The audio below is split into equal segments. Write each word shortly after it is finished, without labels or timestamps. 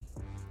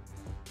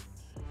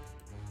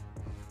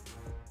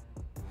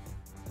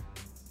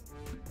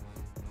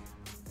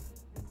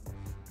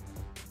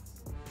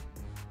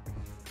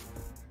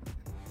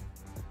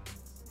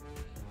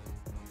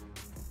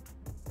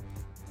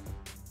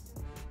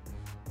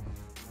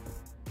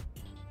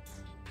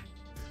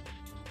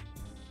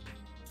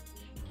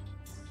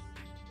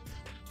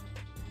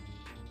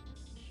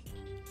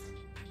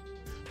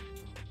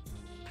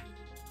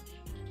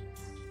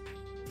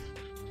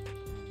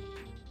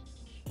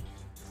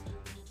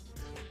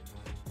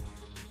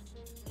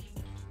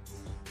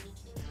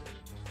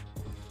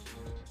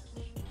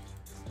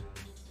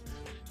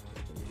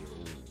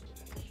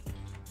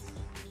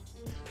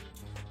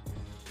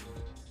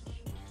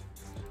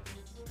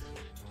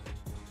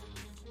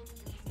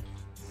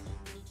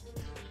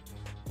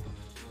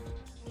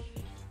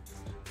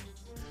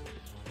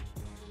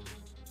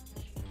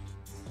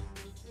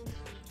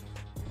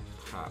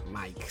Hot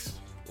mics.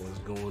 What's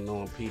going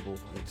on, people?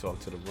 Let me talk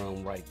to the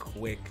room right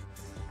quick.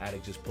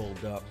 Addict just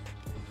pulled up.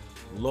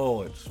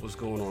 Lords, what's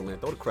going on, man?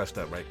 Throw the crest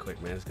up right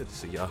quick, man. It's good to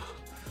see y'all.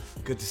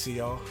 Good to see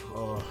y'all.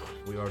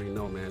 We already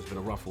know, man. It's been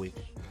a rough week.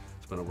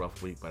 But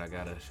I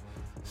gotta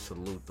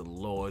salute the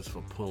Lords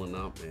for pulling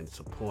up and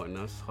supporting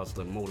us.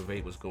 Hustle and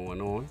Motivate, what's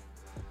going on?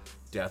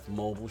 Death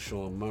Mobile,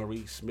 Sean Murray,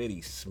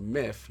 Smitty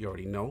Smith, you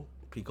already know.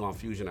 Pecan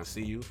Fusion, I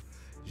see you.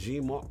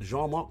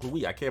 Jean-Marc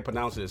Louis, I can't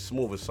pronounce it as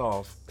smooth as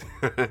soft.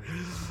 But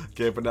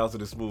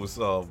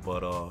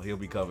he'll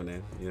be coming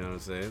in, you know what I'm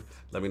saying?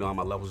 Let me know how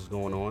my levels is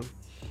going on.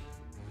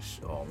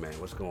 Oh man,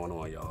 what's going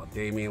on, y'all?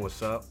 Damien,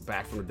 what's up?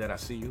 Back from the dead, I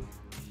see you.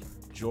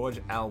 George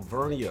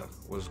Alvernia,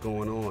 what's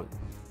going on?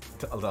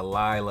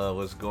 Delilah,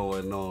 what's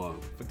going on?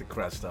 Put the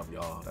crest up,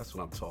 y'all. That's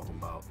what I'm talking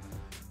about.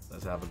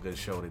 Let's have a good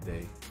show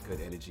today. Good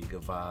energy,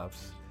 good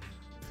vibes.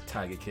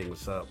 Tiger King,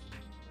 what's up?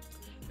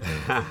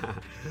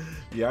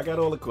 Yeah, I got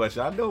all the questions.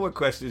 I know what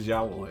questions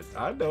y'all want.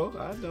 I know.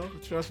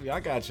 Trust me, I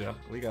got y'all.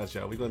 We got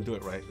y'all. We're gonna do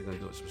it right. We're gonna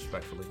do it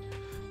respectfully.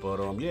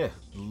 But yeah,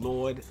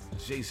 Lord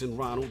Jason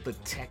Ronald, the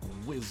tech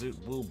wizard,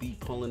 will be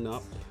pulling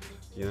up.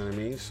 You know what I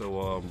mean?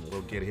 So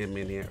we'll get him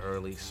in here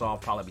early. Saul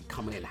probably be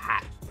coming in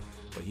hot,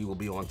 but he will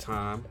be on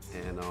time.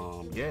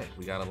 And yeah,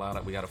 we got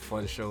a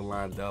fun show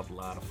lined up, a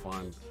lot of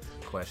fun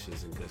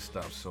questions and good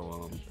stuff.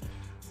 So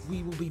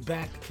we will be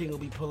back. The King will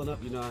be pulling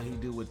up. You know how he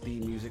do with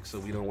theme music, so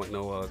we don't want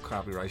no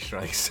copyright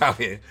strikes out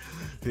here.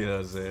 You know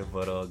what I'm saying?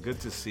 But good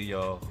to see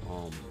y'all.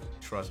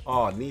 Trust.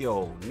 Oh,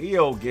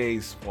 Neo Gay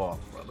Spark,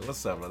 brother.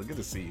 What's up, brother? Good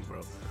to see you,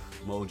 bro.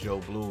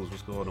 Mojo Blues,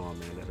 what's going on,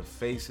 man? The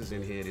faces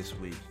in here this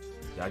week.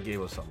 Y'all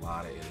gave us a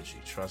lot of energy.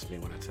 Trust me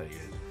when I tell you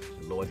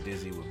that. Lord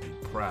Dizzy would be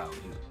proud.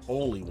 He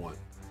only want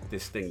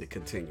this thing to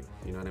continue.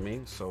 You know what I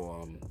mean?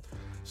 So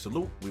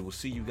salute. We will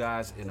see you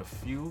guys in a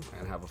few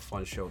and have a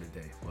fun show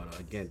today. But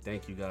again,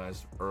 thank you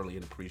guys early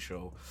in the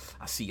pre-show.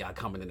 I see y'all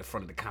coming in the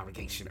front of the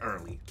congregation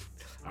early.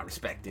 I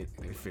respect it.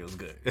 It feels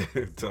good.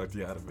 Talk to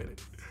y'all in a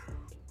minute.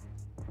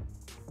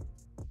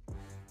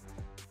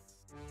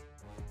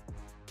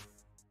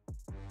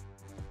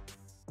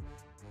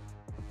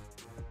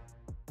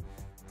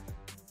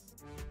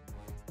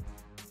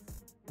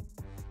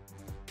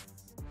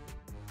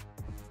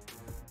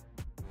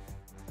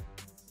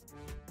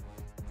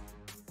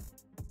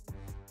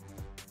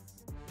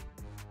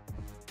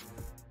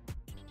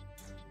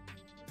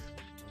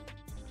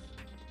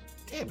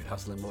 Damn it,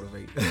 Hustle and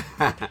Motivate.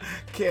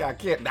 I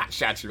can't not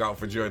shout you out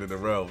for joining the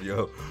realm,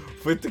 yo.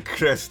 Put the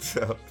crest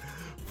up.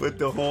 Put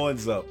the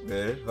horns up,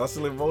 man.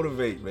 Hustle and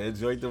Motivate, man.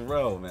 Join the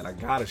realm, man. I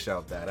gotta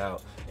shout that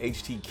out.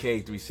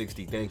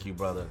 HTK360, thank you,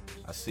 brother.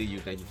 I see you.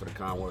 Thank you for the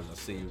kind words. I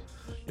see you.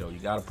 Yo, you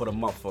gotta put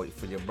them up for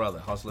your brother.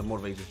 Hustle and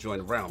Motivate, just join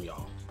the realm,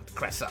 y'all. Put the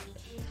crest up.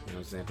 You know what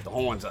I'm saying? Put the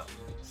horns up.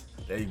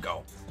 There you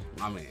go.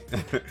 My man.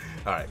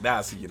 All right, now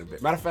I see you in a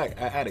bit. Matter of fact,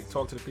 Addict,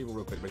 talk to the people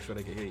real quick. Make sure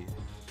they can hear you.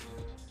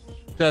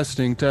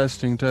 Testing.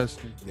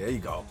 There you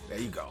go.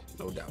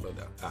 No doubt.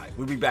 All right,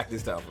 we'll be back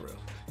this time for real.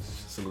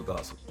 Salute the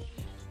hustle.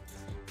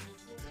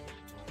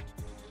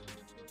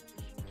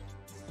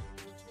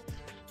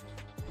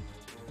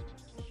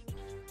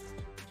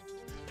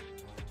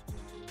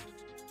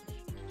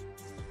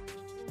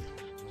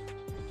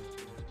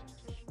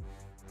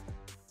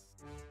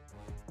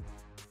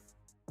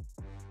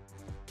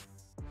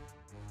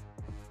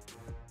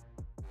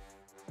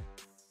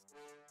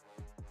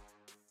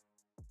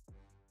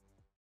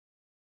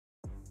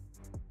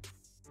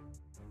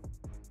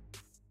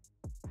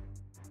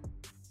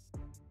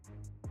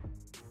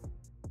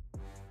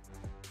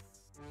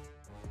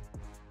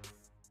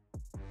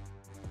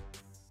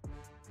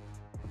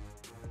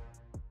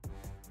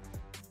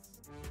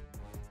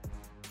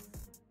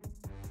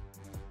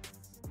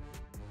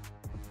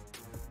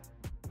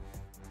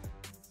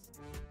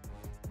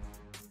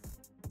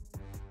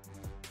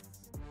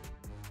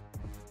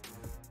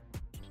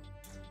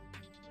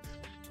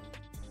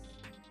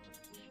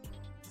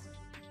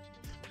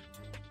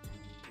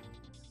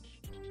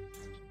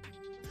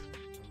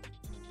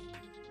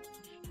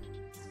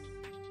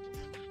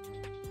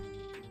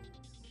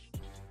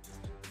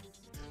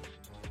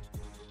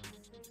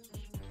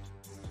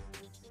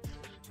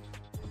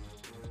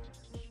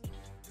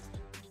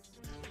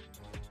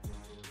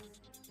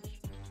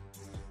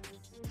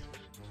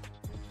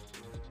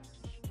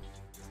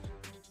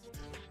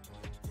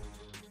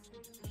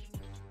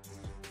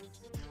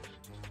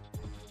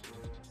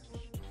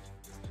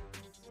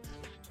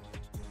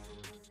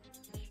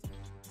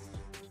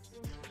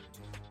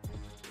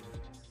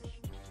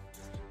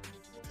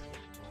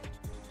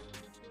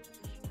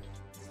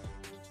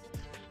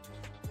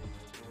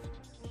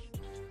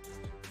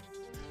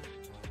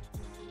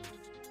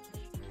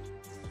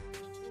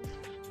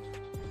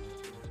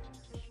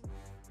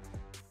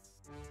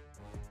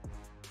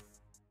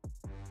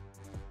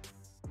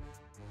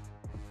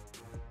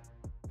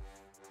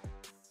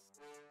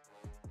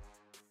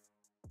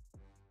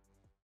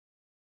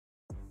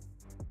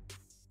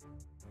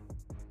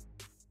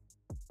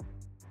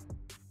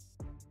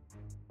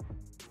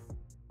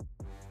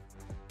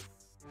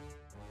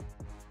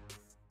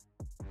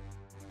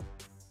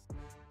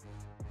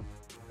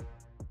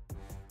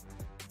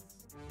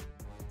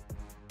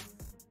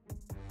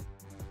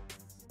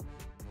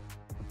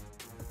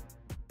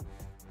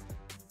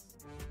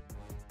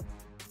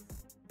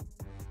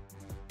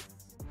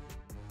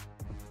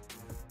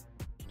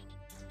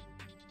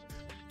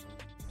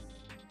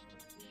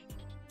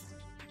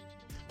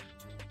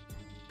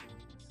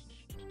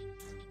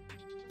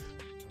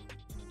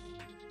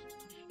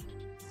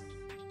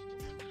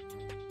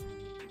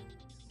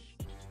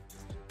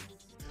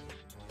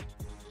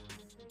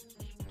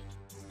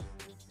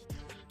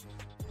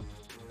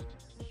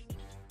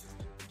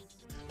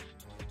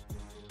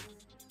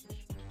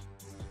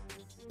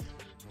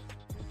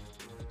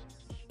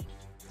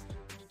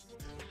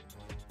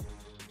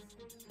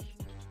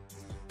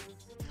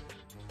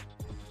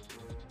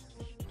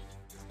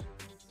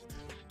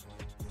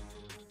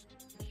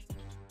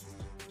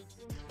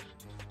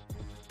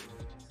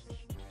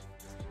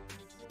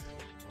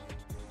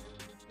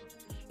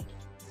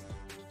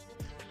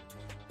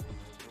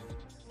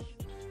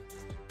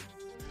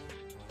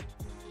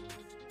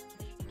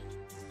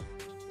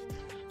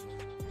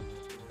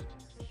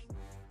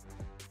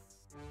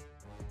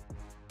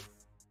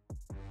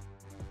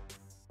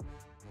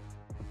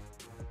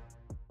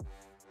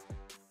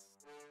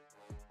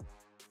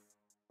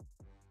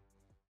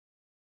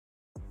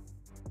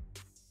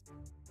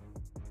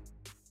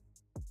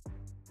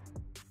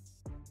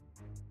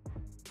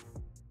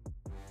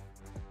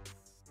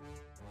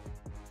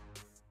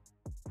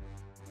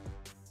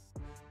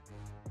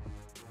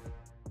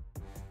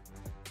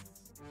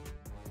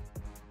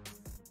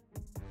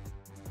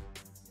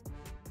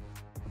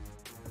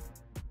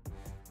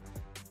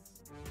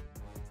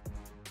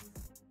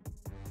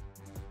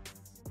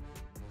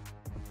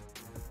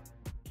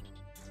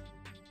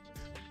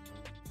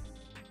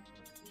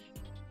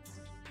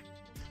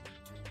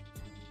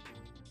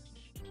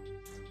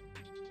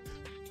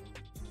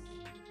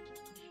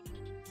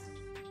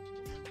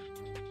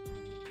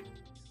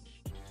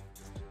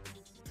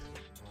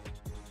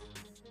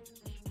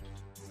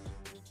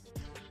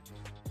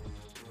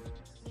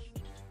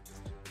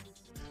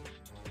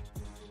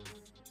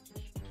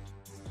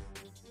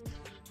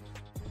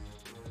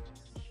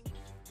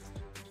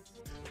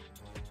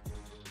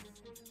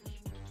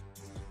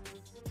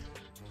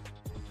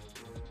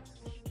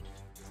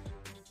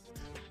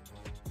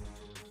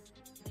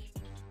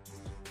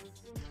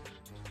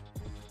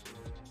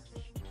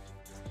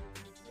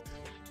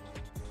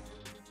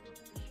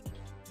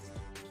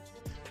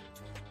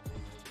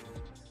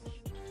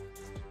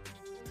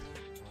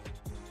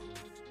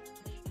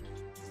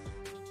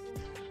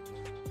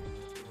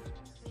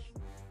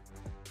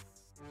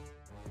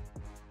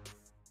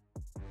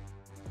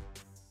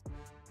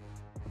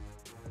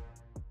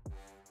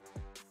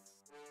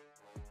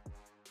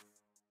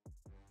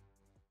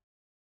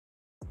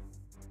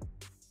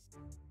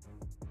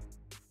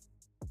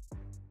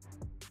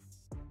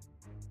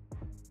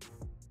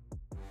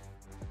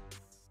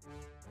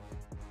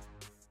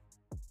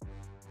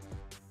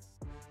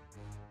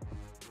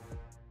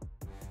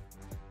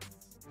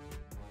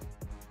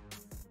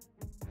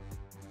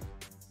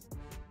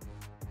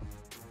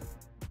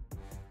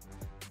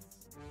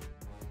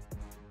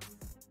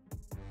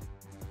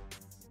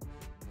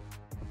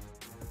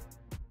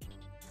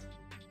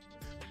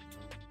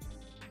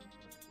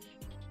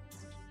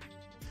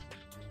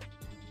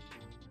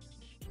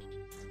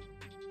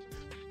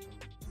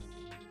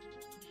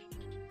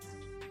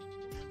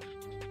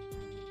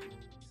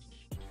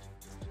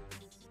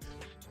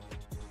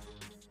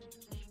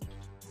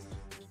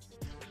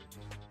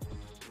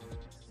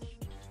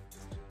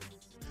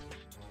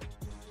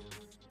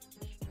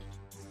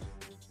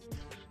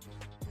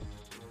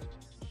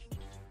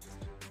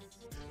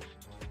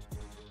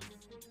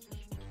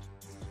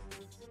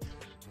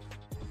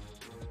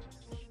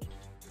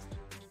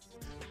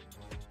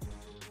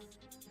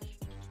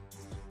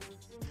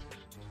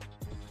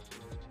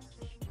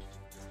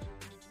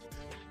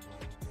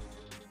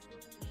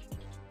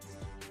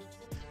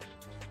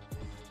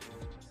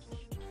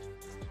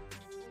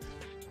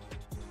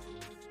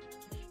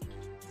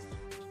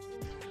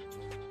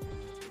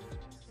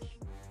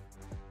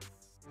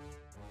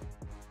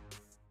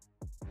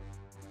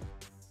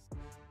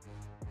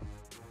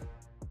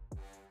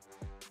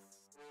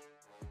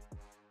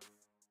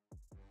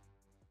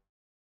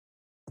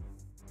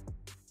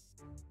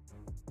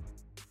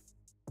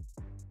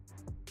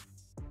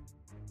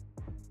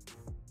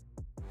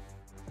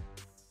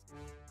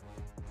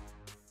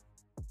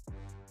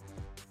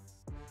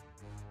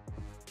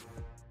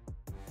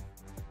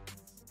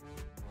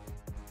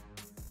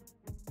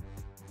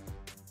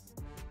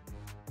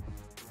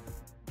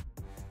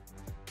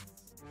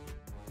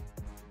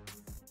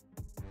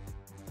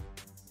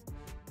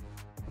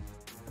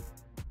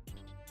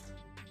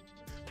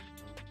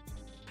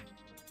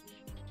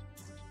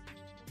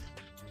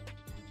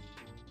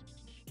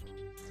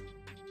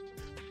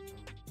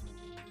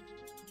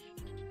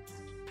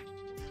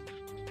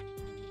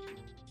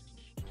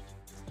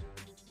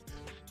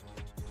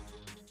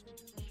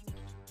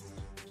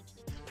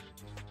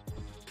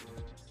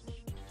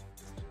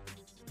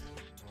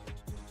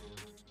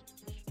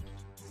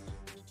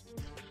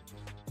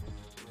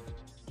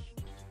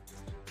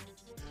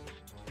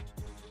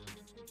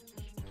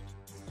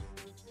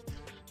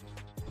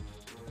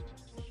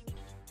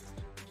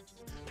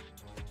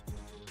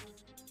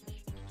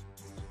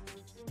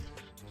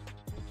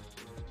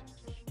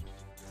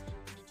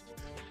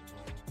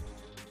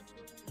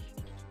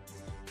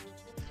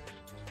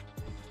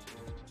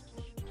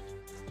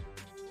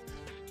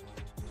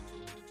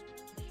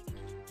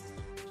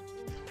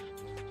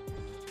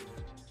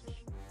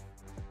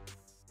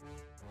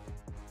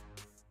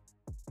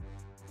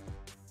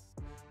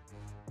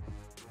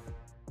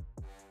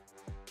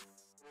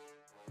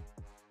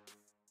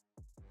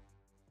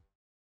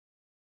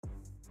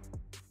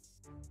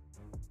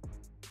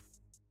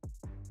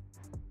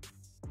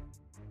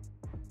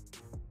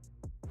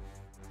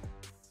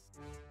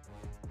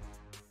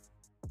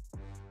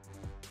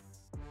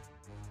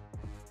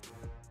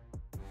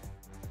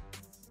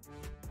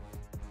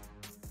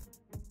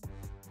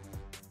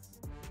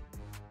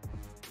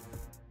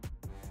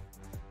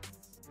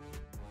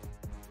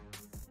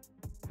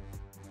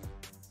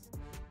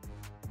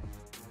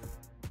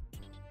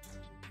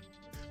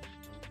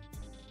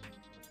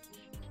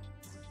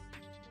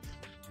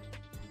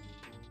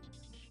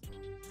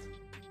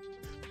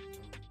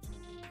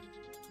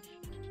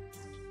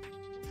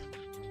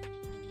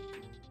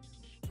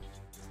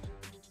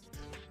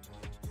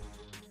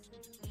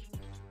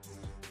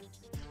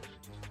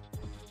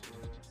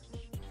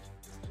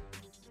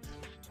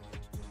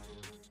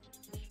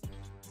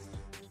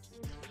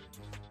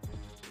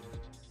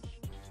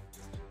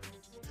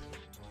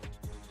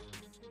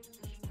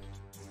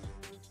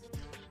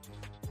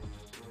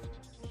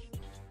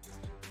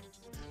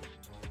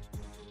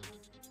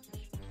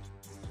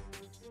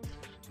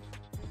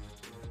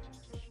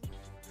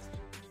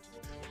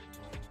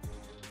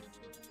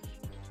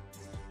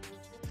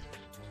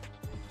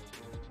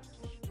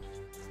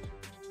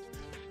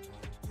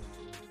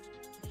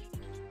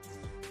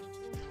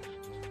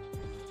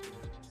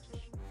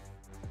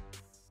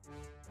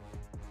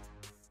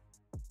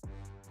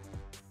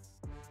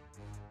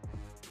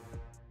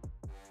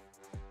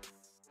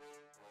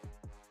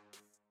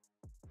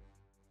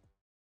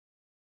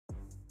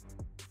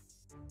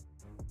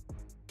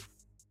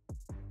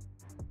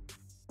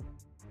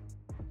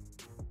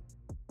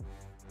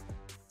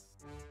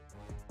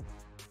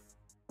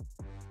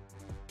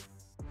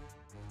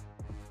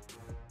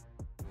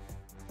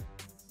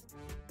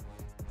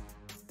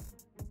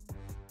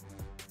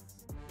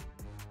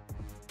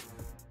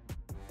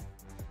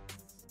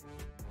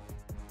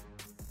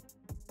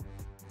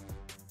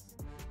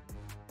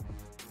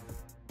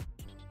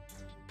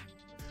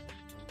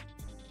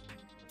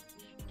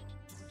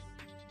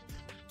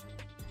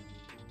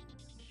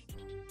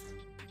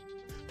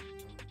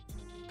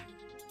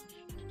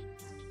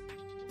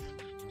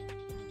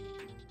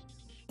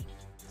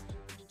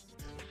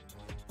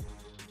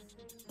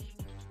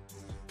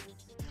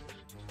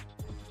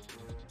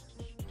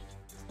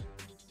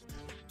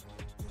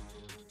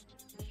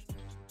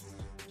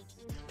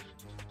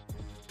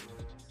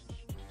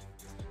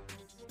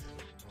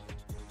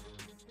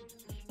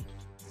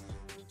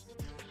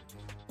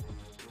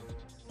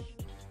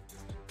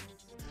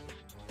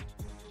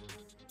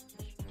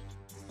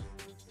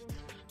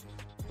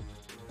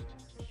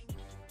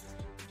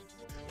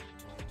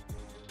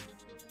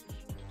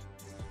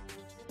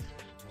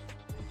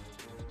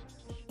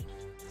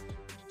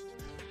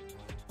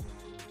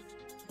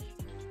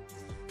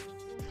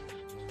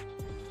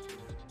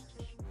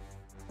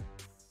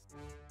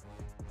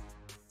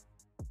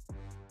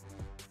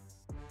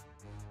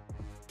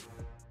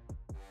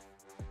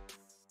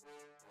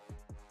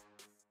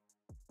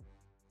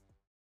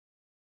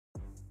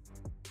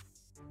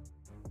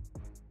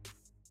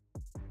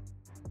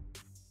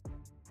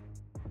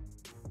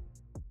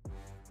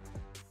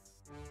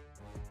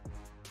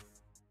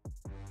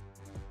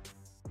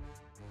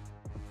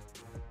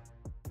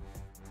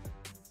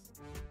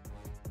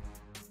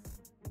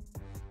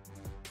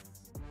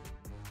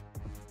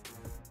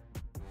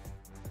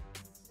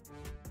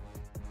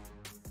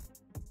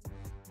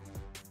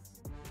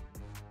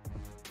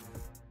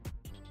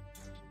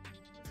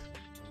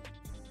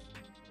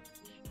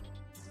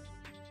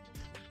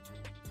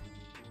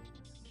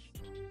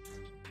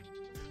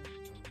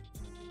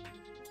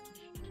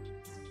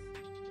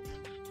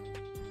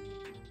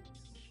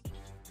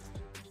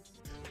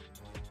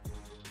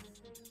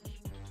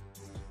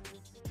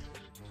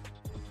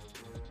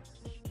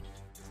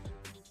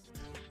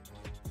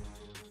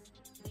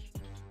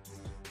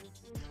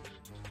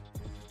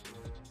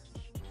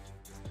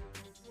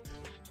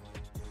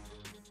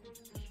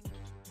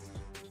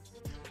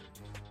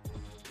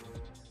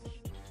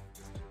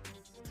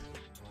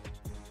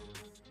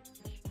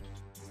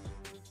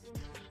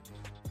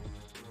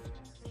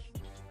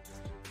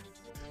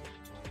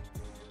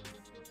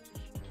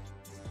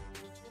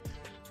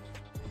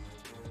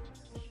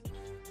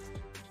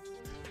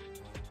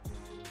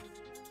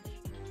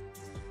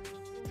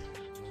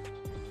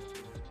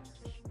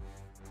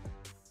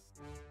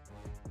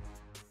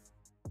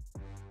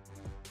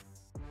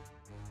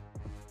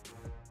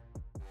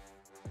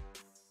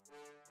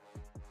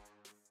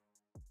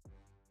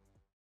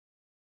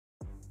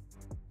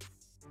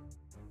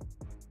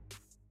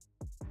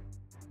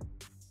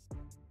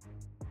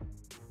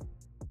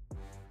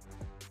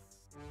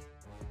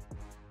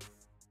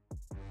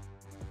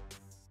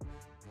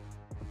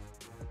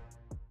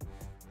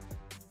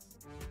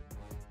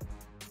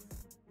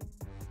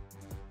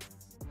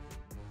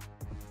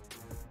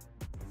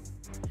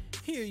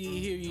 Hear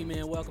ye,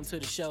 man. Welcome to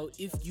the show.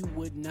 If you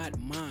would not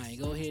mind,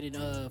 go ahead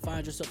and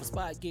find yourself a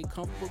spot, get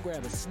comfortable,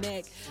 grab a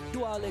snack,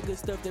 do all that good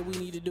stuff that we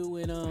need to do,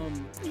 and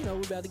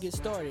we're about to get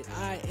started.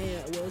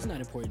 It's not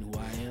important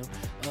who I am.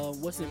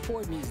 What's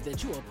important is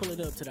that you are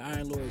pulling up to the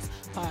Iron Lords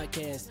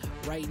podcast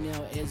right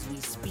now as we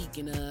speak,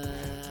 and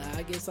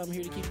I guess I'm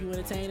here to keep you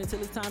entertained until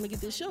it's time to get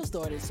this show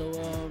started. So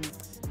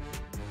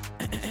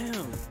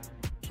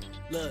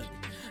look.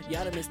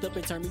 Y'all done messed up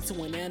and turned me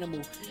to an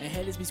animal. And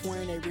haters be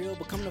swearing they real,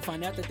 but come to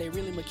find out that they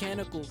really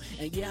mechanical.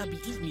 And yeah, I be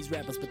eating these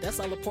rappers, but that's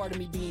all a part of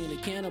me being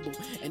a cannibal.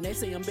 And they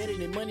say I'm better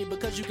than money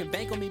because you can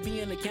bank on me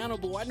being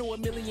accountable. I know a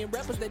million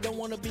rappers that don't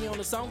wanna be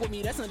on a song with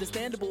me, that's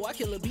understandable. I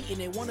kill a beat and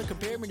they wanna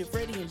compare me to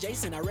Freddie and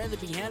Jason. I'd rather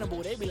be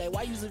Hannibal. They be like,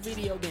 why use a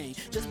video game?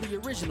 Just be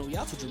original,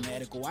 y'all too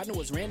dramatical. I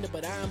know it's random,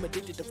 but I am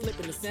addicted to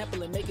flipping the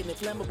sample and making it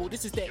flammable.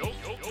 This is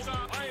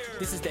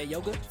that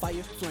yoga,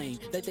 fire, flame.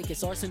 They think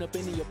it's arson up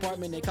in the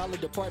apartment, they call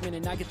it department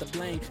and I get the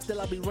blame.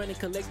 Still I be running,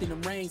 collecting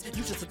them rings.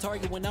 You just a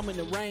target when I'm in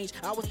the range.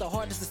 I was the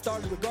hardest to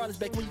start regardless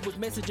back when you was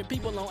messaging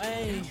people on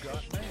AIM.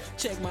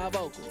 Check my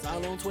vocals,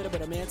 all on Twitter,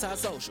 but I'm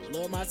anti-social.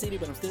 Love my city,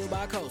 but I'm still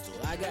bi-coastal.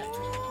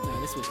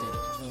 Let's switch that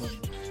up.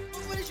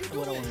 What is you doing?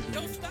 What I wanna do.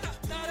 Don't stop.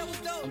 Nah, that was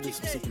dope. I'm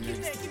just Keep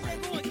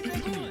that going. Keep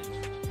that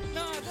going.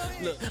 Nah, go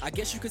ahead. Look, I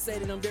guess you could say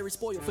that I'm very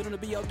spoiled. For them to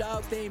be your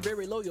dog, they ain't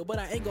very loyal. But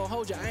I ain't gon'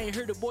 hold ya, I ain't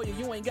here to boil you.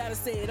 You ain't gotta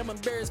say it, I'm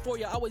embarrassed for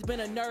ya. Always been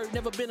a nerd,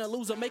 never been a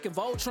loser. Making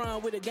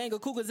Voltron with a gang of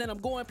cougars. And I'm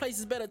going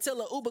places, better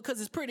tell a Uber. Cause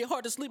it's pretty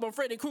hard to sleep on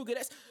Freddy Krueger.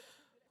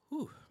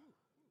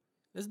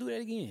 Let's do that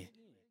again.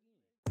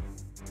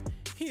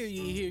 Hear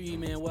ye,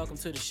 man. Welcome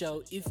to the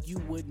show. If you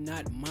would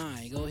not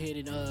mind, go ahead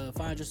and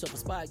find yourself a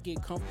spot,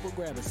 get comfortable,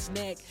 grab a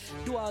snack,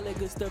 do all that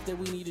good stuff that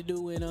we need to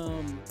do, and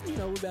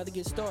we're about to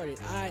get started.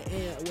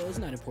 It's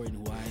not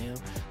important who I am.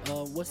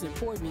 What's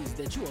important is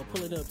that you are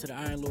pulling up to the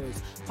Iron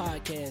Lords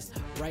podcast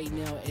right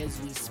now as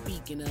we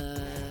speak, and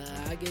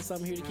I guess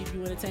I'm here to keep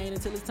you entertained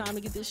until it's time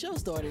to get this show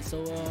started.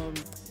 So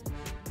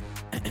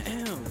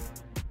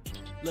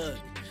look.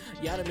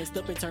 Y'all done messed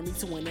up and turned me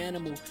to an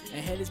animal.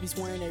 And haters be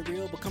swearing they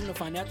real, but come to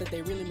find out that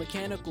they really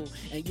mechanical.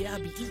 And yeah,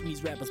 I be eating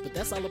these rappers, but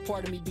that's all a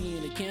part of me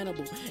being a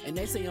cannibal. And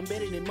they say I'm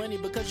better than money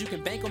because you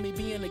can bank on me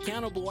being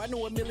accountable. I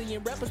know a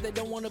million rappers that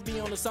don't wanna be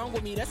on a song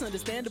with me, that's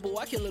understandable.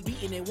 I kill a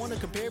beat and they wanna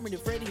compare me to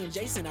Freddie and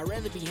Jason. I'd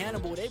rather be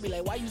Hannibal. They be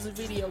like, why use a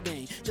video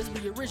game? Just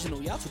be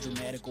original, y'all too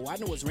dramatical. I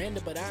know it's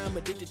random, but I am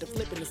addicted to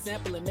flipping the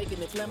sample and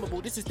making it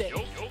flammable. This is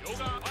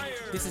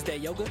that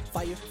yoga,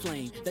 fire,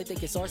 flame. They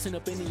think it's arson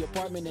up in the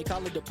apartment, they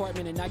call it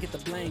department and I get the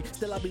blame.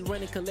 Still I be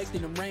running,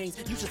 collecting them rings.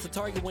 You just a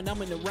target when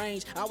I'm in the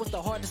range. I was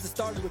the hardest to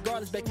start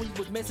regardless back when you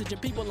was messaging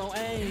people on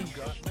AIM.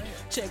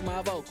 Check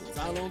my vocals,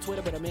 all on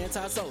Twitter, but I'm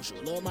anti-social.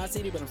 Love my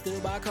city, but I'm still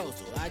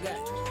bi-coastal.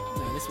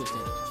 Let's switch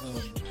that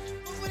up.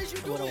 What is you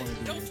doing? What I wanna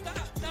do. Don't stop.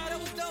 Nah, that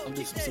was dope. I'm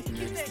just Keep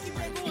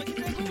that going. Keep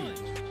that going.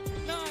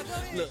 Nah, go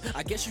ahead. Look,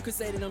 I guess you could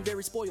say that I'm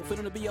very spoiled. For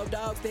them to be your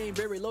dogs, they ain't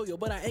very loyal.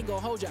 But I ain't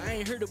gon' hold ya, I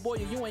ain't here to boil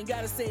you. You ain't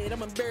gotta say it,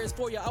 I'm embarrassed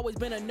for ya. Always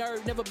been a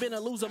nerd, never been a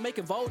loser.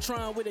 Making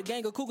Voltron with a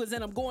gang of cougars.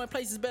 And I'm going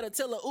places, better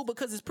tell a Uber.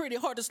 Cause it's pretty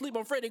hard to sleep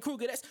on Freddy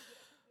Krueger.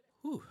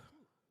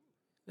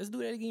 Let's do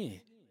that again.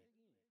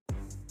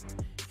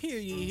 Hear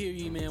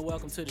ye, man.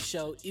 Welcome to the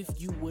show. If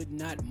you would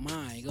not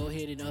mind, go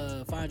ahead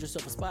and find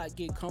yourself a spot,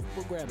 get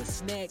comfortable, grab a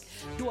snack,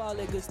 do all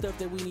that good stuff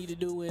that we need to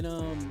do, and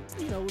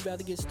we're about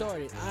to get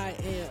started.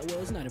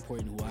 It's not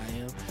important who I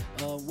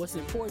am. What's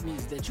important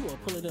is that you are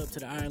pulling up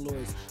to the Iron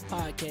Lords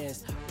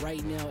podcast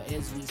right now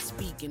as we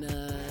speak, and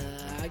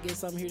I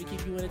guess I'm here to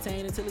keep you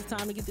entertained until it's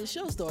time to get this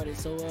show started.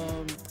 So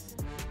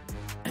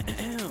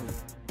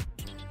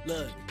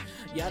look.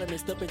 Y'all done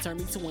messed up and turned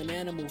me to an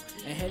animal.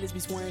 And haters be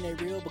swearing they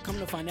real, but come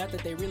to find out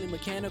that they really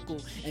mechanical.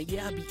 And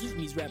yeah, I be eating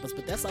these rappers,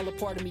 but that's all a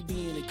part of me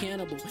being a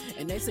cannibal.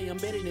 And they say I'm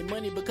better than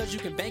money because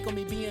you can bank on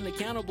me being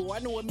accountable. I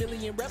know a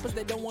million rappers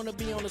that don't wanna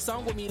be on a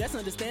song with me, that's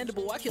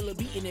understandable. I kill a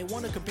beat and they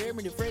wanna compare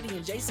me to Freddie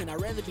and Jason. I'd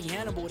rather be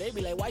Hannibal. They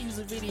be like, why use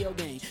a video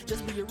game?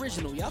 Just be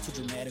original, y'all too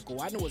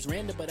dramatical. I know it's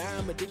random, but I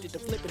am addicted to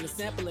flipping the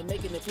sample and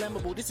making it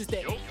flammable. This is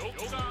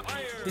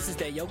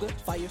that yoga,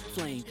 fire,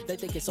 flame. They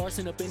think it's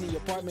arson up in the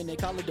apartment, they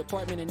call it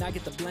department and I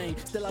get the blame.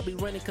 Still I be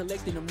running,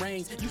 collecting them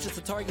rings. You just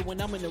a target when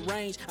I'm in the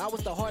range. I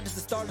was the hardest to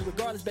start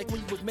regardless back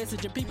when you was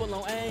messaging people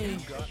on AIM.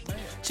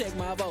 Check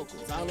my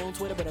vocals, all on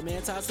Twitter, but I'm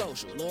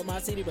anti-social. Love my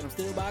city, but I'm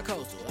still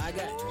bi-coastal.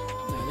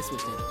 Let's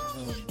switch that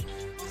up.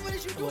 What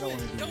is you doing? What I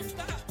wanna do. Don't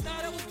stop.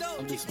 Nah, that was dope.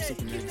 I'm just Keep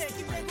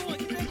that going.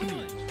 Keep that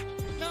going.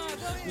 Nah, go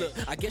ahead. Look,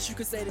 I guess you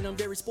could say that I'm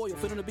very spoiled.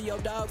 For them to be your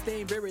dogs, they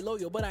ain't very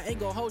loyal. But I ain't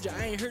gon' hold ya,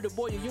 I ain't here to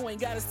boil you. You ain't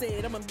gotta say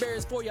it, I'm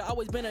embarrassed for ya.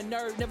 Always been a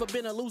nerd, never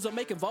been a loser.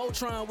 Making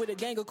Voltron with a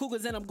gang of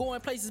cougars. And I'm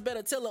going places,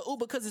 better tell a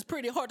Uber. Cause it's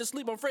pretty hard to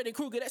sleep on Freddy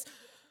Krueger.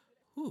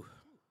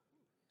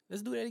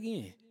 Let's do that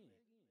again.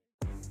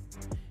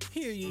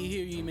 Hear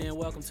ye, man.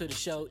 Welcome to the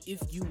show. If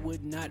you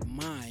would not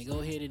mind, go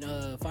ahead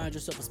and find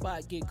yourself a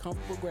spot, get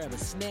comfortable, grab a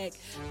snack,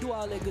 do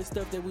all that good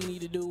stuff that we need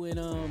to do, and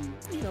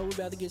we're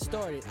about to get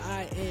started.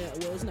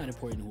 It's not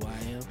important who I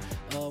am.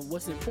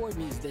 What's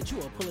important is that you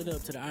are pulling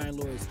up to the Iron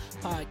Lords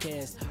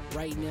podcast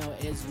right now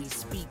as we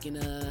speak, and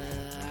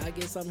I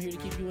guess I'm here to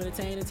keep you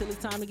entertained until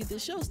it's time to get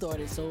this show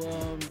started. So,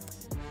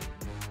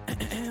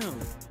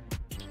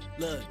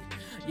 look.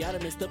 Y'all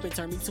done messed up and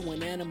turned me to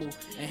an animal.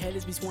 And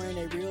haters be swearing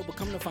they real, but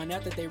come to find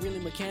out that they really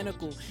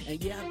mechanical.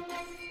 And yeah.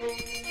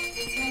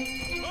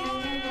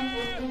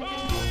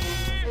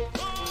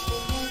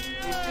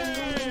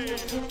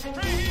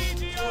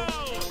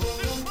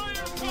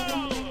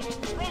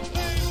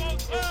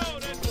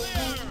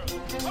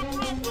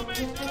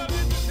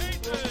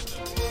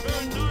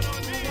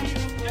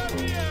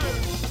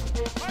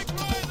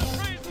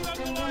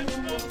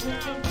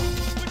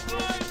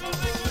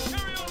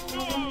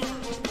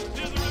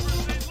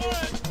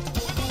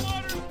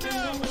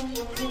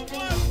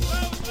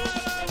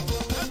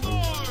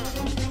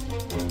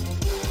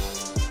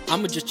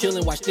 I'ma just chill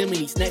and watch them and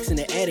eat snacks in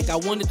the attic. I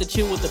wanted to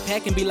chill with the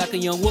pack and be like a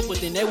young whoop, but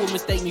then they would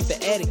mistake me for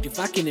addict. If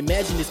I can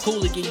imagine it's cool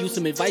to give you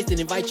some advice, then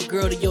invite your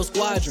girl to your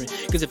squadron.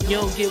 Cause if you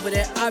don't give her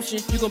that option,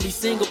 you gon' be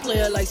single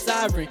player like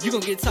Sovereign. You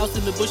gon' get tossed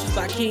in the bushes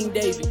by King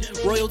David.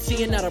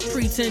 Royalty and not a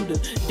pretender.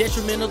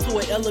 Detrimental to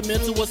an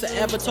elemental, what's an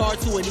avatar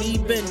to a knee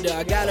bender?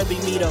 I gotta be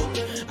me though.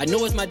 I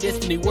know it's my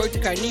destiny, work to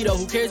Carnito.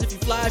 Who cares if you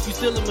fly, if you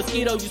still a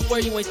mosquito? You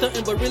swear you ain't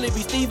something, but really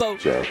be Steve-O.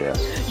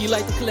 You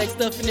like to collect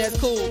stuff and that's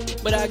cool,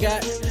 but I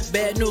got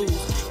bad news.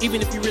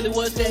 Even if you really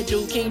was that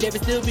dude, King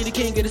David still be the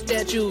king of the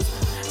statues.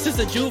 Since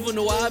a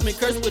juvenile, I've been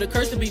cursed with a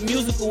curse to be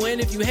musical.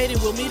 And if you hate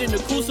it, we'll meet in the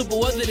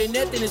crucible. Other than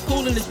that, then it's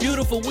cool and it's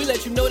beautiful. We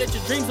let you know that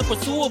your dreams are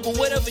pursuable.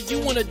 Whatever you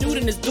wanna do,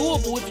 then it's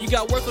doable. If you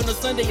got work on a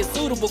Sunday, it's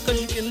suitable.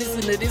 Cause you can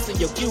listen to this in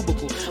your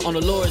cubicle on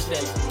the Lord's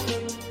Day.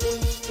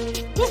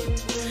 Woo.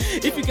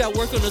 If you got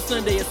work on a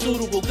Sunday, it's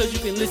suitable. Cause you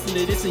can listen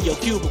to this in your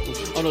cubicle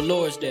on the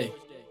Lord's Day.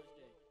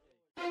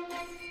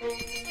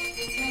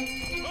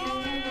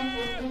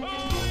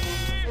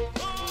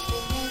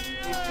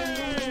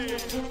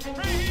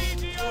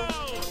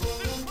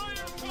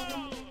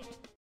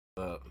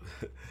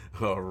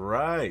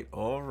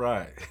 All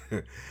right.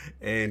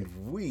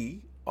 And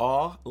we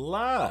are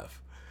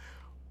live.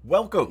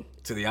 Welcome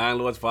to the Iron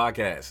Lords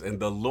podcast and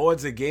the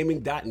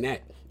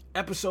lordsofgaming.net,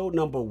 episode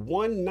number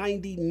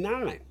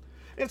 199.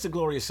 It's a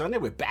glorious Sunday.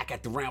 We're back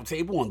at the round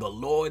table on the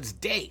Lord's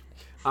Day.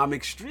 I'm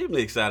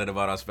extremely excited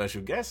about our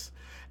special guests,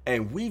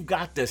 and we've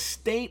got the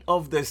state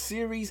of the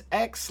Series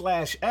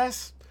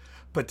X/S,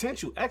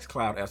 potential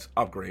xCloud S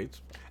upgrades,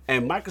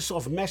 and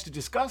Microsoft Mesh to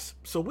discuss,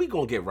 so we're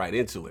going to get right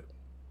into it.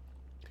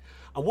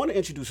 I want to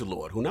introduce a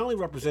Lord who not only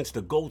represents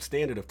the gold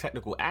standard of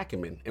technical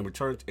acumen in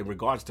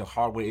regards to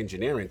hardware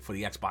engineering for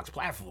the Xbox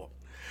platform,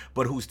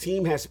 but whose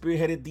team has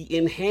spearheaded the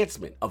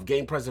enhancement of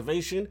game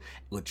preservation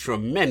with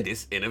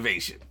tremendous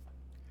innovation.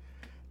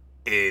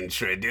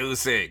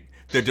 Introducing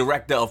the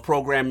Director of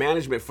Program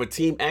Management for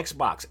Team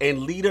Xbox and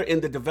leader in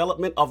the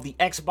development of the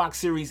Xbox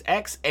Series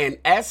X and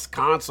S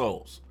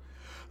consoles.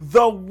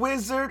 The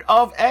Wizard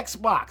of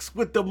Xbox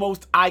with the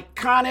most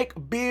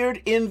iconic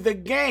beard in the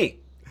game,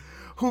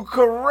 who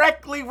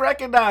correctly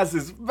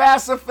recognizes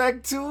Mass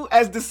Effect 2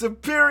 as the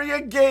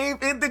superior game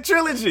in the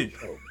trilogy.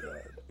 Oh,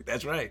 God.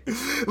 That's right.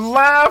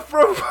 Live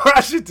from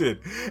Washington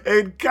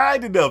and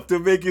kind enough to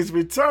make his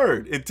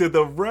return into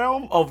the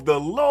realm of the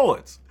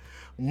Lords,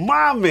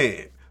 my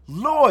man,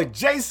 Lord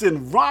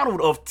Jason Ronald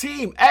of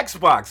Team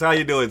Xbox. How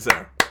you doing,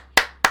 sir?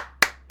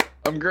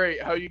 I'm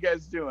great. How you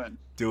guys doing?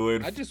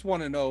 I just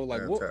want to know,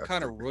 like, what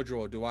kind of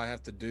ritual do I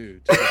have to do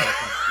to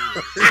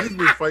get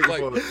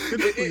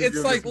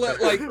it's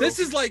like this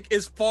is like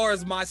as far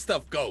as my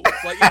stuff goes.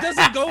 Like, it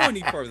doesn't go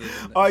any further than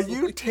that. Are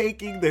you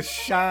taking the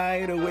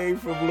shine away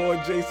from Lord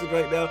Jason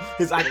right now?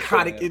 His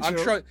iconic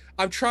intro.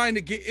 I'm trying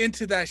to get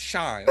into that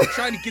shine. I'm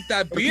trying to get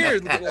that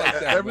beard looking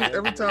like that.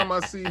 Every time I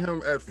see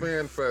him at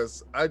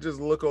FanFest, I just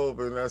look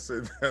over and I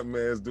say, that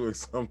man's doing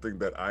something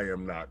that I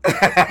am not.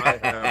 I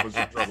have a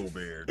struggle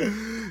beard.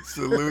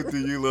 Salute to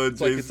you, Lord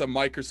Jason. Like it's a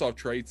Microsoft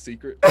trade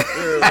secret. That's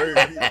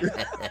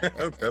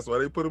why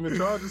they put him in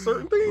charge of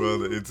certain things.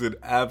 Brother, it's an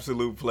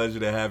absolute pleasure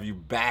to have you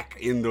back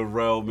in the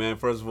realm, man.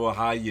 First of all,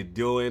 how you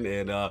doing?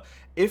 And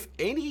if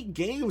any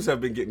games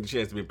have been getting a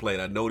chance to be played,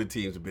 I know the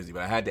teams are busy,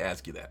 but I had to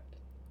ask you that.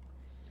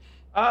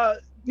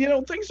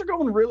 Things are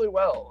going really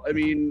well. I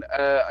mean,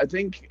 I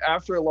think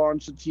after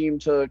launch, the team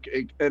took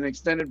an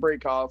extended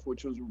break off,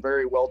 which was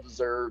very well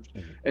deserved,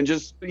 and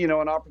just, an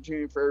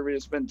opportunity for everybody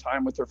to spend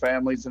time with their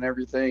families and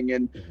everything.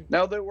 And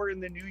now that we're in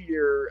the new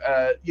year,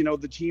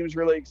 the team's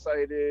really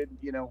excited,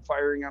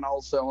 firing on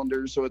all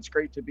cylinders. So it's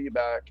great to be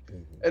back.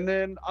 And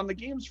then on the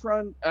games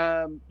front,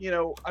 I've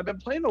been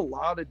playing a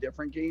lot of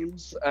different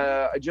games.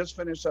 I just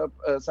finished up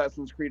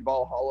Assassin's Creed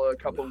Valhalla a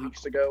couple of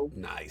weeks ago.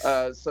 Nice.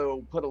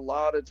 So put a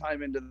lot of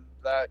time into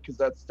that because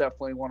that's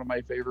definitely one of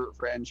my favorite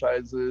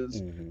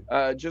franchises.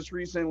 Just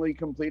recently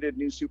completed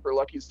new Super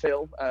Lucky's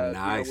Tale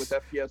nice. With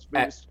FPS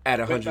boost at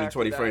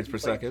 120 frames per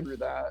second. Through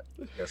that.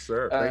 Yes,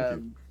 sir.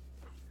 Thank you.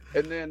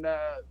 And then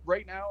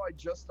right now, I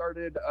just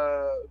started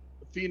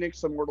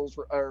Phoenix Immortals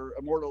or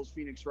Immortals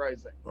Phoenix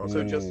Rising.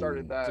 So just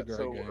started It's a that. great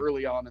So game.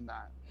 early on in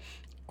that.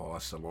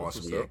 Awesome.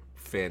 what's Yeah, up.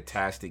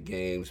 fantastic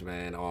games,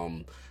 man.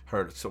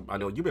 Heard. So I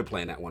know you've been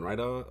playing that one, right?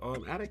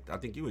 Addict. I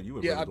think you were. Yeah,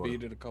 really I going-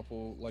 beat it a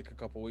couple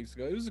weeks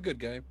ago. It was a good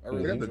game. I We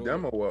really had the enjoyed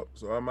demo up,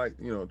 so I might,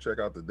 check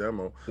out the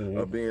demo.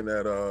 Being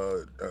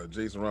that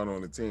Jason Ronald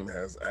on the team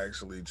has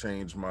actually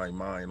changed my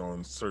mind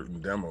on certain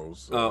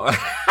demos. So.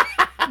 Oh.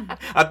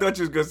 I thought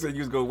you was gonna say you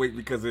was gonna wait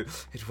because it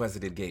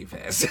wasn't in Game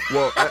Pass.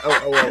 Well,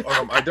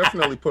 I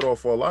definitely put off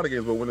for a lot of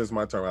games, but when it's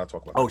my turn, I'll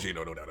talk about Oh, it.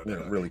 no.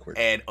 Yeah, really quick.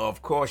 And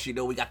of course, we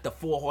got the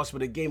 4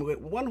 horsemen of the game. We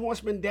got 1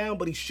 horseman down,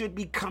 but he should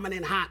be coming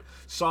in hot.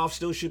 Soft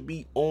still should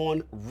be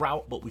on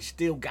route, but we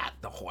still got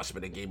the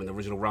horsemen of the game in the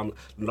original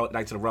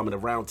Knights of the Rum and the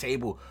Round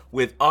Table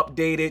with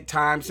updated,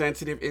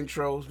 time-sensitive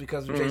intros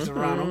because of Jason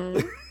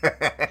Ronald.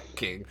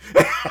 King.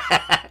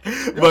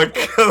 My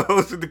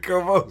co-host and the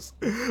co-host.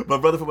 My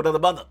brother from another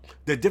mother.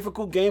 The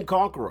difficult game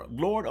conqueror,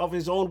 lord of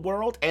his own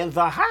world, and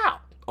the how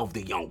of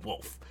the young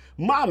wolf.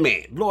 My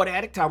man, Lord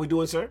Addict, how we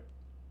doing, sir?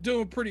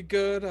 Doing pretty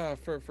good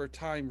for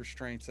time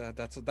restraints.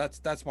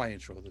 That's my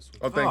intro this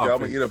week. Oh, thank Oh, you. I'm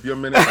thank gonna eat up your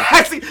minutes.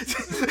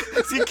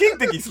 see, King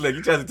think he's slick.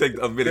 He tries to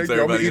take a minute, Thank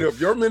you. I'm gonna everybody. eat up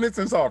your minutes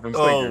and sovereigns.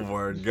 Thank Oh you.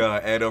 my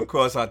God! And of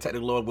course, our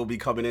technical lord will be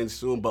coming in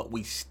soon, but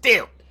we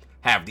still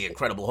have the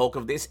Incredible Hulk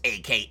of this,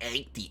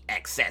 aka the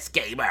XS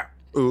Gamer.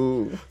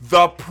 Ooh.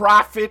 The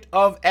prophet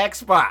of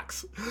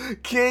Xbox,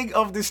 king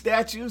of the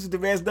statues,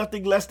 demands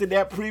nothing less than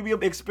that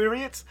premium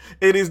experience.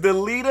 It is the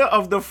leader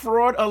of the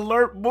fraud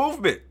alert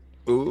movement.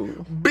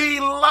 Ooh.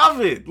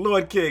 Beloved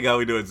Lord King, how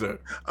we doing, sir?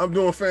 I'm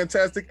doing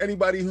fantastic.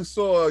 Anybody who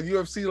saw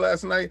UFC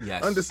last night,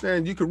 Yes.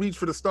 understand you can reach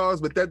for the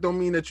stars, but that don't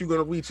mean that you're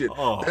gonna reach it.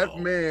 Oh. That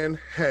man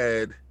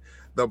had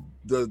the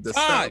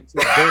Time.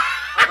 style.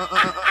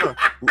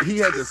 He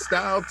had the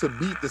style to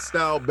beat the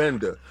style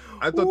bender.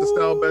 I thought the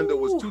style bender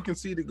was too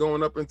conceited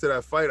going up into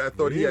that fight. I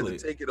thought he had Really?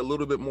 to take it a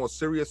little bit more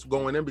serious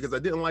going in because I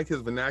didn't like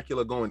his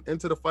vernacular going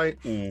into the fight.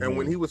 And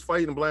when he was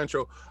fighting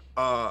Blancho,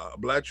 I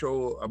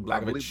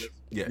believe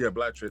Yeah.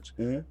 Blattrich.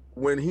 Mhm.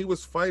 When he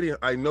was fighting,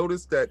 I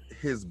noticed that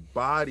his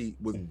body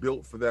was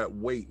built for that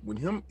weight.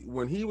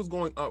 When he was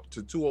going up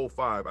to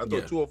 205, I thought Yeah.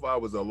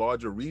 205 was a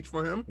larger reach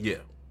for him, Yeah.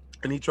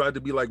 and he tried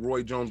to be like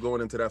Roy Jones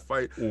going into that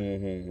fight.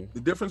 Mm-hmm.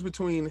 The difference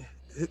between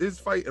his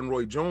fight and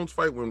Roy Jones'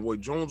 fight, when Roy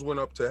Jones went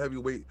up to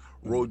heavyweight,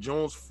 Roy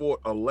Jones fought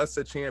a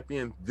lesser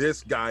champion.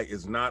 This guy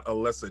is not a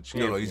lesser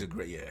champion. No, he's a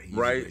great, he's a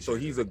Right, great so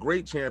he's a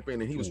great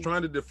champion, and he was Mm.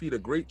 trying to defeat a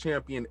great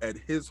champion at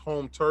his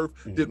home turf.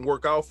 Mhm. Didn't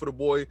work out for the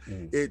boy.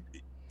 Mm.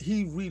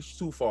 He reached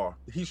too far.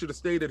 He should have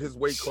stayed at his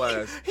weight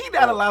class. He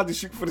not allowed to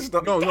shoot for the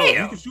stuff. No, you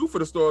Damn. can shoot for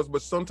the stars,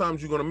 but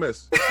sometimes you're gonna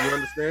miss. You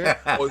understand?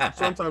 Or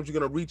sometimes you're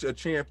gonna reach a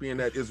champion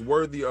that is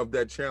worthy of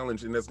that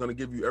challenge and that's gonna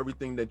give you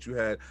everything that you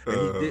had,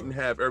 and he didn't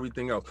have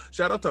everything else.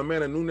 Shout out to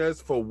Amanda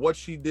Nunes for what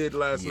she did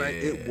last night.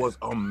 It Yeah. was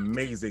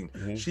amazing.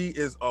 Mhm. She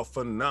is a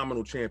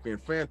phenomenal champion,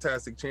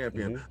 fantastic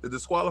champion. Mhm. The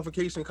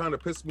disqualification kind of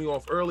pissed me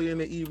off early in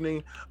the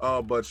evening,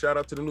 but shout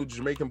out to the new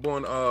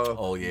Jamaican-born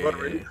Oh, yeah.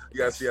 Buttery.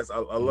 Yes.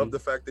 I love the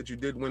fact that you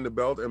did win the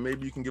belt, and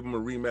maybe you can give him a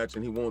rematch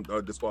and he won't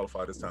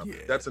disqualify this time. Yeah.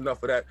 That's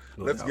enough of that.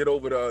 No Let's doubt. get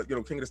over the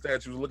King of the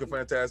Statues looking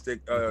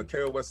fantastic.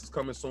 KO West is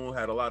coming soon.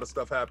 Had a lot of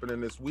stuff happening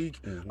this week.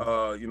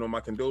 My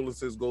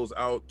condolences goes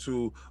out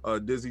to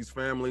Dizzy's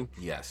family.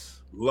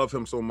 Yes. Love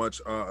him so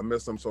much. I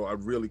miss him, so I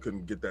really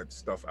couldn't get that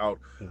stuff out.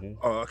 Mhm.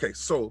 Okay,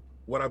 so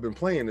what I've been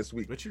playing this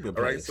week. What you been All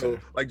playing, right, so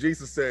sir? like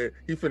Jason said,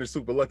 he finished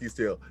Super Lucky's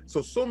Tale.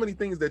 So many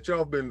things that y'all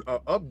have been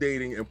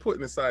updating and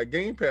putting inside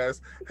Game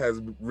Pass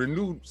has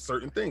renewed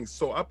certain things.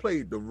 So I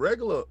played the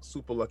regular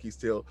Super Lucky's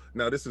Tale.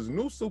 Now this is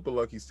new Super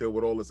Lucky's Tale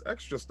with all this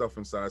extra stuff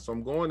inside. So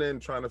I'm going in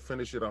trying to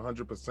finish it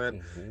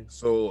 100%. Mhm.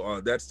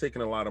 So that's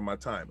taking a lot of my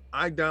time.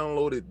 I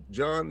downloaded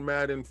John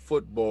Madden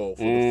Football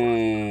for the first time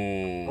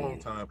in a long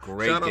time.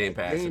 Great Shout out Game to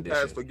Pass Game Pass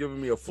edition. for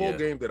giving me a full Yeah.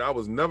 game that I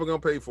was never gonna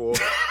pay for.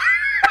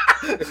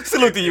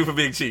 Salute to you for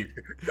being cheap.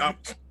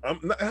 I'm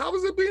not, how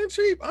is it being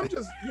cheap? I'm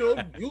just,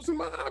 using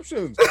my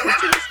options. Put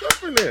too much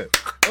stuff in there.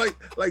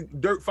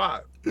 Like Dirt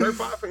 5. Dirt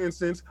 5, for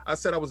instance, I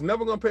said I was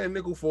never gonna pay a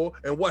nickel for,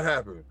 and what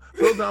happened?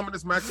 Phil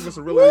Dominus Maximus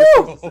Aurelius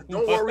said,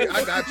 don't worry,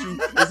 I got you.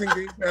 It's in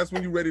Game Pass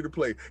when you're ready to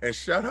play. And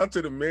shout out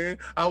to the man.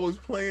 I was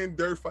playing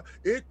Dirt 5.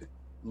 It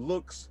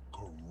looks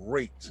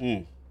great.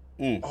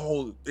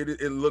 Oh,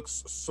 it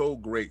looks so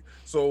great.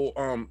 So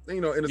and it's You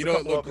a know, it couple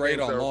looked other great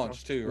games on that are-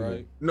 launch too,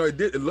 right? No, it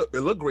did. It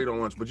looked great on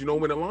launch, but you know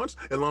when it launched?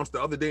 It launched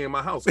the other day in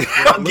my house. When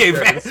I looked Game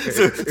at Pass. it,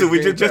 So it's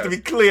we Game just to Pass.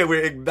 be clear,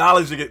 we're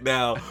acknowledging it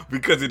now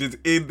because it is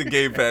in the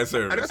Game Pass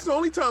And service. that's the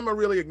only time I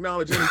really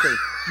acknowledge anything.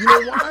 You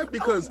know why?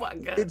 Because Oh my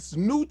God. it's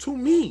new to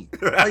me.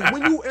 Like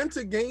when you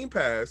enter Game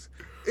Pass,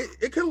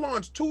 it can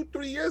launch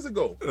 2-3 years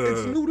ago.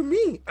 It's new to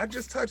me. I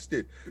just touched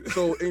it.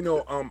 So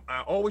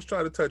I always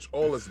try to touch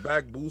all his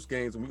back boost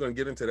games, and we're gonna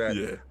get into that.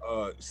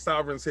 Yeah.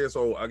 Sovereign's here,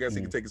 so I guess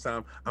he can take his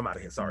time. I'm out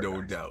of here. Sorry.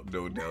 No doubt,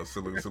 no doubt.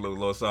 Salute,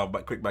 Lord Sav.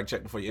 Quick mic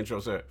check before you intro,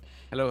 sir.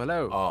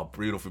 Hello. Oh,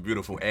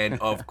 beautiful. And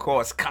of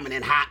course, coming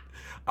in hot,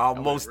 our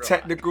most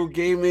technical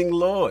gaming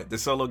lord, the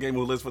solo gamer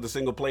who lives for the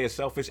single player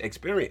selfish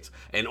experience,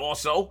 and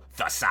also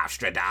the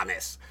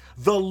Sovstradamus,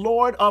 the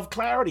Lord of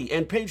Clarity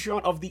and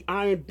Patreon of the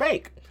Iron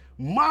Bank.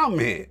 My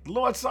man,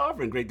 Lord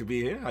Sovereign, great to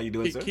be here. How you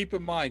doing, sir? Keep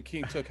in mind,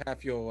 King took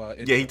half your.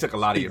 Yeah, he took a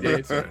lot of your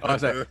minutes, sir. Oh,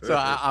 so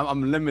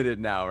I'm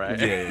limited now, right?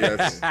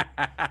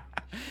 Yeah.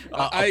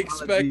 I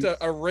expect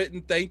a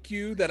written thank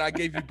you that I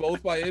gave you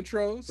both by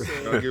intros.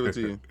 So. I'll give it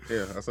to you.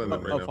 Yeah, I'll send it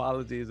right now.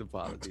 Apologies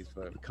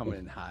for coming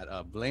in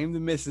hot. Blame the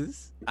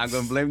missus. I'm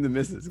gonna blame the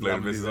missus.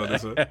 Blame the missus on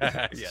this one.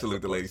 Yes,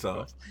 Salute the lady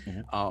Sav.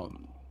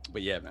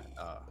 But yeah, man.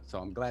 So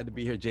I'm glad to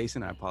be here,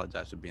 Jason. I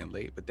apologize for being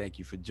late, but thank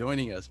you for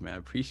joining us, man. I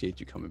appreciate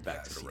you coming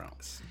back to the realm.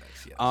 Yes.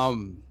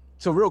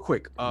 So real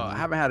quick, I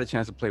haven't had a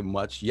chance to play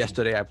much.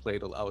 Yesterday, I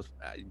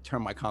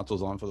turned my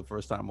consoles on for the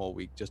first time all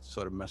week just to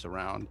sort of mess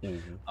around.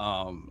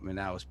 And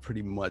that was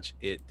pretty much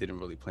it. Didn't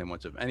really play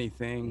much of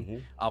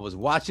anything. I was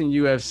watching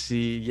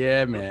UFC.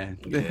 Yeah, man.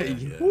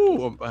 Yeah.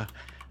 Woo,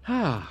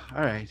 all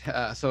right.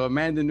 So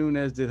Amanda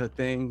Nunes did her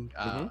thing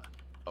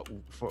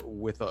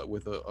with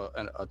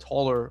a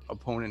taller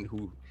opponent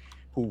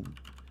who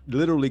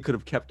literally could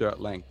have kept her at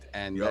length,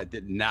 and that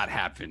did not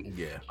happen.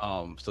 Yeah.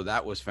 So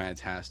that was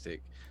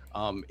fantastic.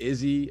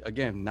 Izzy,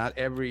 again,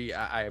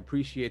 I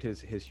appreciate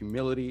his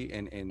humility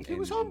and He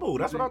was humble.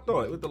 That's what I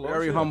thought. With the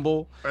very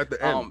humble. At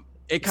the end.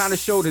 It kind of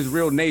showed his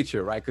real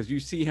nature, right? Because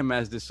you see him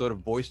as this sort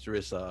of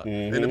boisterous.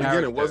 In the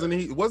beginning,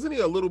 wasn't he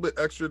a little bit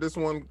extra? This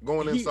one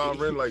going in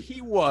Sovereign, like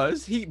he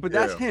was. But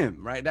that's him,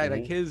 right? That,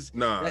 like his.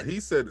 He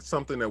said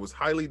something that was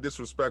highly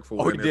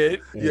disrespectful. Oh, he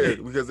did. Yeah,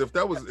 because if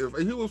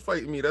he was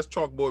fighting me, that's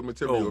chalkboard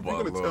material. If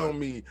you're gonna tell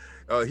me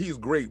he's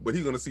great, but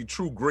he's gonna see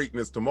true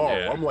greatness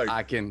tomorrow, I'm like,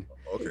 I can.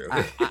 Okay.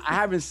 I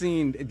haven't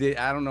seen.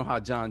 I don't know how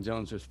John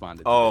Jones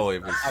responded. It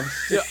was.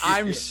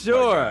 I'm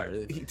sure.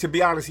 To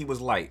be honest, he was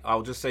light.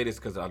 I'll just say this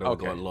because I know we're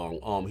going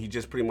long. He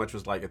just pretty much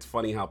was like, it's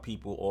funny how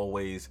people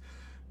always,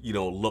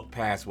 look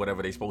past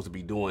whatever they're supposed to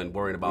be doing,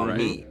 worrying about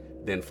me,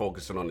 than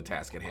focusing on the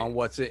task at hand. On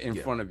what's in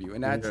front of you,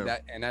 and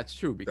that's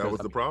true because that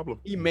was the problem.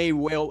 He may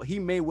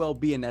well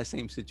be in that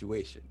same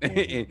situation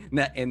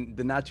in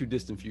the not too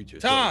distant future.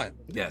 Time.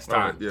 Yes,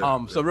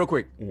 time. So real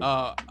quick,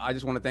 I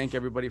just want to thank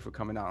everybody for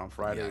coming out on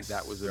Friday. Yes.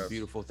 That was a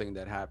beautiful thing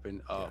that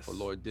happened for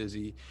Lord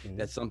Dizzy.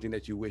 That's something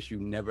that you wish you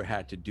never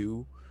had to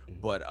do.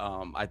 But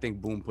I think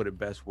Boom put it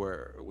best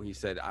where he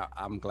said,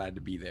 I'm glad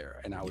to be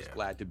there. And I was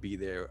glad to be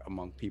there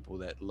among people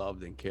that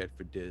loved and cared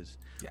for Diz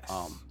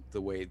the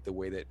way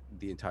that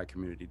the entire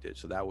community did.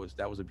 So that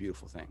was a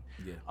beautiful thing.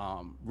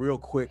 Yeah. Real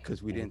quick,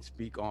 because we didn't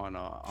speak on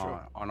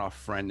our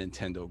friend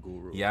Nintendo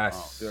Guru.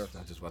 Yes.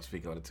 I just want to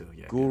speak on it too.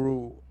 Yeah.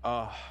 Guru,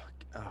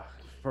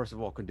 first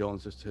of all,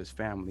 condolences to his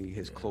family,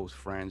 his close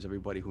friends,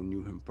 everybody who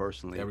knew him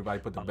personally.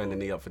 Everybody put the bend the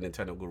knee up for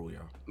Nintendo Guru,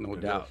 y'all. No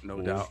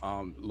doubt.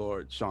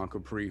 Lord Sean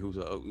Capri, who's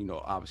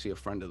obviously a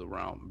friend of the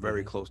realm,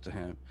 very close to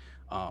him.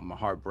 My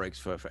heart breaks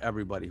for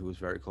everybody who was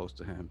very close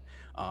to him.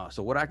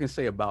 So what I can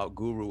say about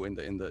Guru in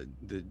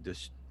the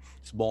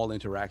small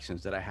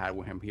interactions that I had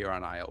with him here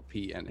on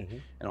ILP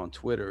and on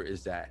Twitter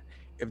is that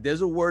if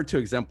there's a word to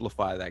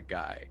exemplify that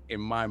guy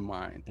in my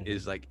mind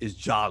is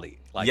jolly.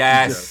 Like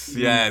yes,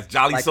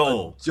 jolly like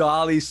soul. A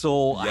jolly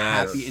soul, a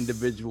happy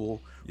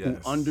individual who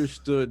Yes.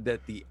 understood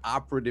that the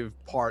operative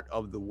part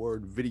of the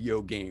word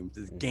video games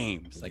is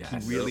games. Like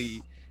Yes. he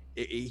really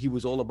he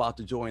was all about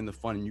the joy and the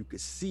fun, and you could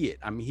see it.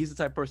 I mean, he's the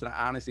type of person,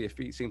 honestly,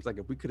 it seems like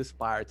if we could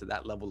aspire to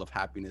that level of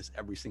happiness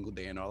every single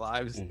day in our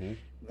lives,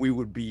 we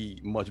would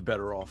be much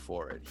better off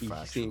for it. He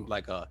seemed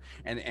like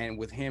and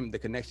with him, the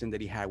connection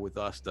that he had with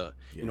us,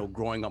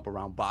 growing up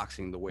around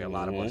boxing the way a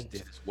lot of us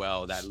did as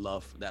well, that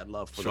love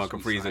for Sean the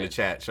Capri's in the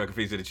chat. Sean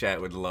Capri's in the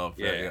chat with love.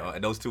 Yeah.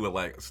 And those two are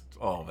like,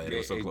 oh man, they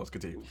were so close.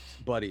 Continue.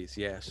 Buddies,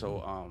 yeah.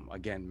 So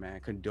again, man,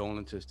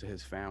 condolences to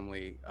his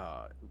family.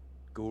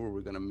 Guru,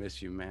 we're gonna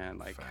miss you, man.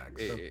 Like,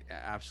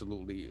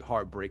 absolutely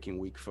heartbreaking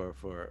week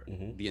for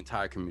the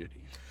entire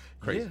community.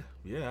 Crazy.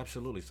 Yeah,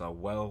 absolutely. So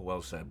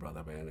well said,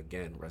 brother, man.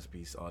 Again,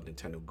 recipes on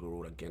Nintendo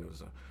Guru. Again, it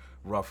was a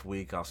rough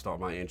week. I'll start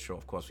my intro.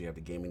 Of course, we have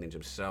the gaming ninja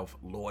himself,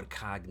 Lord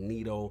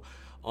Cognito.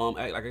 Like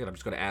I said, I'm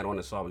just gonna add on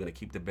this all. We're gonna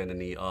keep the bend the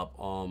knee up.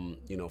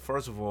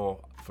 First of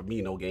all, for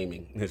me, no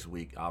gaming this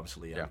week.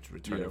 Obviously, I'm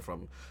returning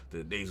from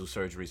the nasal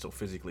surgery, so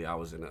physically I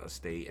was in a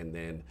state, and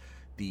then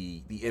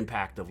the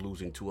impact of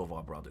losing two of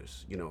our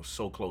brothers,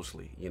 so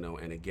closely,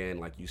 and again,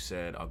 like you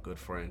said, our good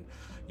friend,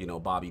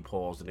 Bobby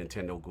Pauls, the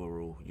Nintendo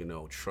Guru,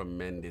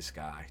 tremendous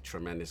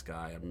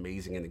guy,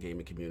 amazing in the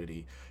gaming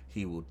community.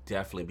 He will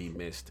definitely be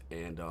missed.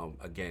 And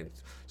again,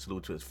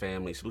 salute to his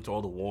family, salute to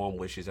all the warm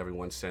wishes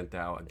everyone sent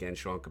out. Again,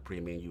 Sean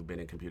Capri, me and you've been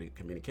in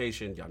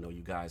communication. Y'all know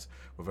you guys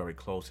were very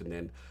close. And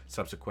then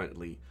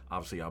subsequently,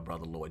 obviously, our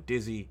brother Lord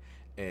Dizzy.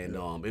 And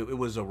it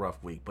was a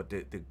rough week. But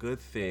the good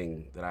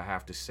thing that I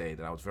have to say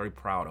that I was very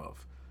proud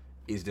of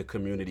is the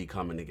community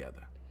coming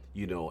together,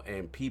 you know,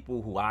 and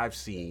people who I've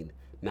seen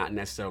not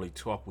necessarily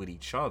talk with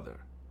each other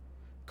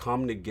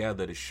come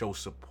together to show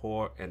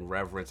support and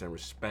reverence and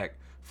respect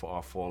for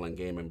our fallen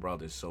gaming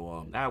brothers.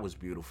 So that was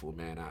beautiful,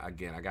 man. I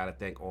got to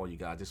thank all you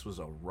guys. This was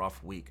a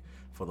rough week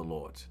for the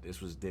Lords.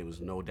 There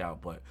was no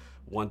doubt. But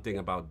one thing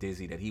about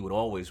Dizzy that he would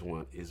always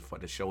want is for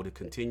the show to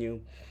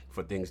continue,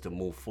 for things to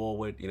move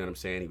forward. You know what I'm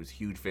saying? He was a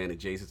huge fan of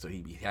Jason, so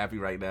he'd be happy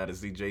right now to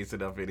see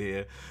Jason up in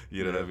here.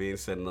 You know what I mean?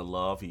 Sending the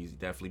love. He's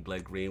definitely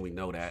bled green. We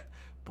know that.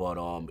 But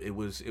it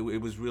was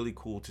really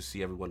cool to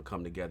see everyone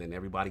come together and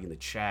everybody in the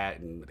chat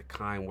and the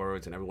kind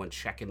words and everyone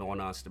checking on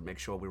us to make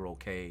sure we were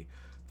okay.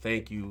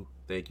 Thank you,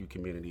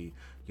 community.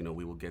 You know,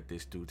 we will get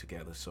this through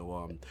together.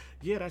 So,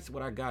 yeah, that's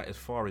what I got as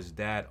far as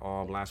that.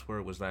 Last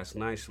word was last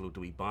night. Salute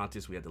to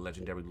Ebontis. We had the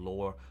legendary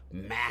lore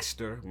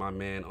master, my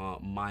man,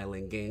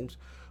 Mylan Games.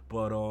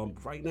 But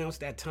right now it's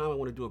that time. I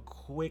want to do a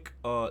quick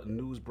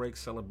news break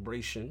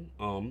celebration.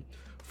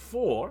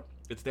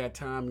 It's that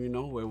time, you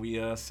know, where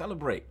we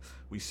celebrate.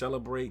 We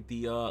celebrate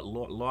the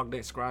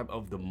Lognet Scribe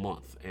of the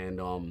Month.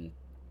 And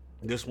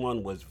this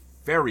one was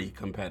very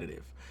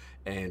competitive.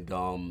 And,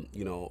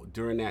 you know,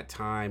 during that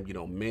time, you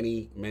know,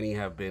 many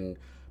have been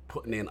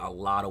putting in a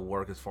lot of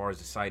work as far as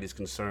the site is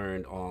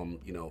concerned.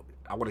 You know,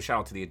 I want to shout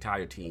out to the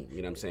entire team.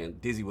 You know what I'm saying?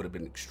 Dizzy would have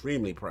been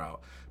extremely proud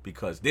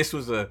because this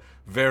was a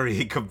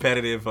very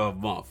competitive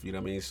month. You know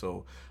what I mean?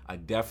 So I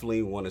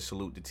definitely want to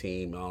salute the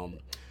team.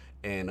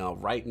 And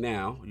right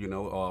now, you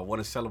know, I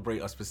want to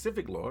celebrate a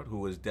specific Lord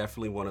who is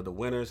definitely one of the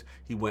winners.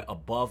 He went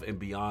above and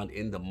beyond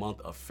in the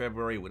month of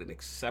February with an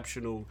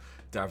exceptional,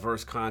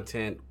 diverse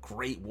content,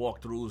 great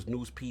walkthroughs,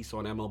 news piece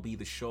on MLB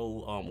The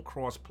Show,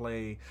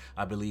 crossplay.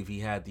 I believe he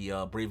had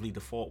the Bravely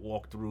Default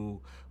walkthrough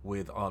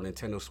with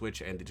Nintendo Switch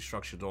and the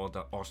Destruction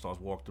All-Stars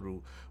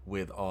walkthrough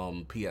with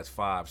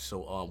PS5.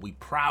 So we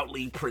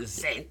proudly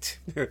present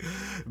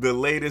the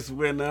latest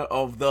winner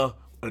of the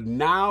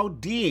now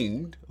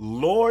deemed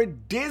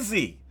Lord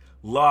Dizzy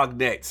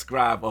Lognet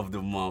Scribe of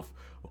the Month,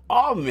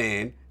 our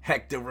man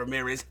Hector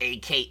Ramirez,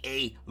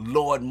 aka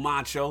Lord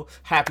Macho.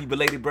 Happy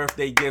belated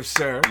birthday gift,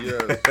 sir.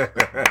 Yes.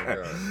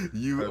 Oh,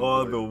 you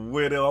are the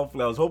winner.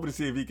 I was hoping to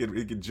see if he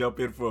could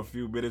jump in for a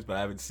few minutes, but I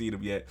haven't seen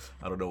him yet.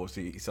 I don't know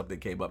if something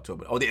came up to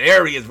him. Oh,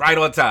 there he is, right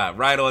on time.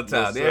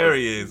 Yes, there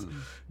he is.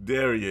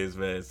 There he is,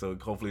 man. So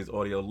hopefully it's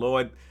audio.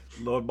 Lord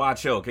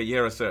Macho, can you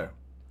hear us, sir?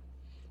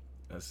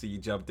 I see you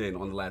jumped in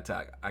on the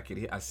laptop.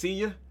 I see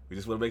you. We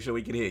just want to make sure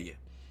we can hear you.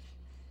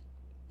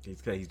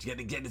 He's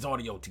getting his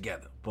audio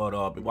together.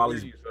 But while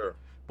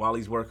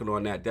he's working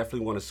on that,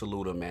 definitely want to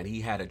salute him, man. He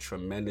had a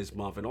tremendous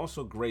month and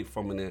also great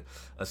from an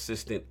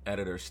assistant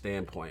editor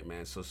standpoint,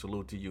 man. So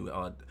salute to you.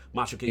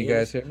 Macho, can you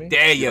guys hear me?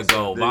 There you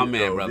go, my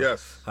man, brother.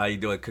 Yes. How you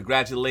doing?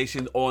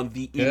 Congratulations on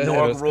the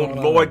inaugural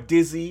Lord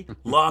Dizzy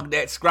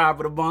Lognet Scribe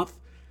of the Month.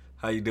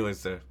 How you doing,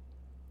 sir?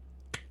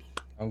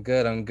 I'm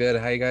good.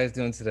 How you guys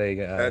doing today?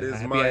 That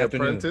is my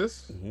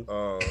apprentice.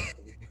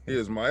 He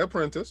is my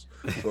apprentice.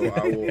 So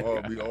I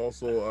will be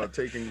also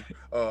taking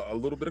a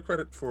little bit of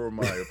credit for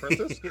my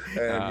apprentice.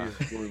 And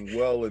he's doing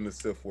well in the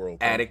Sith world.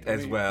 Addict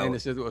as well.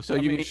 So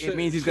it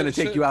means he's going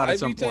to take you out at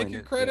some point.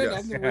 Taking credit?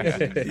 Yes. I'm the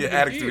reason.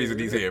 Yeah, Addict's the reason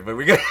he's here, but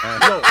we got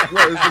no,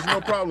 it's no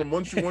problem.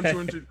 Once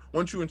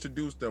you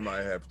introduce them, I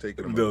have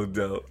taken them. no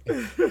doubt.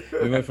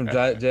 We went from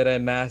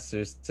Jedi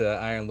Masters to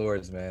Iron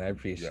Lords, man. I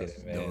appreciate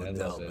it, man. No I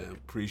doubt, love it. man.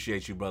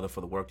 Appreciate you, brother, for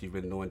the work you've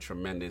been doing.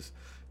 Tremendous.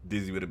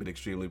 Dizzy would have been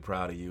extremely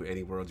proud of you.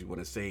 Any words you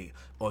want to say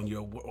on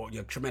your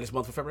tremendous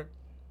month of February?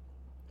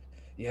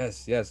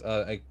 Yes.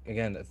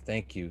 Again,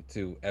 thank you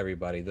to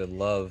everybody. The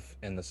love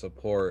and the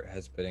support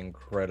has been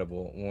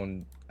incredible.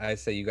 When I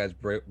say you guys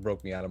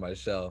broke me out of my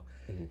shell,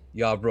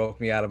 y'all broke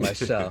me out of my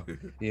shell.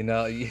 You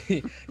know,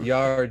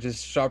 y'all are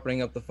just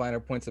sharpening up the finer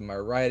points of my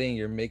writing.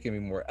 You're making me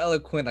more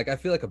eloquent. Like I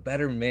feel like a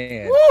better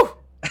man. Woo!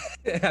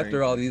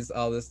 After all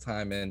this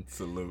time. And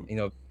Salute. you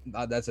know,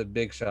 that's a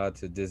big shout out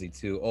to Dizzy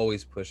too,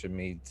 always pushing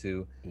me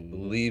to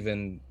believe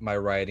in my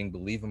writing,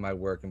 believe in my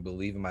work, and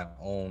believe in my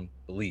own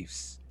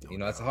beliefs. You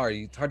know, it's hard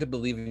to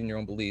believe in your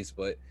own beliefs,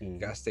 but you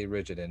gotta stay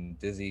rigid, and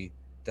Dizzy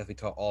definitely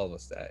taught all of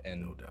us that.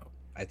 And No doubt.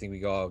 I think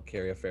we all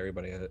carry it for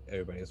everybody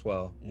as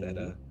well.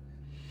 That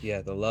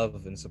the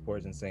love and support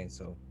is insane.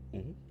 So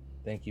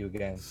thank you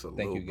again. Salute,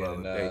 Thank you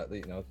again. brother. And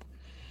you know,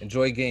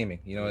 enjoy gaming.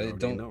 You know, already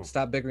don't know.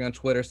 stop bickering on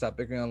Twitter. Stop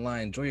bickering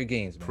online. Enjoy your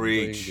games, man. Enjoy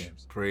your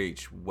games.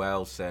 Preach.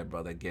 Well said,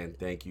 brother. Again,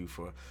 thank you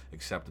for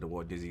accepting the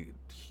award, Dizzy.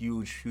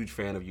 Huge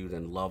fan of you,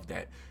 and love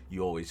that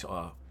you always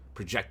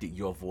projected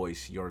your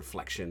voice, your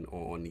reflection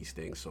on these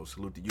things. So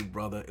salute to you,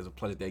 brother. It's a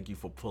pleasure. Thank you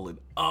for pulling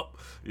up.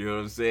 You know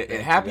what I'm saying?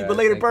 And happy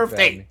belated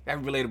birthday.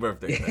 Happy belated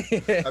birthday.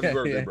 Man. Happy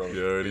birthday, bro.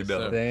 You already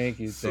know. Thank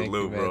you,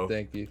 Salute, man. bro.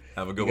 Thank you.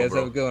 Have a good You one, guys bro.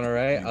 have a good one, all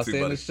right? You I'll too, stay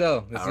in buddy. the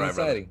show. It's All right,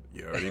 exciting. brother.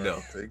 You already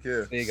know. Take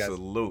care. See you guys.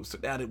 Salute. So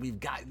now that we've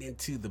gotten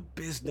into the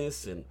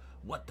business and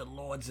what the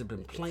Lords have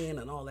been playing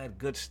and all that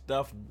good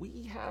stuff,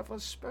 we have a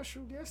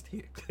special guest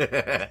here.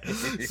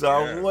 So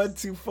I want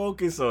to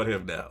focus on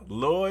him now.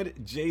 Lord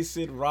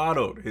Jason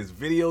Ronald, his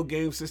video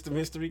game system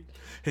history,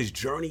 his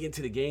journey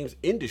into the games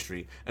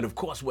industry, and of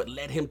course what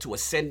led him to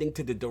ascending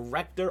to the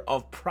director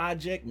of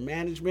project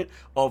management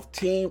of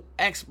Team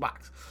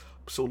Xbox.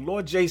 So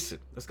Lord Jason,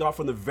 let's start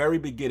from the very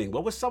beginning.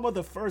 What were some of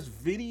the first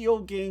video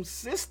game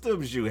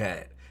systems you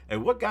had,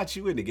 and what got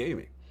you into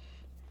gaming?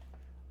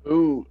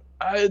 Ooh,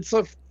 it's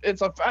a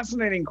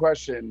fascinating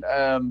question.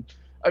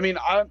 I mean,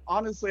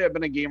 honestly, I've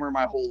been a gamer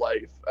my whole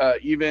life.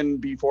 Even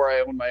before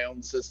I owned my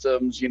own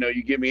systems, you know,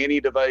 you give me any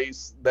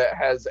device that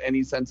has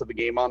any sense of a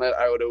game on it,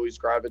 I would always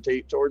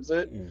gravitate towards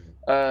it.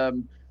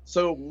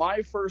 So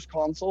my first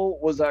console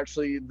was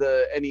actually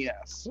the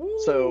NES.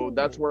 So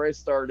that's where I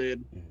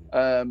started.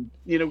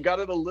 You know, got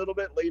it a little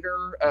bit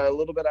later, a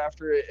little bit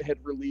after it had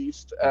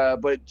released,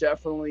 but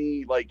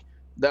definitely like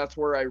that's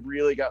where I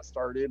really got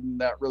started, and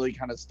that really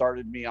kind of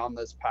started me on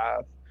this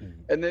path.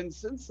 And then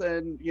since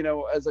then, you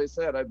know, as I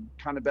said, I've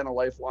kind of been a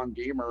lifelong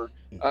gamer.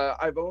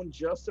 I've owned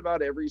just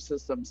about every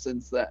system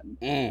since then.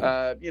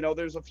 You know,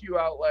 there's a few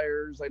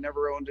outliers. I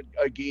never owned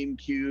a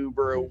GameCube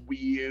or a Wii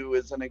U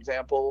as an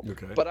example.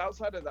 But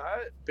outside of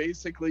that,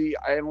 basically,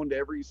 I owned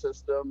every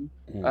system.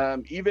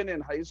 Even in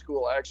high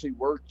school, I actually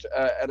worked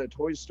at a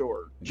toy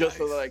store just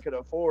so that I could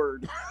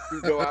afford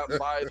to go out and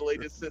buy the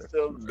latest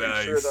systems, make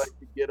sure that I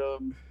could get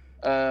them.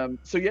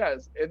 So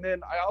yes, and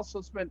then I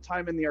also spent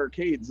time in the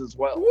arcades as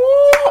well.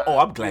 Oh,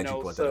 I'm glad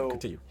you brought that up.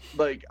 Continue.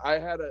 Like I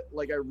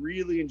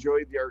really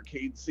enjoyed the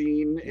arcade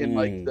scene in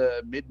like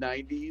the mid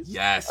 90s.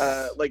 Yes.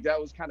 Like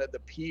that was kind of the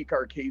peak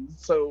arcade.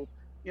 So,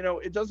 you know,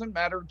 it doesn't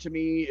matter to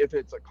me if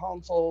it's a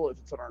console, if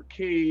it's an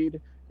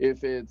arcade,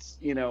 if it's,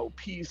 you know,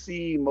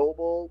 PC,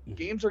 mobile,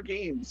 games are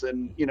games,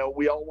 and, you know,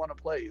 we all want to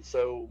play.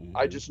 So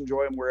I just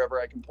enjoy them wherever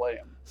I can play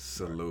them.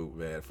 Salute,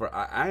 man.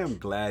 I am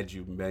glad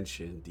you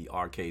mentioned the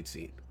arcade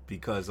scene.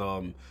 Because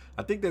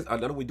I think I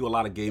know we do a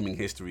lot of gaming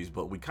histories,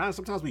 but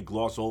sometimes we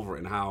gloss over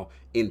and how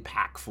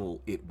impactful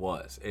it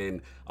was.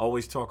 And I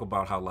always talk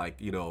about how, like,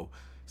 you know,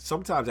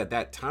 sometimes at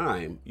that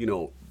time, you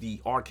know,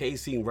 the arcade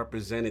scene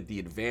represented the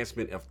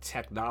advancement of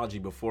technology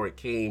before it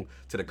came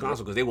to the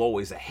console, because they were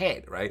always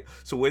ahead, right?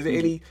 So was there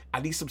any, I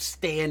need some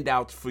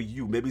standouts for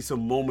you, maybe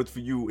some moments for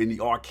you in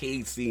the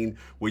arcade scene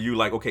where you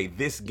like, okay,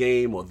 this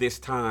game or this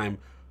time,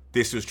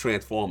 this was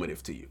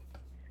transformative to you?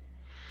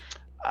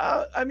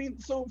 I mean,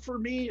 so for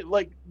me,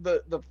 like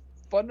the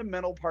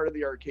fundamental part of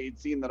the arcade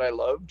scene that I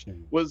loved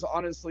was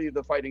honestly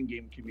the fighting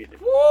game community.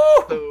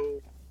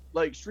 So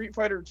like Street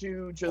Fighter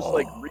 2 just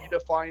like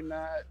redefined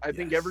that. I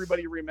think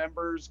everybody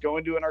remembers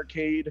going to an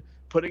arcade,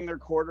 putting their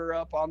quarter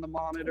up on the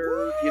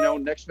monitor, you know,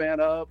 next man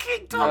up.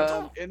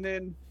 And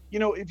then, you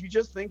know, if you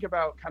just think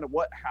about kind of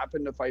what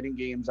happened to fighting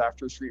games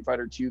after Street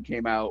Fighter 2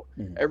 came out,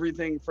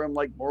 everything from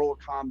like Mortal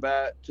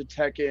Kombat to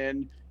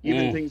Tekken,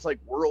 even things like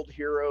World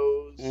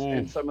Heroes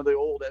and some of the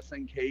old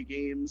SNK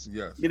games.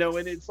 You know,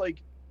 and it's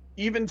like,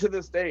 even to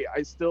this day,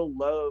 I still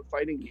love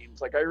fighting games.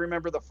 Like I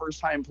remember the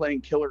first time playing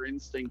Killer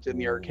Instinct in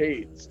the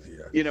arcades,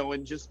 you know,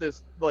 and just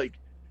this like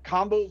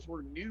combos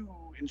were new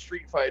in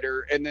Street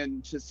Fighter, and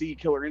then to see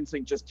Killer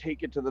Instinct just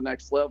take it to the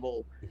next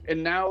level.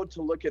 And now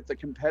to look at the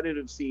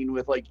competitive scene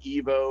with like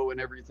Evo and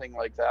everything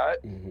like that.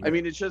 I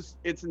mean, it's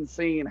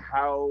insane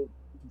how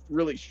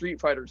really Street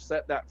Fighter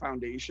set that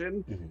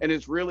foundation, and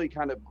it's really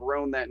kind of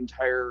grown that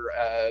entire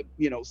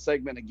you know,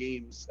 segment of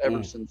games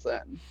ever since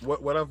then.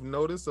 What I've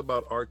noticed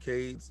about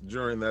arcades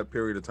during that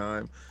period of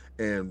time,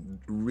 and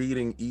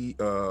reading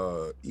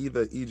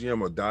either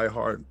EGM or Die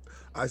Hard,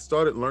 I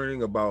started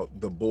learning about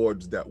the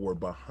boards that were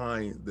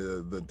behind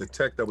the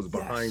tech that was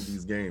behind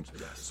these games.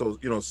 So,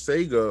 you know,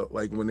 Sega,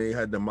 like when they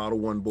had the Model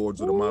 1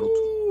 boards or the Model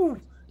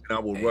 2, and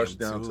I would rush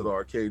down to the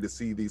arcade to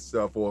see these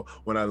stuff. Or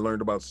when I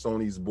learned about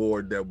Sony's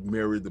board that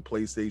mirrored the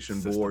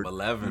PlayStation board,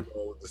 11. You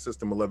know, the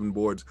System 11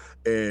 boards,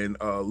 and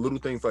little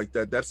things like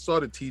that. That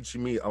started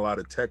teaching me a lot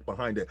of tech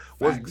behind it.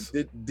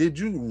 Did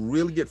you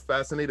really get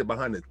fascinated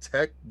behind the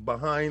tech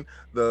behind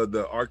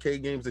the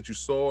arcade games that you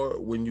saw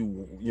when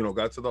you know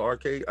got to the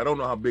arcade? I don't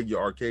know how big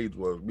your arcades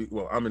were.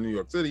 Well, I'm in New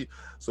York City,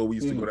 so we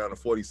used to go down to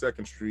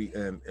 42nd Street,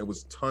 and it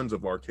was tons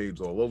of arcades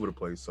all over the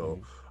place.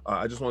 So.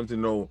 I just wanted to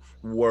know,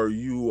 were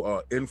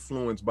you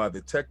influenced by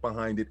the tech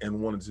behind it and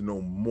wanted to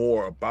know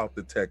more about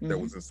the tech that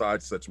was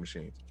inside such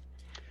machines?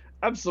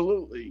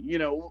 Absolutely. You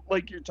know,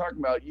 like you're talking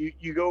about,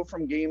 you go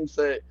from games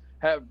that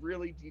have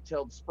really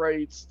detailed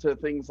sprites to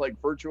things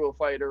like Virtua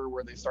Fighter,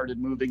 where they started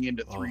moving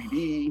into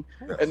 3D.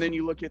 And then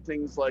you look at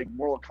things like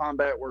Mortal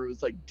Kombat, where it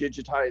was like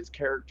digitized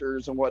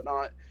characters and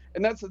whatnot.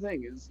 And that's the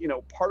thing is, you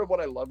know, part of what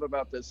I love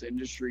about this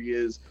industry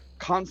is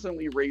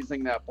constantly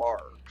raising that bar,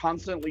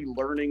 constantly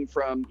learning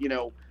from, you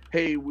know,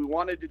 hey, we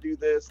wanted to do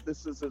this.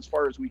 This is as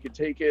far as we could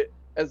take it.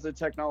 As the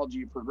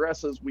technology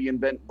progresses, we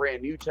invent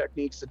brand new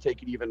techniques to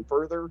take it even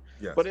further.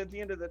 But at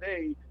the end of the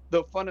day,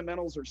 the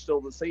fundamentals are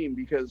still the same,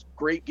 because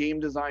great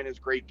game design is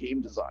great game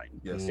design.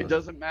 It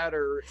doesn't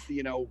matter,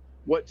 you know,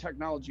 what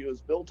technology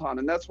was built on.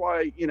 And that's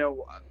why,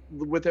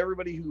 with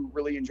everybody who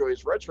really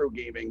enjoys retro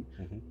gaming,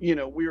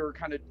 we were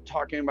kind of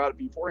talking about it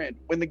beforehand.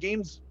 When the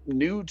game's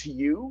new to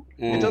you,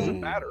 it doesn't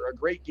matter. A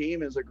great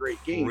game is a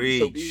great game.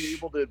 So being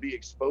able to be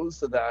exposed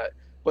to that,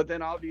 but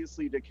then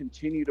obviously to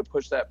continue to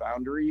push that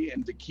boundary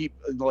and to keep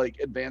like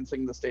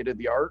advancing the state of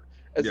the art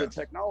as a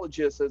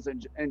technologist, as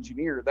an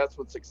engineer, that's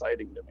what's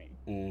exciting to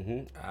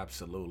me.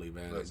 Absolutely,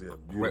 man.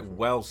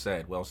 Well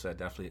said.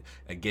 Definitely,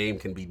 a game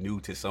can be new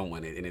to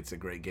someone, and it's a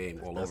great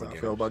game all over again.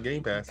 I feel about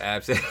Game Pass.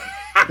 Absolutely.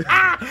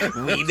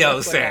 We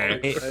know,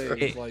 sir.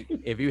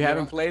 If you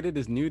haven't played it,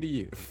 it's new to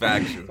you.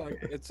 Factual.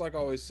 It's like I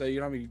always say,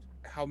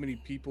 how many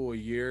people a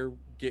year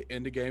get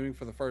into gaming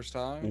for the first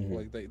time?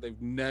 Like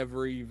they've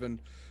never even,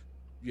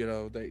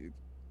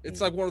 it's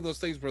like one of those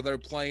things where they're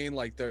playing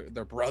like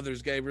their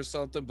brother's game or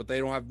something, but they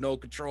don't have no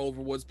control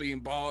over what's being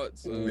bought.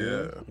 So.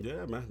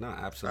 Yeah, man. No,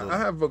 absolutely.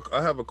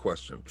 I have a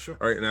question. Sure.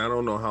 All right, now I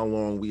don't know how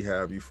long we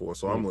have you for,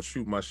 so I'm gonna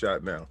shoot my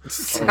shot now.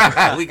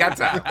 We got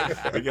time.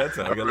 We got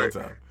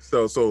time.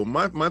 So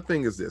my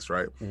thing is this,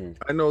 right?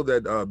 I know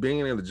that being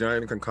in a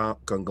giant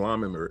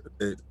conglomerate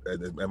at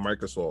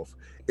Microsoft,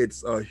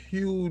 it's a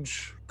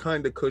huge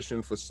kind of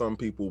cushion for some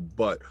people,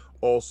 but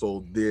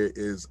also there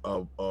is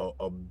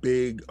a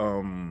big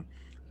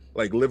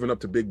like living up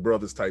to Big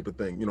Brothers type of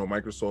thing.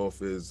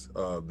 Microsoft is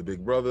the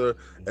Big Brother,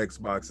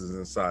 Xbox is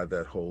inside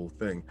that whole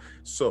thing.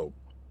 So,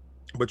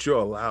 but you're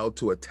allowed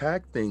to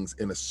attack things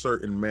in a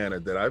certain manner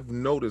that I've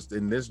noticed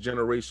in this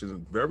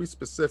generation, very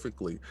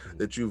specifically,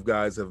 that you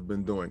guys have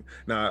been doing.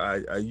 Now,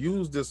 I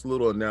use this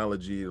little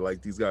analogy,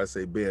 like these guys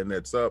say,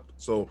 bayonets up.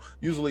 So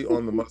usually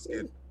on the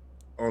musket,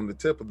 on the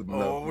tip of the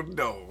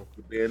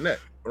the bayonet,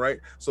 right?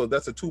 So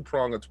that's a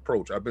two-pronged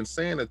approach. I've been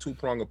saying a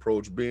two-pronged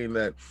approach being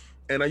that,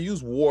 and I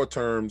use war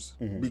terms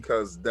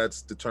because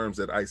that's the terms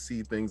that I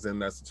see things in.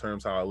 That's the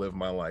terms how I live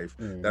my life.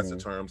 That's the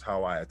terms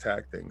how I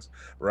attack things,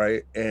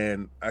 right?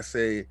 And I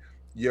say,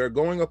 you're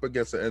going up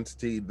against an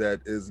entity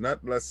that is not,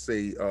 let's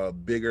say,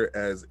 bigger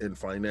as in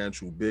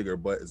financial bigger,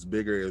 but it's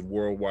bigger in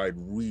worldwide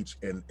reach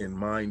and in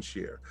mind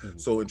share.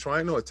 So in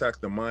trying to attack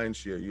the mind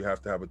share, you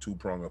have to have a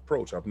two-pronged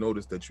approach. I've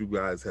noticed that you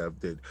guys have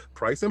did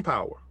price and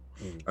power.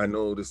 I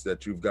noticed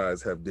that you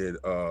guys have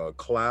did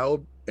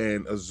cloud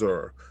and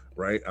Azure.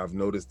 Right, I've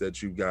noticed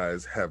that you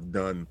guys have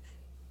done,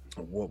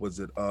 what was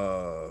it,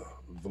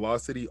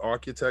 velocity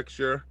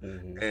architecture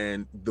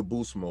and the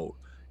boost mode.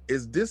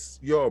 Is this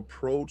your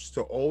approach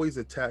to always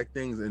attack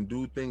things and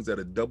do things at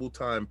a double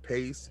time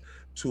pace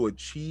to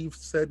achieve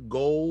said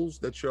goals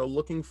that you're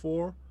looking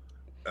for?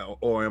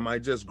 Or am I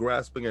just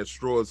grasping at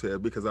straws here?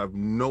 Because I've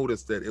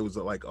noticed that it was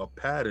like a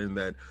pattern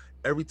that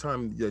every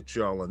time that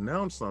y'all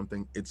announce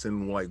something, it's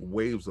in like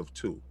waves of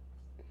two.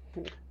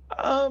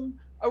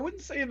 I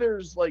wouldn't say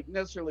there's like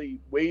necessarily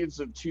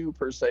waves of two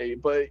per se,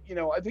 but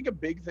I think a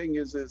big thing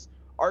is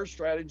our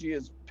strategy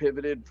has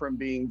pivoted from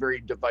being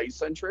very device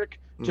centric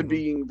to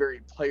being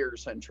very player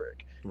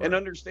centric, and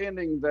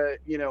understanding that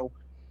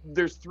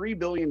there's 3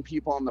 billion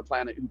people on the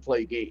planet who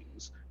play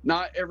games.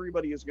 Not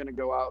everybody is going to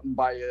go out and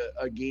buy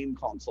a game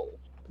console.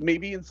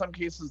 Maybe in some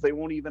cases they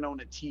won't even own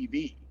a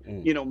TV.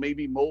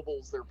 Maybe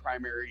mobile's their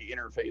primary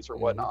interface or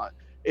whatnot.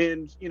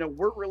 And,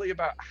 we're really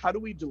about how do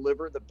we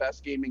deliver the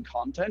best gaming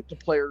content to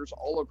players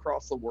all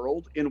across the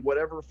world in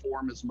whatever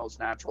form is most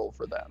natural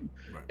for them.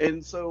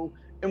 And so,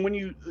 and when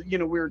we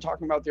were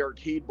talking about the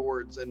arcade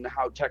boards and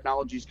how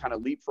technology is kind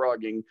of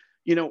leapfrogging,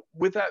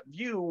 with that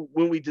view,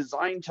 when we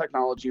design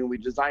technology and we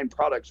design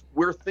products,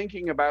 we're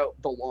thinking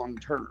about the long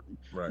term.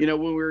 When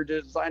we were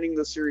designing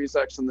the Series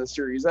X and the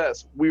Series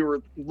S, we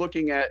were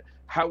looking at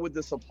how would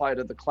this apply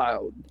to the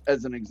cloud,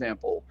 as an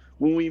example.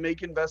 When we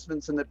make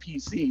investments in the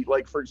PC,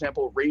 like, for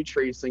example, ray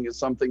tracing is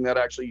something that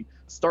actually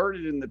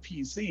started in the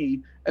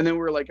PC, and then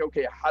we're like,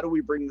 okay, how do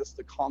we bring this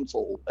to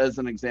console, as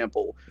an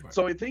example?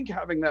 So I think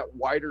having that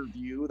wider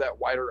view, that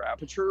wider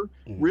aperture,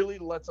 really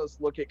lets us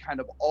look at kind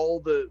of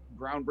all the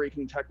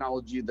groundbreaking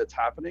technology that's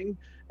happening,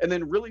 and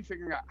then really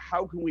figuring out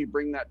how can we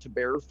bring that to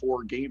bear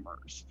for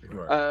gamers.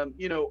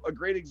 A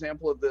great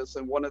example of this,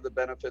 and one of the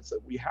benefits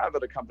that we have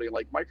at a company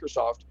like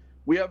Microsoft,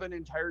 we have an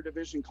entire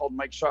division called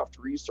Microsoft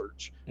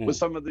Research with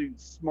some of the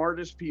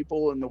smartest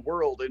people in the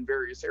world in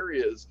various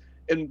areas.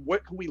 And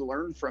what can we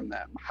learn from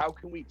them? How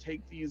can we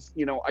take these,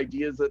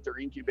 ideas that they're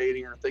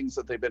incubating or things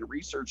that they've been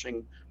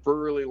researching for a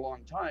really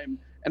long time,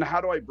 and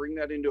how do I bring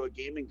that into a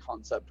gaming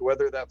concept,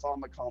 whether that's on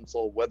the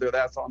console, whether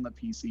that's on the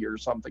PC or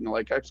something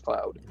like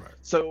xCloud.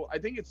 So I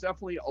think it's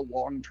definitely a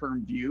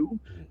long-term view.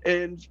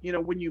 And,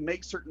 when you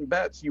make certain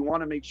bets, you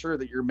want to make sure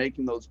that you're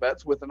making those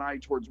bets with an eye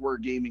towards where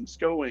gaming's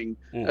going,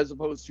 as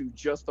opposed to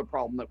just the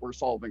problem that we're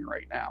solving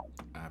right now.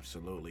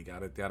 Absolutely.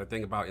 Got to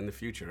think about in the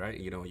future, right?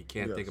 You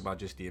can't think about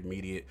just the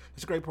immediate.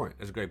 It's a great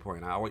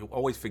point. I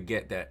always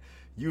forget that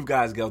you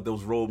guys got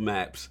those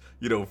roadmaps,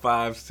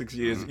 5-6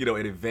 years,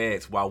 in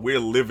advance, while we're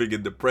living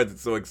in the present,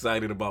 so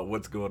excited about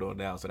what's going on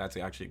now. So that's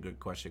actually a good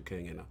question,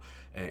 King,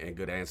 and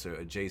good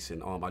answer,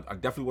 Jason. I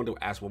definitely wanted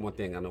to ask one more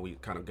thing. I know we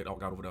kind of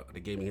got over the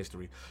gaming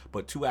history,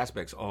 but two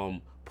aspects.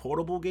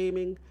 Portable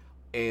gaming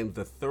and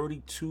the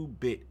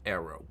 32-bit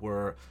era.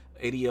 Were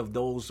any of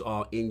those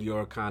in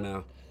your kind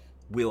of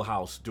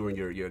wheelhouse during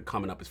your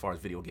coming up as far as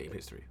video game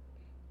history?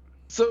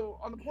 So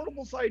on the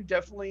portable side,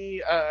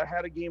 definitely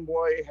had a Game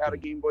Boy, had a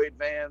Game Boy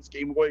Advance,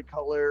 Game Boy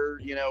Color.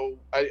 You know,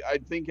 I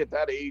think at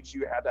that age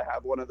you had to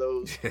have one of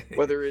those,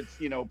 whether it's,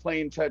 you know,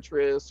 playing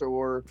Tetris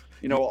or,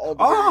 you know, all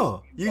the.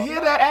 Oh, you hear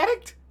that,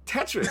 Addict?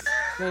 Tetris.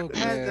 Oh,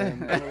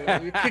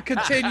 man. You can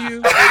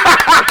continue.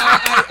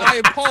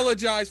 I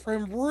apologize for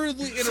him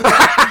rudely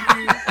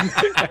interrupting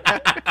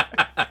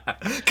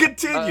you.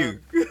 Continue.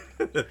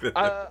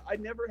 I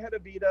never had a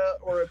Vita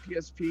or a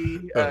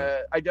PSP.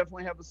 I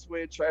definitely have a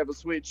Switch. I have a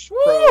Switch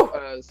Woo!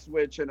 Pro,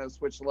 Switch, and a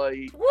Switch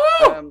Lite.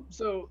 Woo!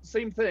 So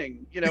same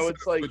thing. You know,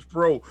 it's like Switch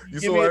Pro. You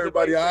give saw me a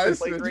everybody device eyes.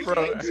 to play Switch great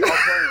Pro. games, I'll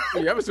play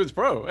 'em. You have a Switch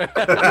Pro.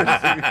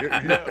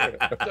 No,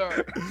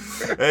 sorry.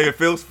 Hey,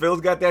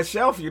 Phil's got that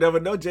shelf. You never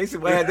know.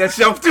 Jason might have that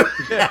shelf too.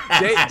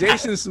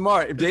 Jason's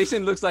smart.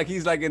 Jason looks like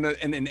he's like in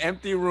an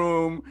empty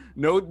room.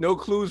 No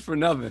clues for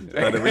nothing. We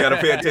gotta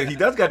pay attention. He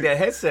does got that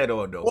headset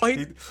on though. Well,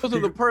 those are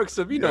the perks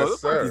of, you know.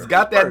 Yes, sir. He's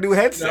got that new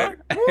headset.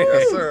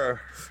 Yes, sir.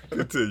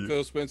 Continue.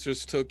 Phil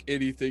Spencer's took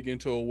anything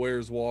into a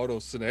Where's Waldo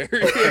scenario.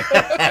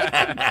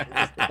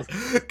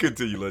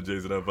 Continue, Lord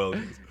Jason. I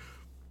apologize.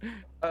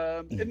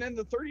 And then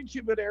the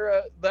 32-bit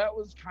era, that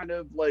was kind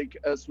of like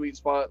a sweet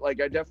spot.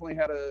 Like I definitely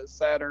had a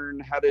Saturn,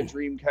 had a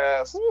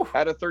Dreamcast,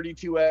 had a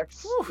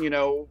 32X. You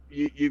know,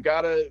 you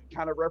gotta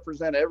kind of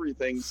represent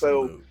everything.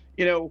 So,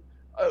 you know,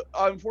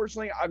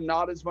 unfortunately, I'm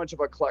not as much of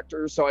a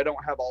collector, so I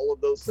don't have all of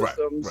those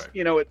systems. Right.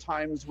 You know, at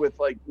times with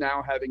like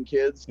now having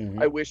kids,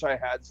 I wish I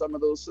had some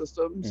of those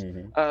systems.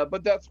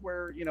 But that's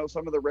where, you know,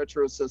 some of the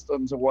retro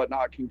systems and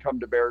whatnot can come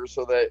to bear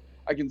so that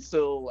I can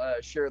still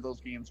share those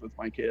games with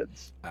my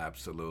kids.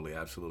 Absolutely,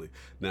 absolutely.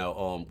 Now,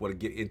 want to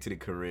get into the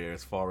career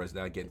as far as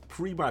now again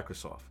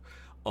pre-Microsoft.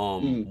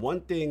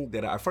 One thing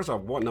that first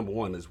off, number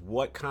one is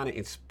what kind of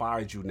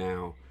inspired you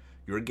now.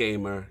 You're a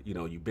gamer, you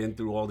know, you've been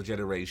through all the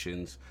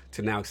generations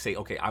to now say,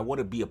 okay, I want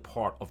to be a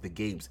part of the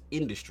games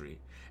industry.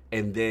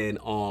 And then,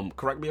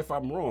 correct me if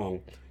I'm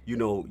wrong, you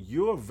know,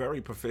 you're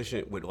very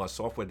proficient with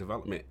software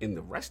development in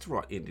the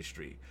restaurant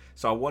industry.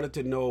 So I wanted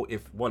to know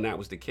if, one, that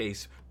was the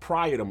case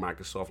prior to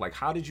Microsoft. Like,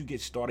 how did you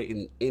get started in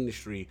the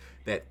industry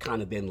that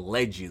kind of then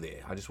led you there?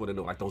 I just want to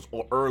know, like, those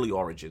early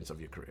origins of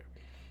your career.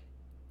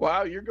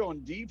 Wow, you're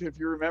going deep if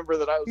you remember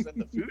that I was in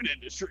the food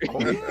industry.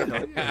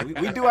 Yeah.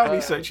 We do our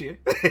research here.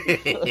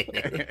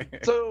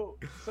 So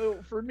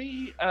for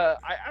me, I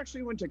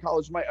actually went to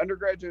college. My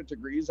undergraduate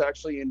degree is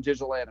actually in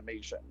digital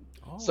animation.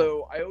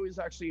 So I always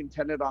actually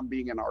intended on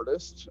being an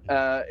artist.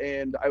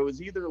 And I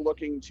was either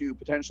looking to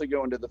potentially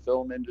go into the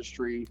film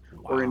industry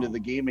or into the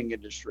gaming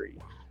industry.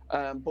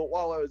 But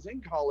while I was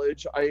in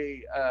college,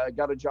 I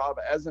got a job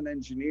as an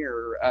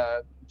engineer,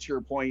 to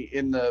your point,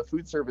 in the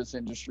food service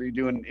industry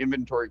doing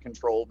inventory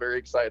control. Very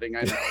exciting,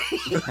 I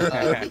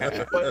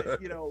know. But,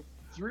 you know,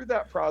 through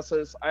that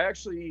process, I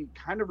actually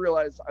kind of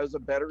realized I was a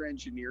better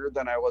engineer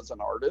than I was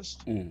an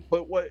artist.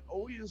 But what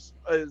always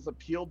has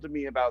appealed to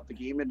me about the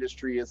game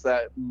industry is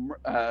that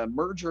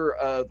merger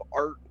of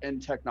art and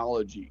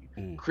technology,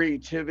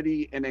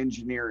 creativity and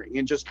engineering,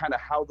 and just kind of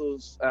how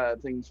those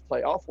things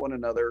play off one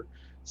another.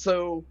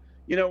 So,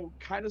 you know,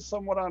 kind of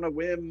somewhat on a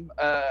whim,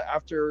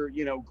 after,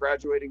 you know,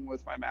 graduating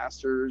with my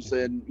master's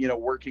and, you know,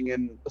 working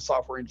in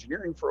software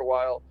engineering for a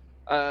while,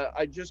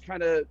 I just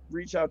kind of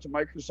reached out to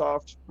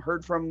Microsoft,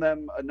 heard from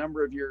them a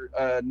number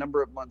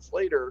of months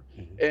later,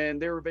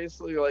 and they were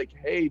basically like,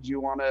 hey, do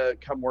you want to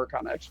come work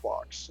on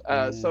Xbox?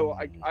 So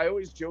I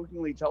always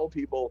jokingly tell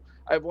people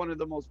I have one of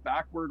the most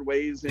backward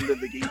ways into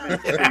the game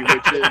industry,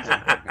 which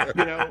is,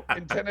 you know,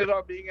 intended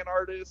on being an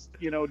artist,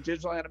 you know,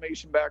 digital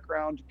animation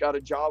background, got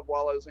a job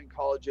while I was in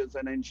college as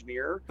an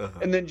engineer,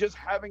 and then just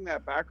having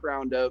that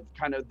background of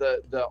kind of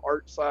the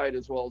art side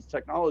as well as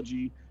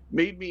technology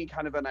made me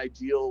kind of an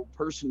ideal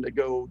person to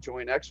go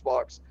join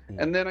Xbox.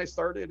 And then I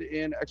started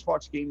in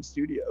Xbox Game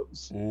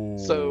Studios.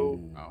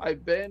 So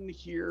I've been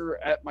here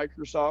at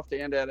Microsoft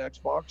and at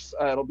Xbox.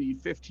 It'll be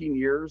 15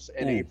 years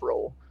in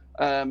April.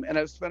 And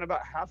I've spent about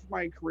half of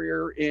my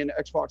career in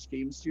Xbox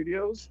Game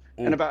Studios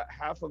and about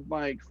half of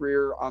my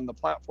career on the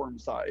platform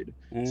side.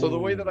 So the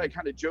way that I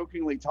kind of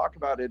jokingly talk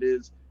about it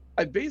is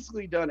I've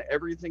basically done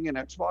everything in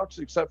Xbox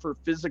except for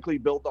physically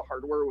build the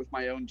hardware with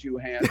my own two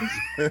hands.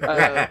 You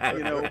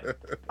know,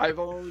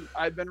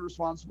 I've been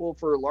responsible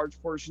for large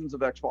portions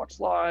of Xbox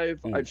Live.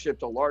 I've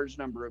shipped a large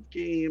number of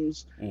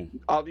games.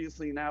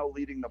 Obviously now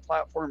leading the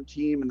platform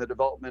team and the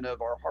development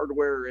of our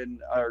hardware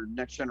and our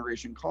next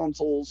generation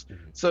consoles.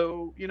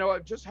 So, you know,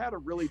 I've just had a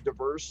really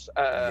diverse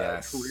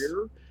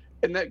career,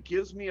 and that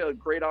gives me a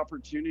great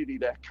opportunity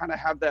to kind of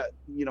have that,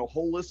 you know,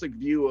 holistic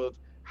view of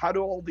how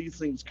do all these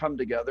things come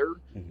together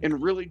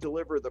and really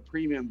deliver the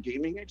premium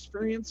gaming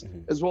experience,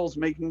 as well as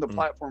making the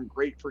platform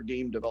great for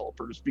game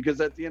developers? Because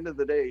at the end of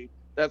the day,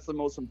 that's the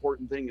most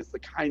important thing, is the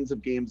kinds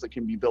of games that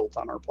can be built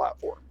on our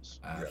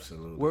platforms.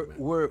 Absolutely.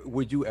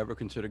 Would you ever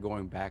consider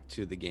going back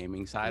to the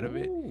gaming side of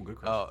it? Good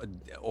question.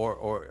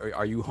 Or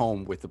are you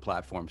home with the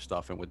platform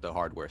stuff and with the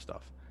hardware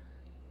stuff?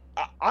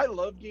 I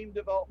love game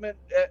development.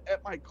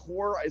 At my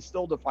core, I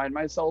still define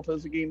myself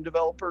as a game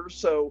developer.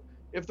 So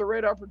if the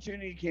right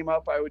opportunity came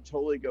up, I would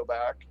totally go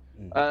back.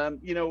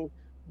 You know,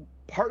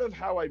 part of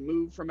how I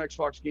moved from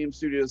Xbox Game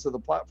Studios to the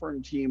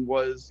platform team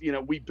was, you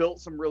know, we built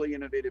some really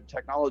innovative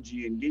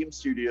technology in game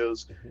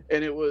studios,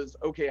 and it was,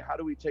 okay, how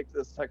do we take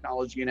this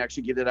technology and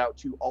actually get it out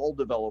to all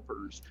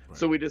developers? Right.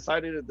 So we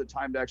decided at the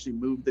time to actually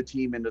move the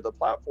team into the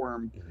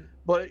platform.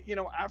 But, you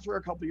know, after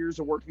a couple of years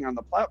of working on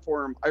the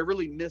platform, I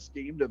really missed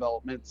game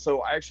development.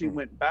 So I actually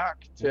went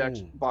back to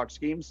Xbox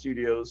Game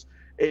Studios,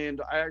 and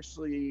I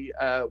actually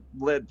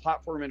led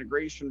platform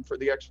integration for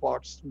the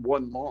Xbox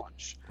One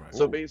launch. Right.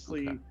 So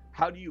basically,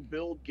 how do you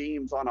build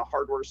games on a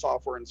hardware,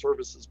 software, and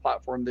services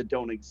platform that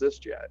don't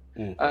exist yet?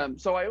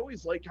 So I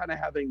always like kind of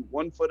having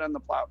one foot on the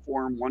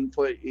platform, one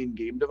foot in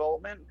game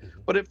development.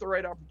 But if the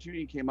right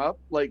opportunity came up,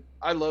 like,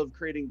 I love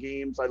creating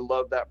games. I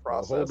love that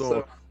process. Hold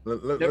on.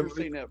 So never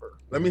say never.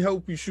 Let me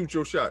help you shoot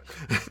your shot.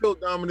 Phil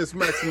Dominus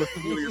Maximus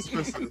Cornelius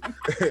Spencer.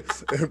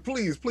 And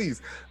please,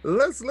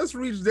 let's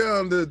reach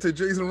down to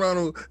Jason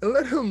Ronald and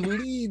let him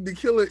lead the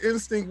Killer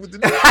Instinct with the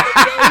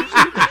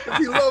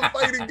he loves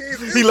fighting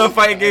games. He loves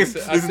fighting games.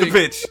 This is the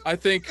pitch. I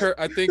think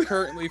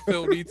currently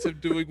Phil needs him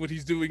doing what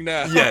he's doing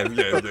now. Yeah.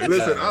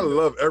 Listen, I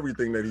love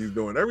everything that he's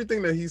doing.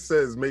 Everything that he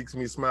says makes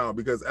me smile,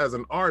 because as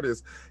an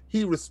artist,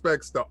 he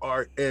respects the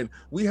art. And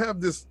we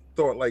have this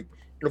thought, like,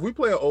 if we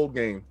play an old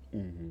game,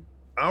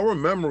 our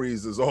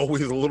memories is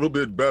always a little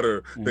bit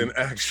better than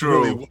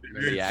actually.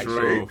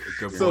 True.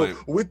 So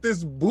with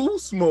this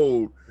boost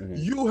mode,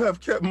 you have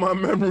kept my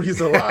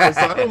memories alive.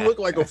 So I don't look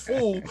like a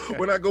fool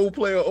when I go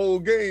play an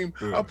old game.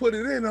 I put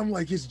it in. I'm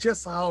like, it's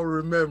just how I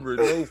remember it.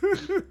 No,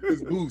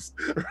 this boost.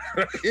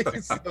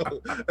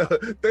 So,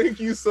 thank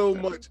you so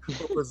much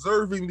for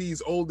preserving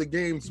these older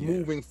games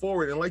moving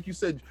forward. And like you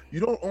said, you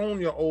don't own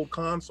your old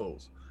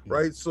consoles.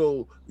 Right,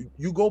 so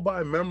you go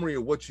by memory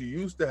of what you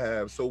used to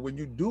have. So when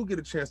you do get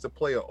a chance to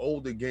play an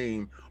older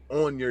game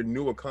on your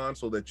newer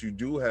console that you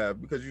do have,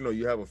 because you know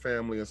you have a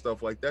family and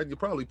stuff like that, you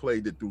probably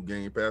played it through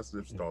Game Pass.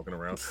 Just talking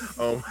around,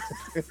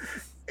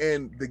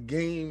 and the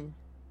game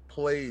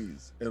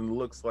plays and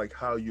looks like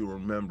how you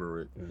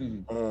remember it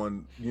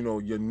on, you know,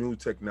 your new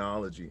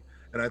technology.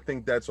 And I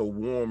think that's a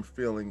warm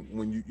feeling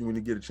when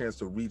you get a chance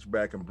to reach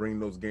back and bring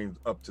those games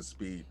up to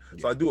speed.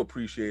 So I do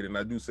appreciate it, and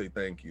I do say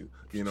thank you.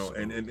 You know,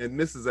 and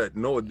this is at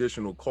no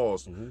additional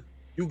cost.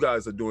 You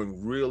guys are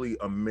doing really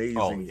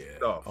amazing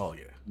stuff.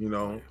 You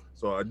know,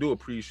 so I do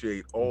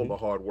appreciate all the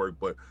hard work.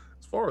 But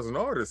as far as an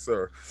artist,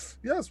 sir,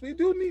 yes, we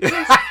do need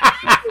this.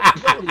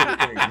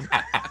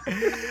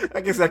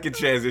 I guess I can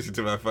transition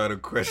to my final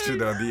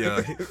question on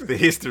the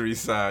history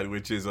side,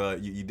 which is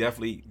you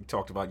definitely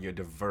talked about your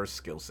diverse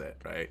skill set,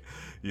 right?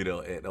 You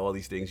know, and all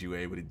these things you were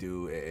able to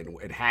do,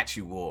 and hats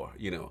you wore,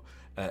 you know,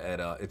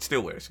 at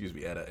still wear, excuse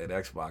me, at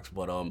Xbox.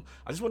 But I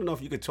just want to know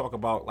if you could talk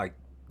about like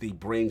the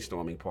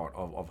brainstorming part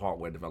of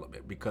hardware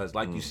development, because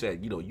like you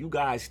said, you know, you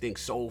guys think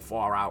so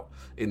far out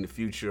in the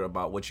future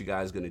about what you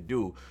guys are going to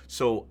do.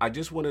 So I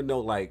just want to know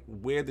like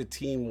where the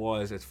team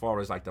was as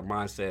far as like the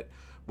mindset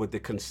with the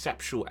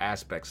conceptual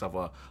aspects of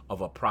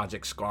a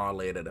Project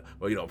Scarlet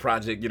or you know,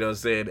 project, you know what I'm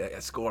saying,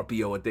 a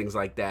Scorpio and things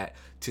like that,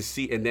 to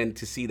see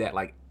that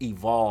like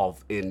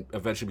evolve and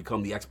eventually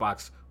become the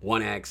Xbox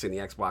One X and the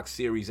Xbox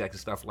Series X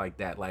and stuff like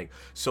that. Like,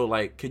 so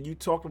like, can you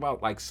talk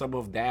about like some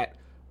of that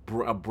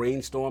a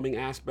brainstorming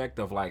aspect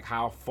of like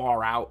how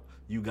far out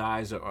you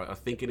guys are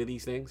thinking of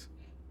these things?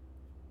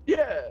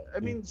 Yeah, I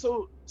mean,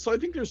 so I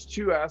think there's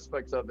two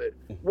aspects of it.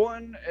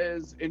 One,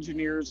 as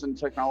engineers and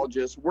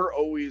technologists, we're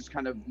always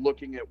kind of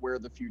looking at where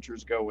the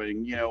future's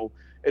going, you know,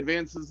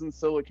 advances in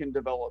silicon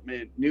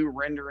development, new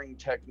rendering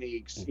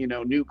techniques, you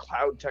know, new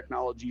cloud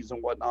technologies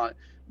and whatnot.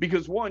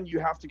 Because one, you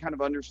have to kind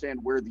of understand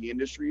where the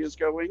industry is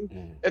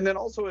going. And then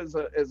also as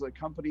a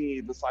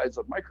company the size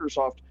of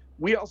Microsoft,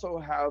 we also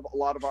have a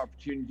lot of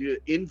opportunity to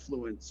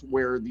influence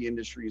where the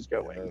industry is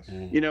going.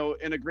 You know,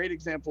 and a great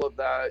example of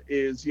that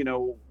is, you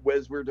know,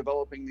 as we're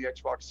developing the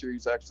Xbox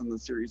Series X and the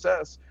Series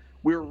S,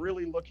 we're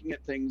really looking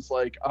at things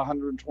like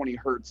 120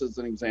 hertz as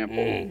an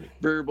example,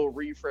 variable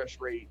refresh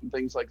rate and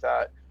things like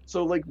that.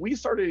 So like we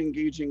started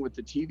engaging with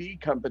the TV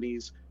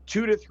companies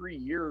 2 to 3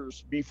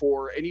 years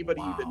before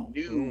anybody even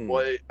knew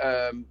what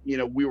you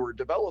know, we were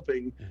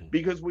developing,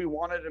 because we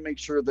wanted to make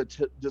sure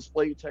the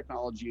display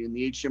technology and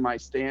the HDMI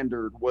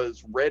standard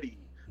was ready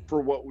for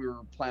what we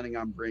were planning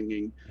on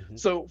bringing.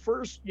 So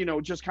first, you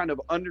know, just kind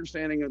of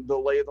understanding the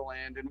lay of the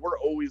land, and we're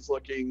always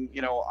looking,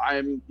 you know,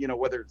 you know,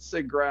 whether it's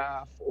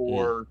SIGGRAPH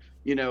or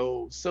you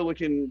know,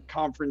 silicon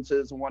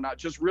conferences and whatnot,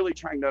 just really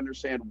trying to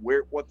understand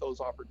what those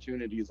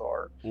opportunities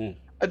are.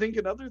 I think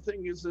another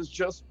thing is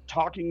just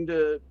talking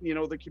to, you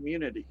know, the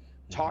community,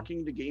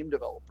 talking to game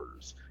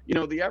developers. You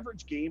know, the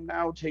average game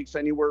now takes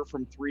anywhere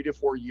from 3 to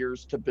 4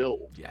 years to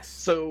build. Yes.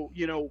 So,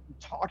 you know,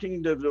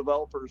 talking to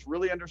developers,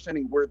 really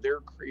understanding where their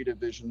creative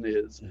vision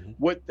is,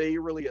 what they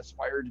really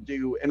aspire to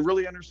do, and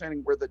really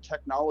understanding where the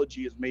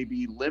technology is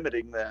maybe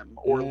limiting them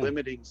or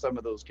limiting some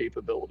of those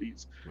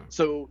capabilities.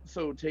 So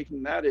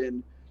taking that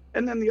in.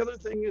 And then the other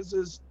thing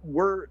is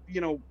we're,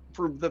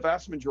 for the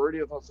vast majority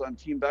of us on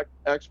Team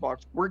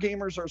Xbox, we're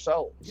gamers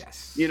ourselves.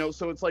 Yes.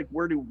 So it's like,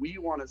 where do we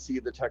want to see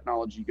the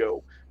technology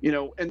go?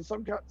 And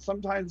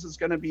sometimes it's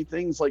going to be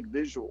things like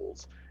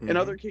visuals. In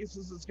other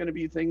cases, it's going to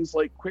be things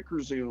like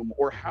quicker zoom,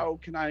 or how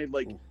can I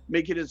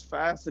make it as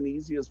fast and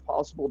easy as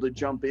possible to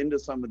jump into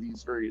some of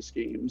these various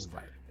games.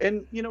 Right.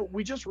 And,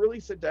 we just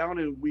really sit down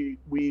and we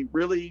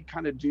really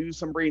kind of do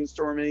some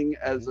brainstorming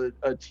as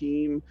a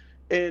team.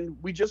 And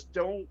we just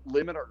don't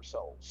limit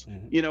ourselves.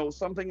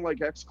 Something like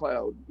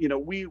xCloud,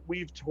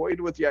 we've toyed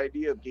with the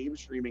idea of game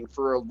streaming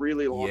for a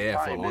really long time.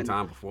 Yeah, for a long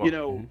time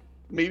before.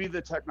 Maybe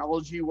the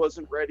technology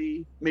wasn't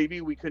ready.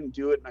 Maybe we couldn't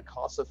do it in a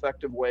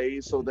cost-effective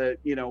way so that,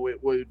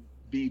 it would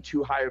be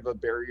too high of a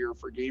barrier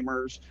for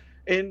gamers.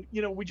 And,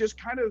 we just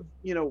kind of,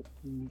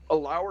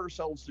 allow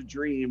ourselves to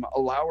dream,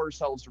 allow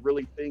ourselves to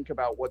really think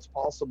about what's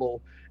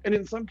possible. And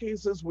in some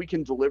cases, we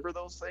can deliver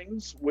those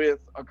things with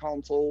a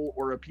console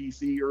or a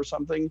PC or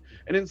something.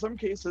 And in some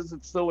cases,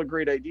 it's still a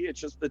great idea.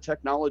 It's just the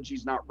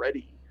technology's not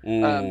ready.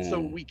 So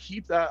we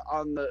keep that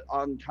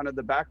on kind of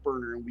the back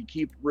burner, and we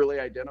keep really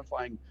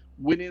identifying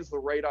when is the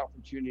right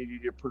opportunity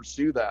to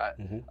pursue that.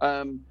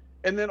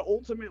 And then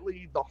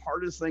ultimately, the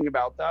hardest thing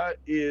about that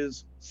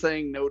is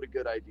saying no to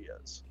good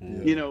ideas.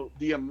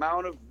 The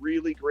amount of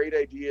really great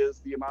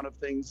ideas, the amount of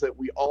things that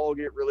we all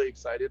get really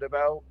excited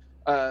about.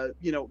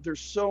 There's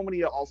so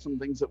many awesome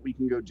things that we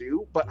can go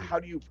do, but how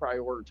do you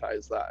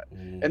prioritize that?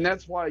 And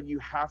that's why you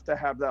have to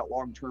have that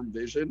long-term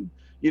vision.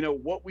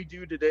 What we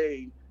do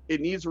today, it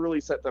needs to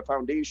really set the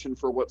foundation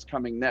for what's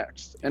coming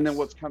next. And then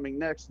what's coming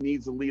next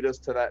needs to lead us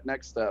to that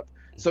next step.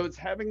 So it's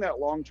having that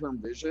long-term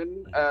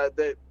vision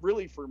that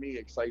really, for me,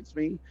 excites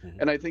me.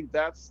 And I think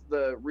that's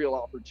the real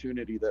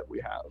opportunity that we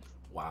have.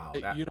 Wow.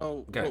 What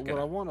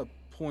I want to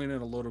point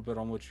in a little bit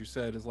on what you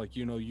said is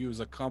you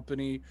as a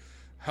company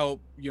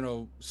help,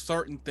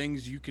 certain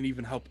things you can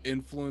even help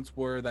influence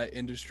where that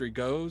industry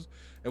goes.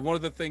 And one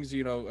of the things,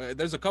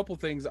 there's a couple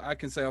things I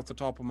can say off the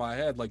top of my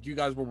head. Like, you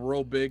guys were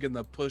real big in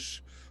the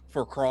push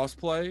for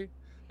crossplay.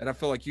 And I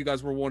feel like you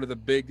guys were one of the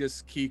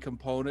biggest key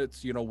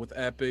components, with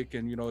Epic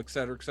and, et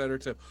cetera,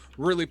 to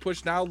really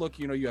push. Now, look,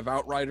 you have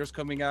Outriders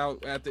coming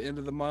out at the end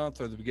of the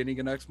month or the beginning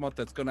of next month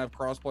that's going to have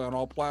crossplay on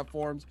all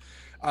platforms.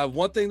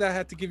 One thing that I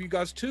had to give you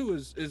guys too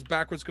is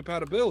backwards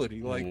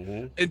compatibility. Like,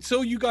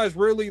 until you guys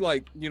really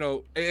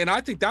and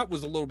I think that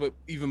was a little bit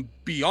even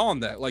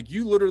beyond that. Like,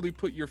 you literally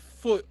put your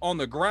foot on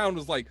the ground,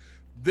 was like,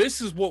 this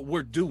is what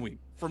we're doing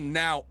from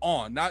now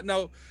on. Not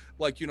now.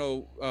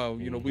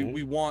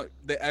 We want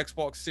the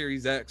Xbox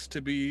Series X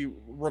to be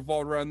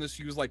revolved around this.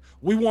 He was like,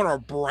 we want our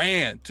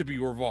brand to be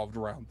revolved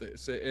around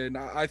this. And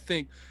I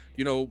think,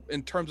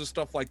 in terms of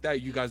stuff like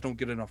that, you guys don't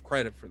get enough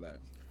credit for that.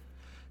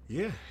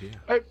 Yeah.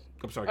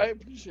 I'm sorry. I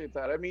appreciate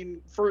that. I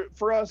mean,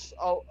 for us,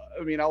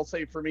 I'll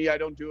say for me, I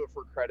don't do it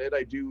for credit.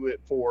 I do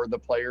it for the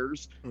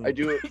players. I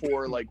do it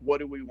for what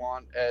do we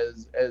want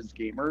as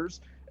gamers.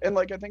 And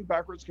I think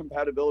backwards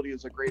compatibility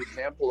is a great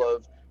example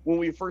of when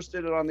we first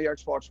did it on the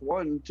Xbox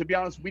One. To be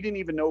honest, we didn't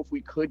even know if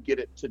we could get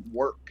it to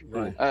work.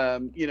 Right.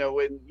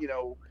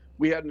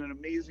 We had an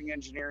amazing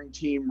engineering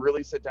team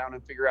really sit down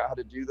and figure out how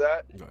to do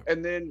that. Right.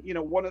 And then,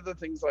 one of the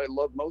things that I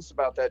love most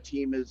about that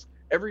team is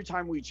every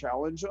time we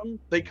challenge them,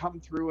 they come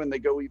through and they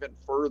go even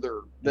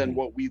further than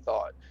what we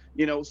thought.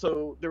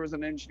 So there was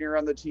an engineer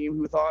on the team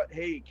who thought,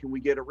 hey, can we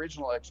get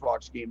original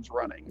Xbox games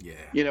running? Yeah.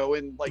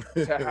 And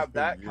to have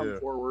that come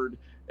forward.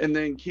 And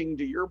then, King,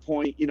 to your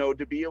point,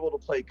 to be able to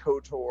play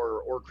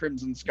KOTOR or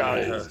Crimson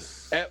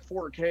Skies at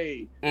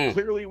 4K,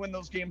 clearly when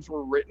those games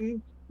were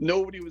written,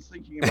 nobody was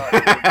thinking about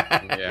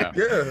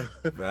it.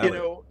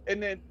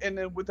 And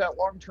then with that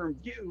long-term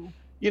view,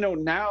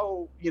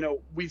 now,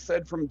 we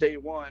said from day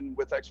one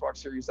with Xbox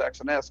Series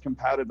X and S,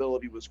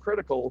 compatibility was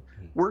critical.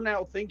 We're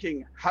now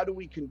thinking, how do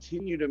we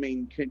continue to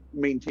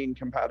maintain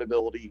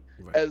compatibility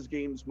as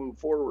games move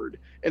forward?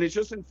 And it's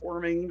just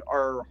informing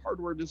our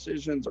hardware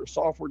decisions, our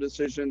software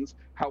decisions,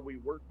 how we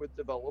work with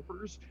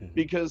developers,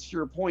 because to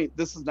your point,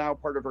 this is now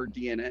part of our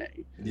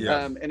DNA.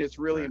 And it's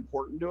really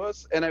important to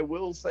us. And I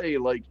will say,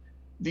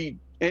 the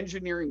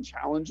engineering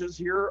challenges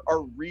here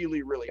are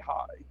really, really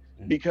high,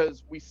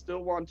 because we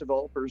still want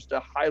developers to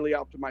highly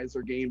optimize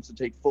their games to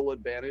take full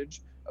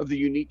advantage of the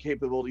unique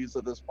capabilities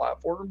of this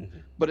platform.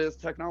 But as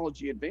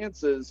technology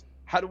advances,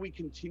 how do we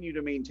continue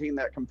to maintain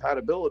that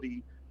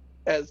compatibility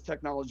as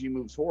technology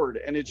moves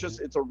forward? And it's just,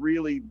 it's a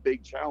really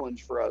big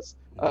challenge for us.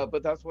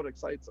 But that's what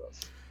excites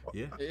us.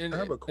 Yeah. I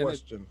have a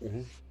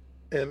question.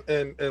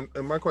 And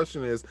my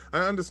question is, I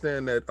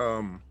understand that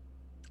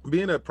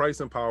being that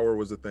price and power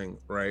was a thing,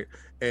 right?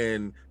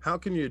 And how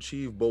can you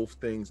achieve both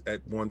things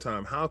at one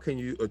time? How can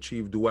you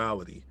achieve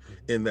duality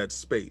in that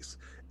space?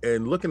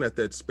 And looking at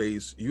that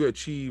space, you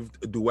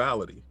achieved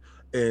duality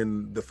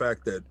in the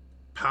fact that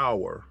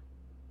power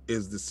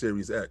is the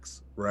Series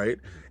X, right?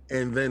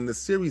 And then the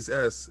Series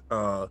S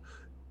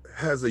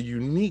has a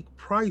unique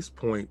price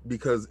point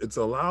because it's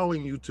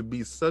allowing you to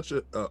be such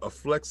a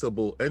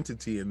flexible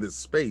entity in this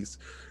space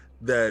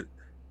that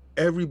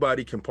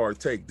everybody can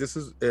partake. This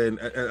is, and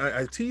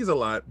I tease a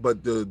lot,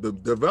 but the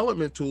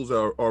development tools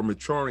are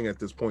maturing at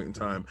this point in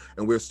time,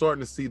 and we're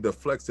starting to see the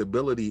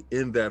flexibility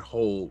in that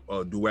whole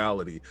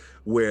duality,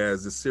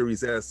 whereas the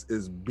Series S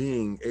is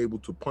being able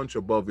to punch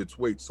above its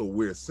weight. So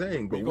we're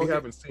saying, but we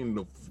haven't seen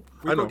the.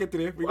 I know.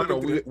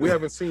 We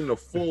haven't seen the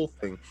full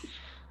thing,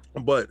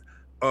 but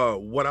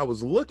what I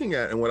was looking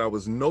at and what I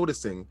was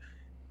noticing,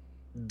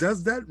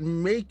 does that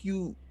make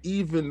you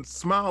even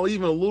smile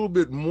even a little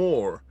bit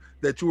more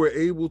that you were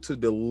able to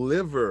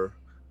deliver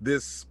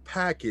this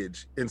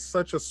package in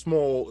such a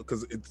small,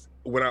 because it's,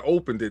 when I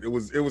opened it, it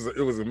was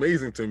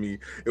amazing to me.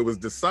 It was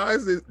the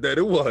size that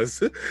it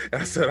was.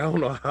 I said, I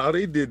don't know how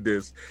they did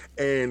this,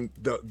 and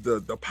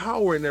the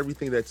power and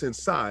everything that's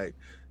inside.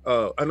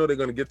 I know they're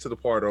going to get to the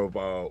part of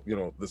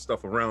the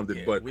stuff around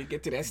it, but we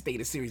get to that state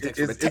of Series X.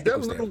 Is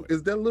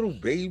that little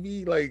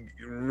baby like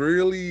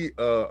really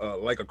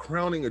like a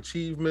crowning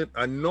achievement?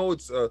 I know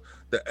it's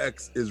the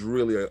X is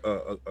really a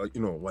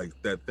like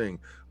that thing,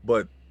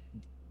 but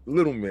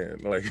little man,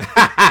 like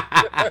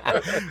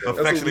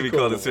affectionately we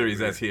call the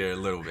Series S here,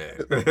 little man.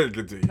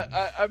 Continue.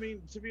 I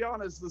mean, to be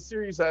honest, the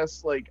Series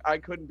S, like, I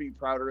couldn't be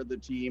prouder of the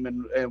team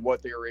and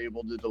what they were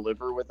able to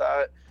deliver with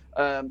that.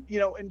 And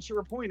to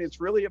your point,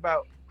 it's really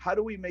about how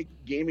do we make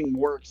gaming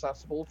more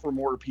accessible for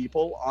more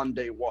people on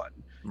day one.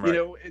 Right.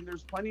 And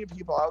there's plenty of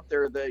people out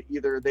there that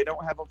either they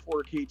don't have a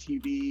 4K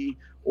TV,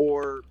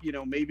 or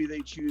maybe they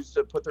choose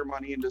to put their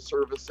money into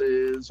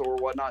services or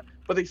whatnot,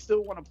 but they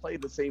still want to play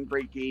the same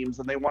great games,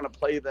 and they want to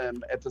play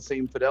them at the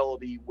same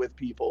fidelity with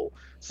people.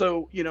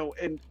 So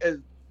and as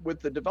with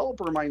the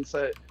developer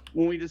mindset,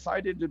 when we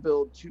decided to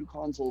build two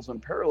consoles in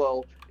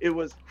parallel, it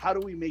was how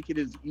do we make it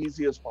as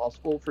easy as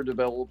possible for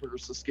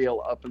developers to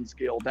scale up and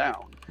scale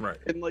down. Right.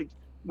 And like,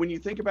 when you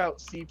think about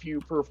CPU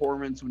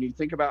performance, when you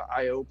think about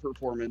IO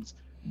performance,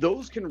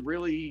 those can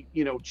really,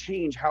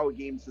 change how a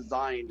game's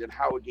designed and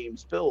how a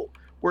game's built.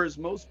 Whereas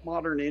most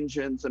modern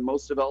engines and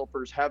most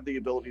developers have the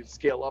ability to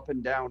scale up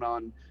and down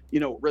on,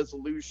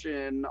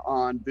 resolution,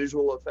 on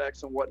visual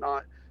effects and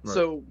whatnot. Right.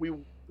 So we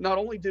not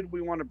only did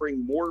we want to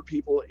bring more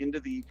people into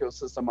the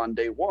ecosystem on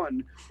day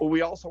one, but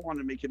we also want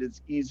to make it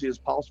as easy as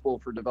possible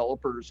for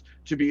developers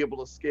to be able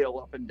to scale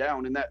up and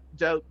down. And that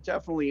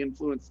definitely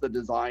influenced the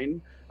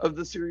design of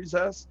the Series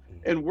S.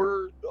 And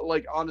we're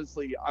like,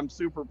 honestly, I'm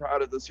super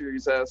proud of the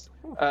Series S.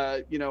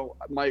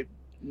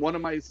 One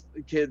of my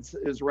kids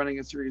is running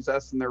a Series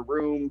S in their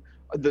room.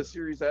 The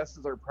Series S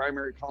is our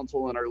primary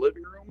console in our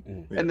living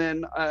room. And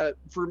then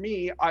for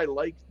me, I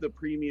like the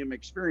premium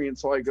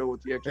experience, so I go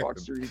with the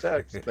Xbox Series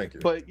X. Thank you.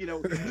 But,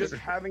 just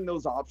having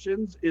those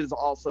options is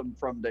awesome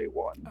from day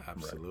one.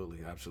 Absolutely.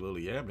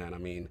 Absolutely. Yeah, man. I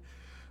mean,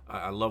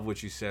 I love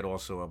what you said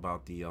also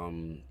about the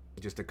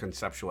just the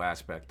conceptual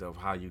aspect of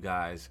how you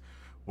guys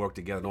work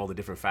together and all the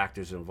different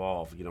factors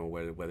involved,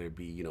 whether it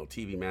be,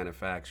 TV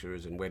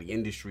manufacturers and where the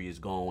industry is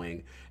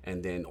going,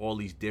 and then all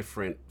these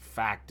different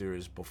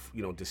factors,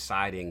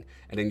 deciding,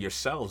 and then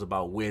yourselves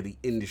about where the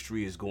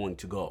industry is going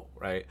to go,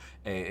 right?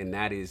 And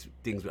that is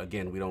things,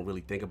 again, we don't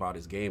really think about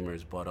as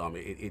gamers, but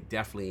it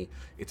definitely,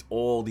 it's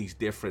all these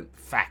different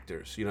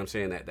factors,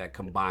 that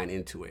combine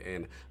into it.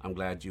 And I'm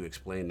glad you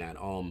explained that.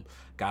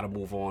 Got to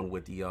move on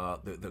with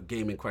the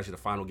gaming question, the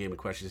final gaming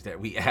questions that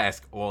we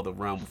ask all the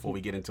round before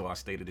we get into our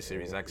State of the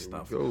Series X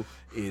stuff.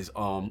 Is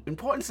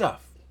important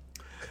stuff.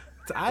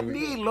 I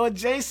need Lord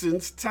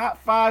Jason's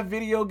top 5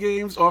 video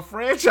games or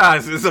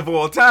franchises of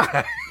all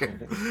time.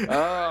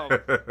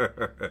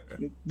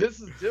 This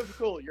is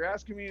difficult. You're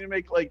asking me to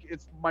make,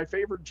 it's my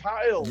favorite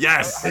child.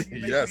 Yes. How do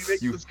you make me make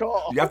this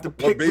call? You have to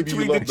pick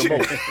between the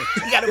children.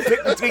 You got to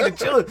pick between the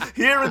children.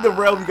 Here in the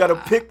realm, you got to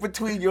pick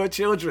between your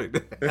children.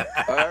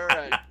 All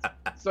right.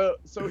 So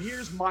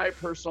here's my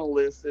personal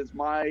list, is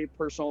my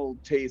personal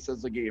taste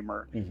as a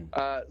gamer.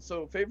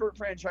 So favorite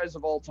franchise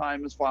of all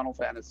time is Final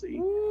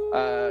Fantasy.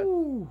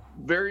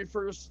 Very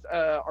first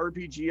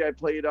RPG I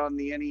played on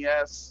the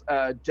NES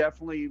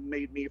definitely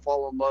made me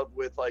fall in love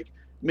with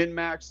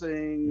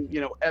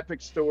min-maxing,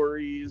 epic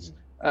stories.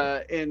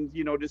 And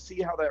to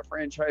see how that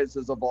franchise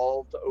has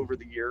evolved over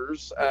the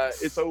years,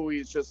 it's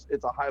always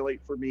it's a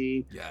highlight for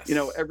me. Yes.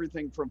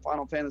 Everything from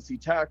Final Fantasy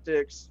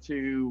Tactics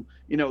to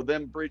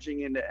them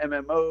bridging into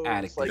MMOs.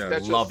 Addict,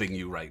 that's loving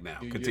you right now.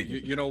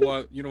 Continue. You know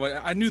what?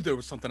 I knew there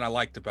was something I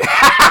liked about it.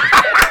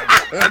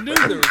 I knew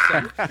there was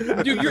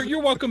something.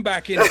 You're welcome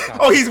back in.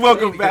 Oh, he's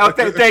welcome back.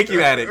 Thank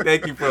you, Addict.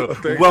 Thank you for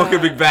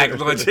welcoming back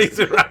Lord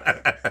Jason.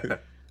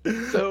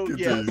 So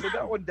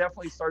that one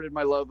definitely started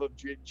my love of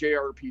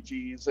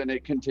JRPGs, and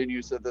it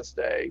continues to this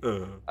day.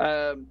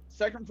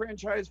 Second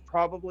franchise,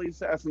 probably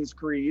Assassin's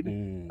Creed.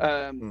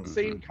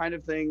 Same kind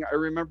of thing. I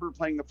remember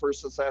playing the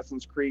first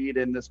Assassin's Creed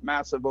in this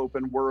massive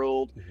open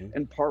world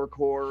and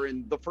parkour,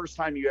 and the first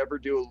time you ever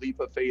do a leap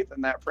of faith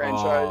in that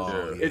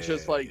franchise, it's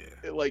just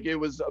it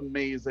was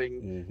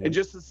amazing. And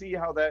just to see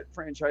how that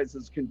franchise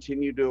has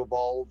continued to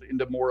evolve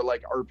into more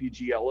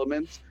RPG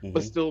elements,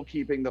 but still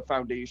keeping the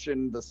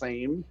foundation the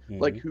same.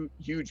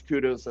 Huge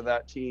kudos to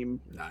that team.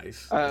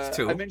 Nice.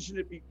 I mentioned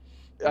it.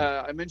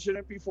 I mentioned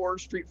it before,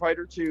 Street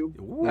Fighter 2.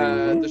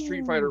 Ooh. The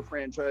Street Fighter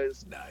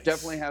franchise Nice.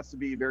 definitely has to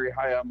be very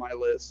high on my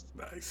list.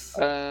 Nice.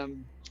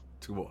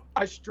 2 more.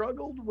 I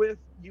struggled with,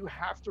 you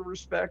have to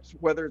respect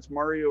whether it's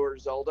Mario or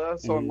Zelda.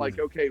 So I'm like,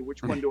 okay,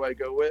 which one do I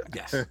go with?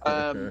 Yes.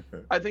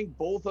 I think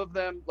both of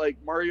them, like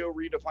Mario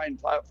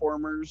redefined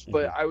platformers,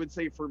 but I would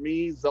say for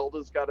me,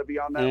 Zelda's got to be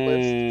on that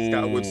list.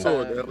 Skyward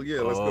Sword. Hell yeah,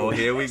 let's go. Oh,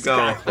 here we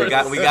go. We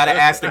got to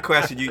ask the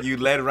question. You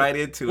led right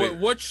into it.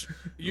 Which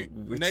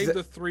name is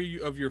the 3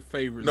 of your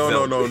favorites.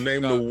 No.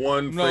 Name the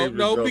one favorite.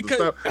 No, Zelda. because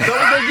Stop.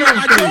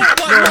 I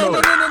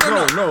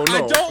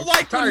don't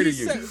like when tired you of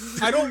you.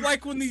 say, I don't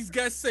like when these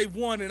guys say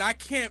one, and I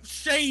can't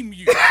shame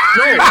you. No,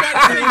 You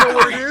gotta you know say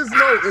what three. it is?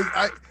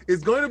 No,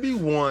 it's going to be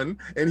one,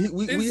 and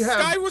we have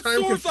Skyward time.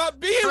 Sword's not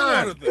being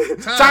one of them.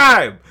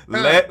 Time.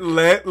 Let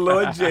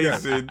Lord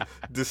Jason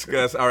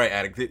discuss. All right,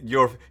 Addict.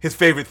 His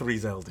favorite 3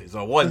 Zeldas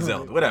or one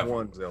Zelda, whatever.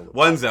 One Zelda.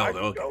 One Zelda.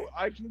 Okay.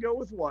 I can go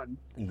with one.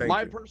 Thank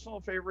My you. personal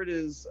favorite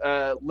is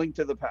Link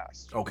to the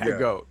Past. Okay. You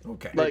go.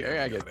 Okay. Like,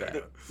 I get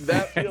that.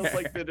 That feels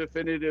like the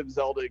definitive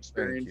Zelda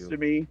experience you. to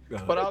me.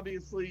 Uh-huh. But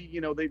obviously,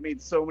 they've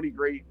made so many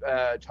great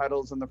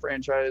titles in the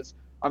franchise.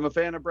 I'm a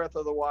fan of Breath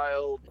of the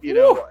Wild.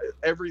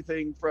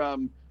 Everything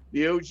from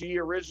the OG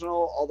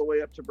original all the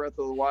way up to Breath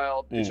of the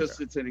Wild.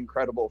 It's an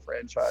incredible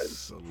franchise.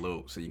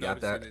 Salute. So you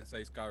got Notice I that? didn't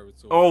say Skyward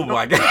Sword. Oh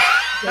my God.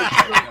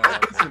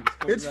 Listen,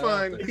 it's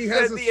fine. He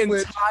has a the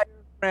Switch. entire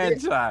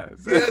franchise.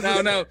 No. He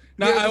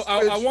has a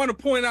I Switch. want to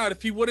point out,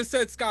 if he would have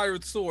said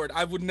Skyward Sword,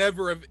 I would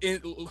never have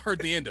heard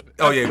the end of it.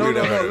 Oh yeah. No. we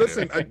know.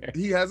 Listen,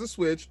 he has a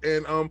Switch,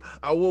 and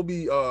I will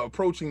be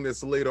approaching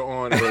this later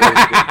on.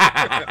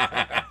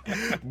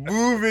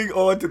 Moving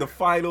on to the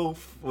final.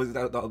 Was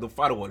that the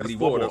final one? That's We need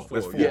four, one more. that's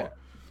That's four, 4. Yeah.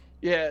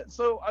 Yeah,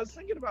 so I was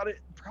thinking about it.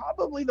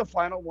 Probably the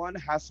final one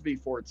has to be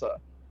Forza.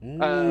 What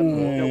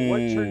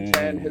Turn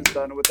 10 has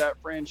done with that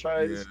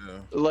franchise,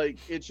 like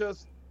it's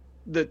just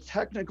the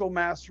technical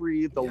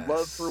mastery, the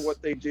love for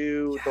what they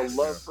do, the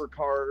love for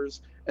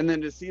cars, and then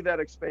to see that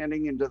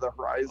expanding into the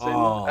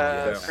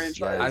Horizon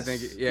franchise. I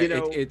think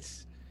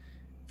it's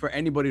for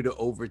anybody to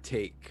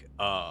overtake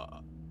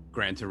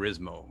Gran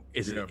Turismo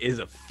is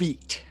a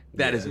feat.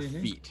 That is a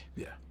feat.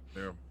 Yeah.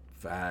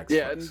 Facts.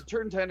 Yeah, and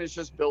Turn 10 has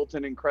just built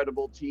an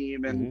incredible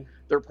team and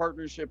their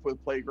partnership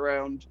with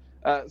Playground.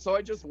 So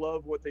I just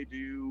love what they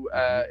do.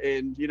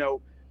 And,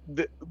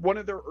 one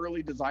of their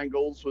early design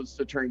goals was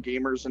to turn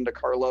gamers into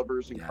car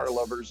lovers and car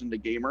lovers into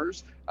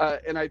gamers.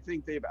 And I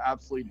think they've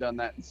absolutely done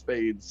that in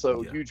spades.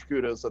 So huge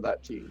kudos to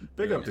that team.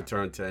 Big up to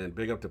Turn 10.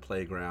 Big up to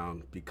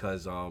Playground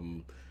because,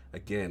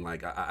 again,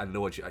 like I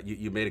know what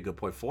you made a good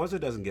point. Forza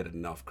doesn't get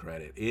enough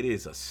credit. It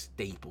is a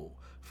staple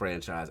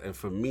franchise, and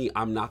for me,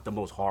 I'm not the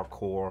most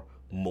hardcore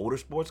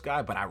motorsports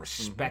guy, but I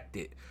respect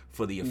it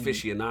for the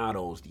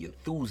aficionados, the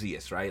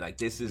enthusiasts, right? Like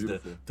this is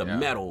the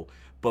metal.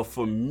 But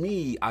for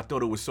me, I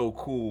thought it was so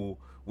cool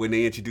when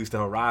they introduced the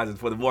Horizons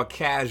for the more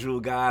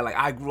casual guy. Like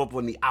I grew up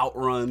on the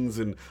Outruns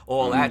and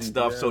all that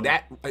stuff, so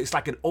that it's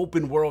like an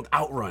open world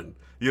Outrun.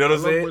 You know what I'm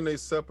I love saying? when they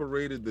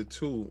separated the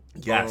two.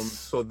 Yes.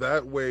 So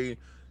that way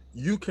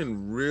you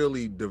can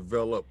really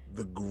develop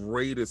the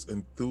greatest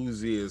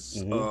enthusiasts,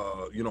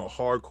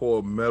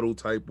 hardcore metal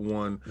type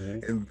one,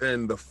 and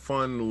then the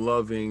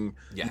fun-loving,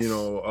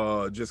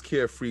 just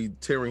carefree,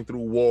 tearing through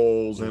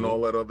walls and all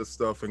that other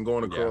stuff and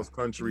going across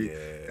country.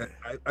 Yeah.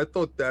 I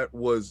thought that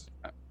was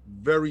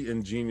very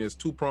ingenious,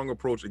 two-prong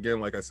approach.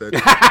 Again, like I said.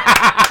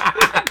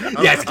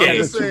 Yes, I'm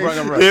just saying,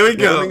 here we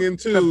go. running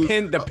into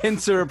The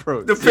pincer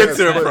approach. The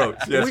pincer approach.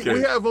 Yes,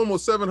 we have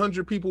almost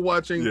 700 people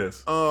watching.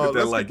 Yes.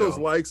 Let's like get those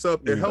going. likes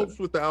up. It helps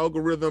with the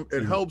algorithm.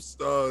 It helps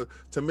to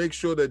make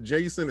sure that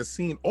Jason is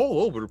seen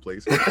all over the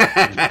place. But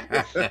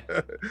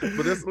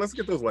let's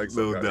get those likes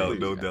No up. doubt, guys,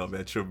 no please. doubt,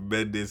 man.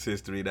 Tremendous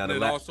history. Now, And the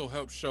it also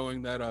helps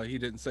showing that he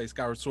didn't say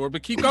Skyward Sword,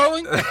 but keep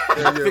going.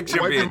 Fix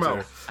your Wipe your picture.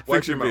 mouth. Fix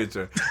Wipe your your mouth.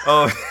 picture.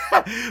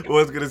 What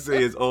I was gonna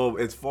say is,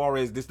 as far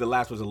as this, the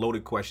last was a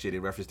loaded question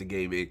in reference to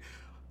gaming.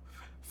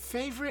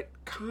 Favorite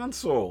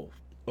console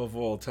of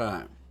all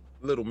time?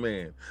 Little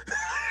man.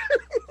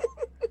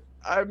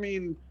 I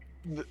mean,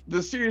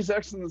 the Series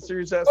X and the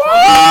Series S.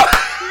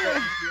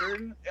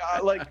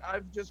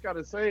 I've just got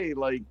to say,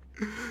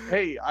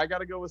 hey, I got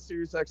to go with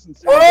Series X and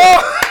Series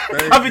S.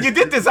 I mean, you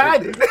did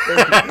design it.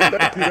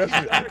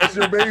 That's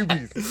your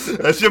babies.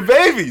 That's your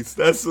babies.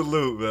 That's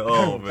salute, man.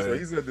 Oh, man. So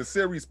he's at the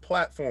series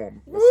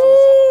platform.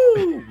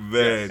 Woo!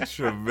 Man,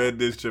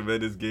 tremendous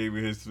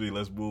gaming history.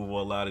 Let's move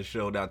on. A lot of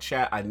show. Now,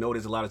 chat, I know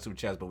there's a lot of super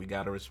chats, but we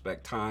got to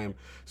respect time.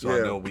 So I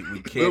know we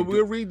can't.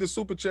 We'll read the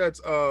super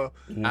chats. I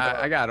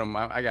got him.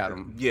 I got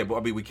him. Yeah, but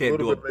I mean, we can't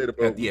do little bit later, it.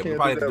 but Yeah, we we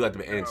probably can't have to do do that it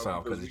at the end, now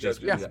Sal, because because it's we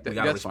just we got- gotta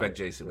that's respect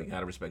fine. Jason. We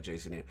gotta respect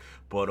Jason here.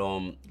 But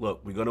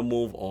look, we're gonna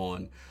move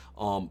on.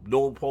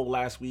 No poll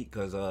last week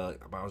because I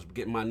was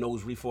getting my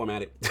nose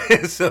reformatted,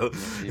 so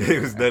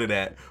it was none of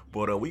that.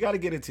 But we got to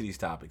get into these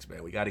topics,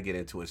 man. We got to get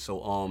into it. So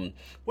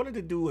wanted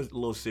to do a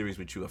little series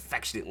with you,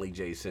 affectionately,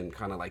 Jason,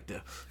 kind of like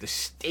the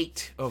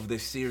state of the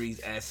Series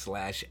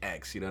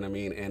S/X. You know what I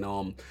mean? And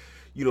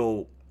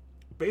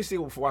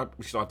basically, before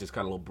we start this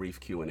kind of little brief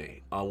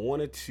Q&A, I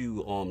wanted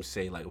to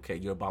say, like, okay,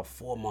 you're about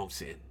 4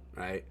 months in,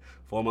 right?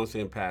 4 months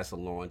in past the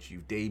launch,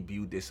 you've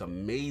debuted this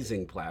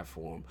amazing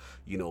platform,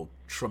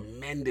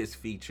 tremendous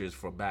features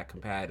for back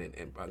compat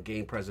and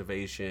game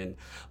preservation,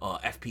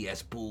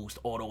 FPS boost,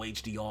 auto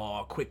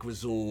HDR, quick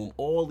resume,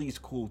 all these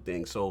cool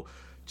things. So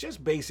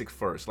just basic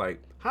first,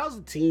 like, how's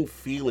the team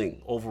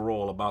feeling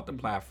overall about the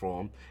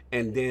platform?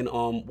 And then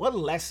what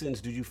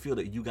lessons do you feel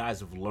that you guys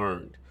have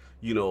learned,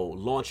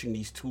 launching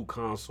these 2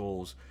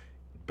 consoles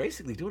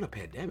basically during a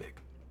pandemic?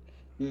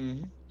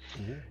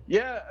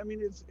 Yeah, I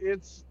mean,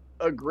 it's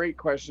a great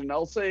question.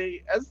 I'll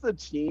say, as the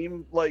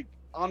team, like,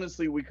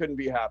 honestly, we couldn't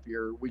be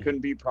happier. We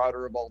couldn't be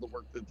prouder of all the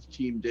work that the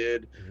team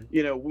did.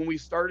 When we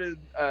started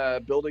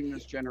building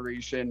this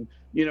generation,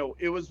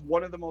 it was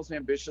one of the most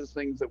ambitious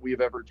things that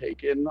we've ever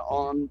taken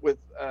on with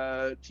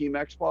Team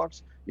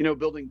Xbox.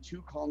 Building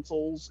 2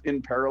 consoles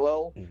in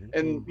parallel.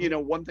 And,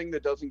 one thing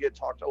that doesn't get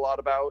talked a lot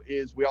about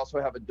is we also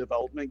have a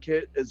development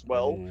kit as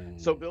well.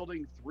 So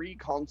building 3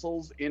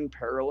 consoles in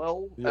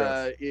parallel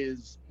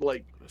is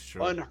like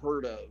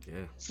unheard of.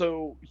 Yeah.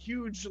 So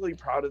hugely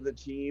proud of the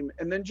team.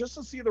 And then just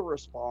to see the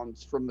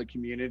response from the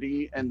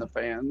community and the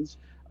fans.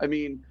 I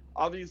mean,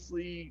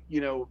 obviously,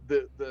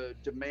 the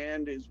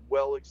demand is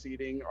well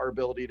exceeding our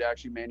ability to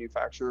actually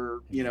manufacture,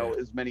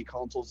 as many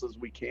consoles as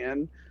we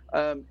can.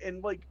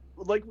 And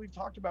like we've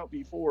talked about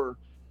before,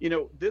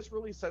 this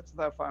really sets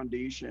that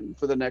foundation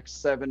for the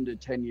next 7 to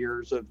 10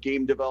 years of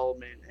game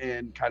development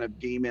and kind of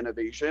game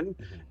innovation.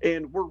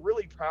 And we're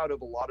really proud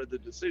of a lot of the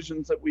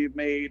decisions that we've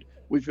made.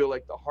 We feel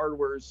like the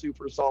hardware is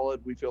super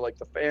solid. We feel like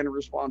the fan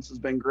response has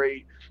been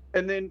great.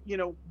 And then,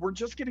 we're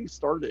just getting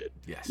started.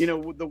 Yes.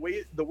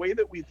 The way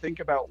that we think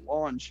about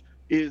launch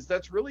is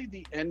that's really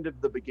the end of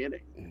the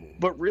beginning,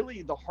 but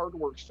really the hard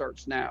work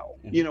starts now.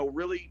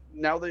 Really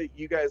now that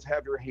you guys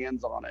have your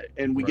hands on it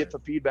and we get the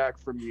feedback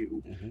from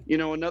you.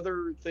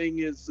 Another thing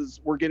is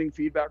we're getting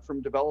feedback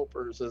from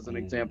developers as an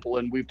example,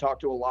 and we've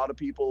talked to a lot of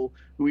people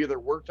who either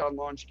worked on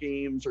launch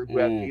games or who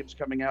have games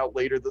coming out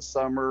later this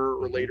summer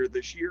or later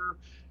this year,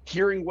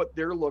 hearing what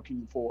they're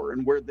looking for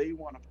and where they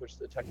want to push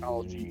the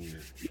technology.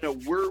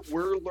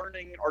 We're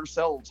learning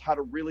ourselves how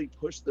to really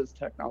push this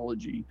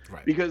technology,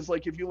 because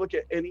like if you look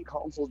at any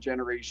console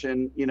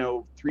generation,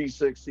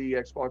 360,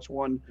 Xbox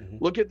One,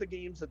 look at the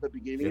games at the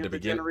beginning of the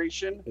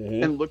generation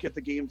and look at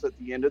the games at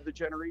the end of the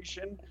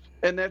generation,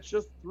 and that's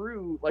just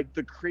through like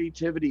the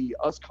creativity,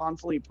 us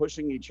constantly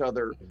pushing each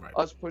other,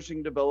 us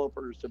pushing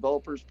developers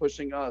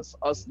pushing us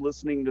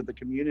listening to the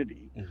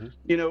community.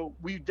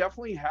 We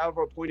definitely have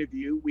a point of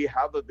view. We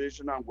have a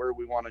vision on where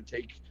we want to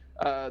take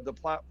the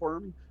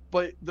platform,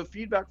 but the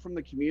feedback from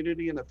the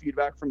community and the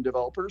feedback from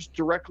developers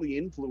directly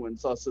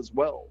influence us as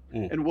well.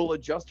 And we'll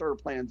adjust our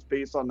plans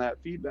based on that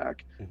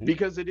feedback,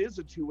 because it is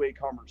a two-way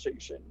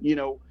conversation.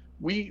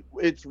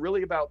 It's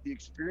really about the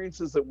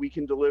experiences that we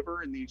can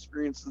deliver and the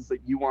experiences that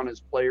you want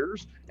as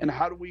players, and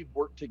how do we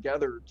work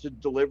together to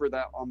deliver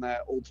that on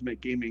that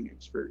ultimate gaming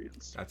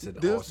experience. That's it.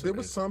 There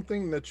was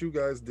something that you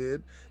guys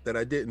did that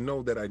I didn't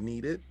know that I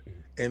needed,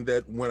 and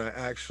that when I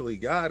actually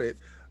got it,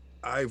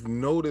 I've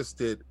noticed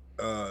it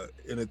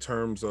in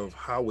terms of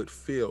how it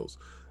feels.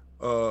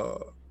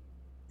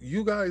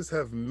 You guys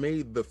have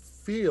made the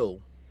feel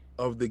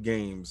of the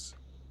games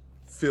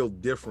feel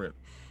different.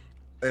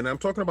 And I'm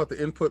talking about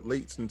the input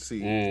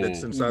latency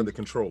that's inside the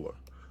controller,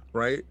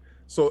 right?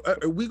 So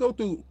we go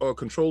through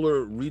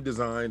controller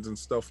redesigns and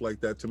stuff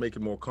like that to make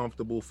it more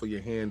comfortable for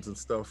your hands and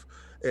stuff.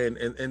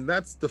 And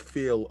that's the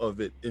feel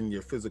of it in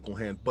your physical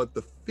hand. But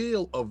the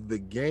feel of the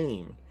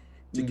game,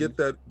 to get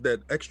that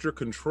extra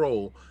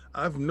control,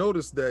 I've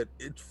noticed that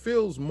it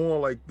feels more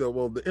like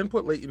the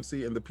input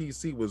latency in the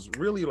PC was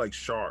really like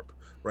sharp,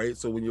 right?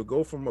 So when you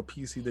go from a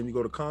PC, then you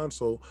go to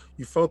console,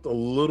 you felt a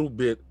little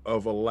bit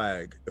of a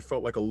lag. It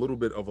felt like a little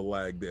bit of a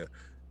lag there.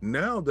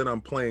 Now that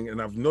I'm playing,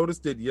 and I've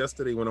noticed it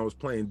yesterday when I was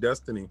playing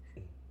Destiny,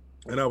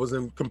 and I was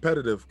in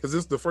competitive, because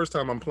this is the first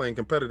time I'm playing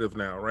competitive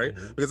now, right?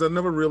 Because I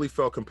never really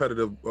felt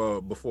competitive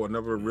before. I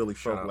never really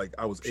felt like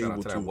I was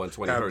able to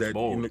have that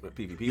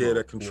PvP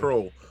that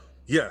control.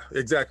 Yeah,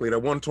 exactly. That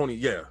 120.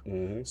 Yeah.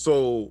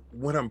 So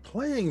when I'm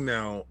playing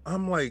now,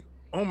 I'm like,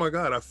 oh my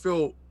God, I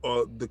feel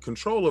the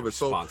control of it.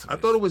 So I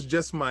thought it was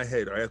just my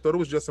head. Right? I thought it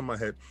was just in my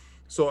head.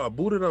 So I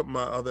booted up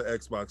my other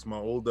Xbox, my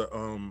older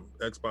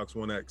Xbox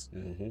One X,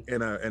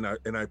 and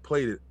I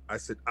played it. I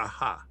said,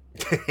 aha.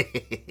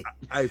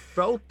 I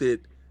felt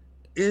it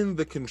in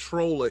the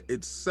controller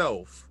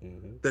itself,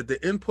 that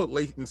the input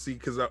latency,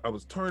 because I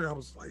was turning, I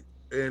was like,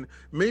 and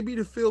maybe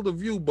the field of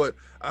view, but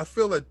I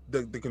feel that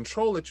the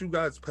control that you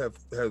guys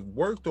have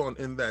worked on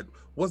in that,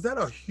 was that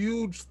a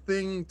huge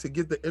thing to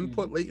get the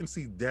input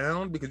latency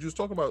down? Because you was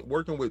talking about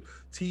working with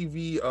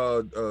TV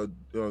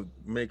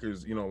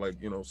makers,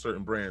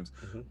 certain brands.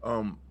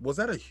 Was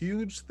that a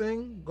huge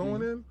thing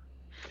going in?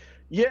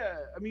 Yeah,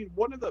 I mean,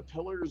 one of the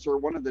pillars or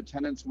one of the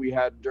tenets we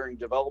had during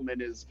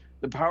development is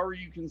the power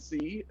you can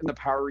see and the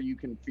power you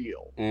can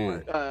feel.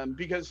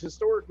 Because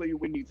historically,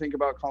 when you think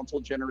about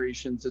console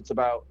generations, it's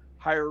about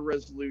higher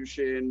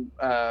resolution,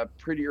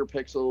 prettier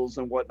pixels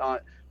and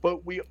whatnot.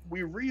 But we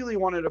really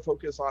wanted to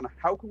focus on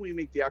how can we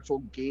make the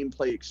actual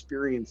gameplay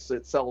experience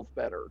itself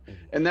better.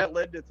 And that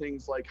led to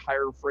things like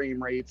higher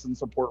frame rates and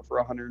support for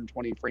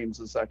 120 frames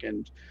a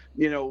second.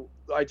 You know,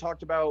 I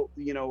talked about,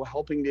 you know,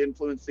 helping to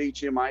influence the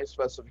HDMI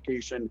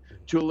specification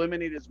to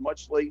eliminate as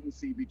much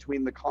latency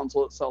between the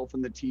console itself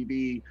and the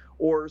TV,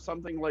 or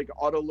something like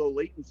auto low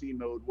latency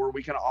mode, where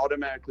we can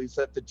automatically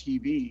set the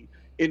TV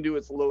into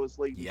its lowest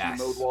latency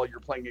mode while you're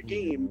playing a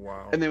game.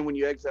 Wow. And then when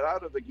you exit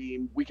out of the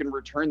game, we can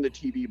return the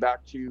TV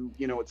back to,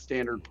 you know, its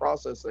standard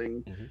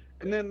processing.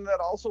 And then that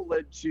also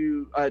led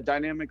to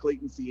dynamic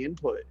latency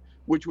input,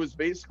 which was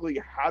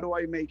basically, how do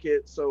I make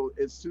it so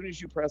as soon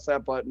as you press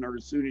that button or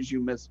as soon as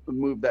you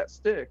move that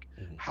stick,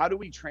 how do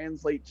we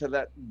translate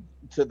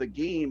to the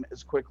game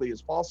as quickly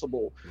as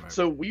possible?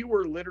 So we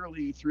were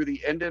literally, through the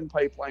end-to-end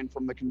pipeline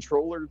from the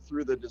controller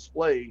through the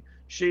display,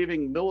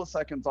 shaving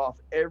milliseconds off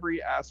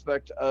every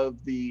aspect of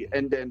the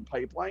end-to-end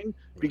pipeline,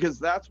 because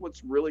that's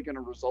what's really going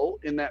to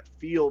result in that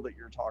feel that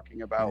you're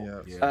talking about.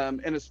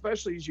 And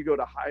especially as you go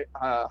to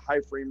high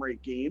frame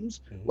rate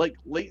games, like,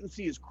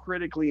 latency is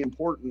critically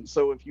important.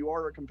 So if you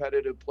are a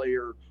competitive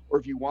player, or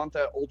if you want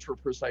that ultra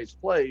precise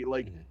play,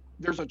 like,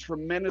 there's a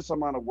tremendous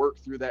amount of work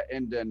through that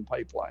end-to-end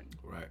pipeline.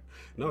 Right.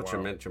 No,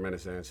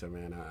 tremendous answer,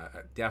 man.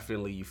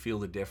 Definitely, you feel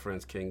the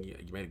difference, King. You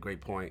made a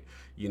great point.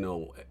 You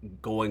know,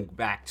 going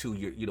back to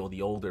your, you know,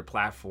 the older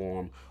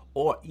platform,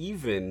 or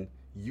even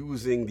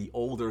using the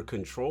older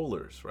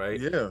controllers, right?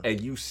 Yeah. And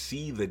you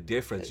see the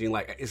difference. You're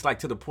like, it's like,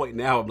 to the point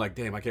now, I'm like,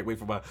 damn, I can't wait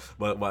for my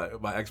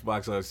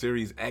Xbox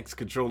Series X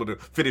controller to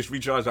finish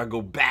recharge. I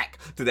go back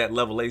to that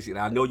level AC. And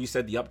I know you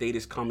said the update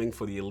is coming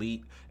for the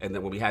Elite, and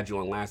then when we had you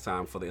on last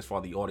time for as far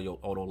as the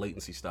auto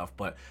latency stuff.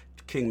 But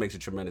King makes a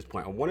tremendous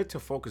point. I wanted to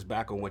focus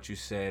back on what you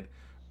said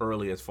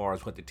early as far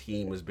as what the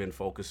team has been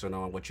focusing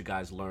on, what you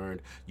guys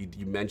learned.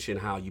 You mentioned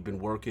how you've been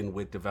working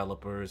with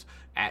developers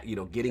at, you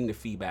know, getting the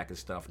feedback and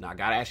stuff. Now, I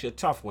got to ask you a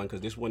tough one,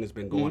 because this one has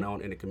been going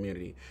on in the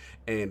community.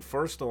 And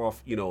first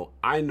off, you know,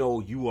 I know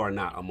you are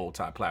not a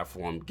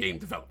multi-platform game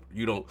developer.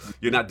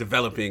 You're not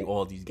developing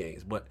all these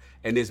games,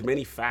 and there's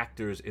many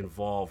factors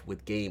involved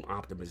with game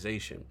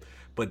optimization.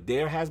 But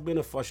there has been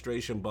a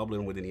frustration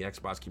bubbling within the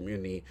Xbox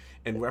community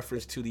in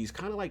reference to these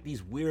kind of like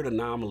these weird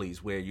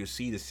anomalies where you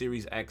see the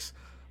Series X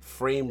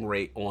frame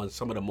rate on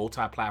some of the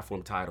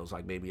multi-platform titles,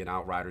 like maybe an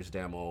Outriders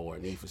demo or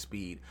Need for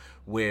Speed,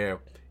 where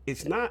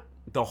it's not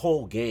the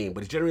whole game,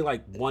 but it's generally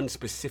like one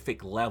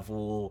specific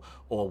level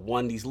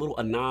or these little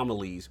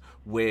anomalies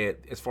where,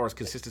 as far as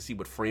consistency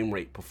with frame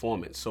rate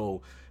performance.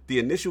 So the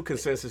initial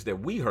consensus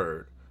that we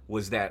heard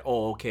was that,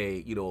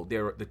 you know,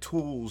 the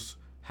tools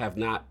have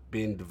not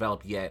been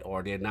developed yet,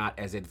 or they're not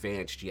as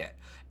advanced yet.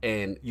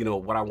 And, you know,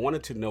 what I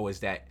wanted to know is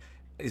that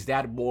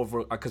more of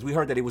a, because we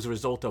heard that it was a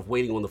result of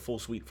waiting on the full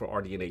suite for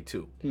RDNA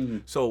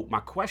 2. So my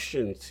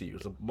question to you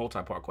is a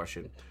multi-part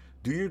question.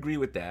 Do you agree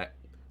with that?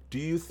 Do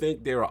you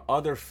think there are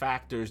other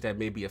factors that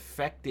may be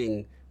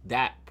affecting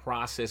that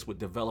process, with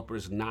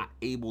developers not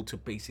able to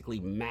basically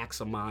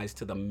maximize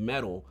to the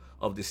metal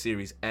of the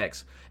Series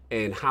X?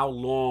 And how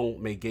long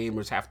may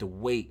gamers have to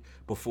wait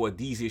before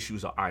these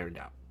issues are ironed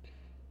out?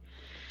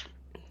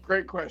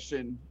 Great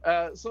question.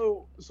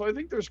 So I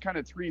think there's kind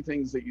of three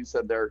things that you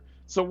said there.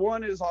 So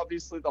one is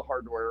obviously the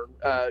hardware.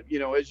 You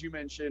know, as you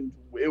mentioned,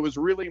 it was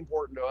really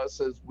important to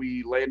us as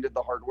we landed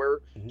the hardware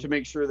to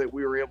make sure that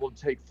we were able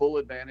to take full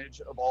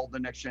advantage of all the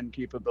next gen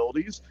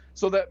capabilities.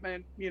 So that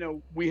meant, you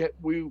know,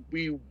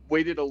 we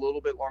waited a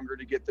little bit longer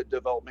to get the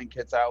development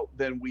kits out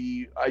than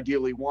we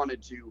ideally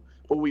wanted to,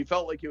 but we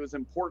felt like it was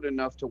important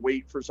enough to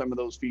wait for some of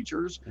those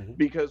features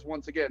because,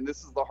 once again,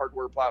 this is the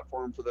hardware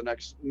platform for the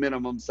next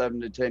minimum 7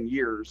 to 10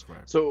 years.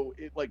 So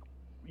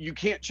you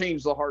can't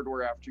change the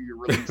hardware after you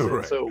release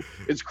it. So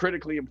it's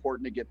critically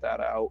important to get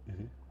that out.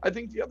 I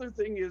think the other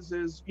thing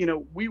is, you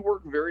know, we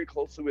work very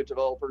closely with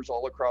developers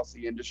all across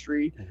the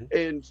industry,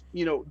 and,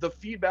 you know, the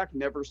feedback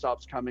never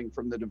stops coming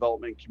from the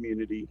development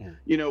community.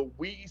 You know,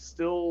 we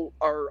still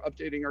are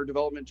updating our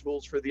development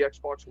tools for the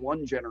Xbox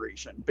One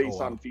generation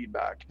based on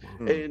feedback.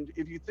 And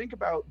if you think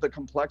about the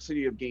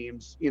complexity of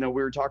games, you know,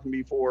 we were talking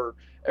before,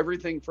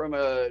 everything from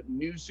a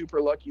new Super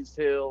Lucky's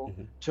Tale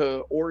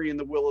to Ori and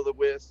the Will of the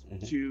Wisp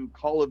to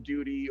Call of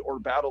Duty or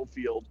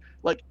Battlefield,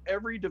 like,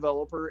 every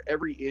developer,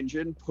 every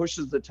engine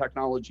pushes the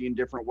technology in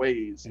different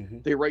ways.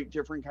 They write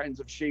different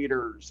kinds of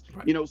shaders,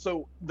 you know,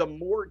 so the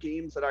more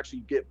games that actually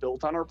get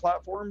built on our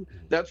platform,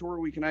 that's where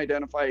we can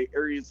identify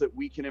areas that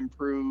we can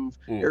improve,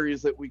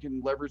 areas that we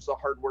can leverage the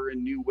hardware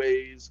in new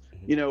ways,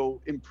 you know,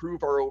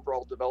 improve our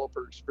overall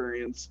developer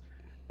experience.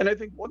 And I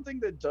think one thing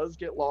that does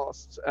get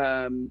lost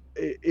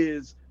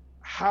is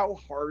how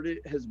hard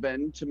it has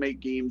been to make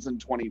games in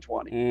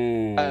 2020.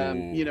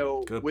 You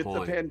know, with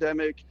the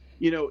pandemic,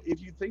 you know,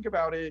 if you think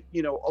about it,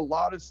 you know, a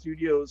lot of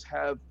studios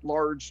have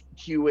large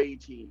QA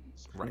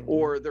teams,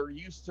 or they're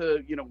used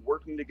to, you know,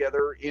 working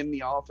together in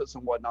the office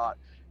and whatnot.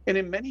 And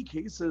in many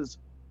cases,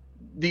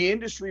 the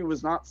industry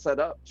was not set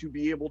up to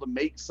be able to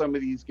make some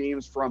of these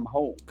games from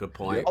home. Good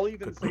point. I'll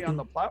even say on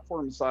the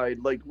platform side,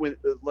 like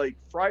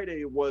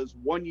Friday was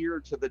 1 year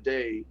to the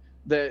day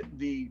that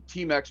the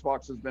Team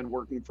Xbox has been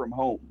working from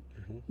home.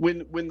 When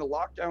the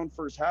lockdown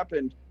first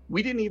happened,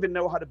 we didn't even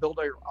know how to build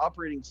our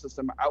operating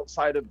system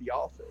outside of the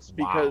office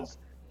because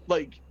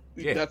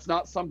that's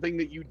not something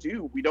that you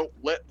do. We don't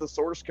let the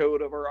source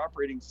code of our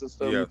operating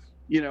system,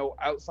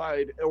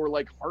 outside, or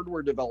like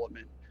hardware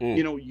development.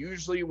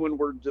 Usually when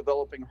we're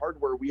developing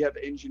hardware, we have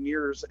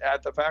engineers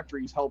at the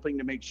factories helping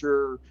to make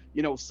sure,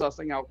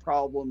 sussing out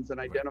problems and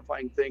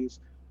identifying things.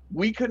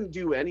 We couldn't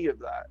do any of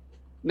that.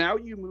 Now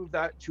you move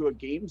that to a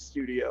game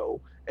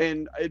studio,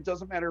 and it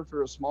doesn't matter if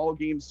you're a small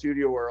game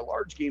studio or a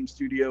large game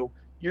studio,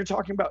 you're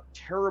talking about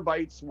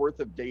terabytes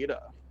worth of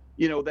data,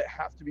 that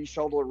have to be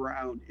shuttled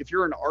around. If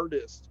you're an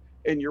artist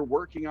and you're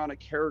working on a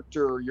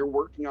character or you're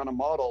working on a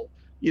model,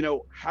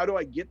 how do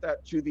I get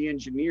that to the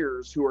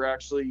engineers who are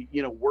actually,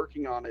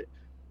 working on it?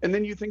 And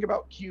then you think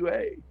about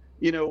QA.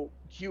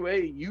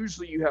 QA,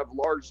 usually you have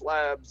large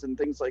labs and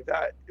things like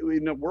that.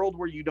 In a world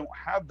where you don't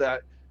have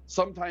that,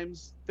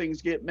 sometimes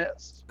things get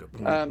missed.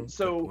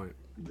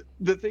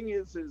 The thing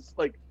is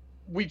like,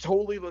 we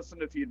totally listen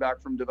to feedback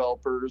from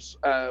developers.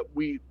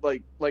 We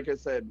like I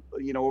said,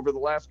 over the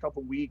last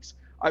couple of weeks,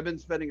 I've been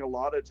spending a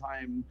lot of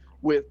time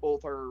with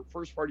both our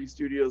first party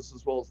studios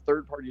as well as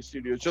third party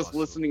studios, just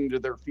listening to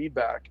their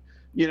feedback,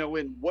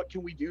 and what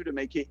can we do to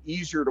make it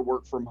easier to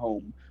work from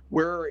home?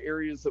 Where are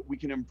areas that we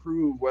can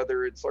improve,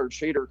 whether it's our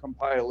shader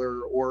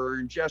compiler or our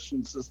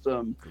ingestion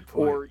system,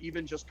 or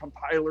even just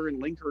compiler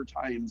and linker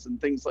times and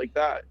things like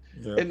that.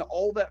 And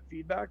all that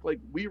feedback, like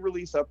we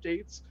release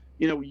updates,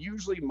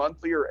 usually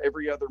monthly or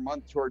every other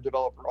month to our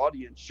developer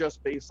audience,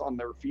 just based on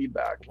their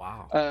feedback.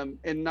 Wow.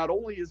 And not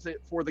only is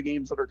it for the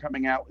games that are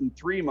coming out in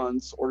 3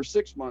 months or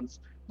 6 months,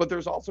 but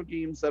there's also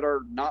games that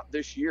are not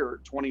this year,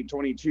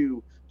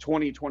 2022,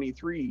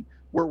 2023,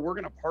 where we're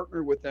going to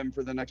partner with them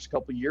for the next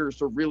couple of years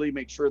to really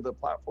make sure the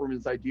platform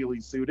is ideally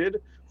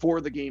suited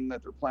for the game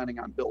that they're planning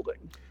on building.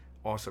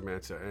 Awesome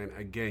answer. And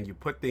again, you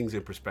put things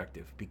in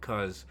perspective,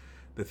 because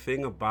the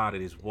thing about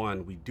it is,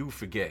 one, we do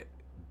forget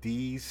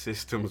these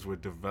systems were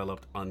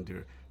developed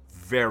under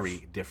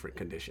very different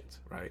conditions,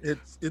 right?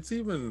 It's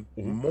even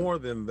more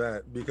than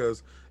that,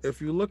 because if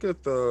you look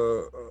at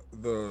the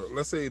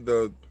let's say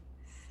the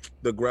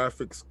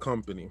graphics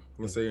company,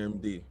 let's say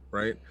AMD,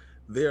 right?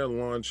 They're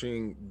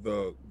launching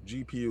the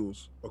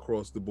GPUs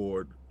across the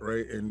board,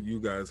 right? And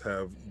you guys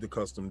have the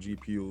custom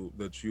GPU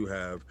that you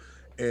have,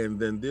 and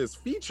then there's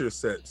feature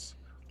sets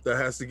that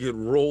has to get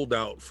rolled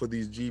out for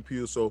these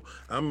GPUs. So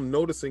I'm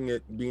noticing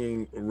it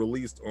being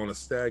released on a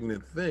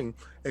stagnant thing,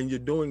 and you're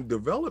doing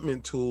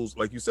development tools.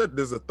 Like you said,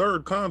 there's a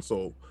third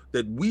console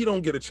that we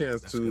don't get a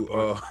chance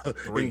to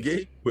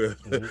engage with,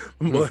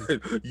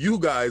 but you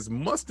guys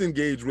must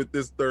engage with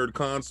this third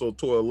console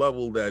to a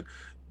level that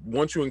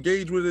once you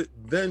engage with it,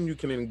 then you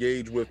can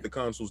engage with the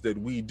consoles that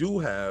we do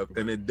have,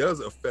 and it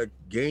does affect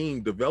game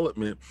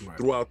development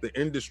throughout the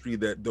industry,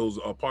 that those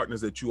are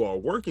partners that you are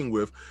working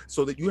with,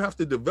 so that you have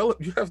to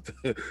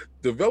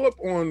develop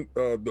on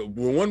the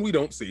one we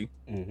don't see.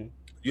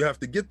 You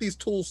have to get these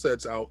tool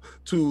sets out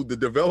to the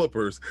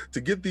developers to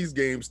get these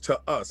games to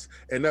us,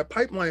 and that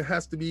pipeline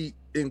has to be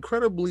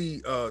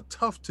incredibly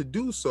tough to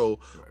do so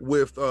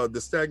with the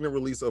stagnant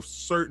release of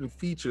certain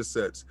feature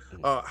sets.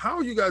 How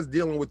are you guys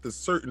dealing with the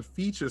certain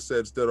feature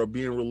sets that are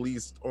being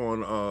released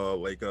on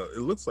it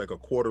looks like a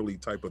quarterly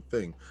type of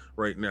thing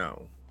right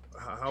now?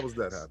 How is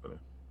that happening?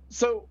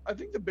 So I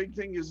think the big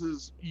thing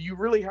is you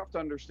really have to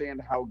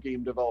understand how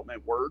game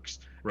development works.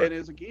 And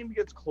as a game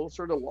gets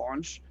closer to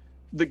launch,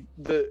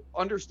 the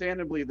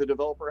understandably the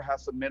developer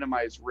has to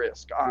minimize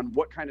risk on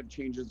what kind of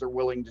changes they're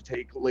willing to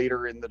take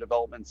later in the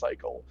development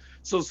cycle.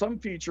 So some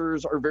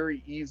features are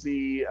very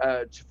easy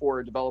for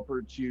a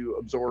developer to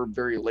absorb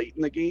very late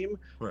in the game.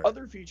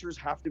 Other features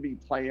have to be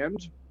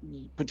planned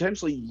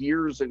potentially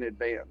years in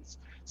advance.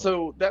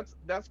 So that's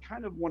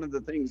kind of one of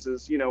the things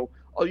is,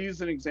 I'll use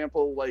an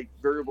example like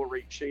variable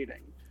rate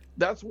shading.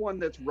 That's one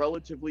that's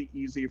relatively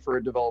easy for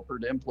a developer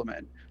to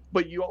implement.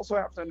 But you also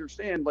have to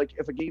understand, like,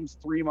 if a game's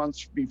 3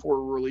 months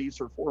before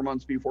release or 4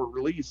 months before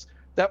release,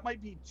 that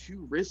might be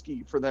too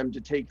risky for them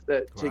to take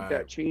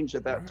that change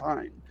at that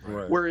time.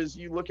 Whereas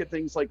you look at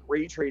things like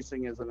ray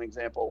tracing as an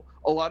example,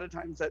 a lot of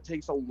times that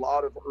takes a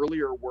lot of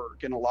earlier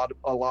work and a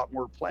lot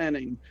more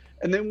planning.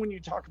 And then when you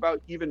talk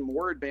about even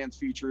more advanced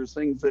features,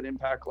 things that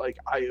impact like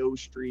IO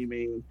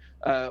streaming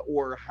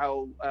or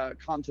how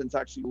content's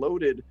actually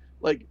loaded,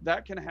 like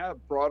that can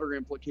have broader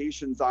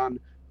implications on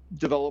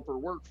developer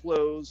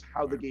workflows,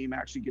 how the game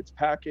actually gets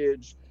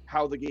packaged,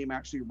 how the game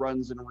actually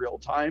runs in real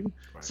time.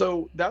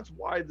 So that's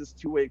why this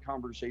two-way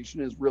conversation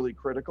is really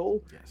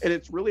critical. And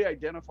it's really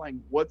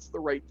identifying what's the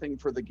right thing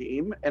for the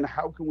game and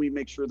how can we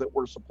make sure that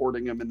we're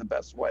supporting them in the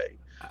best way.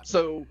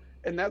 So,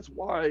 and that's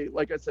why,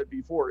 like I said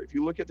before, if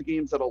you look at the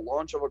games at a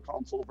launch of a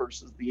console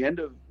versus the end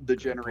of the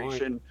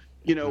generation,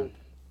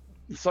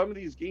 some of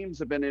these games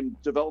have been in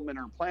development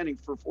or planning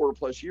for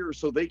 4+ years,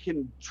 so they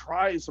can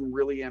try some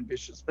really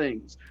ambitious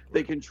things.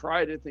 They can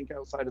try to think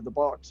outside of the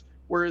box.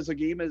 Whereas a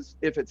game is,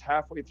 if it's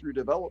halfway through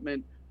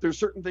development, there's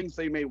certain things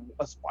they may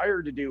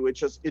aspire to do.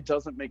 It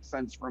doesn't make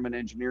sense from an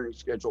engineering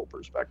schedule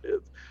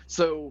perspective.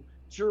 So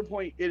to your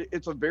point,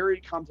 it's a very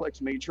complex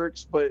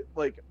matrix, but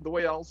like the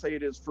way I'll say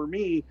it is, for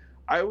me,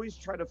 I always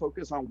try to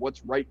focus on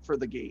what's right for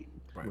the game.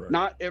 Right.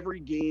 Not every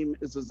game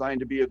is designed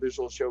to be a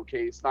visual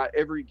showcase. Not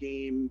every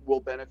game will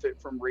benefit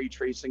from ray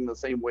tracing the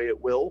same way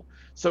it will.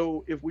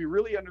 So if we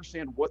really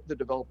understand what the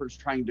developer's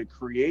trying to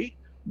create,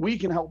 we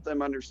can help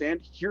them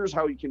understand, here's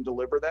how you can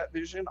deliver that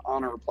vision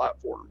on our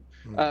platform.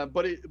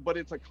 But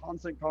it's a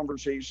constant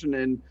conversation.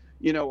 And,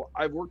 you know,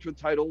 I've worked with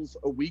titles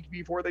a week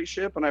before they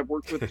ship, and I've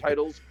worked with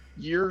titles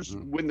years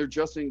when they're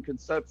just in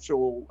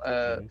conceptual,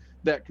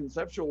 that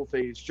conceptual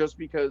phase, just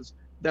because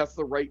that's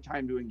the right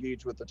time to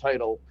engage with the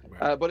title.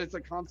 But it's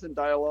a constant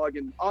dialogue.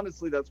 And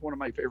honestly, that's one of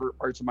my favorite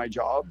parts of my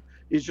job,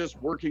 is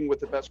just working with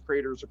the best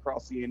creators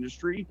across the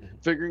industry,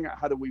 figuring out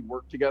how do we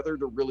work together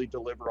to really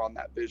deliver on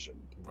that vision.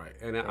 Right.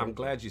 And I'm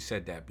glad you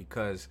said that,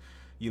 because,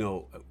 you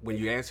know, when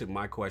you answered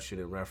my question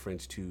in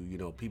reference to, you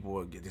know, people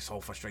will get this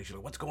whole frustration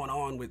of what's going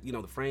on with, you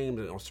know, the frames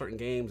on certain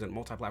games and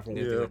multi-platform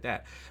games, things like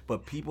that.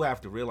 But people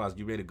have to realize,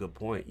 you made a good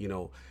point, you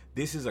know,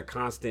 this is a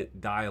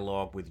constant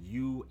dialogue with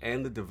you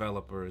and the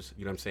developers,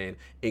 you know what I'm saying,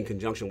 in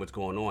conjunction with what's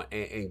going on.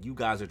 And you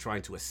guys are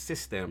trying to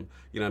assist them,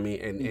 you know what I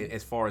mean, and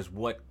as far as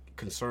what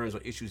concerns or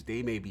issues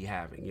they may be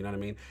having, you know what I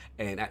mean?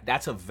 And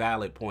that's a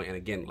valid point. And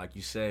again, like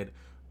you said,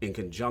 in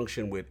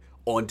conjunction with,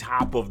 on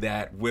top of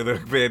that, with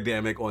a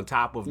pandemic, on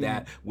top of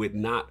that, with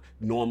not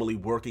normally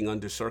working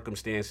under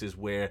circumstances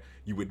where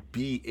you would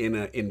be in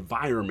an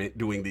environment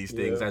doing these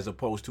things, as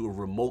opposed to a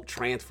remote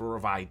transfer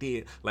of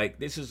idea. Like,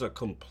 this is a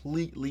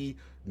completely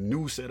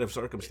new set of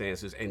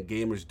circumstances, and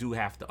gamers do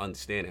have to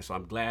understand it. So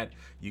I'm glad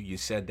you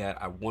said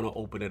that. I want to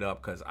open it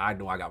up, because I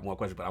know I got one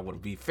question, but I want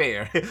to be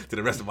fair to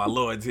the rest of my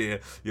lords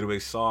here. You know,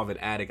 Solve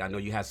and Attic, I know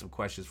you had some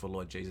questions for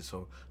Lord Jason,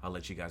 so I'll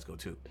let you guys go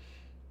too.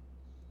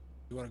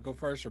 You want to go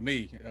first or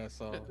me?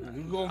 So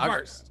you go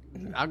first.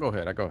 I'll go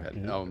ahead.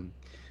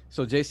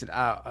 So Jason,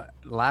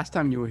 last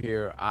time you were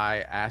here,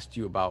 I asked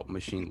you about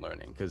machine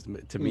learning, because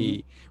to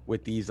me,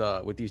 with these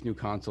new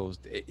consoles,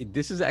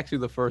 this is actually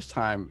the first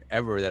time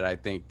ever that I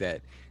think that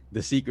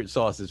the secret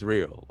sauce is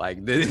real.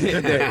 Like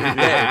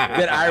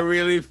that I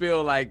really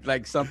feel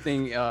like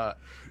something.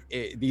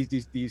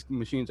 These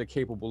machines are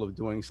capable of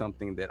doing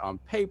something that on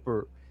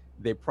paper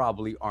they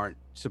probably aren't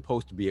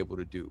supposed to be able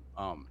to do.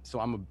 So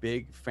I'm a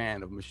big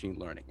fan of machine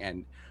learning.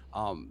 And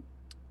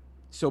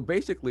so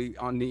basically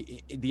on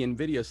the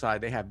NVIDIA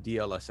side, they have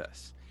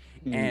DLSS.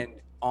 And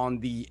on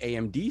the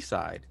AMD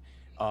side,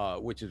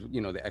 which is,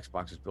 you know, the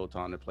Xbox is built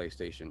on the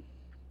PlayStation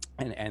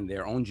and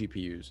their own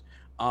GPUs,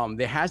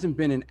 there hasn't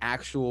been an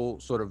actual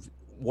sort of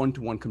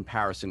one-to-one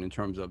comparison in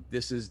terms of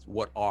this is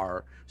what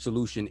our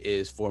solution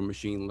is for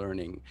machine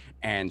learning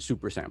and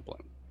super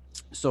sampling.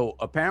 So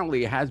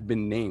apparently it has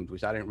been named,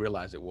 which I didn't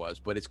realize it was,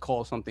 but it's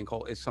something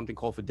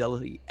called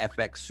Fidelity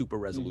FX Super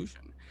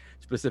Resolution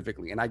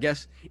specifically. And I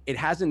guess it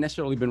hasn't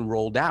necessarily been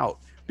rolled out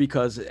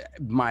because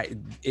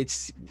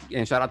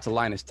and shout out to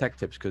Linus Tech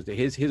Tips, because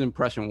his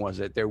impression was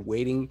that they're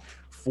waiting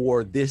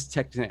for this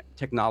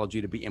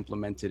technology to be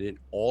implemented in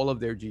all of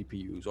their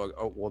GPUs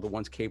or the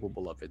ones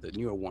capable of it, the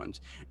newer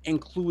ones,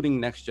 including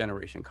next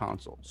generation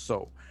consoles.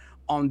 So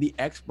on the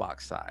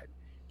Xbox side,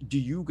 do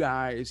you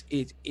guys,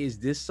 is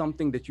this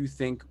something that you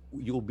think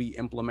you'll be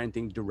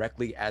implementing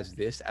directly as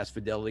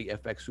Fidelity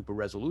FX Super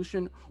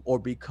Resolution, or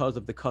because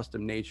of the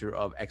custom nature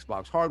of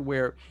Xbox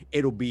hardware,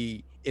 it'll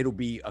be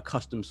a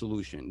custom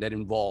solution that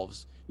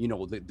involves, you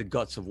know, the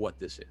guts of what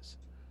this is?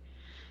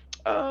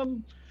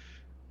 I'm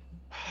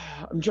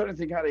trying to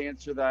think how to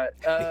answer that.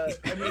 I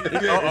mean,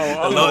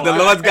 the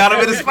Lord's got him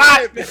in the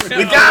spot.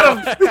 We got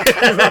him.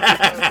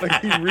 Like,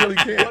 he really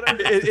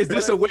can't. Is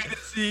this a wait and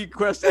see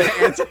question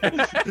to answer?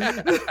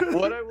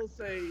 What I will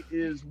say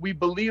is we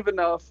believe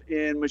enough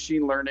in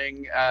machine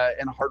learning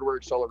and hardware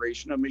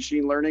acceleration of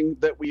machine learning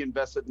that we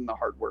invested in the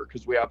hardware,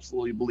 because we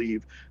absolutely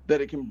believe that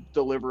it can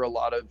deliver a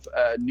lot of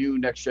new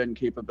next-gen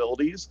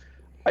capabilities.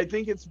 I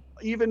think it's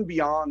even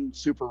beyond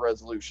super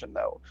resolution,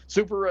 though.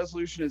 Super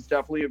resolution is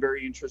definitely a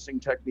very interesting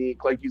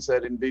technique. Like you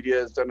said, NVIDIA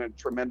has done a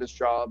tremendous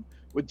job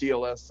with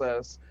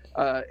DLSS.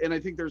 And I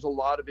think there's a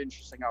lot of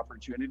interesting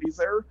opportunities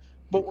there.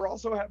 But we're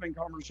also having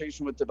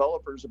conversation with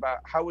developers about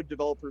how would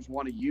developers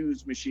want to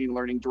use machine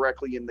learning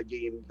directly in the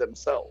game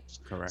themselves.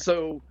 Correct.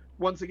 So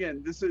once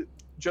again, this is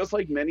just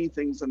like many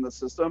things in the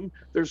system.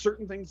 There's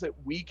certain things that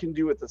we can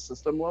do at the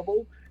system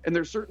level, and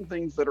there's certain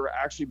things that are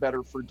actually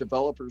better for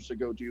developers to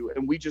go do,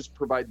 and we just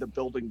provide the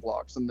building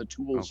blocks and the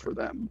tools for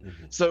them.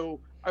 So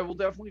I will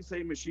definitely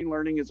say machine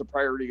learning is a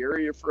priority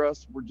area for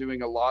us. We're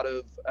doing a lot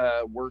of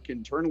work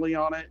internally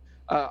on it.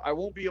 I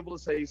won't be able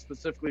to say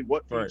specifically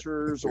what Right.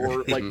 features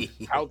or like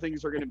how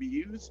things are going to be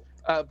used,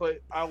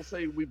 but I'll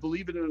say we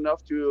believe in it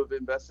enough to have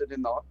invested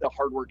in the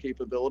hardware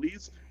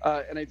capabilities,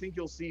 and I think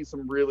you'll see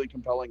some really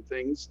compelling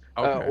things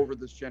Okay. over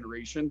this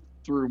generation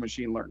through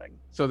machine learning.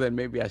 So then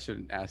maybe I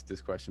shouldn't ask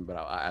this question, but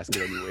I'll ask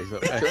it anyway. So,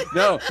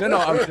 no.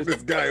 I'm just,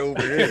 This guy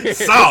over here. This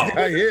So-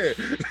 guy here.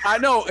 I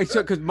know,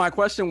 because my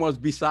question was,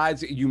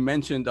 besides you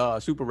mentioned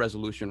super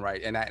resolution,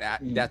 right? And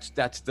that's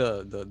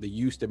the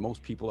use that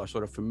most people are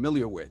sort of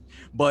familiar with.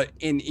 But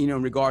in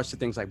regards to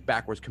things like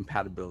backwards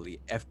compatibility,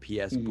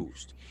 FPS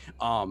boost,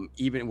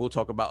 even we'll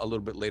talk about a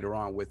little bit later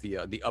on with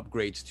the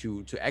upgrades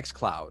to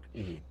xCloud.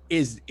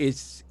 Is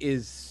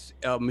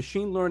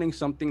machine learning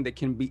something that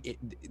can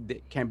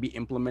be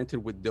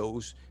implemented with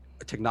those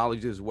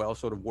technologies as well,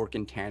 sort of work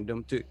in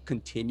tandem to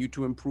continue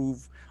to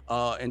improve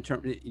in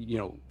terms,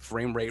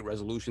 frame rate,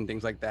 resolution,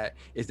 things like that?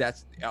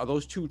 Are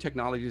those two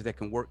technologies that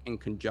can work in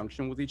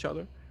conjunction with each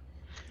other?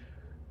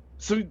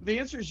 So the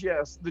answer is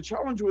yes. The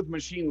challenge with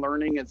machine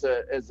learning as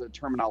a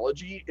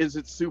terminology is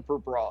it's super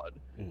broad.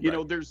 You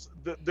know, there's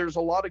a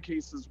lot of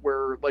cases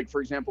where, like, for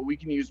example, we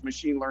can use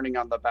machine learning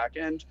on the back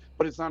end,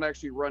 but it's not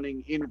actually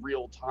running in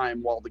real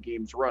time while the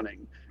game's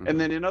running. And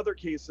then in other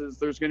cases,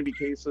 there's going to be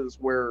cases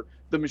where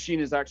the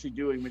machine is actually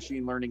doing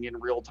machine learning in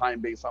real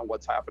time based on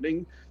what's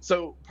happening.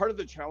 So part of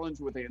the challenge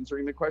with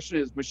answering the question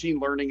is machine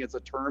learning as a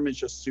term is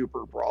just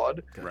super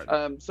broad.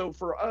 Right. So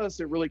for us,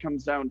 it really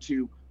comes down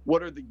to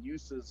what are the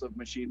uses of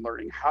machine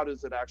learning? How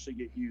does it actually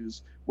get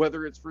used?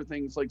 Whether it's for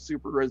things like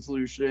super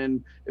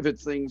resolution, if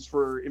it's things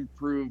for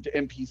improved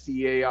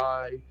NPC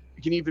AI,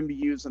 it can even be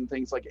used in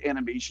things like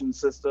animation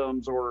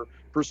systems or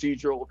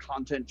procedural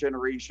content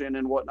generation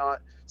and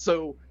whatnot.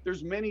 So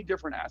there's many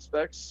different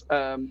aspects,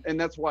 and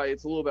that's why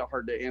it's a little bit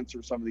hard to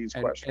answer some of these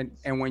questions.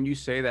 And when you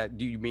say that,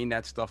 do you mean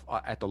that stuff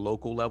at the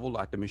local level,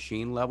 at the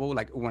machine level?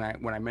 Like when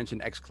I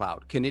mentioned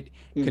xCloud, can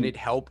it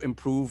help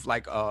improve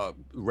like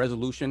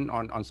resolution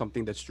on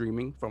something that's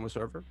streaming from a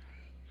server?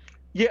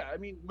 Yeah, I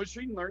mean,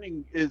 machine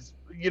learning is,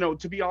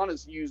 to be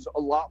honest, used a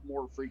lot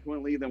more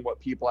frequently than what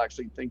people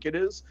actually think it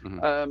is.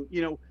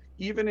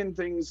 Even in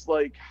things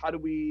like how do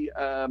we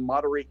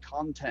moderate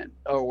content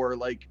or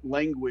like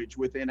language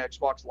within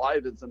Xbox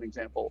Live as an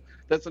example.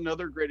 That's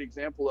another great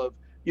example of,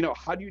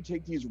 how do you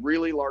take these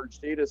really large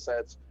data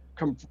sets,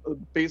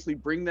 basically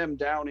bring them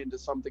down into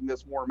something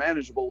that's more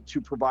manageable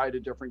to provide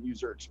a different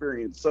user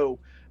experience. So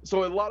a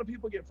lot of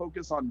people get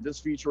focused on this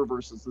feature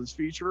versus this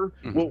feature.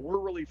 What we're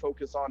really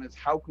focused on is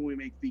how can we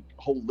make the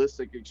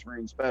holistic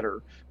experience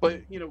better.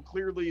 But,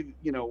 clearly,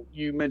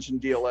 you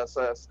mentioned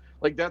DLSS,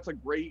 like that's a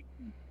great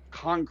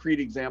concrete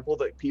example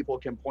that people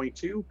can point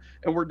to,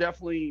 and we're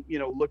definitely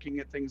looking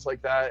at things like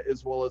that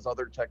as well as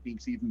other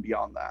techniques even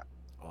beyond that.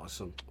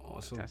 Awesome.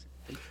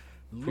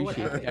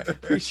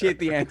 Appreciate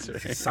the answer.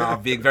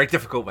 Sound being very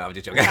difficult, man. I'm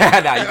just joking.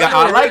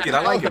 I like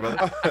it,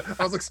 brother.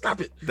 I was like,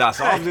 stop it. Nah,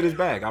 Saul's in his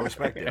bag. I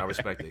respect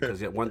it.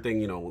 Because one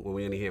thing, when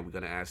we're in here, we're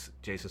gonna ask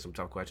Jason some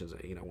tough questions.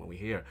 When we're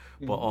here.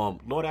 But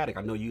Lord Attic,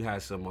 I know you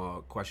had some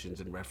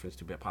questions in reference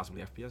to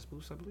possibly FPS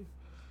boost, I believe.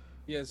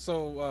 Yeah.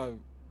 So,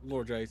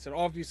 Lord Jason,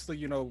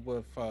 obviously,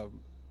 with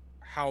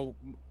how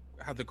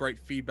the great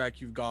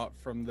feedback you've got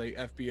from the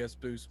FPS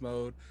boost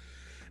mode.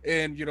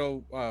 And,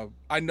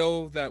 I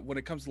know that when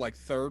it comes to like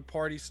third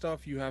party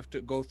stuff, you have to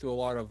go through a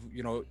lot of,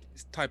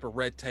 type of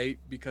red tape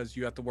because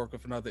you have to work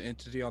with another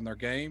entity on their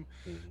game.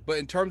 But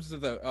in terms of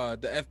the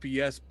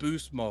FPS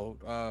boost mode,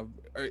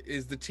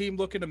 is the team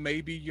looking to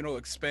maybe,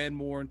 expand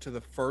more into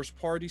the first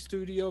party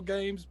studio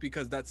games?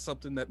 Because that's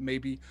something that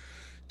maybe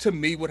to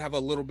me would have a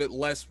little bit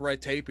less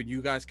red tape and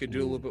you guys could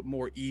do a little bit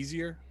more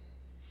easier.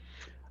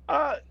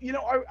 I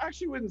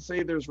actually wouldn't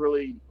say there's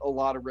really a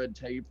lot of red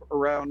tape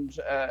around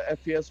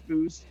FPS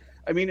boost.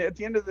 I mean, at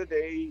the end of the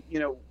day,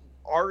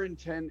 our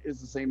intent is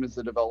the same as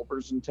the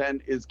developer's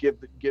intent, is give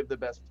the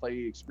best play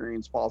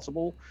experience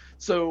possible.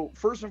 So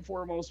first and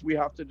foremost, we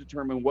have to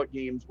determine what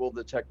games will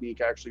the technique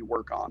actually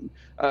work on.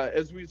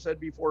 As we've said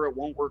before, it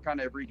won't work on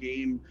every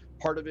game.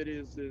 Part of it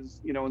is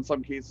in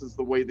some cases,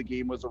 the way the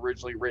game was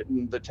originally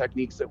written, the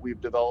techniques that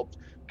we've developed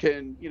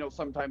can,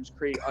 sometimes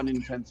create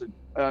unintended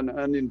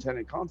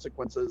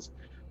consequences.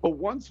 But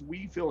once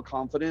we feel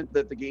confident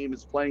that the game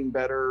is playing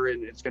better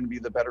and it's going to be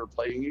the better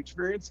playing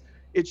experience,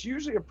 it's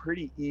usually a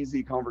pretty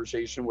easy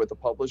conversation with the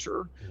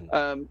publisher,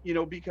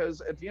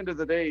 because at the end of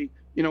the day,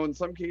 in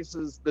some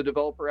cases, the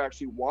developer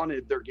actually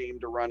wanted their game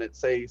to run at,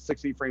 say,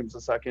 60 frames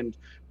a second,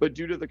 but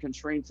due to the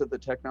constraints of the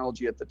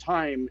technology at the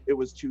time, it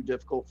was too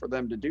difficult for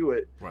them to do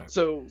it. Right.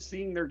 So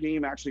seeing their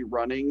game actually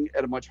running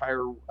at a much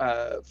higher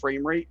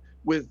frame rate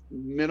with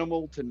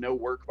minimal to no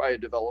work by a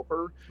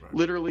developer. Right.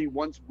 Literally,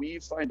 once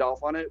we've signed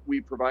off on it, we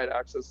provide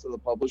access to the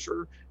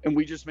publisher, and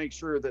we just make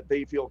sure that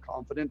they feel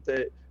confident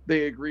that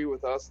they agree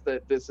with us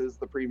that this is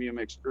the premium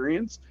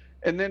experience.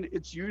 And then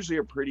it's usually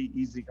a pretty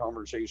easy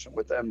conversation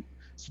with them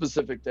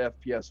specific to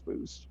FPS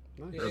boost.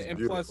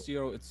 And plus,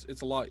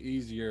 it's a lot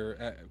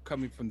easier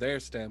coming from their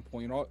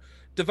standpoint.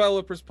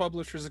 developers,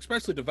 publishers,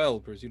 especially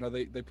developers,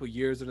 they put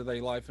years into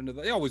their life into.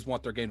 They always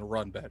want their game to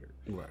run better.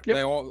 Right. Yep.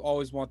 They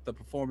always want the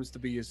performance to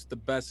be the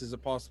best as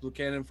it possibly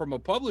can. And from a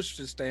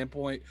publisher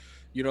standpoint,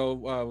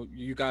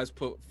 you guys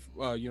put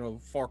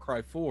Far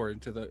Cry 4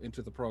 into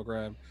the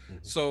program,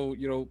 so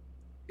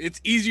it's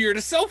easier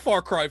to sell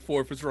Far Cry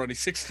 4 if it's running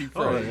 60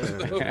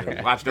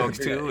 frames. Watch Dogs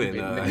 2 and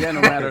yeah,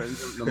 no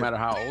matter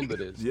how old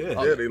it is.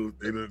 Yeah. Yeah, they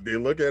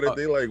look at it.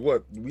 They like,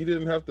 what? We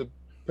didn't have to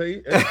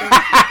pay.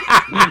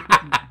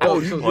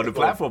 On the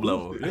platform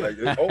level. Like,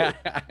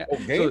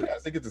 Game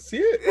Pass, they get to see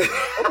it.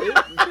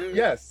 Okay.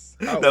 Yes.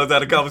 That was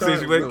that a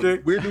conversation with King?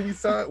 Where do we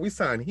sign? We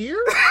sign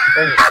here.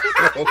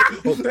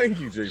 Thank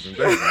you, Jason.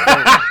 Thank you.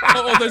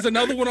 Oh, there's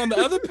another one on the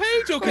other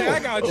page. Okay, I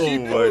got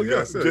you. Oh my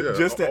yes, God. yeah.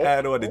 Just to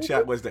add on, the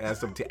chat was to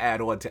ask them to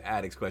add on to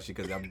Addict's question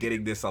because I'm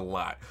getting this a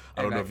lot.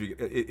 I don't know if you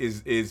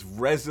is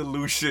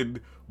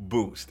resolution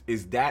boost.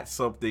 Is that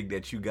something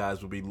that you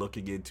guys will be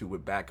looking into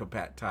with back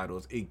compat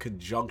titles in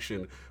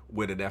conjunction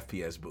with an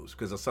FPS boost?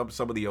 Because of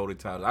some of the older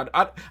titles,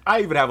 I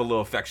even have a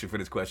little affection for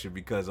this question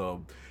because I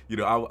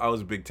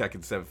was a big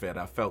Tekken 7 fan.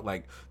 I felt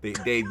like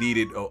they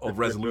needed a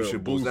resolution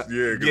boost. Boost,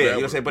 You know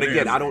what I'm saying? But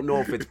again, I don't know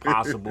if it's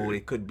possible.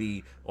 It could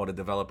be on the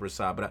developer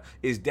side. But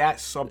is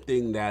that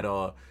something that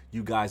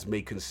you guys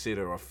may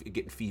consider or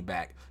getting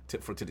feedback to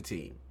the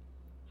team?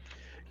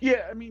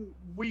 Yeah, I mean,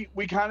 we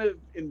kind of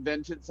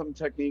invented some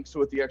techniques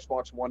with the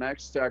Xbox One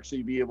X to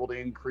actually be able to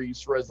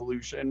increase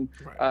resolution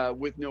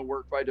with no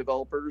work by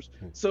developers.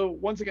 So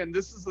once again,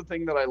 this is the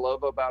thing that I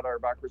love about our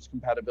backwards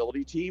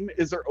compatibility team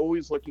is they're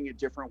always looking at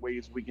different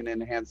ways we can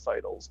enhance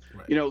titles.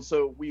 Right.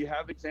 So we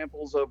have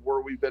examples of where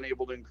we've been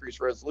able to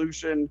increase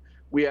resolution.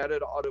 We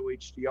added auto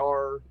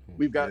HDR.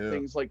 We've got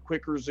things like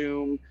quicker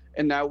zoom,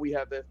 and now we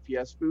have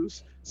FPS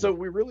boost. So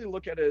we really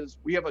look at it as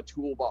we have a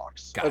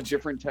toolbox of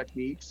different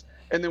techniques.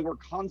 And then we're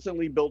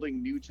constantly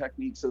building new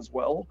techniques as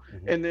well.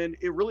 And then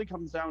it really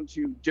comes down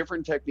to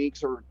different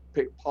techniques are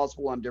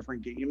possible on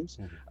different games.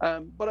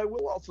 But I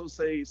will also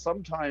say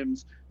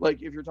sometimes,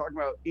 like if you're talking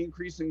about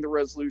increasing the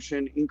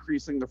resolution,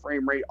 increasing the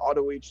frame rate,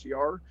 auto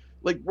HDR,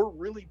 like we're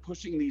really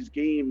pushing these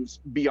games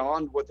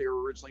beyond what they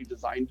were originally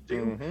designed to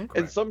do.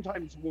 And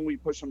sometimes when we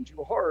push them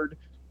too hard,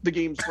 the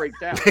games break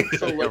down.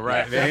 So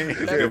like,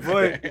 that's Good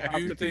point. you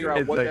have to figure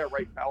out what that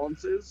right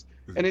balance is.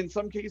 And in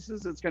some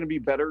cases, it's going to be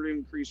better to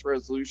increase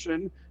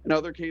resolution. In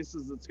other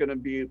cases, it's going to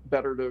be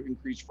better to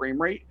increase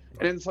frame rate.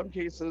 And in some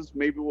cases,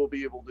 maybe we'll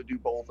be able to do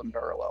both in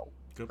parallel.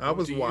 I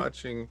was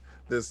watching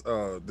this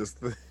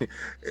thing.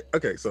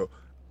 Okay, so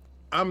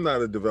I'm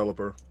not a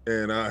developer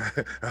and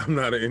I'm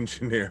not an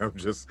engineer. I'm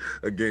just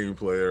a game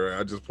player.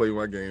 I just play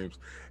my games.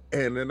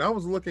 And then I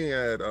was looking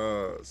at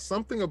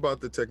something about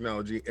the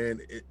technology,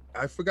 and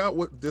I forgot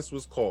what this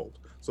was called.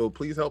 So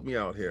please help me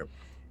out here.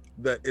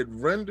 That it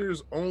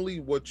renders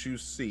only what you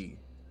see.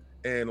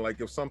 And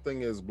like if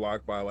something is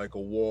blocked by like a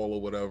wall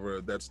or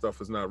whatever, that stuff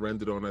is not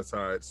rendered on that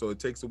side. So it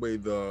takes away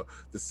the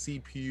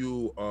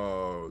CPU,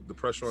 the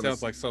pressure on.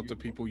 Sounds like something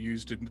people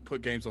use to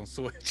put games on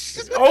Switch.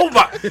 Oh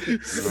my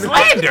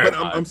slander! But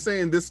I'm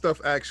saying this stuff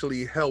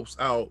actually helps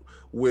out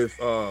with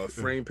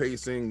frame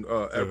pacing,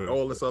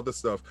 all this other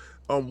stuff.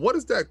 What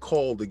is that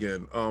called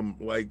again?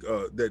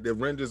 That it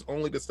renders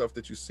only the stuff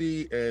that you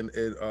see, and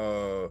it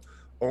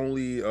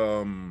only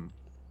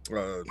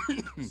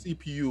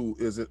CPU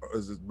is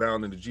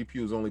bound, and the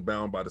GPU is only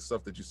bound by the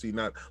stuff that you see,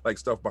 not like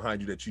stuff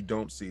behind you that you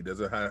don't see. Does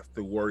it have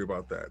to worry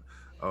about that?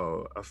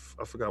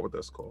 I forgot what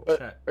that's called.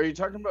 Are you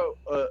talking about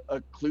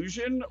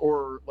occlusion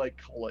or like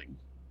culling?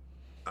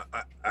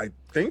 I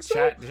think so.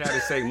 Chat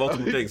is saying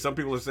multiple things. Some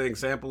people are saying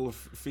sample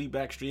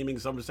feedback streaming.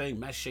 Some are saying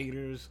mesh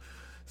shaders.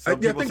 I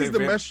think it's the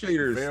mesh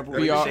shaders.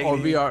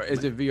 VR.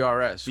 Is it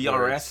VRS?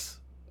 VRS.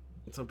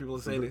 Some people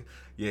are saying it.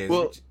 Yeah.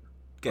 Well,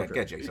 Go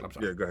ahead, Jason. I'm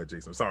sorry. Yeah, go ahead,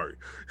 Jason. Sorry.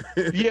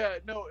 Yeah,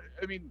 no,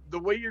 I mean, the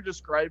way you're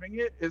describing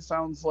it, it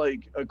sounds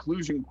like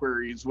occlusion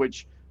queries,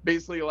 which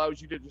basically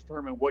allows you to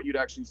determine what you'd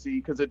actually see,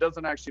 because it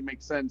doesn't actually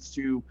make sense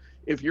to,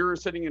 if you're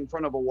sitting in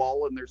front of a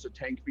wall and there's a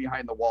tank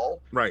behind the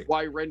wall, right?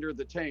 Why render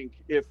the tank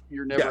if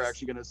you're never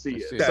actually going to see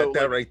it?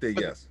 That right there,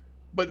 yes.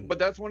 But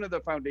that's one of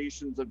the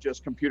foundations of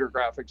just computer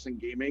graphics and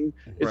gaming.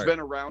 It's been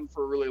around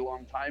for a really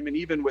long time, and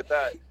even with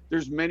that,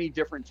 there's many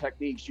different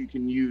techniques you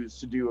can use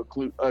to do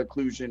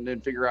occlusion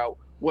and figure out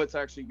what's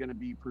actually going to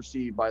be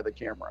perceived by the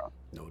camera.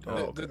 No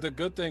doubt. The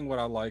good thing, what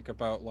I like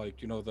about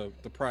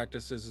the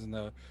practices and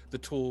the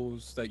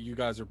tools that you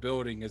guys are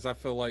building is I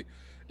feel like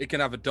it can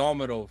have a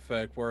domino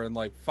effect where in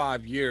like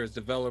 5 years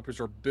developers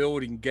are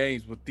building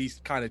games with these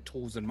kind of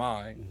tools in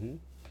mind.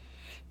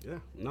 Yeah,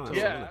 no,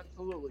 yeah,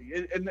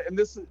 absolutely. And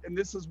this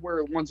is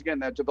where, once again,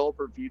 that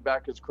developer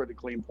feedback is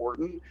critically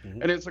important,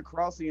 and it's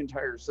across the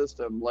entire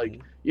system.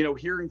 Like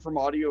hearing from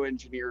audio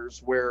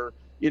engineers where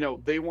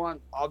they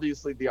want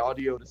obviously the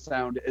audio to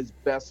sound as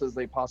best as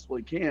they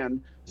possibly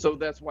can. So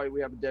that's why we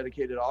have a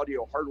dedicated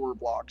audio hardware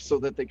block so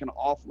that they can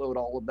offload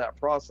all of that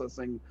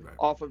processing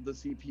off of the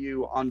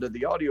CPU onto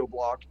the audio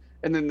block.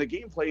 And then the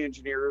gameplay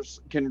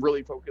engineers can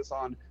really focus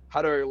on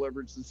how do I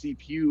leverage the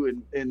CPU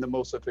in the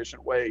most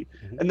efficient way?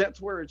 And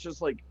that's where it's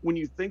just like, when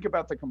you think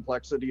about the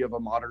complexity of a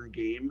modern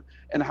game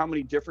and how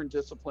many different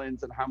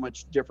disciplines and how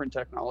much different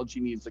technology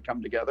needs to come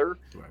together,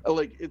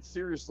 like, it's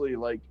seriously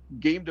like,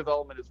 game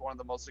development is one of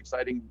the most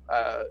exciting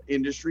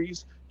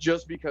industries,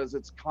 just because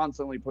it's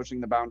constantly pushing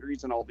the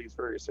boundaries in all these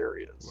various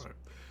areas.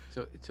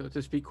 So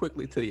to speak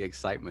quickly to the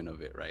excitement of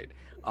it, right?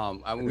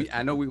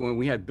 I know when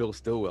we had Bill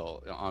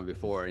Stillwell on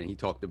before, and he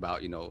talked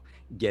about, you know,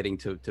 getting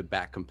to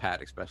back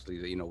compat, especially,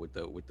 you know, with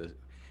the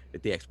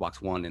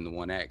Xbox One and the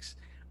One X.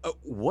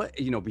 What,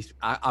 you know,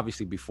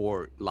 obviously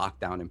before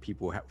lockdown and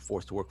people were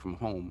forced to work from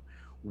home,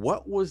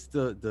 what was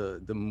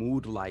the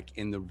mood like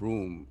in the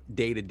room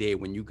day to day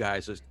when you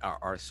guys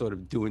are sort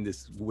of doing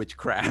this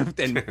witchcraft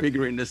and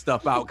figuring this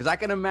stuff out? Because I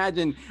can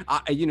imagine,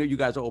 you know, you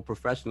guys are all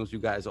professionals. You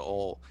guys are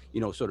all,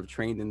 you know, sort of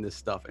trained in this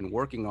stuff and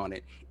working on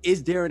it.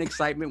 Is there an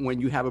excitement when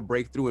you have a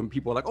breakthrough and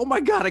people are like, oh my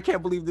God, I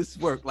can't believe this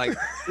worked? Like,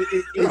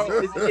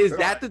 is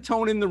that the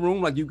tone in the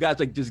room? Like, you guys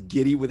like just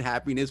giddy with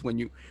happiness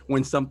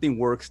when something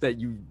works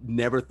that you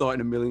never thought in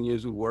a million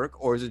years would work?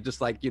 Or is it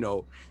just like, you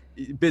know,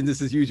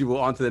 business as usual,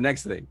 on to the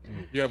next thing?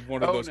 You have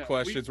one of those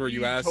questions where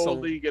you ask,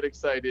 totally get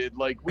excited,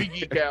 like, we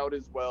geek out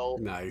as well.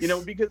 Nice. You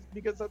know, because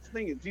that's the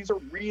thing, is these are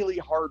really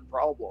hard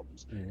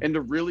problems, and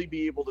to really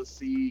be able to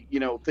see, you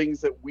know,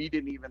 things that we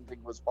didn't even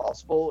think was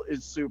possible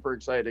is super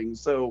exciting.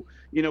 So,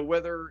 you know,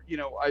 whether, you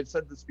know, I've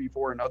said this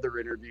before in other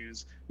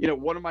interviews, you know,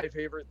 one of my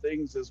favorite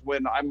things is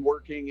when I'm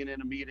working and in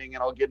a meeting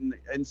and I'll get an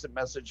instant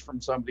message from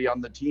somebody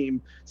on the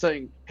team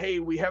saying, hey,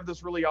 we have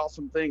this really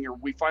awesome thing, or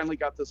we finally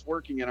got this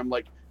working, and I'm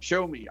like,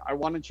 show me, I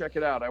want to check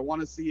it out, I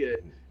want to see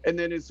it. And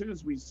then as soon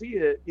as we see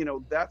it, you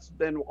know, that's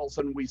then all of a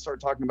sudden we start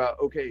talking about,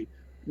 okay,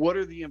 what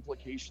are the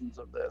implications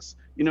of this?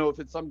 You know, if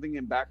it's something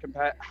in back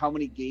compat, how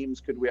many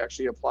games could we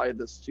actually apply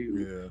this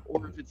to?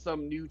 Or if it's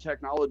some new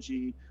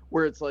technology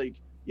where it's like,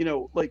 you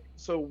know, like,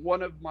 so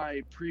one of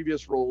my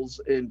previous roles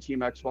in Team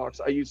Xbox,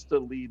 I used to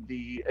lead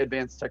the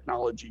advanced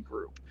technology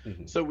group.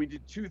 So we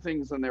did two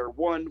things in there.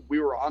 One, we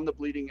were on the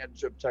bleeding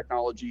edge of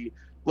technology.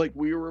 Like,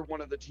 we were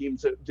one of the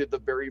teams that did the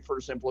very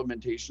first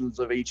implementations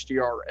of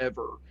HDR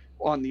ever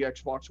on the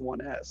Xbox One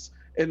S.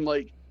 And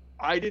like,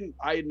 I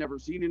had never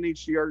seen an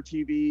HDR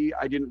TV.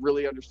 I didn't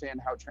really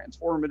understand how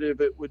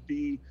transformative it would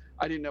be.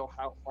 I didn't know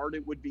how hard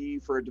it would be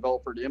for a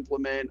developer to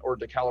implement or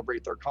to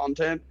calibrate their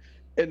content.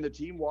 And the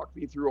team walked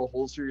me through a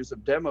whole series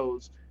of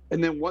demos.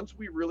 And then once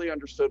we really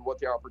understood what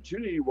the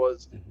opportunity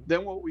was,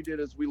 then what we did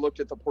is we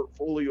looked at the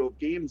portfolio of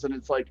games, and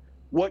it's like,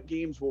 what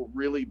games will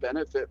really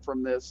benefit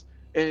from this?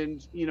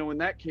 And, you know, in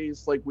that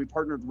case, like, we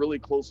partnered really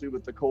closely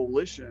with the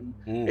Coalition,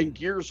 and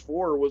Gears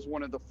 4 was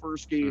one of the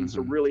first games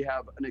to really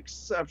have an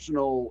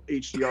exceptional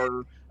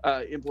HDR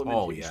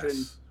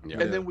implementation.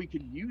 And then we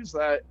could use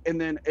that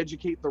and then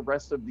educate the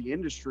rest of the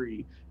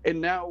industry. And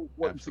now,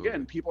 once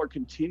again, people are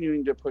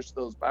continuing to push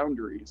those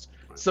boundaries.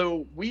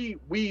 So we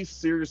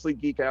seriously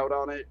geek out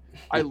on it.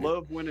 I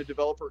love when a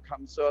developer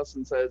comes to us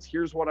and says,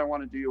 here's what I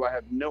want to do. I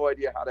have no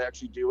idea how to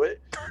actually do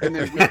it. And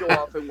then we go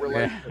off and we're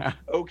like,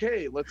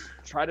 okay, let's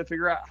try to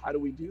figure out how do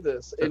we do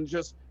this. And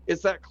just,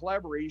 it's that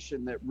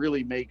collaboration that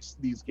really makes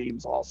these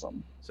games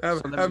awesome.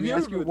 So let me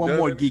ask you one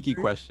more geeky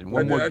question.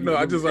 I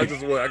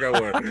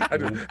got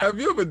one. Have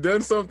you ever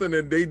done something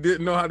and they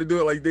didn't know how to do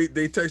it? Like,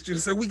 they text you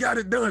and said, we got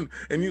it done.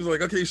 And you was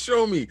like, okay,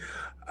 show me.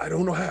 I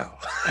don't know how.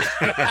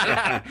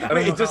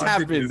 It just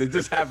happened. It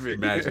just happened.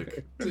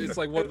 Magic. It's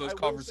like one of those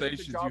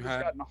conversations you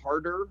had. Gotten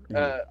harder.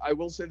 I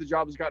will say the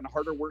job has gotten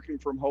harder working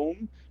from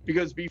home,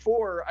 because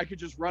before I could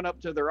just run up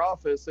to their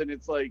office and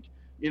it's like,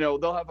 you know,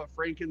 they'll have a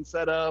Franken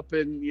set up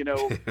and, you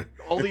know,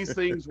 all these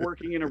things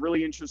working in a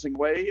really interesting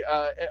way.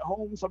 At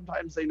home,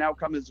 sometimes they now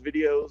come as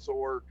videos,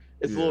 or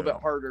it's a little bit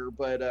harder.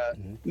 But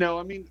no,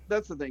 I mean,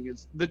 that's the thing,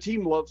 is the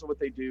team loves what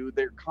they do.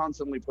 They're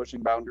constantly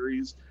pushing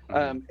boundaries,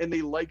 and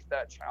they like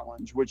that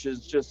challenge, which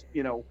is just,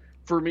 you know,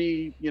 for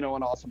me, you know,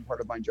 an awesome part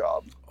of my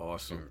job.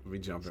 Awesome. Let me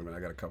jump in, man. I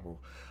got a couple.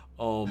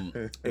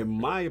 In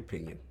my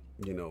opinion,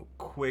 you know,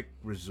 Quick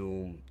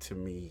Resume to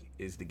me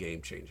is the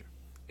game changer.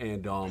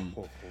 And,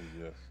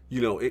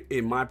 you know,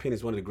 in my opinion,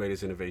 it's one of the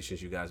greatest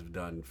innovations you guys have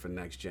done for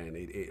next gen.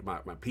 My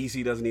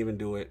PC doesn't even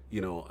do it.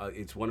 You know,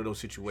 it's one of those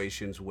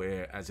situations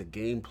where, as a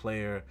game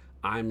player,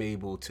 I'm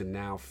able to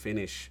now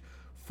finish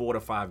 4 to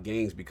 5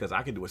 games because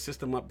I can do a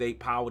system update,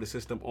 power the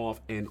system off,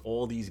 and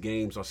all these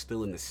games are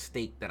still in the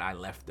state that I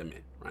left them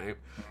in, right?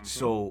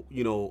 So,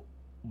 you know,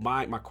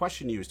 my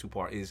question to you is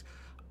two-part, is,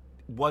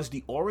 was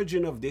the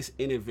origin of this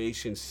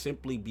innovation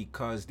simply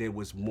because there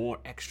was more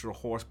extra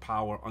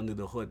horsepower under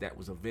the hood that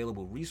was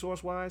available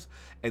resource-wise?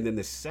 And then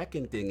the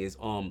second thing is,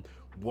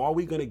 are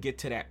we going to get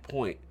to that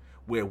point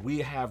where we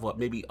have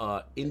maybe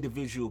a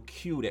individual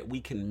queue that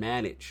we can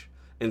manage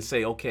and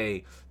say,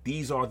 okay,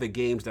 these are the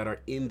games that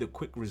are in the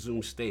Quick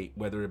Resume state,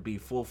 whether it be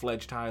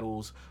full-fledged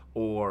titles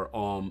or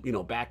you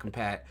know, back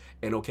compat,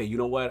 and okay, you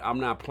know what,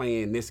 I'm not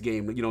playing this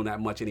game, you know, that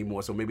much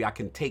anymore, so maybe I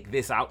can take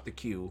this out the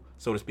queue,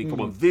 so to speak, from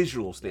a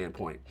visual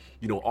standpoint.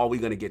 You know, are we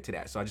going to get to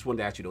that? So I just wanted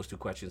to ask you those two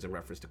questions in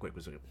reference to Quick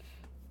Resume.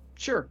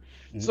 Sure.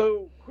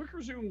 So Quick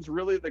Resume's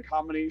really the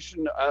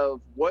combination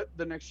of what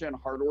the next gen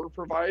hardware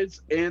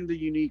provides and the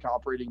unique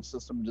operating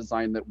system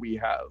design that we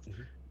have.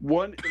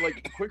 One,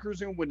 like Quick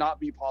Resume would not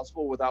be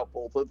possible without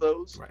both of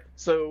those. Right.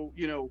 So,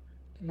 you know,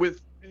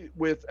 with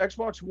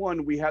Xbox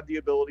One, we had the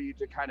ability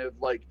to kind of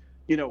like,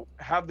 you know,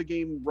 have the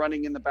game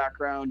running in the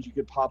background. You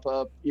could pop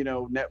up, you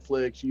know,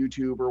 Netflix,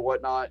 YouTube, or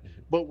whatnot,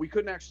 but we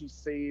couldn't actually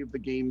save the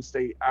game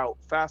state out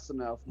fast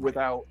enough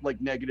without like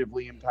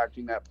negatively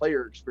impacting that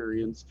player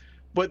experience.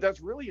 But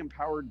that's really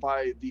empowered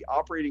by the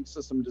operating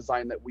system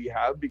design that we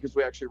have, because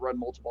we actually run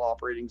multiple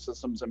operating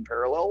systems in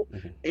parallel,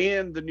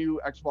 and the new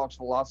Xbox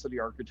Velocity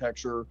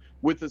architecture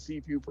with the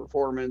CPU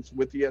performance,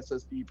 with the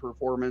SSD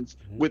performance,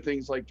 with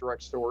things like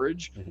direct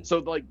storage. So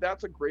like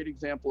that's a great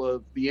example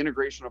of the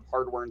integration of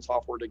hardware and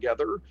software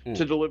together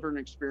to deliver an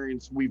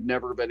experience we've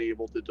never been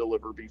able to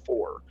deliver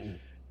before.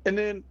 And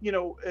then, you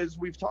know, as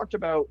we've talked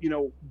about, you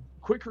know,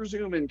 Quick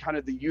Resume and kind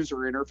of the user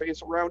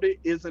interface around it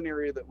is an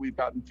area that we've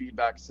gotten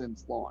feedback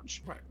since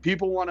launch.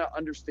 People want to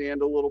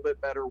understand a little bit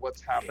better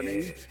what's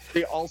happening.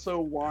 They also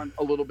want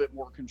a little bit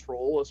more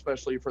control,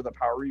 especially for the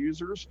power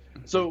users.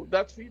 So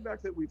that's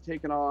feedback that we've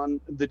taken on.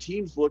 The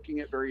team's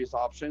looking at various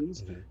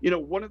options. You know,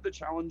 one of the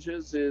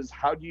challenges is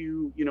how do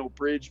you, you know,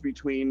 bridge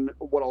between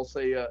what I'll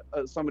say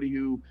somebody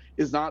who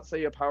is not,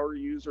 say, a power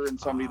user and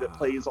somebody that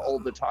plays all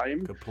the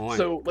time. Good point.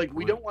 So like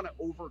we don't want to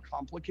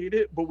overcomplicate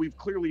it, but we've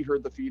clearly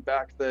heard the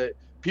feedback that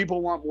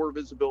people want more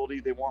visibility.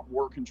 They want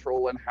more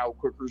control in how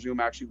Quick Resume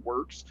actually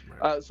works.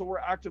 So we're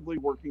actively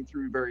working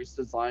through various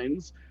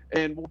designs,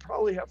 and we'll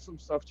probably have some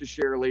stuff to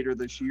share later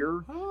this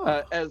year.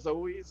 As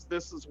always,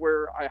 this is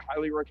where I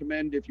highly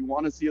recommend, if you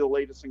want to see the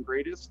latest and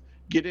greatest,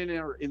 get in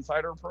our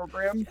insider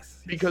program,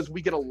 because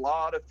we get a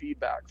lot of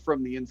feedback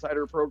from the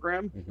insider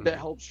program that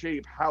helps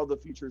shape how the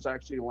features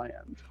actually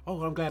land.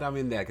 Oh, I'm glad I'm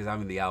in that, because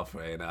I'm in the alpha,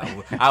 and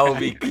I will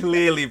be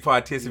clearly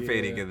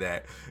participating in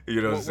that.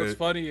 You know, what's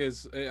funny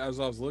is, as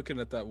I was looking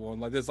at that one,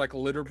 like there's like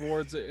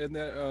leaderboards in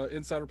that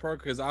insider program,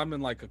 because I'm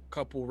in like a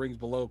couple rings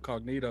below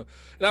Cognito,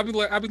 and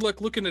I'd be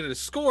like looking at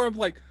his score. I'm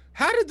like,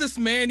 how did this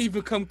man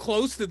even come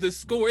close to this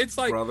score? It's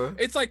like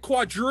it's like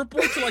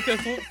quadruple to like the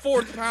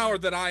fourth power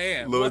that I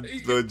am. Lord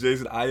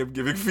Jason, I am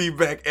giving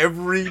feedback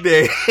every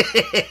day.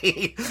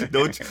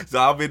 So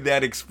I'm in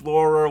that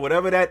Explorer,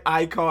 whatever that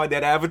icon,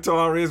 that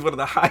avatar is, one of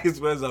the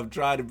highest ones. I'm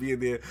trying to be in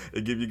there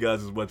and give you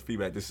guys as much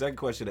feedback. The second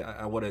question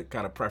I want to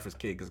kind of preface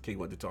King, because King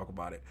wanted to talk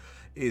about it,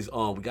 is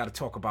we got to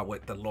talk about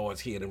what the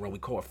Lords here in the room we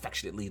call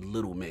affectionately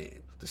Little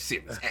Man, the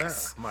Series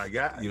S. My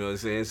God. You know what I'm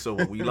saying? So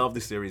we love the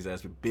Series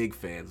S. We're big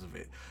fans of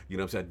it. You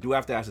know what I'm saying? I do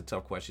have to ask a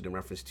tough question in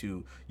reference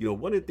to, you know,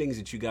 one of the things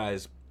that you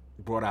guys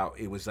brought out,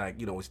 it was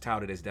like, you know, it was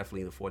touted as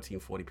definitely the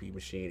 1440p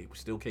machine. It was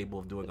still capable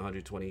of doing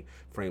 120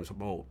 frames of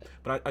mode.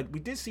 But we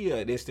did see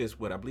an instance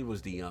with, I believe it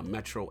was the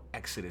Metro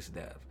Exodus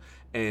dev.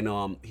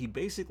 And he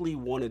basically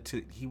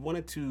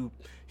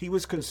he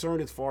was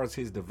concerned as far as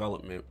his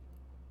development,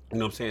 you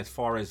know what I'm saying, as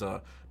far as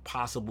a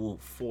possible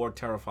 4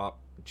 teraflop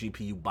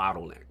GPU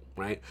bottleneck.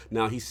 Right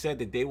now, he said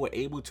that they were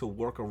able to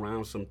work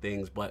around some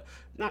things, but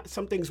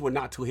some things were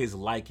not to his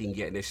liking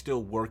yet, and they're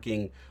still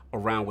working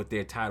around with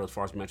their title as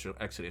far as Metro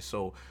Exodus.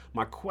 So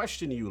my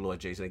question to you, Lord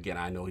Jason, again,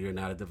 I know you're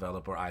not a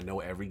developer. I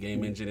know every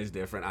game engine is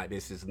different.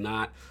 This is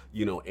not,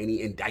 you know,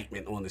 any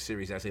indictment on the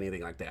Series S,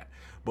 anything like that.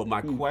 But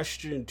my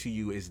question to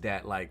you is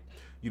that, like,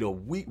 you know,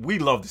 we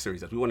love the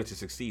Series S. We want it to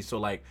succeed. So,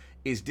 like,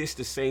 is this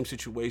the same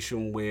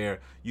situation where,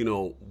 you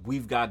know,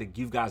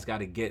 you guys got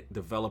to get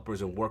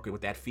developers and work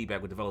with that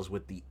feedback with developers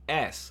with the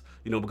S,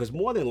 you know, because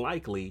more than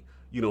likely,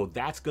 you know,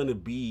 that's going to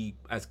be,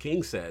 as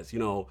King says, you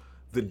know,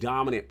 the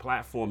dominant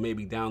platform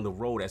maybe down the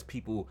road as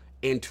people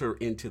enter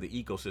into the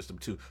ecosystem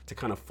to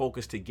kind of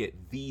focus to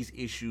get these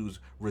issues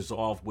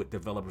resolved with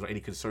developers or any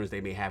concerns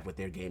they may have with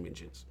their game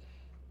engines.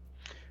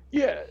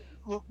 Yeah,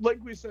 like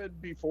we said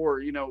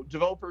before, you know,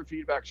 developer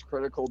feedback is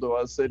critical to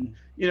us. And,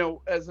 you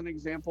know, as an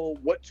example,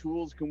 what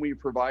tools can we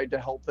provide to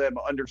help them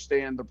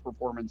understand the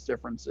performance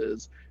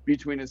differences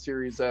between a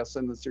Series S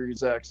and the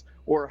Series X?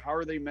 Or how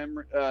are they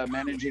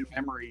managing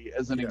memory,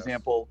 as an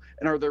example?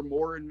 And are there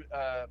more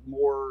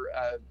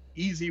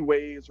easy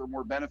ways or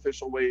more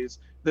beneficial ways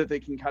that they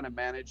can kind of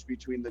manage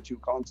between the two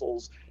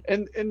consoles?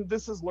 And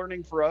this is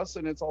learning for us,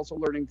 and it's also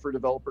learning for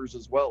developers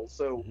as well.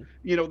 So,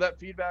 you know, that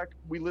feedback,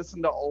 we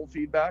listen to all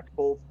feedback,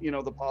 both, you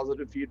know, the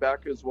positive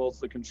feedback as well as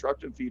the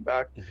constructive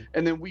feedback.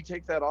 And then we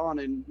take that on,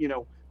 and, you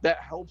know, that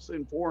helps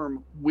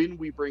inform when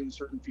we bring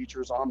certain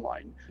features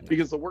online.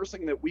 Because the worst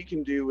thing that we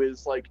can do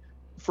is, like,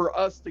 for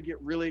us to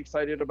get really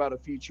excited about a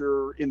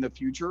feature in the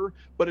future,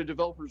 but a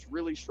developer's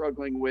really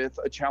struggling with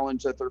a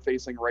challenge that they're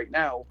facing right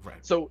now.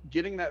 So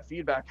getting that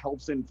feedback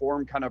helps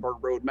inform kind of our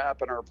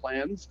roadmap and our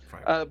plans.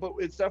 But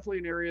it's definitely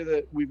an area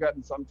that we've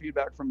gotten some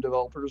feedback from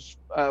developers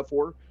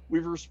for.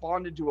 We've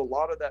responded to a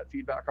lot of that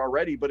feedback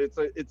already, but it's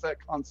that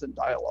constant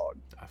dialogue.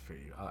 I feel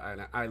you.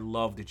 And I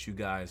love that you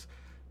guys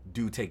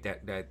do take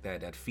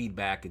that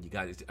feedback, and you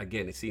guys,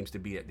 again, it seems to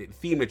be the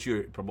theme that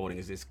you're promoting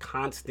is this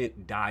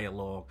constant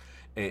dialogue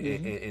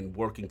and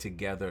working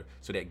together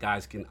so that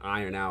guys can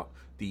iron out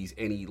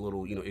any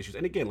little issues.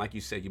 And again, like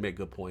you said, you make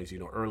good points.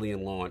 Early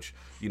in launch,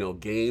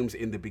 games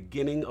in the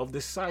beginning of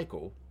the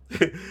cycle.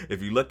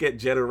 If you look at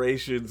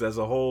generations as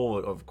a whole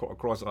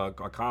across our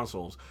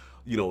consoles,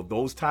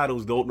 those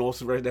titles don't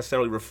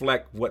necessarily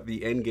reflect what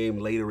the end game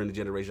later in the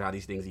generation, how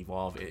these things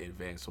evolve and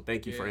advance. So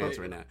thank you for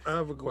answering that. I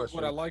have a question.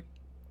 What I like.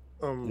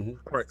 All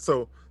right,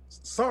 so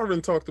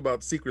Sarvin talked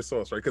about secret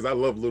sauce, right? Because I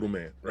love Little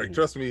Man, right?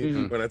 Trust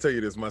me when I tell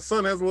you this. My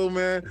son has a Little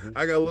Man.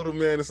 I got a Little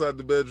Man inside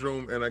the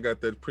bedroom, and I got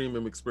that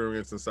premium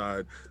experience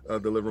inside the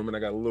living room, and I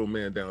got a Little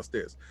Man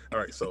downstairs. All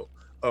right, so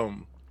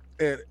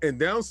and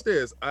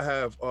downstairs I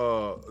have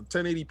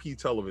 1080p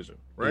television,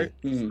 right?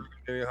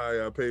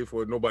 Anyhow, I paid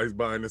for it. Nobody's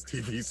buying this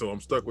TV, so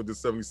I'm stuck with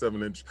this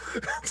 77-inch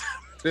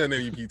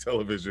 1080p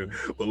television.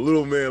 But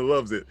Little Man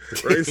loves it,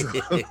 right?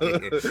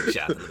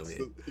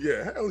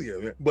 Yeah, hell yeah,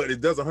 man. But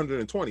it does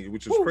 120,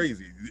 which is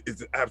crazy.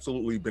 It's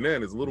absolutely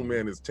bananas. Little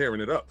Man is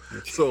tearing it up.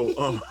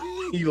 So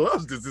he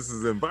loves this. This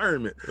is his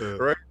environment,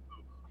 right?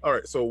 All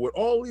right. So with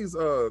all these,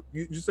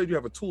 you said you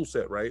have a tool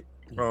set, right?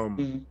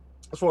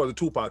 As far as the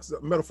toolbox,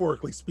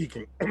 metaphorically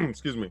speaking,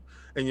 excuse me,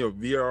 and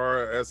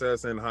VR,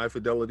 SS, and high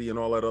fidelity, and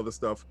all that other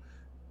stuff.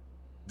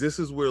 This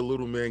is where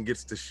Little Man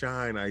gets to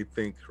shine, I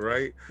think,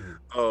 right?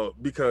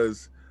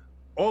 Because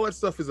all that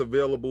stuff is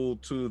available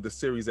to the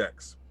Series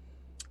X,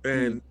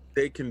 and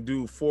they can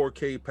do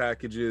 4K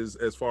packages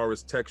as far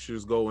as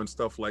textures go and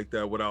stuff like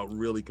that without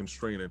really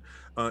constraining.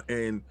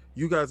 And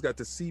you guys got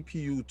the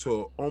CPU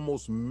to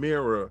almost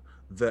mirror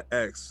the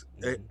X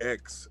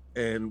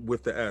and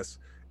with the S.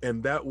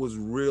 And that was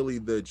really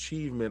the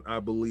achievement, I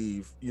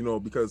believe,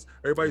 because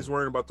everybody's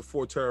worrying about the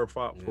 4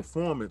 teraflop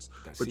performance,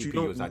 that but CPU you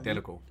don't is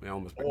identical.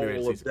 Almost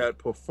all of that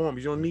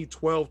performance. You don't need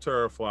 12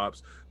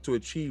 teraflops to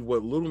achieve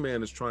what Little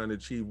Man is trying to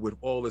achieve with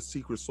all the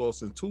secret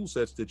sauce and tool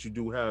sets that you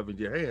do have in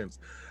your hands.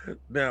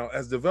 Now,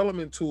 as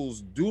development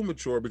tools do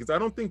mature, because I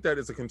don't think that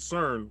is a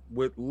concern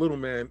with Little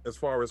Man as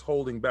far as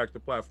holding back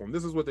the platform.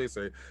 This is what they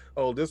say.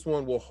 Oh, this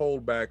one will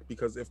hold back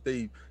because if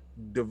they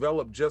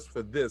develop just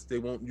for this, they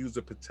won't use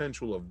the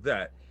potential of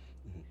that,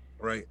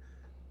 right?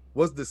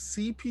 Was the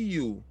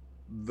CPU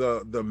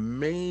the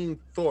main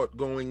thought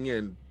going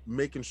in,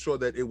 making sure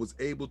that it was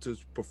able to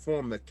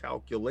perform the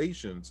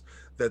calculations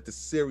that the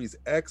Series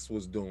X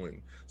was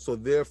doing, so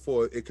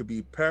therefore it could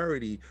be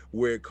parity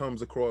where it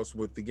comes across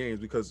with the games?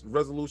 Because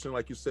resolution,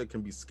 like you said,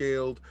 can be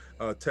scaled,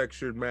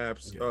 textured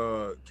maps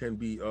can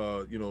be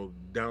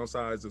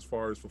downsized as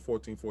far as for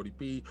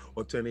 1440p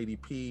or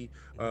 1080p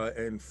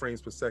and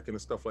frames per second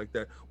and stuff like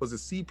that. Was the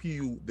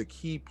CPU the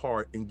key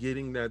part in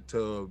getting that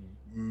to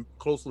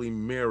closely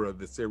mirror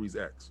the Series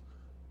X?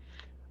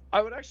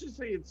 I would actually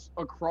say it's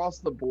across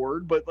the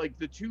board, but like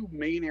the two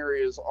main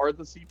areas are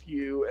the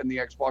CPU and the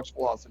Xbox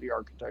Velocity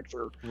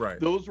architecture. Right.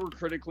 Those were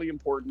critically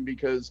important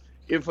because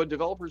if a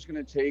developer is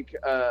going to take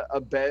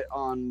a bet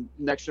on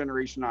next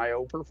generation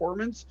IO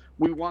performance,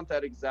 we want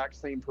that exact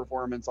same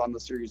performance on the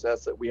Series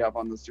S that we have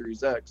on the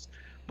Series X.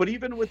 But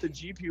even with the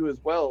GPU as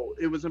well,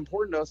 it was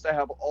important to us to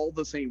have all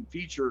the same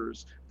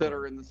features that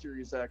are in the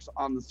Series X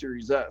on the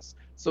Series S,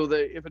 so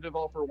that if a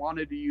developer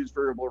wanted to use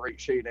variable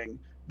rate shading,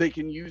 they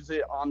can use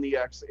it on the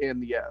X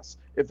and the S.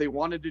 If they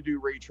wanted to do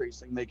ray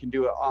tracing, they can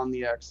do it on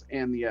the X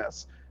and the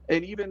S.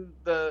 And even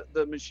the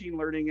machine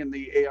learning and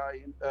the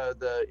AI,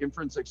 the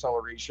inference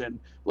acceleration,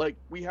 like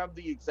we have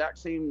the exact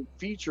same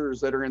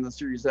features that are in the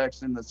Series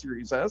X and the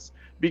Series S,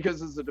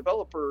 because as a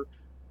developer,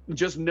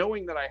 just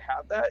knowing that I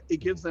have that, it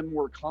gives them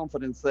more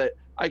confidence that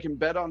I can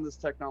bet on this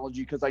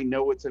technology because I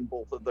know it's in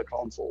both of the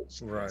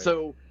consoles. Right.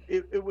 So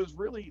it was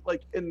really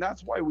like, and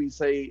that's why we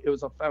say it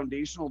was a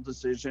foundational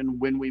decision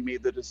when we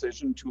made the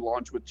decision to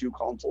launch with 2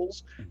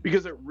 consoles,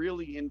 because it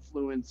really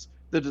influenced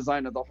the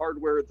design of the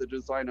hardware, the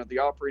design of the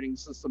operating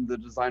system, the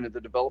design of the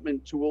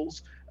development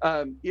tools.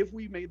 If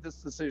we made this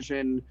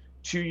decision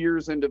 2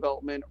 years in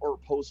development or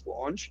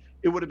post-launch,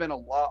 it would have been a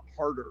lot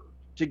harder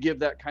to give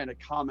that kind of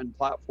common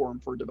platform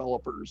for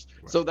developers.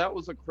 Right. So that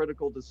was a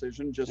critical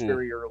decision just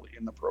very early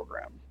in the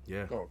program.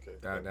 Yeah, okay.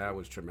 That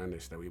was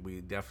tremendous. That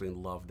we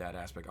definitely love that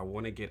aspect. I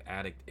want to get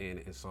Addict in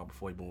and Saul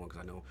before we move on,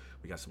 because I know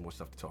we got some more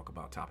stuff to talk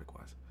about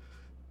topic-wise.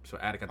 So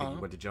Addict, I think you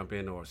want to jump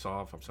in, or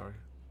Saul, I'm sorry.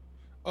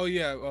 Oh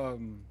yeah,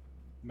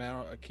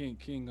 man, King.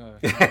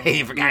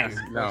 He forgot.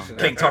 No.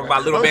 King talk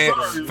about Little Man.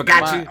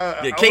 Forgot you.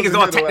 Yeah, King is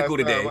on technical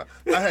today.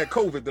 I had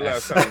COVID the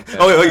last time.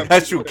 Oh,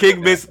 that's true.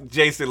 King missed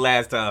Jason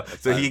last time,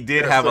 so he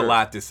did have a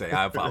lot to say.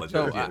 I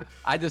apologize. So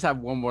I just have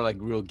one more like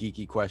real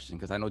geeky question,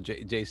 because I know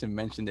Jason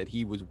mentioned that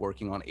he was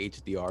working on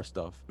HDR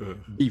stuff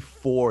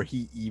before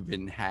he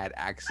even had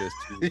access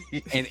to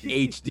an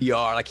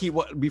HDR.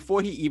 Like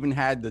before he even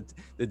had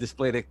the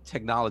display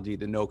technology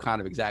to know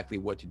kind of exactly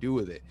what to do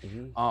with it.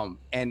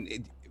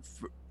 And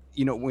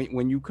you know,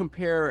 when you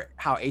compare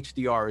how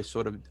HDR is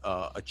sort of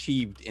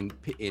achieved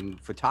in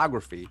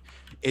photography,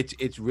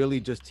 it's really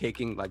just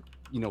taking like,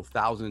 you know,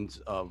 thousands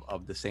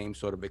of the same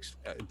sort of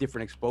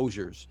different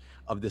exposures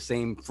of the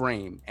same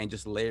frame and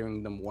just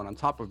layering them one on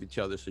top of each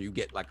other, so you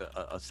get like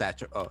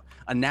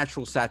a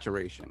natural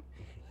saturation.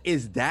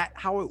 Is that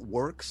how it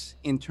works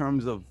in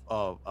terms of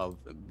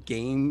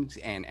games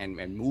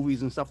and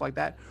movies and stuff like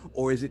that,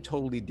 or is it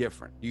totally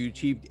different? Do you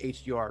achieve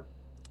HDR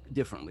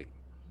differently?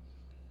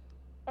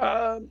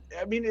 I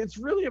mean, it's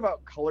really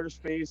about color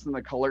space and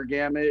the color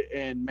gamut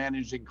and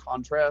managing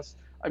contrast.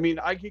 I mean,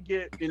 I could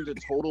get into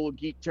total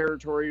geek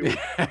territory with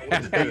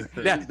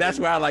that's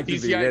where I like to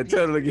be. Yeah,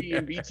 totally.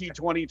 And BT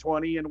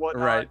 2020 and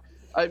whatnot. Right.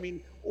 I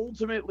mean,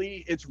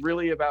 ultimately, it's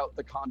really about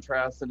the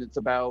contrast, and it's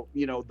about,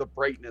 you know, the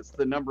brightness,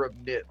 the number of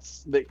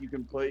nits that you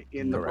can put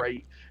in the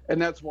bright,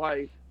 and that's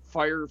why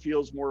fire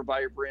feels more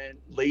vibrant,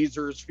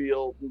 lasers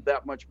feel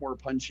that much more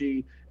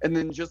punchy, and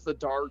then just the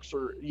darks,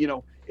 or, you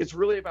know, it's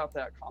really about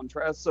that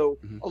contrast. So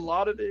a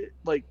lot of it,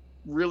 like,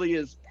 really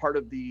is part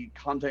of the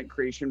content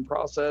creation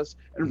process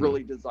and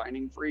really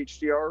designing for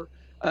HDR.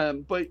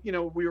 But, you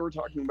know, we were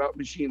talking about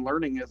machine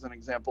learning as an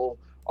example.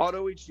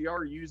 Auto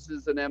HDR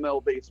uses an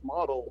ML based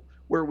model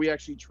where we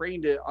actually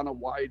trained it on a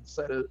wide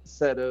set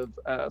of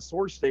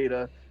source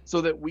data,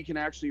 so that we can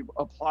actually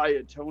apply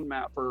a tone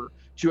mapper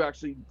to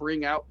actually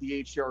bring out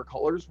the HDR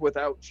colors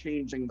without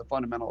changing the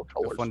fundamental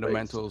color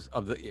fundamentals space.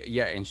 Of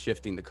the and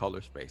shifting the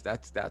color space.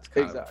 That's kind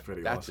exactly.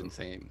 of, that's awesome.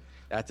 Insane.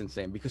 That's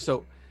insane, because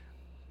so.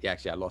 Yeah,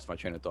 actually, I lost my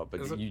train of thought, but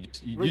you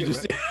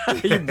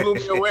blew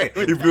me away.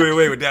 You blew me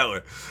away with that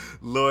one,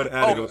 Lord.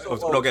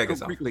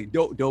 Quickly,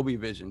 Dolby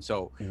Vision.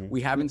 So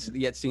we haven't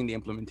yet seen the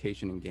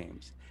implementation in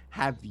games.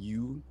 Have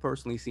you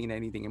personally seen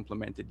anything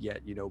implemented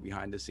yet? You know,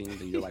 behind the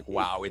sines, and you're like,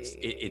 wow,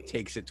 it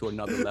takes it to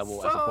another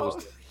level as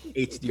opposed to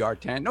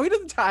HDR10. No, he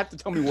doesn't have to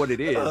tell me what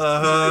it is.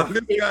 Have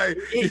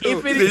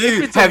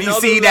you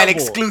seen that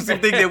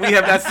exclusive thing that we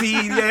have not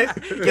seen yet?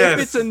 If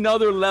it's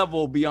another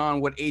level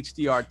beyond what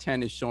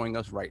HDR10 is showing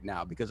us right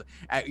now, because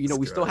you know,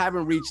 we still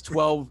haven't reached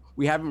 12.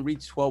 We haven't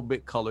reached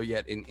 12-bit color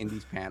yet in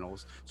these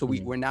panels, so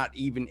we're not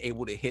even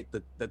able to hit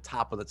the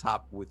top of the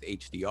top with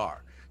HDR.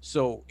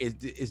 So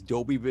is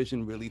Dolby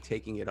Vision really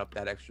taking it up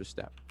that extra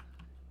step?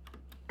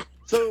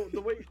 So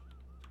the way,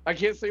 I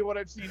can't say what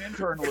I've seen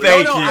internally.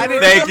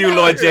 Thank you,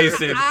 Lord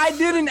Jason. I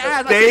didn't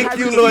ask. Thank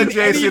you, Lord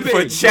Jason,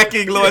 for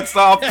checking Lord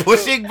Saul,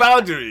 pushing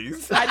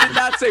boundaries. I did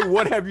not say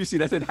what have you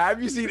seen. I said, have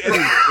you seen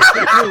anything?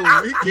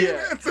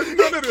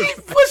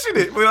 Keep pushing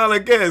it. We're all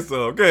again,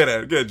 so go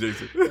ahead,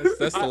 Jason.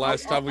 That's the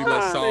last time we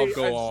let Saul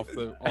go off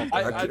the.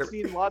 I've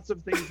seen lots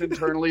of things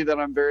internally that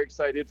I'm very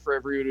excited for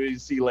everybody to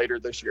see later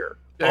this year.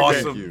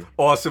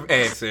 Awesome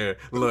answer,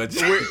 Lord.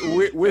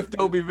 With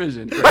Dolby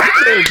Vision.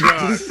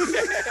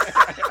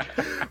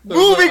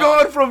 Moving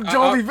on from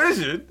Dolby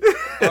Vision.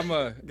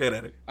 Get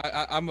at it.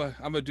 I'm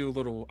gonna do a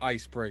little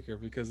icebreaker,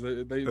 because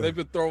they've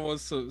been throwing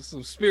some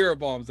spirit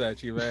bombs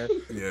at you, man.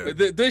 Yeah.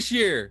 This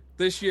year,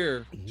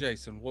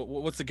 Jason,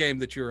 what's the game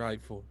that you're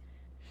hyped for?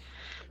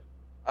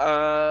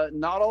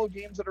 Not all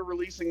games that are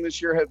releasing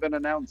this year have been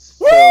announced.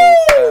 So,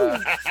 I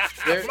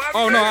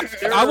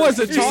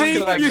wasn't talking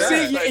like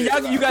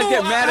that. You guys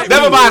get mad at me.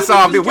 Never mind,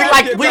 Saul. We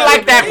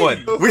like that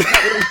one.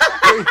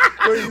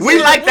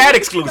 We like that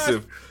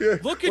exclusive.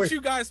 Look at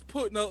you guys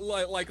putting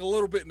like a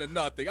little bit into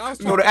nothing. I was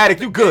the Attic,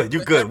 you good.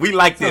 We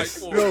like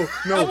this. No.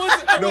 I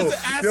wasn't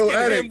asking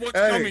him what's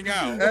coming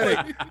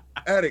out.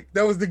 Attic,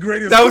 that was the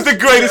greatest. That was the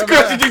greatest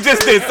question you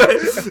just did.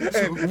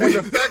 and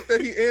the fact that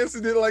he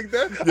answered it like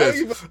that,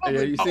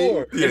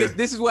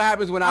 this is what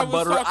happens when I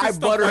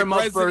butter him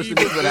up first. And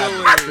this is what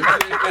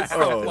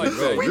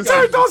happens. We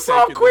turned on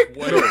Saul quick.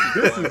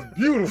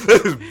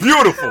 This is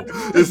beautiful.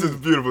 This is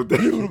beautiful.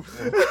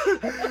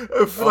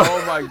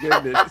 Oh my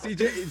goodness. See,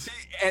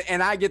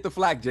 and I get the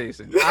flack,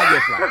 Jason. I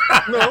get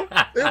flack. No,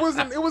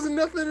 it wasn't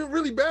nothing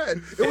really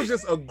bad. It was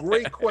just a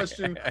great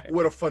question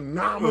with a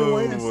phenomenal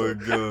answer.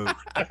 Oh my god.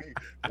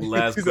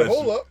 Last he question. Said,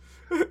 hold up.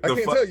 I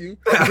can't tell you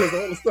because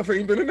all the stuff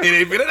ain't been announced. It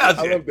ain't been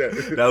announced yet. I love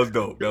that.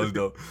 That was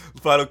dope.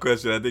 Final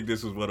question. I think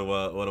this was one of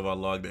our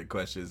long neck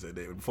questions. And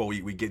before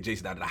we get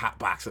Jason out of the hot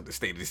box of the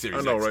State of the Series,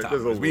 I know,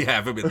 right? We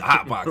have him in the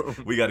hot box.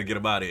 We got to get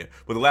him out of here.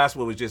 But the last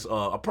one was just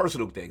a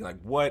personal thing.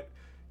 Like, what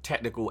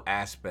technical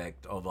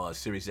aspect of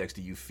Series X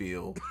do you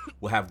feel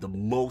will have the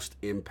most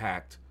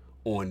impact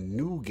on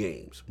new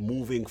games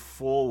moving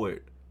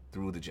forward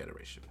through the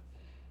generation?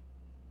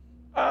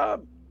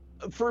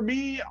 For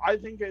me, I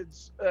think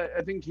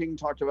I think King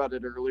talked about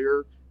it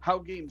earlier, how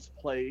games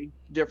play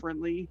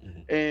differently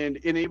and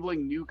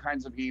enabling new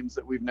kinds of games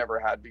that we've never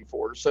had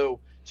before.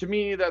 So to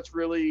me, that's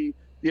really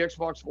the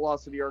Xbox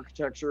Velocity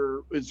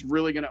architecture is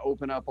really going to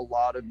open up a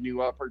lot of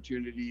new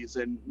opportunities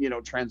and,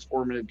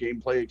 transformative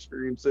gameplay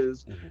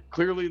experiences.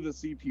 Clearly the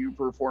CPU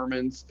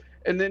performance,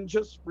 and then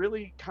just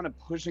really kind of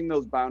pushing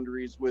those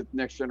boundaries with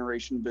next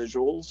generation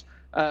visuals.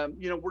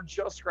 We're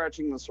just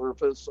scratching the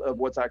surface of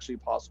what's actually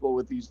possible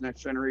with these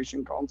next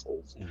generation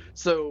consoles.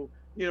 So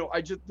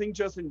I just think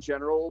just in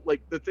general,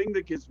 like the thing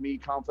that gives me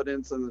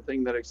confidence and the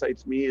thing that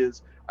excites me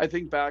is I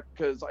think back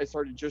because I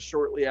started just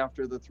shortly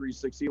after the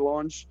 360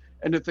 launch,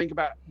 and to think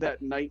about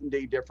that night and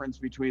day difference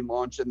between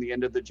launch and the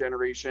end of the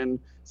generation.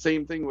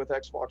 Same thing with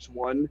Xbox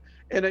One.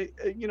 And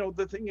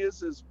the thing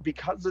is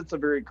because it's a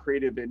very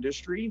creative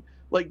industry,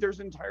 like there's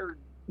entire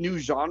new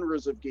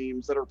genres of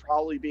games that are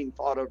probably being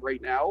thought of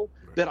right now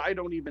that I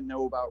don't even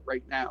know about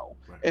right now.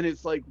 And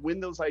it's like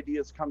when those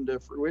ideas come to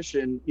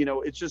fruition,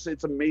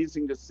 it's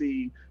amazing to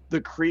see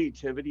the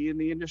creativity in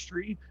the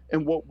industry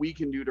and what we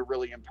can do to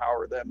really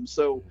empower them.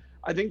 So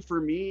I think for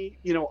me,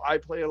 I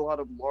play a lot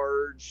of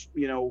large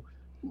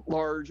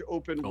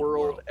open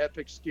world,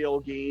 epic scale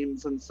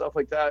games and stuff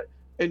like that.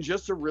 And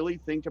just to really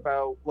think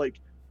about like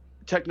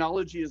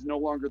technology is no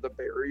longer the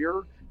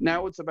barrier.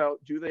 Now it's about,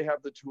 do they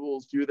have the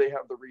tools? Do they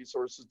have the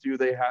resources? Do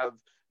they have,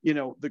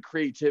 the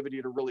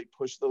creativity to really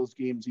push those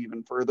games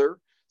even further?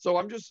 So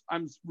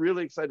I'm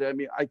really excited. I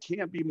mean, I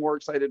can't be more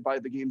excited by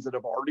the games that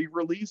have already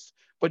released,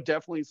 but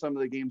definitely some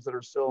of the games that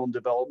are still in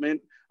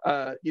development.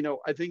 I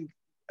think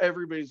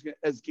everybody's,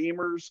 as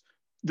gamers,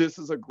 this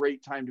is a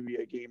great time to be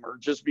a gamer,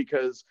 just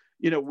because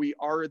we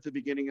are at the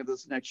beginning of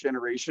this next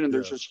generation, and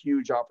there's just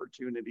huge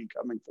opportunity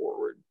coming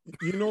forward.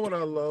 You know what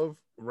I love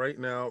right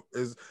now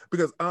is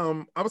because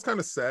I was kind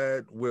of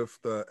sad with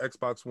the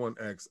Xbox One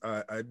X.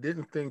 I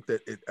didn't think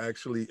that it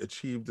actually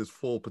achieved its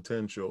full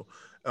potential,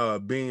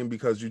 being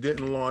because you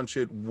didn't launch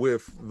it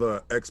with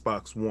the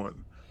Xbox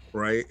One,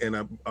 right? And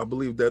I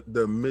believe that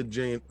the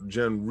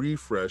mid-gen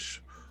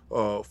refresh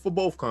for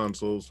both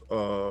consoles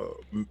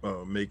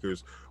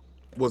makers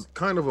was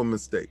kind of a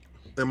mistake,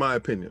 in my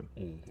opinion.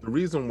 The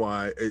reason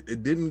why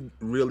it didn't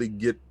really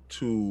get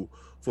to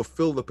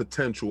fulfill the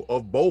potential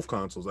of both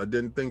consoles. I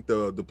didn't think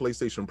the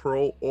PlayStation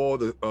Pro or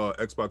the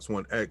Xbox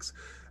One X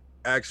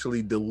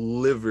actually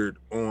delivered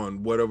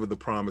on whatever the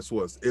promise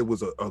was. It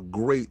was a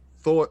great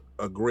thought,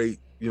 a great,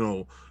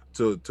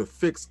 to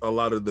fix a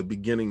lot of the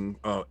beginning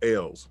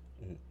ails.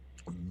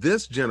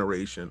 This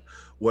generation,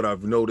 what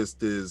I've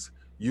noticed is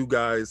you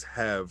guys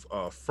have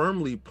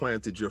firmly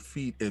planted your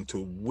feet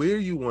into where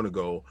you want to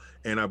go.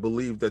 And I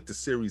believe that the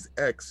Series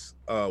X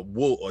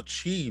will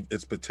achieve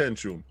its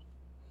potential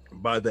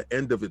by the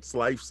end of its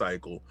life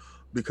cycle,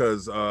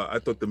 because I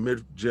thought the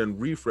mid-gen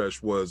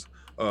refresh was,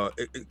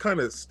 it kind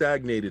of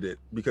stagnated it,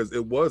 because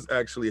it was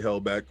actually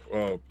held back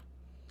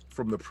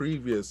from the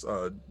previous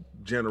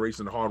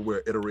generation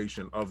hardware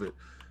iteration of it.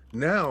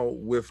 Now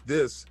with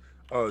this,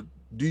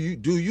 do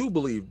you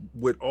believe,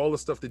 with all the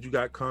stuff that you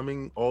got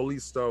coming, all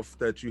these stuff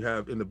that you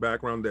have in the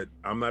background that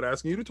I'm not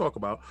asking you to talk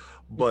about,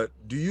 but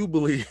do you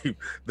believe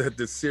that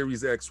the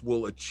Series X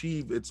will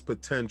achieve its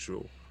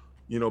potential?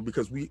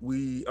 Because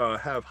we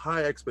have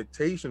high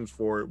expectations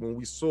for it when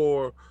we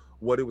saw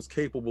what it was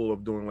capable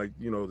of doing, like,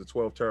 the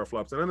 12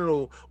 teraflops. And I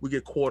know we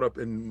get caught up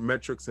in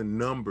metrics and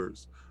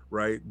numbers,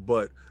 right?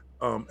 But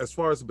as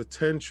far as the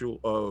potential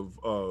of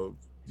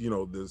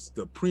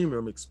the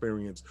premium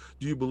experience,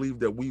 do you believe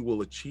that we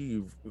will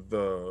achieve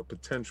the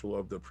potential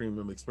of the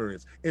premium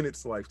experience in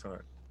its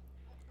lifetime?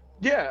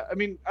 Yeah, I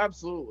mean,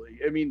 absolutely.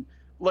 I mean,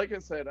 like I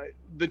said,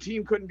 the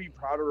team couldn't be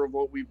prouder of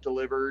what we've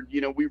delivered.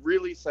 We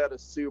really set a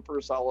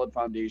super solid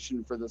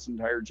foundation for this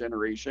entire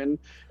generation.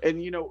 And,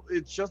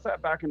 it's just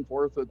that back and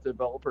forth with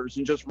developers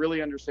and just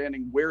really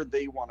understanding where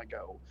they want to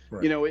go,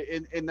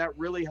 right. And that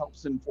really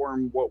helps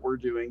inform what we're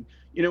doing.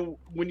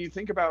 When you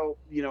think about,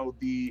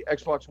 the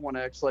Xbox One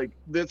X, like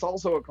that's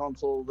also a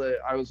console that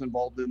I was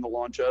involved in the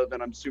launch of,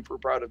 and I'm super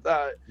proud of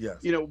that. Yes.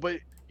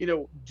 But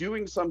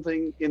doing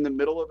something in the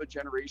middle of a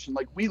generation,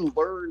 like we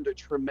learned a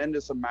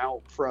tremendous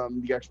amount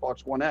from the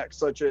Xbox One X,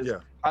 such as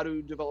how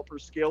do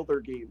developers scale their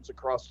games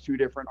across two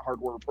different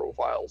hardware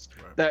profiles.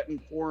 Right. That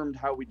informed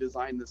how we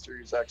designed the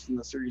Series X and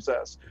the Series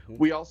S. Mm-hmm.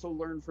 We also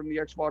learned from the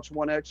Xbox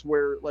One X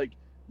where like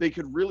they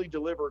could really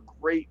deliver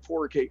great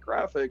 4K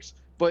graphics,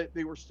 but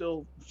they were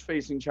still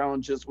facing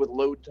challenges with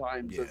load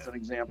times, as an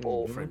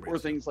example, or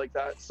things like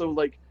that. So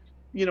like,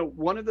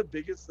 one of the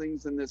biggest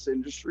things in this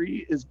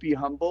industry is be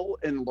humble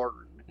and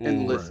learn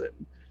and listen.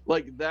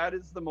 Like that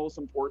is the most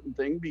important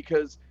thing,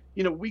 because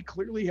we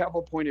clearly have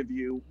a point of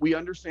view. We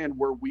understand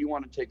where we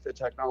want to take the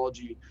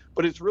technology,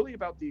 but it's really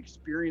about the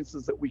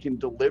experiences that we can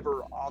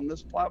deliver on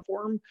this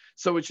platform.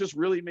 So it's just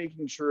really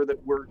making sure that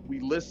we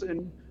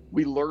listen,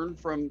 we learn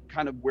from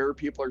kind of where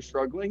people are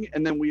struggling,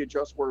 and then we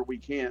adjust where we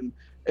can.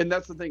 And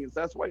that's the thing, is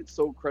that's why it's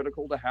so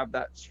critical to have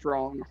that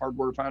strong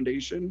hardware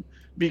foundation,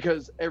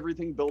 because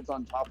everything builds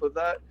on top of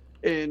that.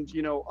 And,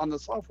 on the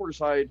software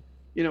side,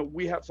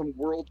 we have some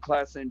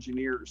world-class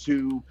engineers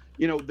who,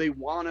 they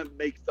want to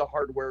make the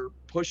hardware,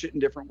 push it in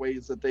different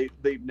ways that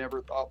they've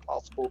never thought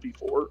possible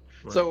before.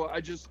 Right. So I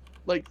just,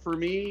 like, for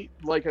me,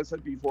 like I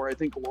said before, I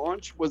think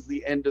launch was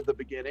the end of the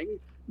beginning.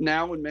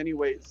 Now, in many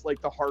ways,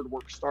 like the hard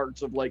work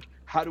starts of like,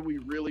 how do we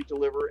really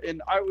deliver?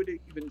 And I would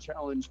even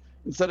challenge,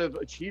 instead of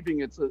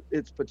achieving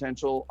its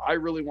potential, I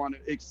really want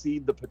to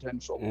exceed the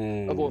potential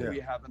of what we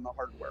have in the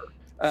hardware.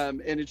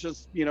 And it's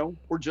just,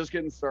 we're just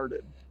getting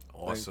started.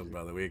 Awesome,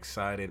 brother. We're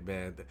excited,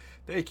 man.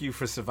 Thank you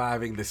for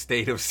surviving the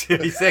state of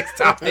Series X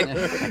topic,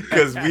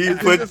 because we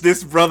put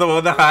this brother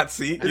on the hot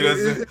seat. You know,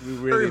 It's We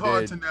very really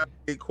hard did. to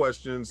navigate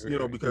questions,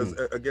 because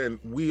again,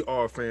 we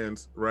are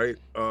fans, right?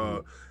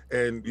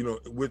 And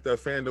with that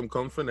fandom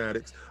come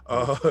fanatics,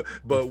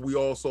 but we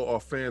also are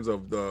fans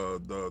of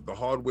the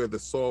hardware, the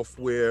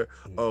software,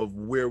 of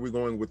where we're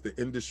going with the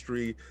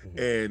industry,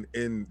 and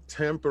in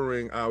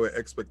tempering our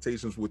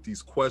expectations with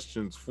these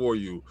questions for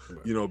you,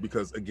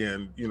 because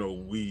again,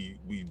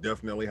 we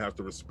definitely have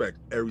to respect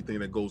everything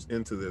that goes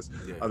into this.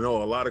 Yeah. I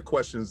know a lot of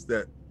questions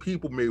that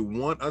people may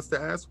want us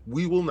to ask,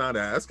 we will not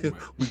ask.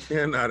 We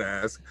cannot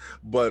ask,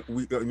 but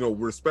we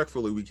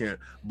respectfully we can't.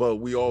 But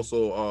we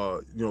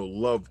also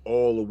love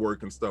all the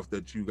work and stuff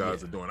that you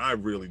guys are doing. I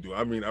really do.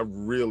 I mean, I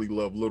really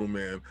love Little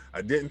Man.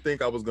 I didn't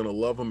think I was gonna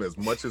love him as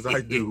much as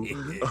I do,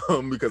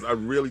 because I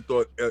really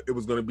thought it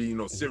was gonna be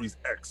Series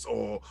X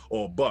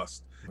or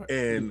bust.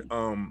 And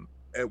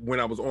when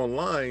I was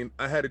online,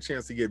 I had a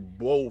chance to get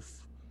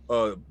both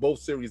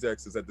Series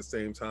X's at the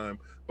same time,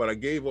 but I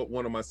gave up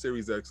one of my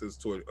Series X's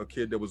to a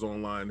kid that was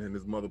online, and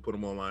his mother put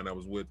him online. I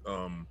was with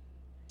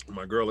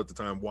my girl at the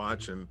time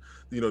watching,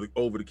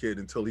 over the kid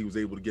until he was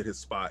able to get his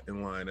spot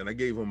in line, and I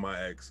gave him my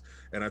X,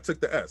 and I took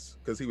the S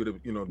because he would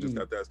have, just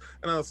got the S,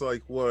 and I was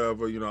like,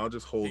 whatever, I'll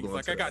just hold He's on.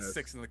 like, to I got the S.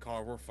 6 in the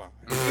car. We're fine.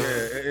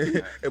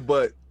 Yeah,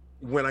 but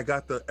when I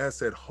got the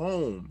S at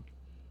home,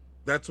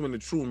 that's when the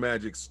true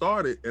magic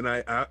started, and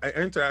I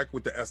interact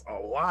with the S a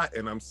lot,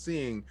 and I'm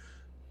seeing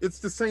it's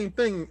the same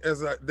thing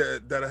as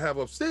that I have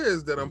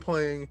upstairs that I'm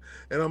playing,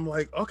 and I'm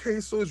like, okay,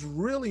 so it's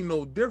really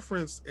no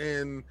difference,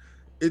 and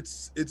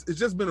it's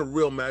just been a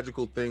real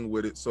magical thing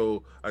with it.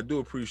 So I do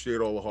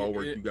appreciate all the hard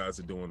work you guys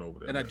are doing over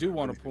there. And I do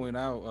want to point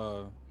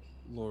out,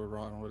 Lord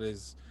Ronald,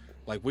 is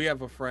like, we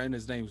have a friend,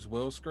 his name's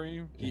Will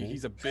Scream.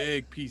 He's a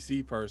big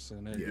PC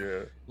person,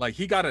 and like,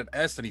 he got an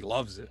S and he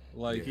loves it.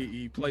 Like,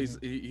 he plays,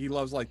 he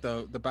loves like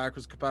the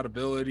backwards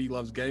compatibility, he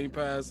loves Game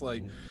Pass.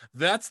 Like,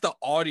 that's the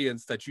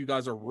audience that you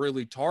guys are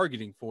really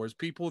targeting for, is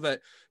people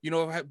that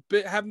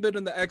haven't been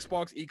in the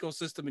Xbox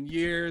ecosystem in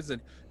years,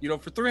 and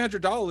for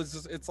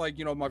 $300, it's like,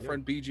 my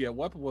friend BG at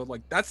Weaponwood,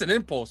 like, that's an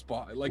impulse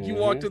buy. Like, you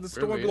walk to the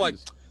store and be like,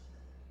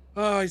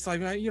 oh, he's like,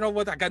 man, you know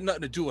what? I got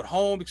nothing to do at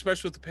home,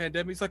 especially with the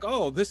pandemic. He's like,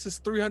 oh, this is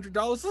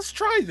 $300. Let's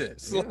try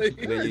this. Yeah.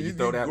 Like, And then you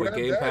throw that with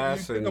Game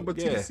Pass, you pick and up a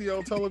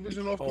TCL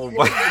television off the floor.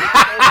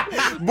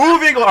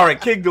 Moving on. All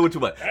right, King doing too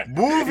much.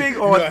 Moving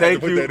on. I had Thank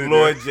to put you, that in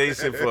Lord there.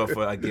 Jason,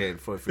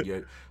 for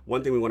your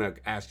one thing we want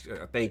to ask.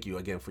 Thank you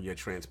again for your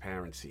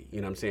transparency.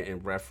 You know what I'm saying, in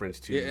reference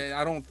to. yeah,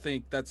 I don't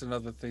think that's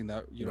another thing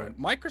that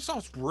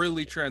Microsoft's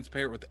really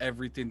transparent with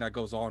everything that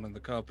goes on in the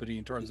company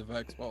in terms of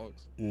Xbox.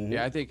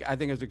 Yeah, I think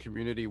as a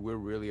community, we're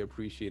really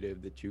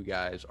appreciative that you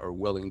guys are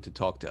willing to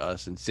talk to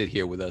us and sit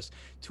here with us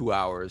 2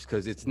 hours,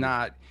 because it's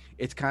not.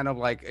 It's kind of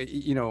like,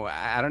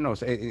 I don't know.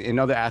 In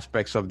other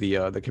aspects of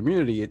the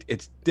community,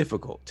 it's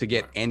difficult to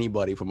get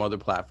anybody from other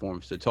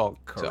platforms to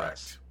talk to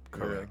us.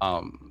 Correct.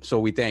 So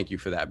we thank you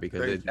for that,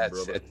 because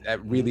that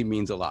really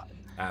means a lot.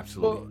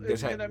 Absolutely.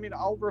 Well, and I mean,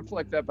 I'll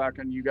reflect that back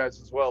on you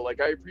guys as well. Like,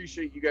 I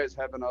appreciate you guys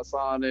having us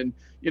on, and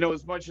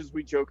as much as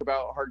we joke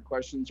about hard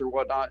questions or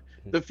whatnot,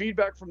 the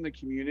feedback from the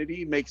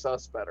community makes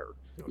us better.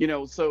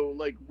 So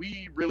like,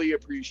 we really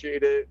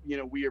appreciate it.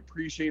 We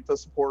appreciate the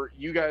support.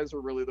 You guys are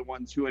really the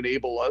ones who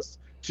enable us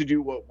to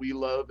do what we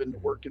love and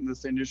work in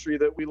this industry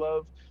that we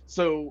love.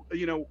 So,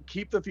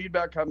 keep the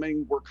feedback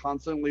coming. We're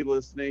constantly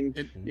listening.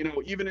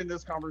 Even in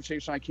this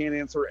conversation, I can't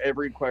answer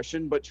every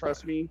question, but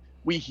trust me,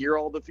 we hear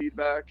all the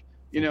feedback.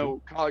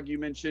 Cog, you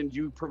mentioned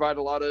you provide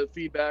a lot of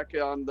feedback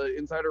on the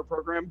Insider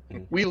program.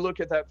 We look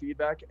at that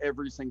feedback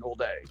every single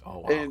day.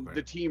 And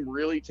the team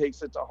really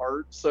takes it to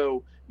heart.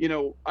 So,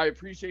 I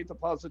appreciate the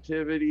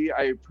positivity.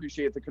 I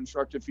appreciate the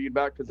constructive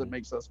feedback, because it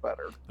makes us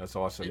better. That's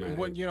awesome, man.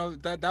 When,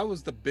 that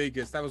was the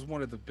biggest, that was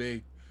one of the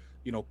big,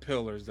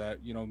 pillars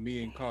that,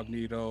 me,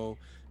 Incognito,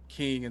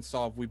 King, and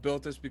Solve, we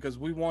built this because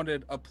we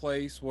wanted a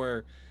place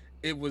where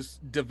it was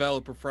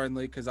developer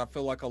friendly, because I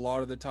feel like a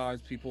lot of the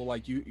times people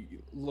like you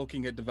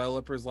looking at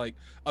developers like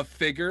a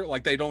figure,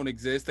 like they don't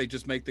exist, they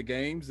just make the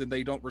games, and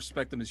they don't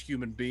respect them as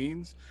human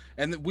beings.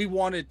 And we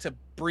wanted to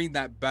bring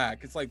that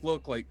back. It's like,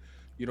 look, like,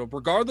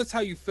 regardless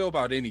how you feel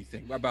about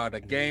anything, about a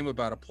game,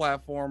 about a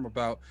platform,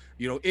 about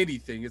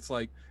anything, it's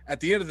like, at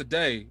the end of the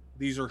day,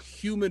 these are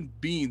human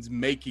beings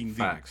making these.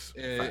 Facts.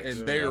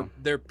 And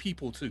they're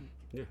people too.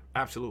 Yeah,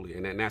 absolutely,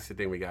 and that's the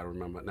thing we got to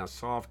remember. Now,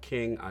 Soft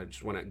King, I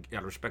just want to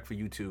out of respect for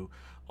you two.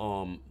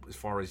 As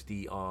far as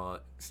the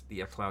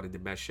xCloud and the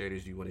mesh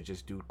shaders, do you want to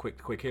just do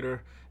quick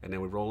hitter and then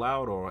we roll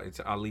out, or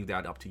I'll leave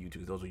that up to you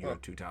two. Those are your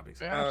two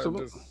topics.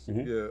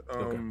 Absolutely.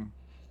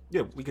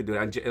 Yeah, we could do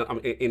that.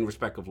 In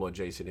respect of Lord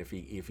Jason, if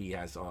he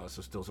has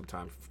still some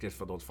time just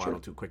for those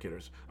final two quick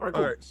hitters. All right,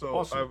 cool. All right, so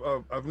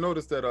awesome. I've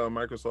noticed that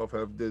Microsoft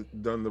have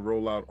done the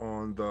rollout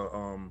on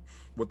the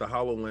what the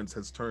HoloLens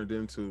has turned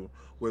into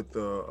with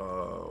the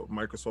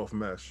Microsoft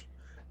Mesh,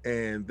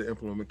 and the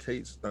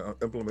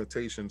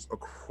implementations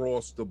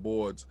across the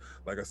boards.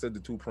 Like I said, the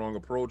two-prong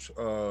approach.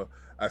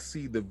 I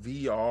see the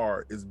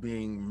VR is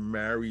being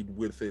married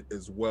with it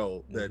as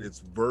well. That it's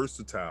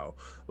versatile.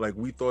 Like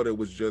we thought it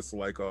was just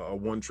like a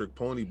one-trick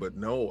pony, but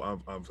no,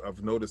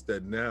 I've noticed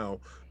that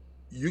now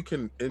you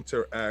can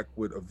interact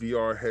with a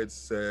VR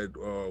headset,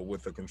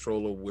 with a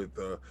controller, with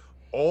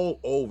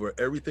all over.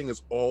 Everything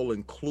is all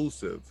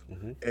inclusive,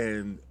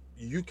 and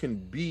you can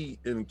be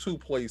in two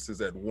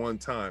places at one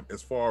time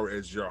as far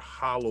as your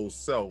hollow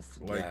self,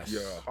 like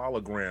your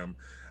hologram,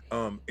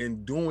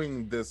 in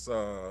doing this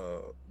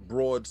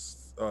broad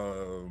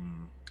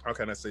how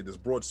can I say this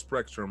broad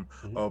spectrum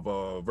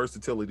of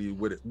versatility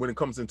with it when it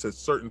comes into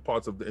certain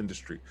parts of the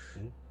industry.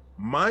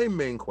 My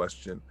main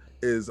question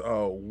is,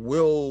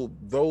 will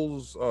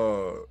those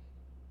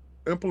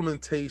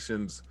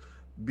implementations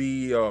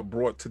be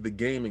brought to the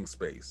gaming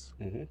space?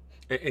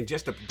 And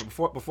just to,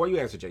 before you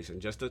answer,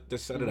 Jason, just to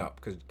set it up,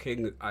 because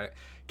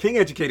King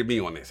educated me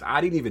on this.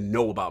 I didn't even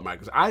know about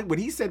Microsoft. When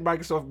he said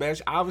Microsoft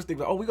Mesh, I was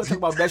thinking, oh, we're gonna talk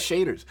about Mesh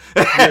shaders.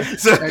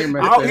 So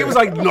he was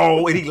like,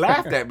 no, and he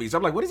laughed at me. So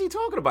I'm like, what is he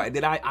talking about? And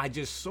then I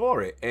just saw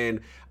it, and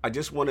I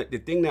just wanted, the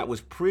thing that was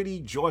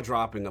pretty jaw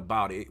dropping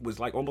about it was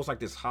like almost like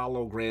this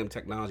hologram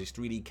technology,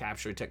 3D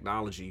capture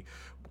technology,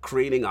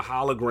 creating a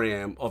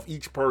hologram of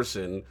each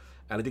person,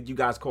 and I think you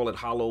guys call it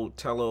holo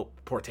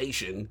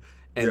teleportation.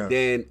 And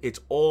then it's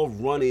all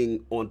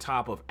running on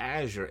top of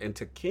Azure. And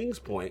to King's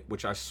point,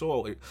 which I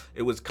saw,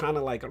 it was kind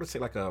of like, I would say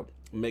like a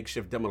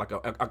makeshift demo, like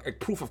a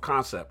proof of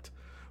concept,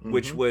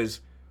 which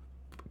was,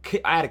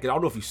 I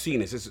don't know if you've seen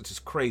this, it's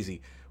just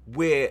crazy,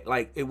 where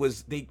like it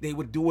was, they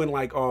were doing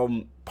like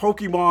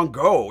Pokemon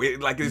Go,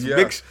 like this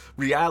mixed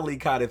reality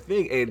kind of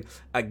thing. And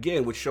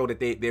again, which showed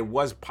that there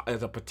was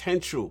a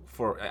potential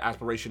for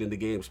aspiration in the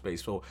game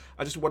space. So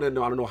I just want to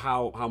know, I don't know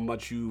how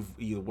much you've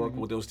either worked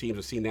with those teams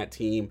or seen that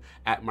team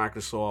at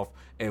Microsoft,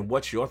 and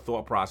what's your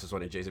thought process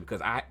on it, Jason?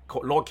 Because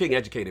Lord King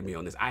educated me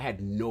on this. I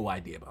had no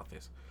idea about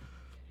this.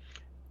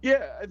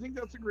 Yeah, I think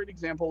that's a great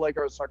example, like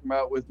I was talking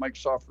about with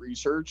Microsoft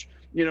Research.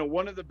 You know,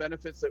 one of the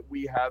benefits that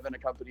we have in a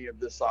company of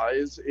this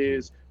size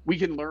is we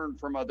can learn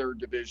from other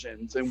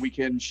divisions and we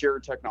can share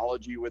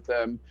technology with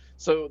them.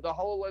 So the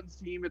HoloLens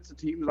team, it's a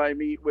team that I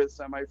meet with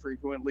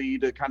semi-frequently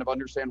to kind of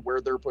understand where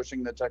they're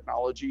pushing the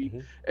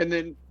technology. And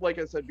then, like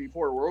I said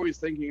before, we're always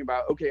thinking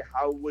about, okay,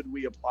 how would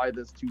we apply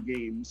this to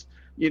games?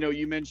 You know,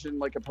 you mentioned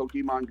like a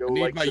Pokemon Go. I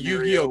need like my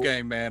Yu-Gi-Oh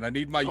game, man. I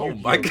need my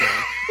Yu-Gi-Oh game.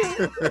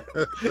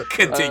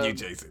 Continue,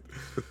 Jason.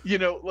 You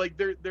know, like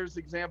there's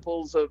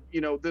examples of,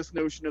 you know, this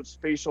notion of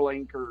spatial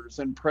anchors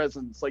and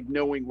presence, like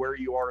knowing where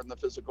you are in the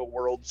physical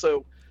world.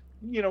 So,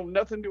 you know,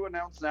 nothing to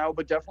announce now,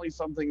 but definitely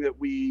something that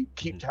we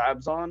keep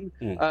tabs on.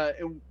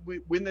 And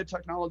when the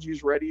technology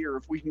is ready, or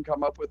if we can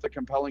come up with a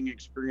compelling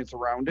experience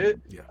around it,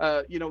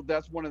 you know,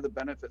 that's one of the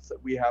benefits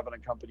that we have in a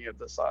company of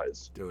this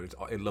size. Dude,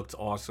 it looks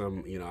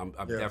awesome. You know,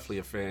 I'm definitely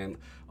a fan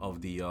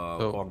of the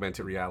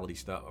augmented reality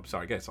stuff. I'm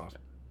sorry, go ahead, Sauce.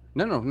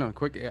 No.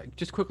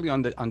 Just quickly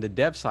on the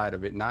dev side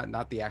of it,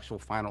 not the actual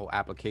final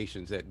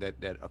applications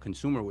that a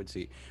consumer would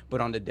see, but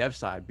on the dev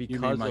side, because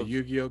you mean my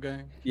Yu-Gi-Oh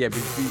game? Yeah,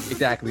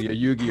 exactly, a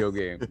Yu-Gi-Oh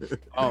game.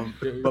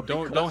 But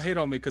don't hate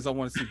on me because I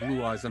want to see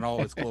Blue Eyes in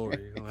all its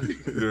glory.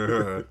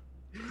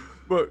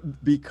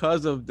 But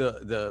because of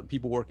the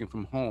people working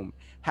from home,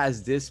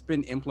 has this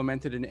been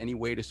implemented in any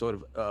way to sort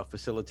of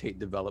facilitate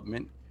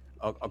development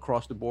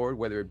across the board,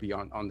 whether it be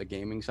on the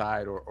gaming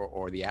side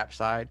or the app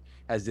side?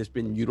 Has this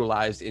been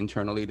utilized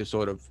internally to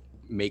sort of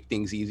make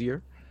things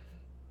easier?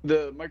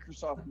 The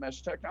Microsoft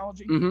Mesh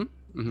technology?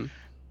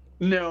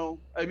 No,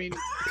 I mean,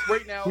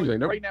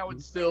 right now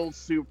it's still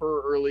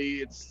super early.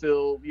 It's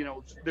still, you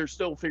know, they're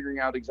still figuring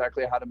out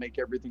exactly how to make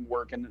everything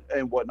work and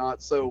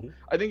whatnot. So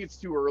I think it's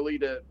too early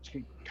to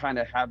kind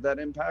of have that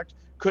impact.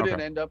 Could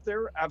it end up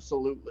there?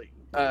 Absolutely.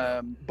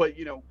 But,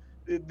 you know,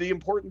 the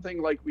important thing,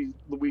 like we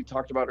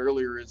talked about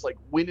earlier, is like,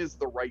 when is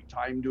the right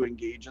time to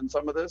engage in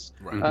some of this?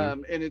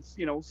 And it's,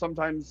 you know,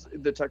 sometimes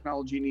the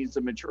technology needs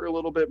to mature a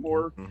little bit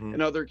more.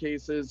 In other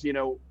cases, you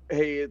know,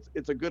 hey,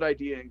 it's a good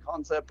idea in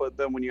concept, but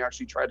then when you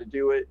actually try to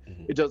do it,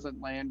 it doesn't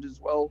land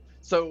as well.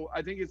 So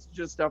I think it's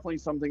just definitely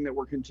something that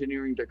we're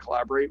continuing to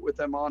collaborate with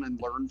them on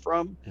and learn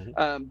from.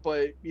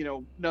 But, you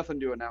know, nothing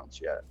to announce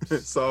yet.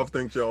 Soft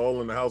thinks you're all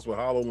in the house with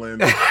HoloLens.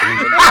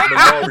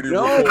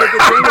 No, but the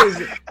thing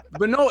is,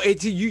 but no,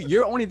 it's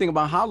you're only thinking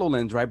about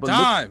HoloLens, right? But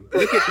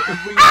look at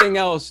everything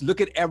else.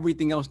 Look at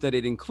everything else that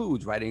it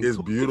includes, right? It includes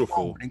it's beautiful.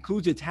 Phone, it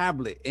includes a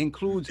tablet, it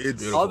includes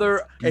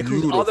other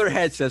other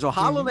headsets. So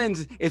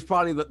HoloLens is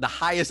probably the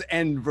highest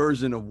end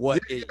version of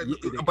what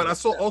but I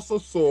also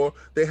saw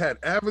they had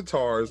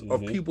avatars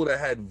of people that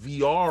had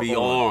VR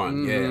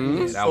on.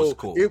 That was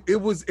cool.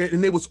 It was,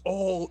 and it was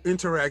all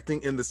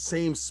interacting in the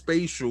same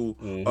spatial,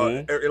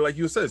 like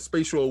you said,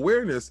 spatial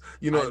awareness.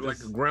 You know, like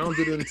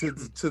grounded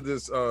into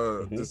this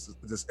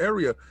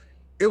area.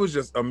 It was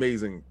just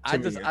amazing to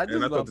me, and I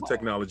thought the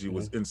technology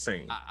was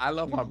insane. I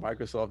love how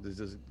Microsoft is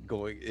just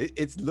going.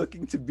 It's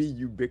looking to be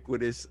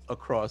ubiquitous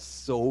across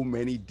so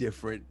many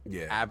different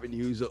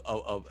avenues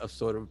of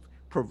sort of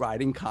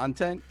providing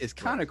content is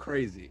kind of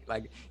crazy.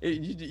 Like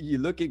you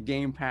look at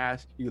Game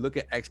Pass, you look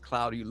at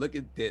xCloud, you look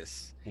at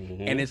this,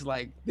 and it's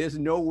like there's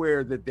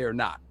nowhere that they're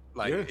not.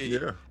 Like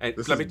And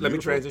let me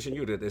transition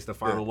you to this, the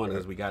final one,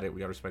 because we got to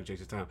respect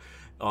Jason's time.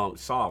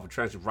 Solve,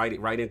 transition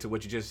right into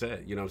what you just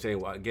said. You know what I'm saying?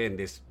 Well, again,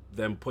 this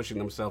them pushing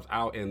themselves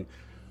out, and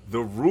the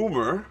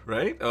rumor,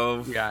 right?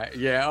 Of Oh, here I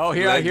go.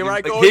 Here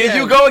again.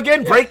 you go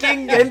again,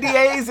 breaking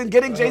NDAs and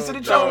getting Jason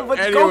in trouble. But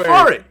Anyway. go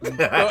for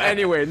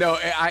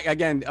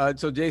it.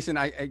 So Jason,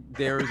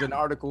 there is an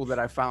article that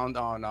I found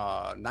on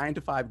 9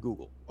 to 5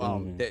 Google.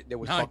 That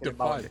was 9 talking to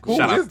about 5.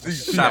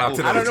 Shout out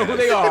to I don't know who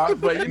they are,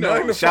 but you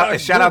know.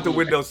 Shout out to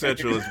Windows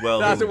Central as well.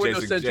 Shout out to who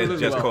Windows Jason Central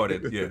as just well. caught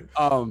it. Yeah.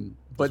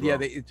 But as yeah, well.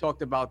 they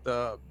talked about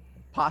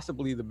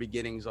possibly the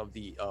beginnings of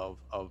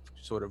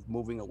sort of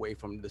moving away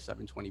from the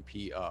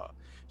 720p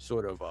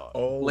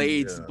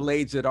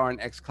blades that are in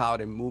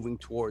xCloud and moving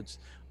towards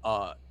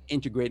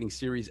integrating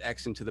Series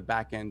X into the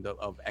back end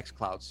of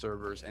xCloud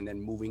servers, and then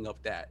moving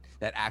up that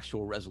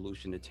actual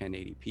resolution to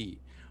 1080p.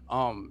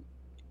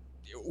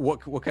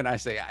 What can I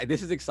say?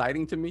 This is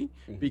exciting to me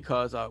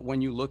because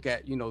when you look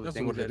at the That's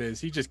things what that it is.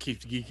 He just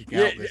keeps geeking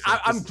yeah,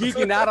 out. I'm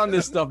geeking out on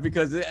this stuff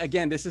because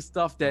again, this is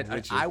stuff that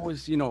I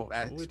was,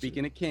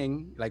 speaking of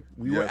King, like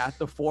we were at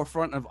the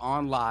forefront of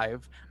On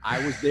Live.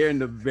 I was there in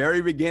the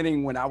very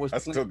beginning when I was. I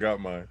still got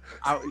mine.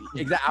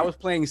 I was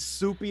playing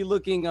soupy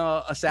looking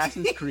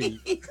Assassin's Creed,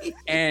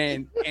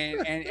 and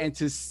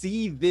to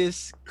see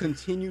this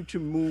continue to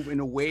move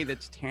in a way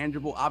that's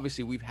tangible.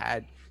 Obviously, we've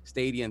had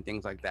Stadia and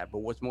things like that, but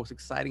what's most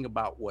exciting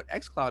about what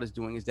xCloud is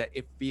doing is that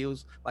it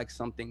feels like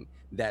something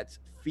that's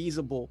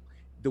feasible.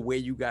 The way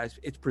you guys,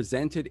 it's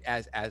presented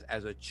as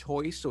a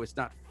choice, so it's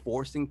not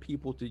forcing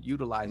people to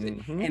utilize it.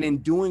 And in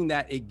doing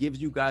that, it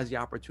gives you guys the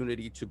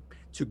opportunity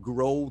to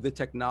grow the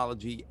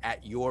technology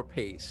at your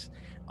pace.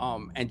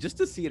 And just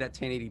to see it at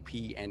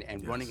 1080p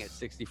and running at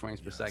 60 frames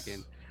per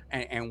second,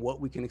 and what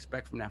we can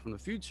expect from that from the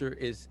future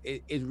is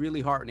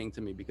really heartening to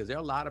me, because there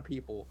are a lot of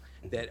people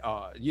that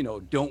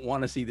don't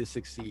want to see this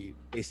succeed.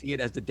 They see it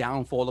as the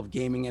downfall of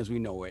gaming as we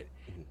know it,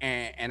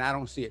 and I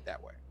don't see it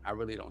that way. I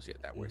really don't see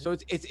it that way. So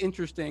it's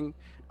interesting,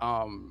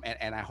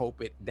 and I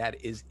hope it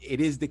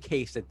is the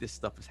case that this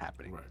stuff is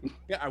happening. Right.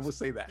 I will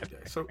say that.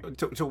 So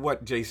to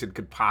what Jason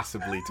could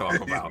possibly talk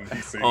about,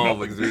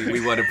 because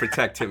we want to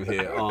protect him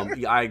here.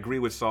 I agree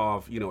with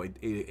Solve.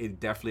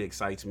 It definitely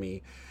excites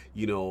me.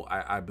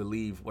 I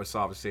believe what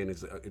Solve is saying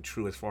is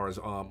true as far as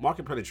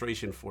market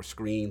penetration for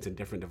screens and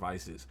different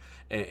devices,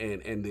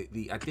 and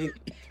I think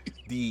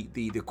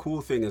the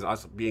cool thing is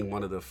us being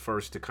one of the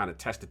first to kind of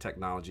test the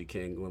technology,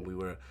 King, when we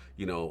were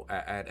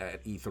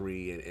at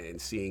E3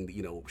 and seeing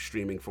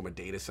streaming from a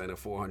data center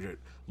 400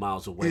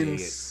 miles away,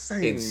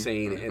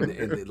 insane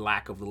and the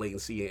lack of the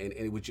latency, and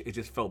it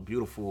just felt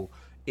beautiful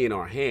in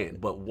our hand.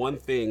 But one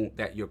thing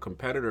that your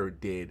competitor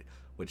did,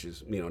 which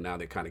is, now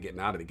they're kind of getting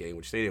out of the game,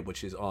 which they did,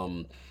 which is,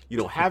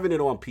 having it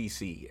on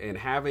PC and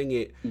having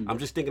it, I'm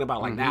just thinking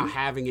about now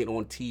having it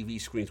on TV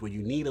screens where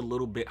you need a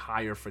little bit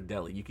higher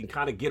fidelity. You can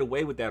kind of get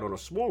away with that on a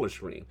smaller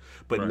screen.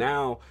 But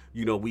now,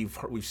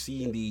 we've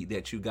seen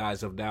that you guys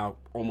have now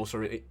almost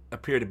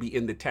appear to be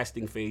in the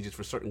testing phases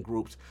for certain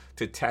groups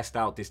to test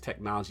out this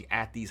technology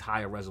at these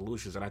higher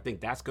resolutions. And I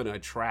think that's going to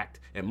attract,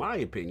 in my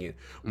opinion,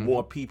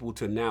 more people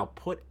to now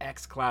put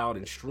xCloud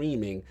and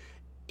streaming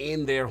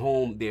in their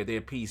home, their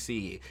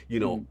PC,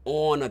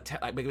 on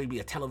maybe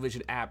a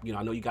television app.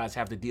 I know you guys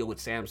have to deal with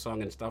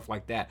Samsung and stuff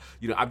like that.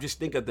 I just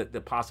think of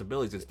the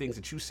possibilities and things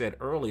that you said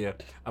earlier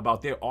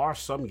about there are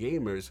some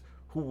gamers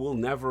who will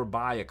never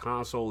buy a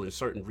console in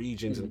certain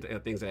regions and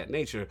things of that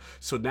nature.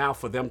 So now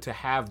for them to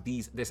have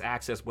this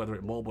access, whether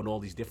it's mobile and all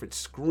these different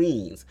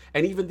screens,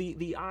 and even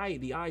the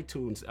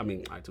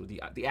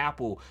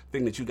Apple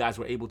thing that you guys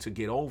were able to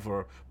get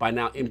over by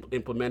now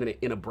implementing it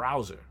in a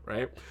browser,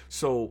 right?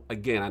 So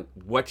again,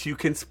 what you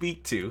can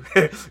speak to,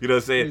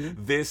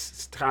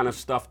 this kind of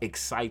stuff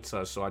excites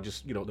us. So I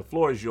just, the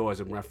floor is yours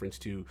in reference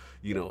to,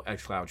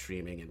 xCloud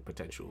streaming and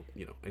potential,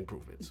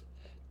 improvements.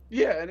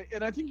 Yeah,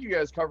 and I think you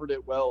guys covered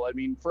it well. I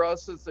mean, for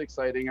us, it's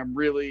exciting. I'm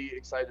really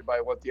excited by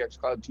what the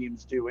xCloud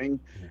team's doing.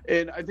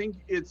 And I think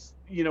it's,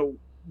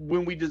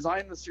 when we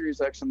designed the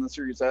Series X and the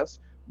Series S,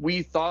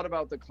 we thought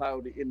about the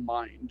cloud in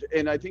mind.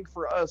 And I think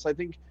for us,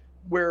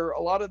 where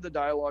a lot of the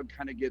dialogue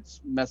kind of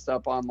gets messed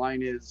up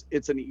online is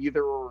it's an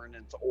either or and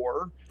it's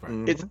or.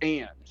 Right. It's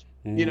and.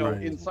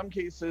 In some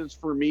cases,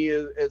 for me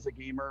as a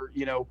gamer,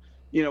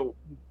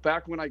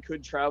 back when I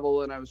could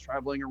travel and I was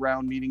traveling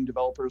around meeting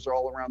developers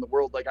all around the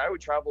world, I would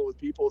travel with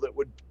people that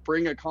would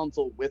bring a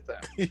console with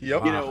them,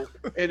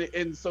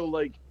 and so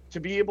to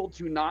be able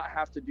to not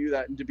have to do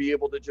that and to be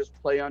able to just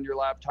play on your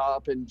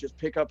laptop and just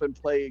pick up and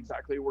play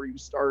exactly where you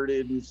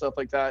started and stuff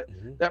like that,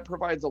 that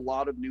provides a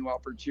lot of new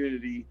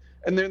opportunity.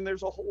 And then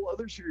there's a whole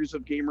other series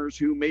of gamers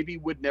who maybe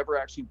would never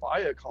actually buy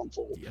a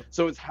console.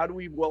 So it's how do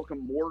we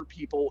welcome more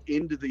people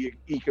into the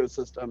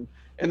ecosystem?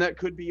 And that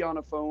could be on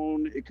a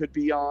phone, it could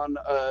be on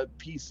a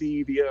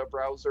PC via a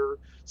browser.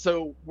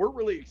 So we're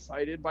really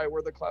excited by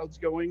where the cloud's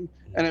going.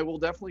 And I will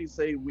definitely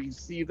say we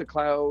see the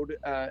cloud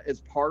as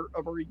part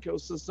of our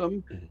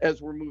ecosystem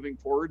as we're moving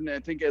forward. And I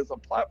think as a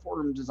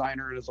platform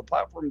designer and as a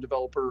platform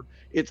developer,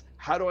 it's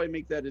how do I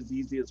make that as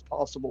easy as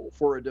possible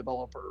for a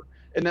developer?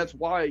 And that's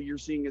why you're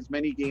seeing as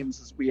many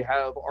games as we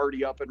have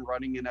already up and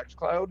running in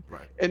xCloud.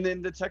 Right. And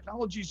then the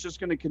technology is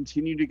just going to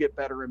continue to get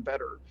better and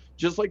better.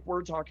 Just like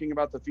we're talking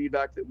about the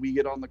feedback that we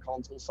get on the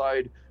console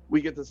side, we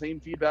get the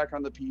same feedback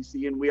on the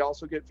PC, and we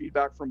also get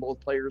feedback from both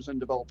players and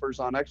developers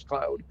on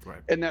xCloud.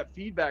 Right. And that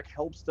feedback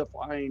helps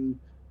define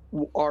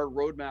our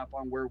roadmap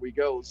on where we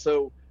go.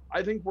 So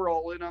I think we're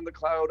all in on the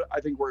cloud. I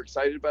think we're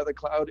excited by the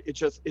cloud.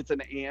 It's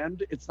an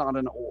and, it's not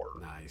an or.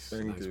 Nice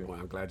point.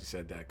 I'm glad you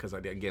said that, because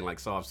again, like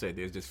Saul said,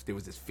 there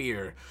was this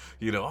fear,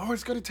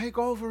 it's going to take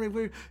over, and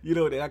we're,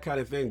 that kind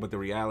of thing. But the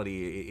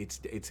reality,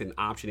 it's an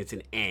option, it's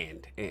an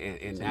and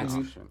that's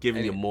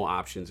giving you more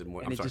options and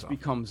more. And it just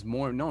becomes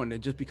more and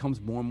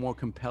more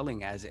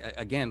compelling as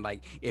again,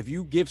 like if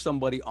you give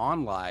somebody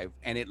on live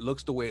and it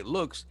looks the way it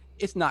looks,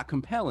 it's not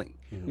compelling.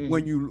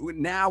 When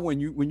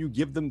you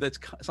give them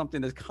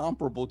something that's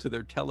comparable to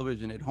their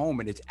television at home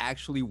and it's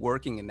actually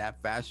working in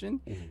that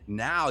fashion,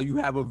 now you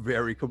have a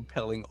very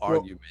compelling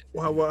argument.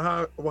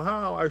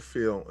 How I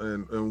feel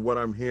and what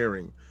I'm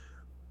hearing,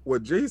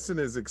 what Jason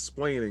is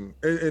explaining,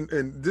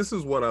 and this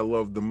is what I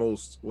love the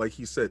most. Like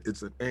he said,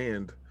 it's an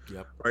and.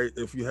 Yep. Right.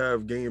 If you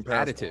have Game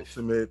Pass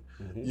Ultimate,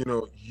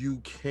 you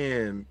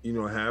can,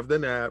 have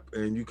the app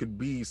and you could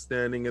be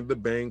standing in the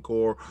bank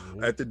or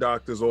at the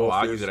doctor's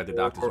office. I use it at the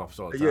doctor's office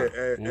all the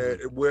time. Yeah,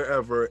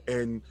 wherever,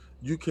 and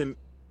you can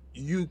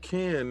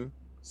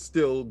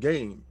still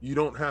game. You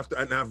don't have to.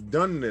 And I've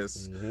done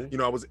this.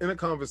 I was in a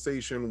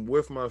conversation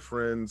with my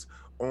friends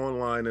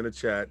online in a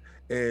chat,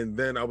 and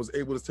then I was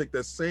able to take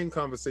that same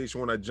conversation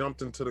when I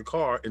jumped into the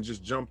car and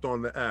just jumped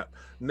on the app.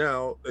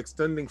 Now,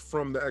 extending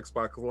from the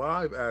Xbox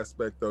Live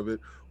aspect of it,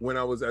 when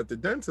I was at the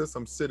dentist,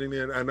 I'm sitting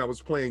there and I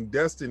was playing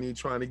Destiny,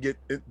 trying to get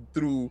it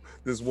through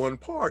this one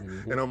part,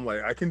 and I'm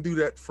like, I can do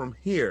that from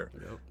here.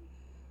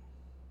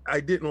 I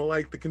didn't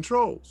like the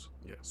controls.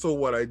 So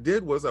what I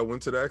did was I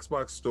went to the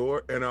Xbox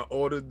store and I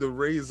ordered the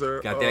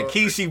Razer. Got that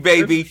Kishi,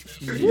 baby.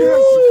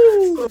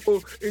 Yes.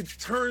 So it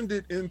turned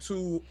it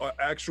into an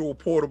actual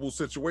portable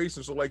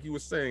situation. So like you were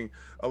saying,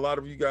 a lot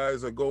of you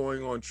guys are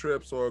going on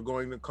trips or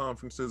going to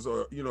conferences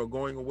or,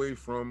 going away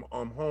from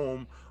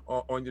home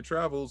on your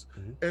travels,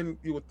 and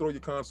you would throw your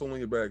console in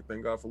your bag.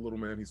 Thank God for little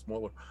man, he's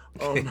smaller.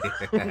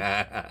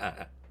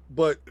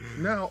 But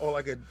now all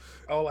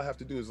I have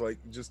to do is like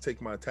just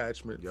take my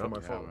attachment from my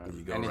phone.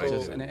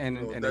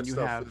 And then you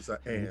have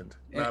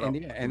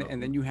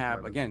and then you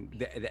have again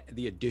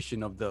the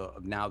addition of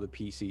now the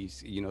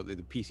PCs,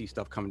 the PC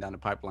stuff coming down the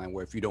pipeline,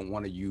 where if you don't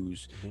want to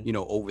use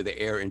over the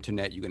air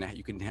internet, you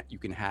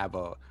can have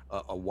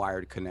a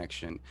wired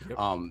connection.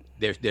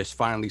 There's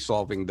finally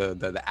solving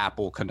the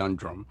Apple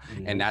conundrum,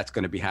 and that's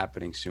going to be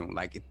happening soon.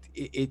 Like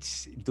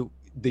it's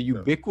the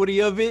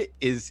ubiquity of it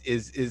is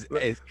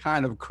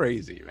kind of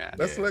crazy, man.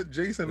 Let's let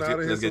Jason out of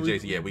here. Let's get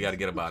Jason. Yeah, we got to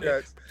get about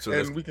it. So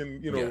we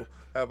can,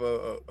 have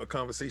a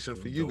conversation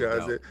for you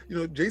guys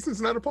that, Jason's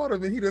not a part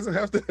of it. He doesn't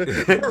have to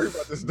worry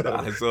about this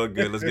stuff. It's all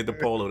good. Let's get the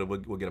poll and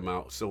we'll get them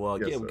out. So,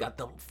 Yes, we got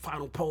the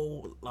final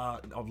poll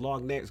of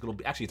Long Neck. It's going to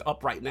be, actually, it's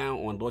up right now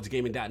on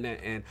lordsgaming.net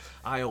and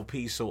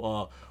IOP.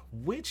 So,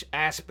 which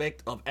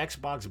aspect of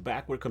Xbox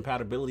backward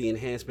compatibility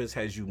enhancements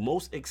has you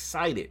most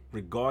excited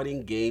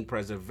regarding game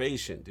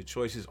preservation? The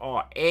choices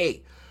are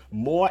A,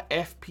 more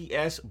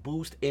FPS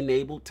boost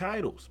enabled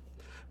titles.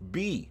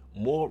 B,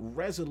 more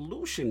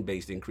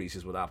resolution-based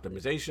increases with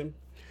optimization.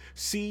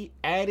 C,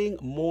 adding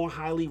more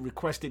highly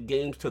requested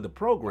games to the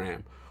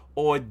program.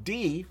 Or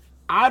D,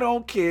 I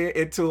don't care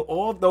until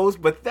all those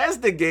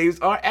Bethesda games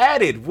are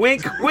added.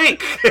 Wink,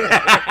 wink.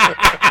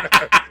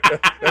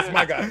 That's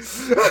my guy.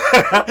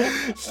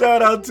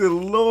 Shout out to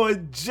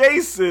Lord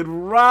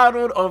Jason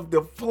Ronald of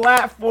the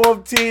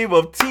platform team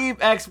of Team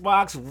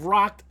Xbox,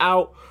 rocked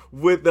out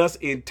with us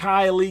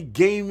entirely,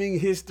 gaming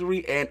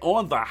history, and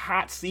on the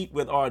hot seat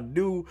with our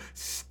new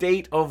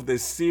State of the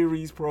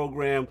Series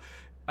program.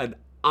 An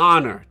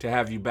honor to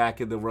have you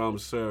back in the realm,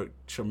 sir.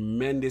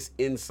 Tremendous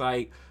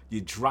insight. You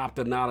dropped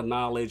a lot of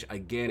knowledge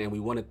again, and we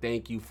want to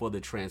thank you for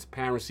the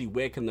transparency.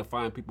 Where can the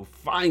fine people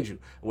find you?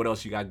 What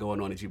else you got going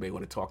on that you may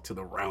want to talk to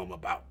the realm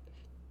about?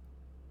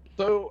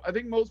 So I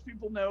think most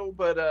people know,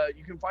 but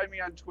you can find me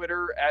on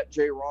Twitter at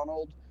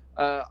JRonald.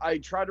 I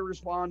try to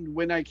respond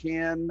when I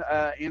can,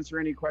 answer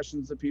any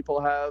questions that people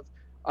have.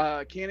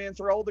 Can't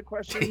answer all the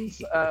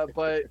questions,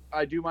 but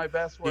I do my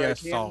best where I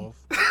can.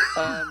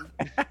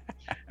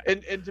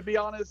 And to be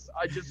honest,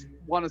 I just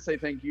want to say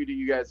thank you to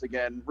you guys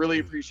again. Really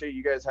appreciate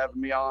you guys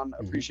having me on.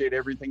 Appreciate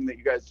everything that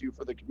you guys do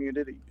for the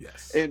community.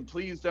 Yes. And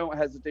please don't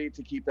hesitate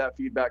to keep that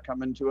feedback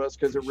coming to us,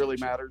 because it really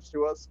matters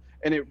to us,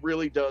 and it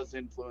really does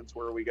influence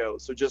where we go.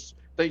 So just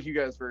thank you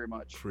guys very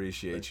much.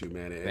 Appreciate you,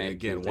 man. And Thank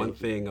again, you, one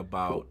thank you. thing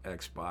about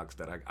Xbox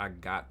that I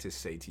got to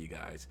say to you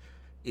guys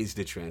is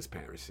the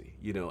transparency.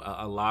 You know,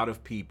 a lot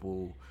of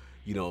people,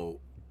 you know,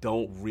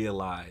 don't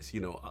realize, you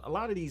know, a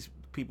lot of these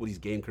people, these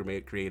game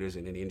creators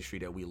in the industry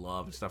that we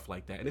love and stuff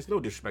like that, and it's no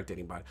disrespect to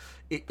anybody,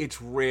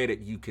 it's rare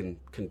that you can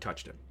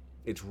touch them.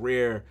 It's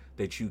rare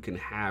that you can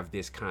have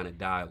this kind of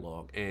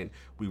dialogue, and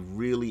we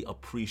really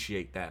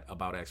appreciate that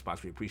about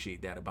Xbox. We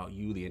appreciate that about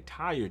you, the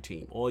entire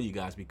team, all you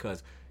guys,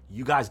 because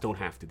you guys don't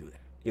have to do that.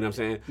 You know what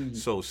I'm saying?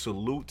 So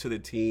salute to the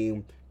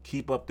team.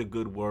 Keep up the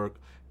good work.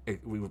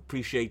 We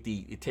appreciate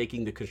the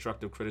taking the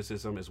constructive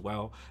criticism as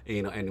well,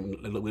 you know,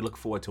 and we look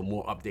forward to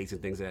more updates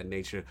and things of that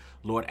nature.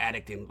 Lord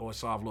Addict and Lord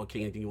Sov, Lord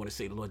King, anything you want to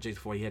say to Lord Jason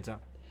before he heads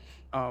out?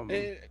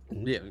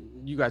 Yeah,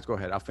 you guys go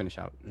ahead. I'll finish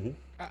out.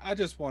 I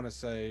just want to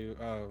say,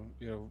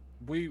 you know,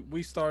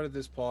 we started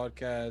this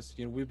podcast.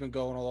 You know, we've been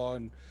going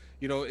along.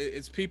 You know,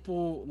 it's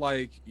people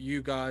like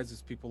you guys.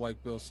 It's people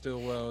like Bill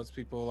Stillwell. It's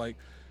people like,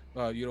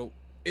 you know,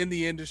 in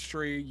the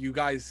industry. You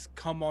guys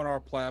come on our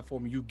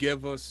platform. You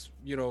give us,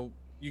 you know,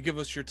 you give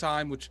us your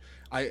time, which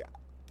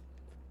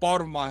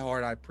bottom of my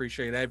heart, I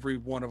appreciate every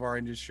one of our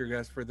industry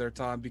guys for their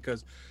time,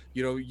 because,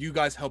 you know, you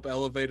guys help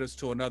elevate us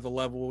to another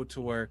level to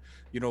where,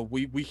 you know,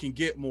 we can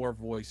get more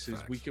voices.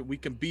 Facts. We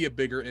can be a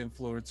bigger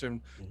influencer,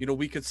 and, you know,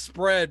 we could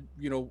spread,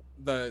 you know,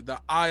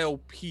 the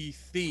IOP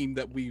theme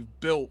that we've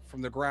built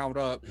from the ground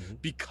up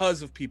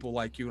because of people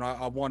like you. And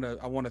I want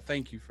to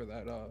thank you for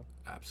that.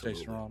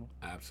 Absolutely. Jason Ronald.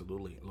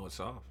 Absolutely. Lord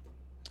Sov.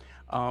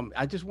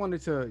 I just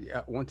wanted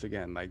to once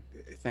again, like,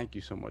 thank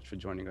you so much for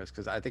joining us,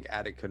 because I think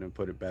Addict couldn't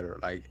put it better.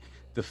 Like,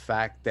 the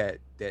fact that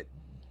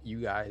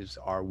you guys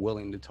are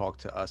willing to talk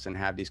to us and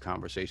have these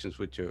conversations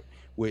with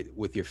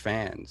your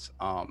fans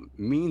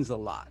means a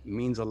lot.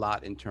 Means a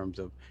lot in terms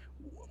of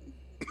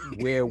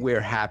where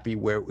we're happy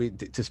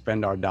to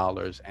spend our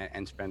dollars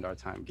and spend our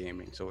time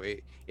gaming. So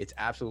it's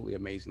absolutely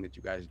amazing that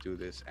you guys do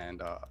this,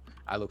 and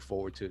I look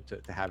forward to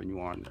having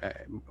you on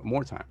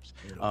more times.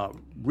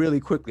 Really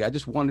quickly, I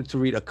just wanted to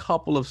read a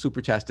couple of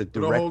super chats that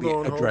directly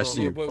address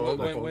you.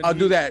 I'll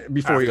do that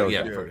before you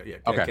go.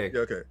 Okay.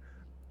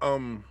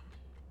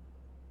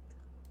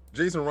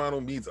 Jason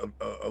Ronald needs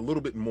a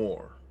little bit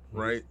more,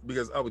 right?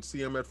 Because I would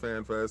see him at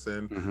FanFest,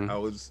 and I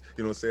would,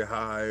 you know, say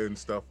hi and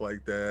stuff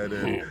like that,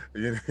 and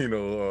you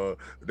know,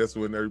 that's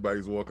when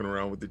everybody's walking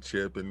around with the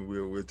chip, and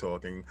we're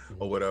talking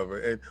or whatever,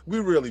 and we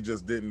really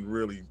just didn't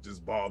really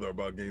just bother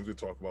about games. We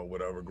talk about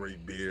whatever,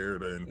 great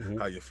beard and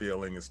how you're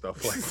feeling and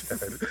stuff like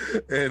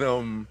that,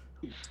 and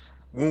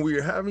when we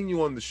were having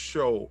you on the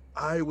show,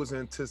 I was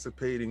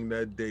anticipating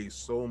that day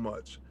so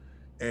much.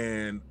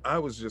 And I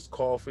was just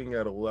coughing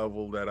at a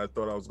level that I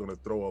thought I was going to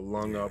throw a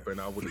lung up,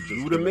 and I would have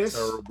just been a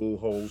terrible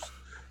host.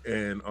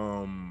 And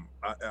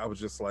I was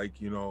just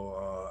like, you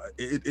know,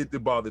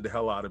 it bothered the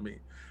hell out of me.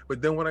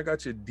 But then when I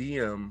got your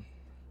DM,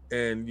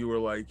 and you were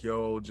like,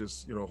 yo,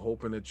 just, you know,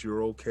 hoping that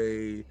you're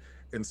okay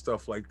and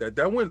stuff like that,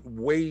 that went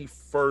way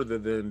further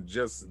than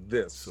just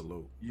this.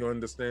 Salute. You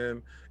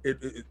understand?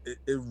 It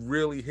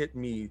really hit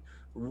me.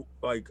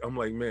 Like, I'm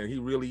like, man, he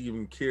really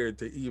even cared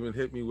to even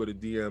hit me with a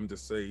DM to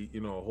say,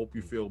 you know, hope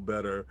you feel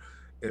better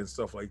and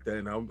stuff like that.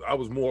 And I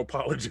was more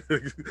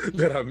apologetic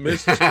that I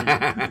missed you.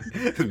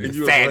 And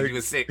you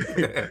were sick.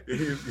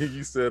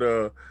 You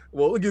said,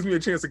 well, it gives me a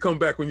chance to come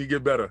back when you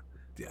get better.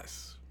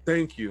 Yes.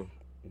 Thank you.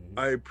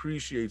 I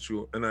appreciate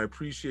you, and I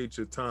appreciate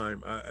your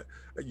time.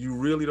 You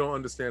really don't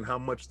understand how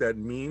much that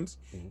means.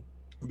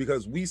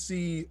 Because we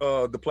see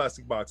the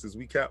plastic boxes,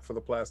 we cap for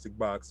the plastic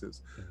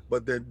boxes,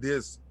 but then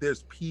there's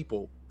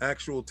people,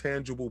 actual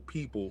tangible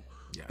people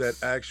that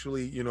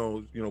actually, you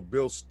know,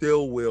 Bill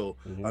Stillwell.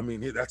 I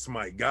mean, that's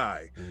my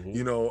guy.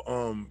 You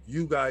know,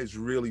 you guys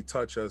really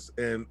touch us,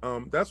 and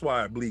that's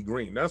why I bleed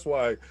green. That's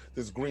why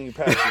this green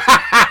patch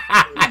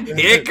is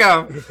here it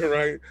comes,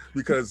 right?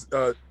 Because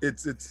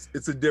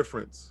it's a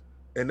difference.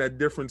 And that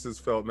difference is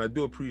felt, and I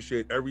do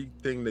appreciate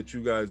everything that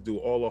you guys do,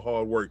 all the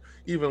hard work.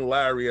 Even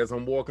Larry, as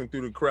I'm walking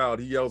through the crowd,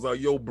 he yells out,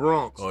 "Yo,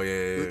 Bronx!" Oh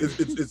yeah.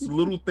 It's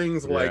little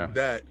things like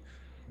that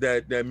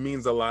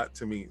means a lot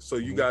to me. So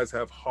you guys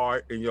have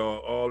heart, and y'all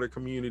all the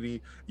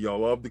community. Y'all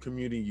love the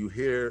community. You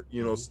hear,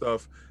 you know,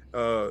 stuff.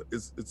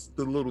 It's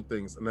the little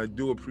things, and I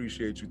do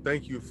appreciate you.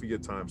 Thank you for your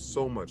time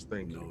so much.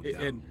 Thank you.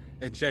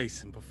 And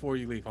Jason, before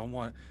you leave, I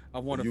want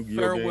to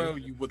farewell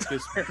you with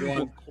this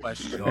one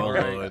question. Oh,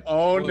 right?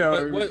 Oh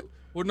no.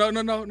 Well,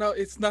 no.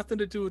 It's nothing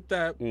to do with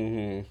that.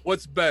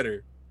 What's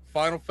better,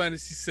 Final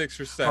Fantasy 6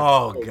 or 7?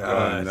 Oh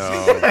God, no.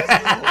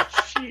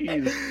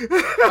 Jeez.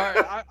 All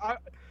right,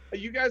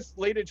 you guys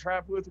laid a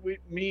trap with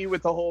me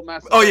with the whole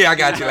mess. Oh, yeah, I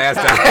got you last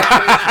time.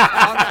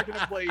 I'm not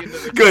gonna play into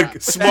the Good.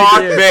 trap.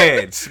 Smart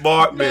man.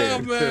 Smart No,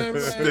 man.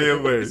 man. Stay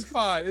away. It's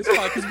fine. It's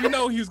fine because we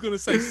know he was gonna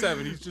say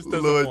 7. He just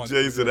doesn't Lord want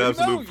Jason, to.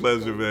 absolute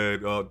pleasure,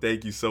 man.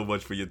 Thank you so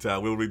much for your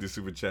time. We'll read the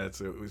super chat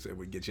so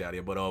we get you out of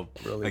here. But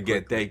Really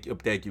again, quickly.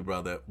 thank you,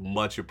 brother.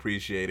 Much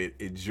appreciated.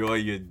 Enjoy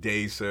your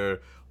day, sir.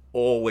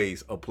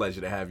 Always a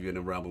pleasure to have you in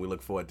the realm, and we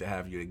look forward to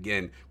having you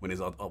again when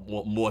there's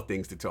more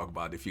things to talk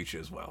about in the future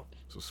as well.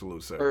 So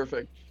salute, sir.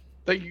 Perfect.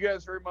 Thank you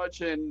guys very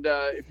much. And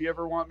if you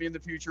ever want me in the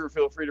future,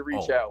 feel free to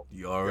reach out.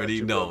 You already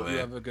Gotcha, know, brother. You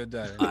man. have a good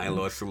day. Iron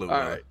Lord, salute, All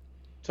man. right.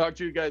 Talk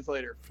to you guys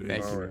later.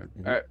 Thank All you. right.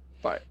 All right.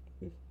 Bye.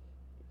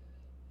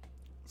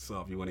 So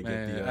if you want to get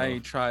Man, the I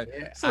ain't tried.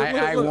 Yeah, So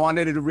I look.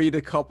 wanted to read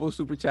a couple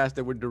super chats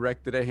that were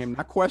directed at him,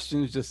 not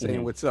questions, just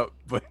saying what's up.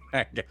 But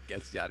I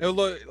guess y'all Hey,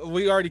 look,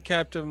 we already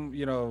kept him,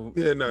 Yeah, no,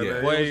 Yeah. no,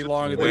 it way was-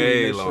 longer than we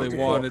Way initially longer.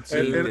 wanted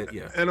to. And,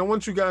 Yeah. and I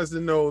want you guys to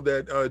know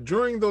that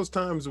during those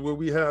times where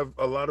we have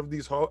a lot of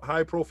these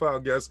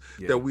high-profile guests,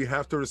 Yeah. that we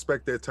have to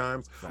respect their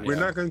times. Right. We're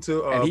not going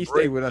to. and he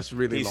break- stayed with us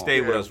really He long.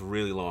 stayed with Yeah. us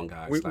really long,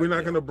 guys. We're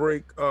not going to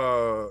break,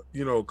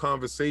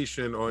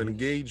 conversation or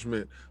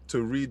engagement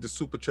to read the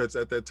super chats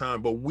at that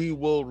time, but we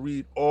will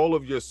read all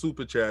of your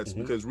super chats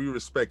because we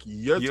respect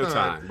your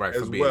time, right,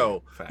 for as being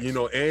well. there. Facts. You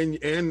know,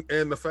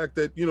 and the fact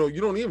that you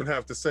don't even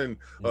have to send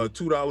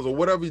 $2 or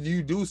whatever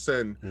you do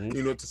send,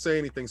 to say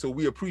anything. So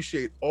we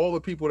appreciate all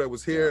the people that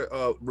was here.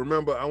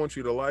 Remember, I want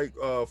you to like,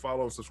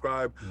 follow, and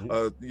subscribe.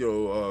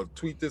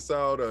 Tweet this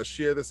out,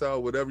 share this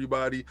out with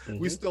everybody.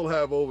 We still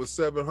have over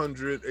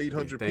 700,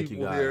 800 Thank you,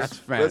 people guys. here. That's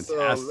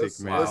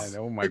fantastic, man. Let's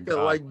Oh my hit that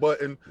God. like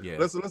button. Yeah.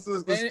 Let's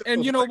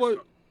And you know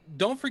what?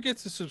 Don't forget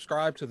to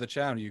subscribe to the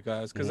channel, you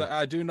guys, because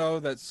I do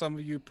know that some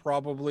of you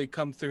probably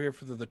come through here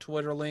for the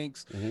Twitter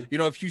links. You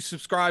know, if you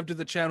subscribe to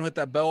the channel, hit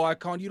that bell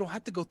icon, you don't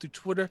have to go through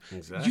Twitter.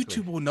 Exactly.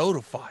 YouTube will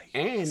notify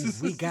you. And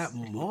we got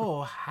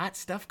more hot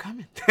stuff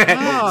coming.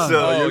 Oh,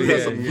 so we you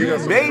got some- we got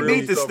some may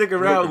really need to stuff stick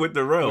around cooking. with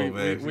the realm,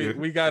 man.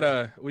 We got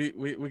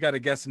a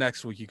guest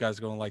next week. You guys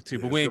are going to like too,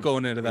 but we ain't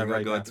going into that We're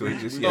right not now. going to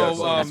it just So, yet.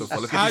 Let's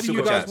get how the do you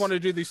super guys chats. want to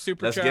do these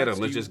super Let's chats? get them.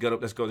 Let's You- just get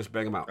up. Let's go. Let's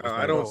bang them out. Let's I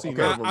bang don't 'em see out.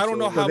 none of them, I don't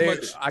know so- how They-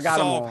 much I got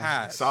 'em Saul all.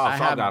 has. Saul I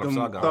have got him. them-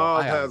 Saul got him. Saul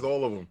I have has them.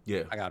 all of them.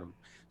 Yeah. I got them.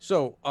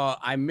 So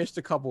I missed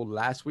a couple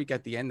last week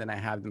at the end, and I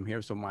have them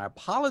here. So my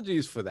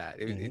apologies for that.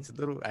 It's a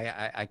little.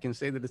 I can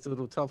say that it's a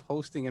little tough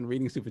hosting and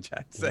reading super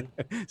chats.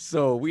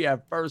 So we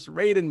have first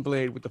Raiden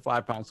Blade with the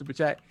 £5 super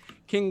chat.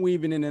 King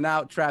weaving in and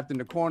out, trapped in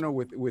the corner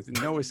with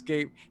no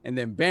escape, and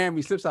then bam,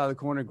 he slips out of the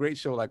corner. Great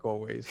show like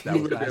always. That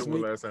was You read last that one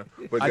week. last time.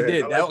 But I yeah,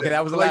 did. like That- okay,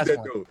 that was the I like last that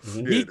one.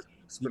 dude. Geek- Yeah,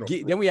 spin off.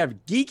 Then we have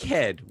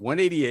Geekhead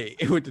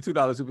 188 with the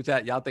 $2 super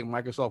chat. Y'all think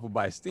Microsoft will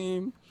buy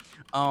Steam?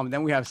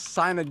 Then we have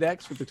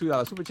Synodex with the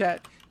 $2 super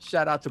chat.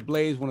 Shout out to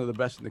Blaze, one of the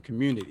best in the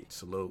community.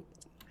 Salute.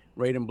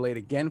 Raiden Blade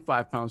again,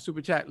 £5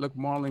 super chat. Look,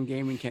 Marlon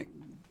Gaming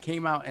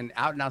came out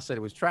now said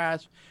it was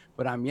trash,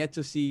 but I'm yet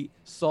to see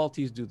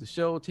Salties do the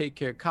show. Take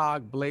care,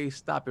 Cog. Blaze,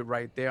 stop it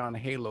right there on the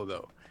Halo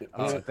though.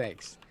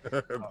 Thanks.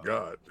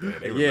 God.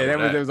 Yeah,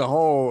 there was a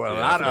whole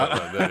lot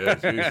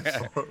of. Jesus.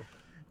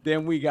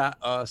 Then we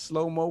got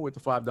Slow Mo with the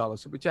 $5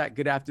 super chat.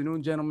 Good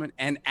afternoon, gentlemen,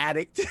 and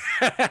Addict.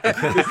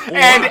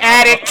 And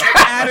addict.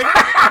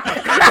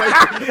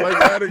 Like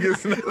Addict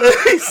is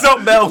He's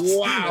something else.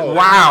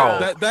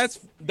 Wow.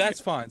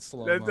 That's fine,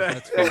 Slow. That-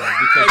 That's fine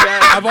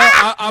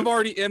because I've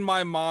already in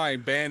my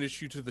mind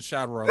banished you to the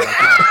shadow realm. So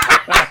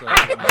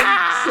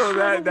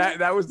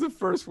that was the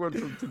first one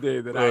from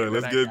today that All right,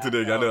 let's that get into got.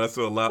 today. I know I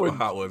saw a lot For- of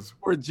hot ones.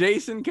 For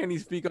Jason, can he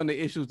speak on the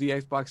issues the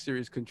Xbox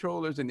Series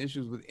controllers and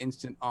issues with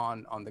Instant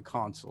On the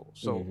console?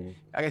 So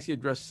I guess he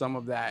addressed some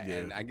of that, Yeah.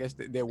 and I guess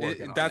they're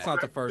working on That's that.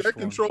 not the first that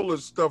one. controller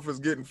stuff is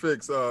getting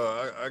fixed.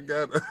 I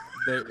got.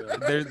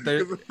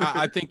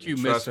 I think you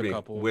Trust missed a me,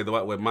 couple.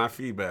 with my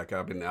feedback,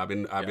 I've been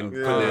putting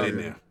Yeah. that in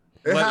there.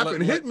 It Let- happened.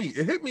 let- It hit me.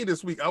 It hit me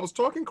this week. I was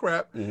talking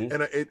crap, and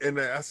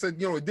I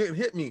said, it didn't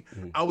hit me.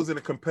 I was in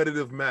a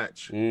competitive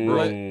match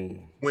Mm.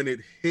 when it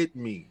hit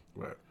me.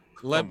 Right.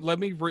 Let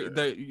me read.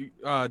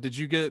 Did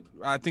you get?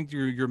 I think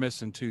you're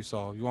missing two,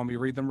 Saul. You want me to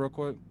read them real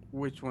quick?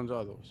 Which ones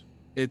are those?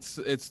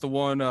 It's the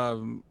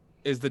one.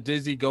 Is the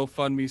Dizzy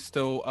GoFundMe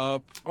still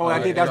up? Oh,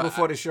 I did. That was Uh,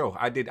 before the show.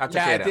 I took Yeah, I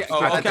care of think- that. oh,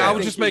 I took okay, care I of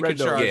was that. just making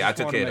sure. Yeah, I just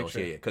took wanted care to of make those.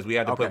 sure. Yeah, because we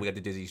had to Okay. we got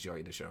the disease joy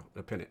in the show.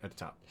 The pin it at the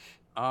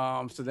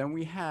top. So then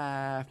we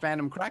have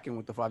Phantom Kraken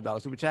with the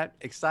 $5 super chat.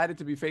 Excited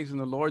to be facing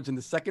the Lords in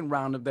the second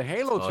round of the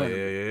Halo Oh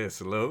tournament. yeah.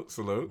 Salute.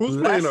 Who's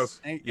Bless playing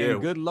us? And, Yeah.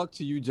 and good luck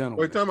to you, gentlemen.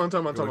 Wait, time out.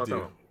 Good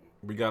deal.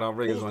 We got our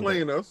ringers Who's on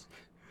playing deck. us?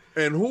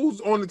 And who's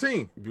on the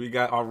team? We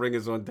got our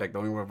ringers on deck.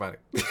 Don't even worry about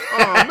it.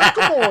 Oh, man,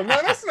 come on, man.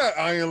 That's not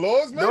Iron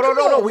Lords, man. No. Come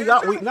on, We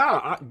man.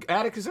 got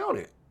Attic is on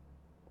it.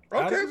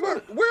 Okay, Attic-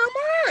 but where am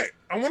I at?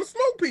 I want to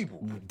smoke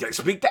people.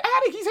 Speak to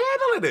Attic. He's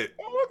handling it.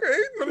 Oh,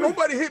 okay.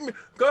 Nobody hit me.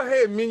 Go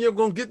ahead, man. You're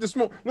going to get the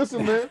smoke.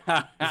 Listen, man.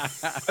 I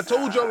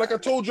told y'all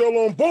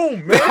on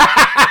Boom, man.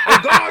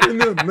 I'm God in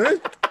them, man.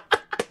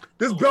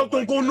 This belt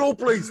don't go no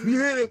place. We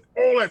hear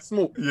all that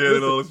smoke. Yeah,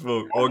 Listen, no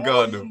smoke. Oh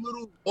God,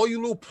 no. all you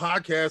little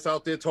podcasts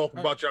out there talking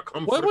about y'all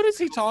come. What is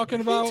he talking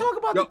We about? talk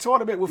about Yo, the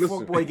tournament with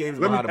listen, Fuckboy Games.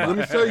 Let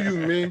me tell you,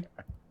 man.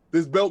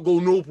 This belt go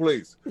no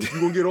place. You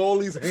gonna get all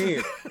these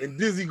hands, and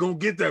Dizzy gonna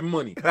get that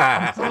money.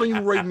 I'm telling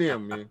you right now,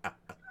 man.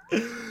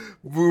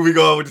 Moving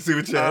on with the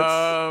super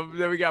chats.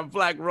 Then we got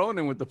Black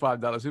Ronin with the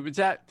 $5 super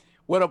chat.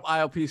 What up,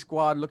 ILP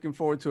squad? Looking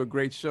forward to a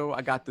great show.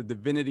 I got the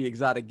Divinity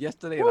Exotic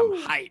yesterday, and I'm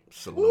hyped.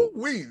 Salute.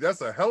 Wee,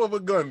 that's a hell of a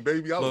gun,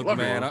 baby. I Look, love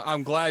man, it.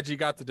 I'm glad you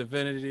got the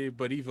Divinity,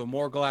 but even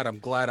more glad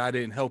I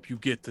didn't help you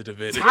get the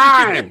Divinity.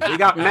 Time. We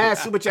got mad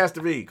super chats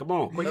to read. Come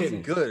on, quick That's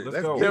hitting. good. Let's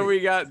That's go. good. Then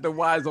we got the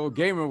Wise Old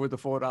Gamer with the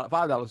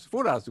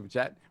 $4 super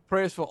chat.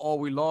 Prayers for all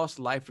we lost.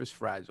 Life is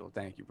fragile.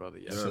 Thank you, brother.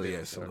 Yes, So sir.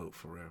 yeah, salute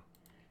for real.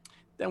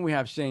 Then we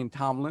have Shane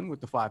Tomlin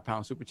with the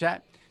 £5 super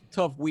chat.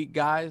 Tough week,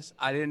 guys.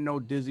 I didn't know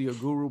Dizzy or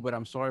Guru, but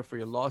I'm sorry for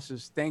your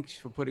losses. Thanks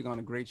for putting on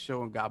a great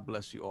show, and God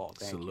bless you all.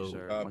 Thank Salute. you,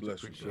 sir. God Much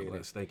bless you. appreciated.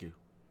 Bless. Thank you.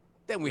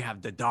 Then we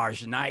have the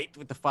Darj Knight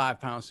with the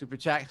 £5 super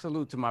chat.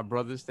 Salute to my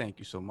brothers. Thank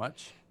you so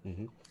much.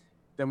 Mhm.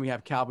 Then we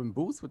have Calvin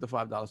Booth with the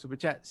 $5 super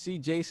chat. See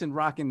Jason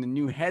rocking the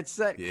new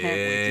headset. Can't wait to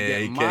Yeah,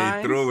 get he came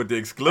mine. through with the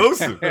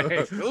exclusive.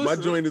 My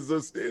joint is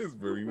upstairs.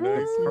 Very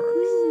nice.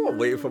 I'm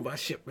waiting for my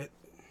shipment.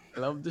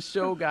 Love the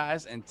show,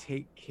 guys, and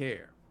take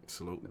care.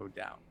 Salute. No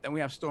doubt. Then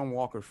we have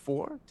Stormwalker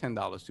 4,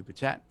 $10 super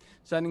chat.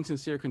 Sending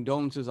sincere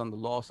condolences on the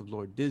loss of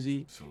Lord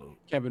Dizzy. Salute.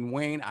 Kevin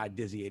Wayne,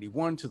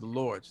 Dizzy81, to the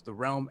Lords, the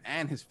realm,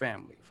 and his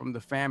family from the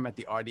fam at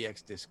the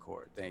RDX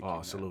Discord. Thank you. Oh,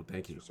 man. salute.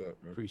 Thank you. What's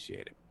up, man?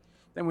 Appreciate it.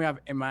 Then we have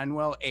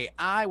Emmanuel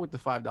AI with the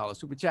 $5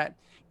 super chat.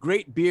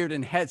 Great beard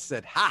and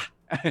headset. Ha!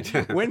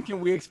 When can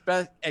we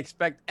expect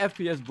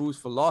FPS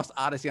boost for Lost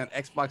Odyssey on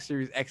Xbox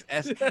Series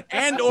XS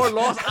and or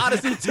Lost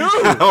Odyssey 2?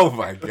 Oh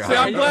my God. See,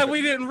 I'm glad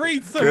we didn't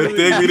read some Good of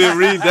thing these. we didn't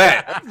read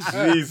that.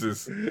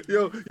 Jesus.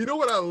 Yo, you know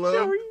what I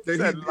love? He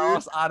said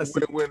Lost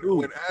Odyssey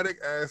when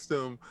Addict asked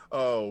him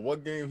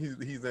what game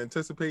he's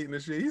anticipating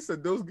this year, he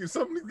said some of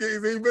these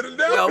games ain't better than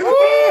that.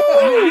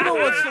 You know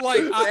what's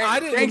like? I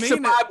didn't Thanks mean to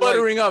it. my Like,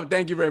 buttering up.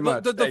 Thank you very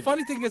much. the Thank you.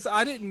 funny thing is,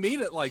 I didn't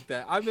mean it like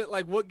that. I meant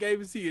like, what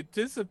game is he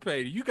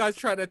anticipating? You guys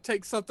try to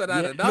take something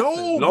out of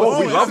nothing. No,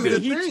 we but loved see, it.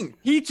 The thing,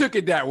 He took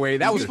it that way.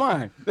 That was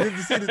fine. see,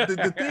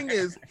 the thing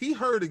is, he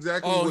heard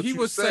exactly Oh, what he you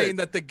was said. saying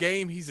that the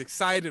game he's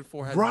excited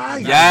for has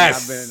Right.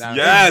 Yes. Nah,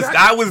 Yes. Exactly.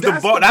 That was the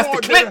bar. That's the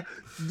part clip.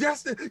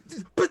 That's the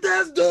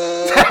Bethesda.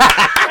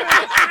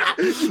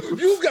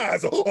 You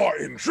guys are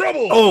in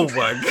trouble. Oh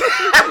my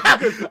God.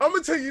 Because I'm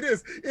gonna tell you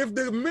this: if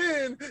the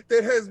man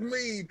that has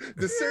made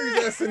the Series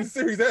S and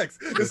Series X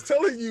is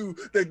telling you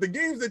that the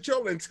games that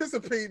y'all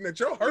anticipating that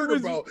y'all heard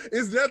about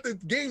is not the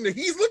game that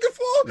he's looking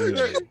for,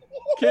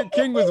 Yeah.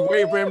 King was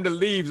waiting for him to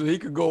leave so he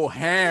could go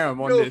ham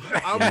on this.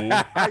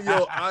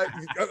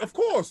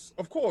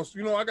 Of course,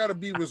 you know I gotta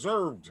be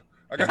reserved.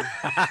 I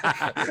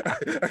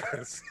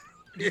gotta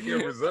stay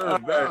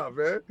reserved now,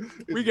 man.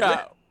 We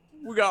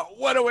got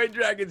 108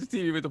 Dragons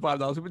TV with the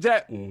 $5 super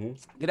chat. Mhm.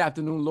 Good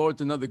afternoon,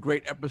 Lords. Another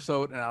great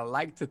episode, and I'd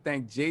like to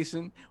thank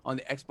Jason on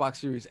the Xbox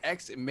Series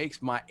X. It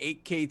makes my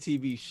 8K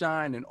TV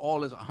shine and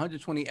all its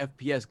 120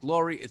 FPS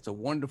glory. It's a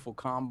wonderful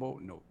combo,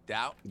 no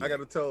doubt. I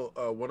gotta tell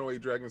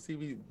 108 Dragons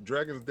TV,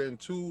 Dragons Den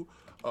 2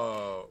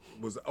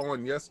 was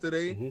on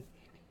yesterday. Mhm.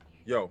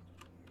 Yo,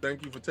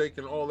 thank you for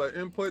taking all that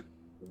input.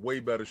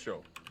 Way better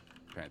show.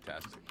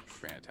 Fantastic.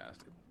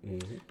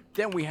 Mhm.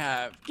 Then we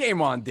have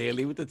Game On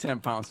Daily with the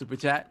 £10 super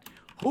chat.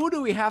 Who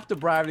do we have to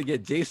bribe to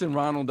get Jason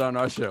Ronald on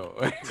our show?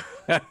 Don't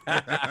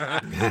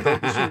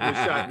be shooting a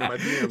shot in my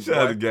DMs, Shout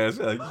out to boy. guys.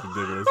 Shout out to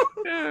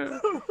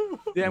ridiculous.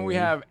 Then we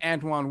have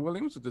Antoine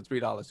Williams with the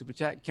 $3 super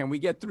chat. Can we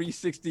get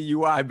 360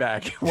 UI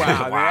back? Wow.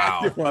 they're Wow.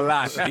 asking for a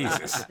lot.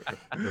 Jesus.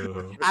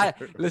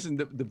 Listen,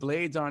 the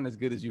blades aren't as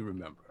good as you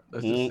remember.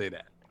 Let's just say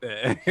that.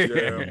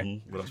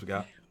 Mhm. What else we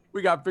got?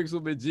 We got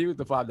Pixelbit G with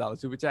the $5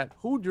 super chat.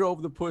 Who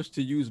drove the push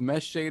to use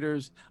mesh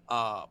shaders,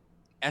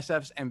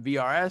 SFs, and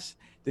VRS?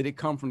 Did it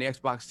come from the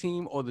Xbox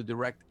team or the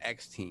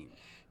DirectX team?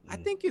 I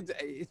think it's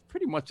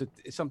pretty much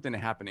it's something that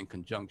happened in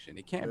conjunction.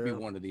 It can't be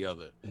one or the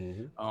other.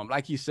 Mhm.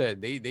 Like you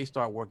said, they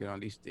start working on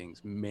these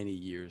things many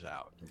years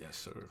out. Yes,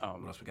 sir.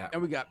 What else we got?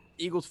 And we got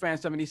Eagles fan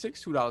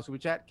 76, $2 super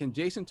chat. Can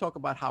Jason talk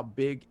about how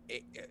big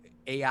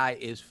AI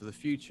is for the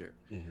future?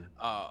 Mhm.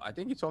 I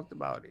think he talked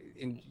about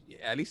it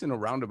at least in a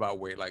roundabout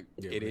way. Like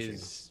Yeah, it appreciate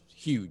is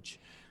huge.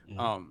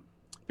 Mhm.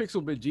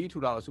 Pixelbit G,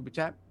 $2 super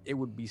chat. It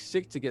would be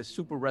sick to get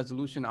super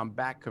resolution on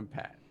back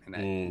compat, and I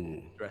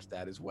addressed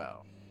that as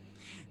well.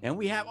 And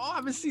we have, I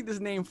haven't seen this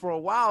name for a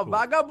while,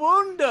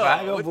 Vagabundo.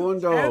 Vagabundo.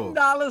 With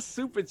 $10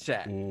 super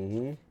chat.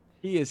 Mhm.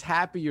 He is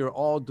happy you're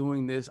all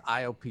doing this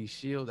ILP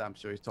Shield. I'm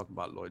sure he's talking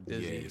about Lord Yeah,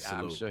 Dizzy. I'm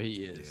salute. sure he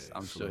is. Yeah,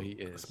 I'm sure he salute.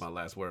 is. That's my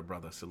last word,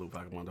 brother. Salute,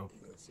 Vagabundo.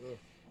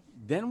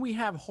 Then we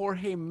have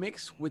Jorge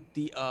Mix with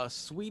the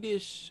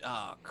Swedish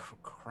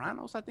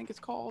Kronos, I think it's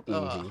called.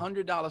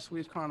 $100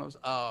 Swedish Kronos.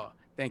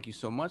 Thank you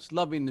so much.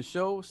 Loving the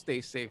show.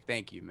 Stay safe.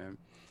 Thank you, man.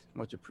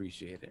 Much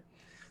appreciated.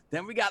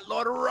 Then we got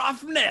Lord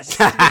Roughness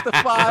with the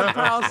 £5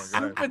 God.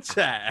 super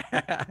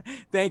chat.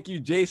 Thank you,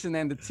 Jason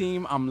and the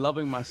team. I'm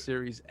loving my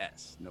Series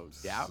S, no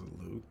doubt.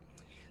 Salute.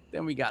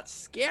 Then we got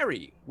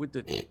Scary with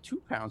the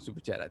 £2 super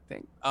chat, I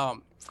think.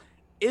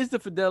 Is the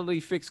Fidelity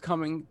FX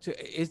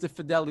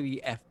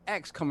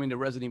coming to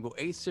Resident Evil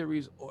 8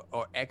 series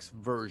or X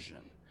version?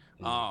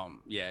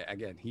 Yeah,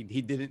 again, he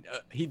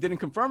didn't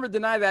confirm or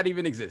deny that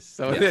even exists.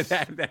 So Yes.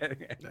 that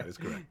That is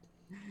correct.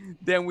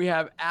 Then we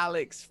have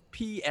Alex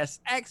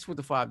PSX with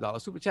the $5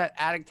 super chat.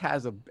 Addict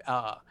has abandoned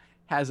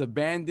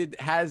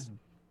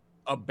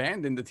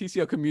the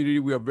TCL community.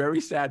 We are very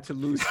sad to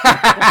lose.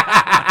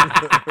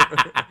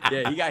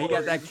 Yeah, he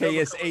got that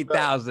KS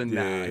 8000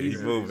 now. Yeah,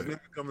 he's moving.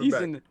 He's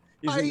in the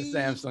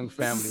Samsung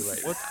family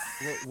right now.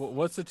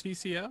 What's the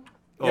TCL?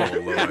 Oh, Lord.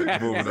 Moving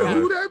Who on.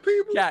 that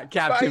people?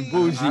 Captain Bye.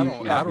 Bougie. I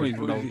don't Captain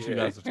even know what Bougie. you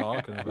guys are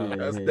talking about.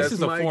 That's This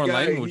is a my foreign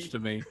guy. language to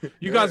me.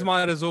 You guys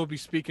might as well be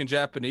speaking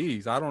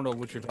Japanese. I don't know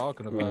what you're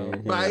talking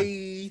about.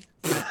 Bye.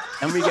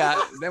 And we have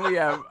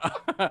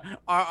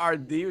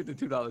RRD with the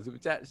 $2 super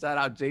chat. Shout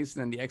out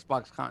Jason and the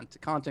Xbox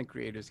content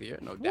creators here,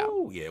 no doubt.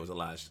 Ooh, yeah, it was a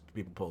lot of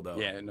people pulled up.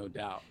 Yeah, no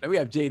doubt. Then we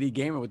have JD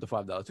Gamer with the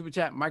 $5 super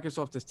chat.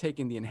 Microsoft has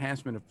taken the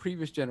enhancement of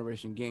previous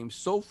generation games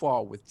so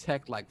far with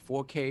tech like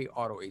 4K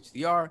auto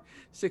HDR,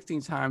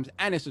 16 times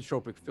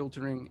anisotropic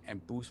filtering,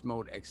 and boost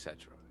mode, etc.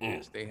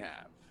 Yes, they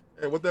have.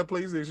 And what that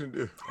PlayStation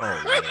do?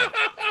 Oh, man.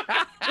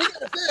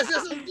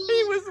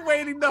 He was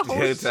waiting the whole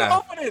Good show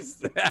time. for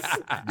this.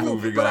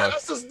 Moving on.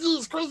 just do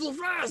is crazy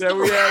fast. Then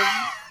we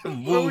have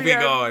Moving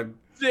on.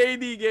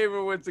 JD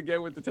Gamer once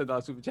again with the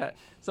 $10 super chat.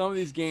 Some of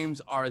these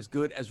games are as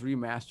good as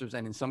remasters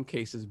and in some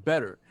cases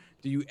better.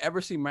 Do you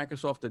ever see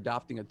Microsoft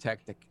adopting a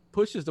tech that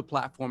pushes the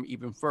platform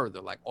even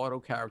further, like auto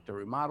character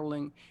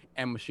remodeling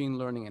and machine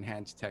learning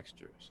enhanced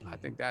textures? I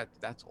think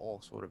that's all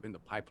sort of in the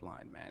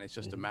pipeline, man. It's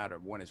just a matter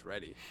of when it's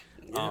ready.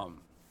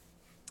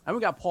 And we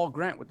got Paul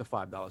Grant with the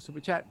 $5 super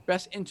chat.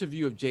 Best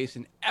interview of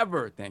Jason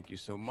ever. Thank you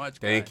so much.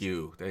 Thank guys.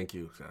 you. Thank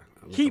you. Sir.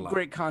 That means a Keep lot.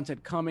 great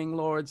content coming,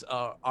 Lords.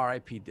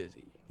 R.I.P.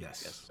 Dizzy.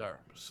 Yes. Yes, sir.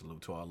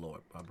 Salute to our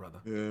Lord, my brother.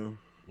 Yeah.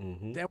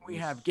 Then we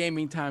have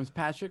Gaming Times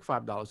Patrick,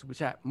 $5 super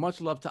chat. Much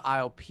love to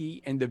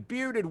ILP and the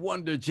bearded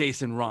wonder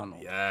Jason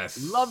Ronald.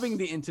 Yes. Loving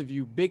the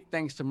interview. Big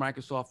thanks to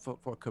Microsoft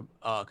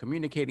for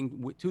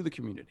communicating to the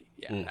community.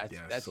 Yeah,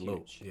 that's salute.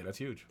 huge. Yeah, that's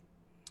huge.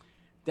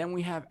 Then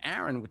we have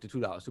Aaron with the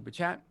 $2 super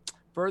chat.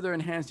 Further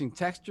enhancing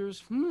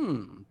textures.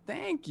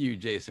 Thank you,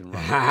 Jason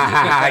Ronald.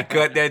 I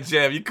cut that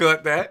gem. You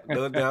cut that.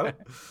 No doubt.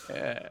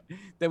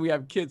 Then we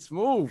have Kid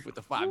Smooth with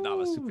the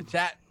 $5 super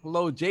chat.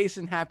 Hello,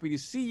 Jason. Happy to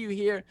see you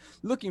here.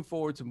 Looking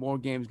forward to more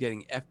games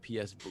getting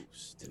FPS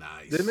boost.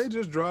 Nice. Didn't they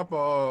just drop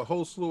a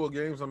whole slew of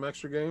games, some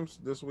extra games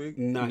this week?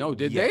 Not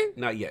did yet.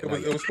 they? Not yet. It Not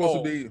was, yet.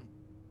 supposed to be.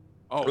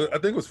 Oh, I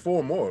think it was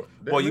 4 more.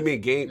 Well, you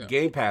Didn't mean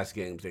Game Pass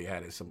games? They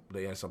had some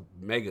some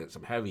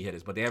heavy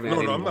hitters, but they haven't. it?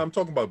 had No, any more. I'm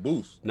talking about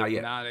Boost. Not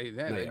yet. nah,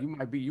 yet.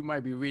 you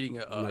might be reading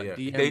a Not yet.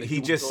 DM.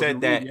 He just said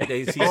that.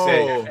 He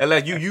Oh. said,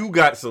 unless you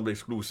got some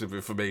exclusive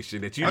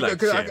information that you like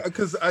to share.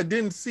 Because I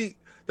didn't see.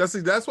 That's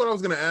what I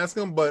was gonna ask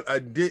him, but I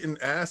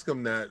didn't ask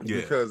him that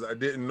Yeah. because I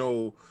didn't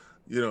know.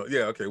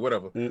 Yeah. Okay.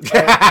 Whatever.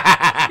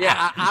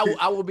 Yeah,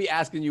 I will be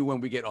asking you when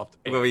we get off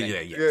the Well, page. yeah.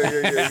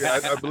 Yeah.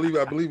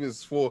 I believe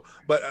it's 4,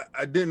 but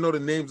I didn't know the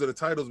names of the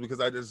titles because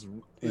I just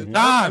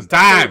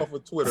Time. off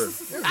of Twitter.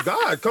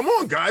 God, come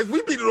on, guys,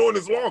 we've been on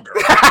this longer.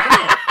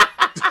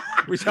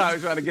 We're trying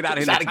to get out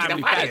of here in a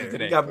timely fashion We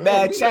today. got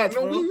mad chats,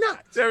 No, bro. we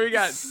not. So we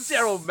got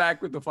Daryl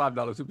back with the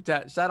 $5 super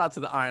chat. Shout out to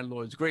the Iron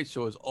Lords. Great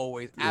show as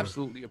always.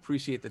 Absolutely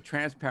appreciate the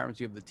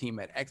transparency of the team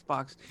at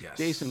Xbox. Yes.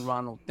 Jason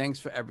Ronald, thanks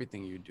for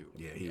everything you do.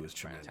 Yeah, he was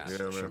tremendous. Fantastic.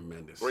 Yeah, man.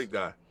 Tremendous. Great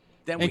guy.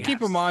 Then we And keep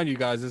have- in mind, you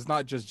guys, it's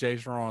not just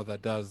Jason Ronald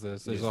that does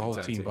this. There's Yes, a whole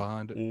exactly. team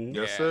behind it. Mhm.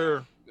 Yes, Yeah.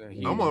 sir.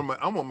 he- I'm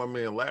on my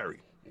man Larry.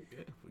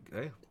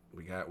 Yeah,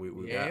 we got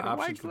Yeah, got the options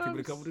White for people to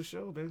Gloves. come to the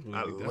show, man.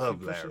 I We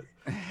love definitely Larry.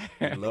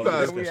 We You love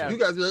guys, the we have- you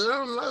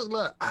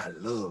guys, I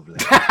love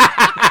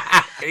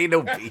Larry. Ain't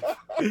no beef.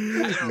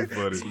 You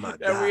funny. My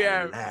Then we guy,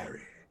 have-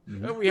 Larry.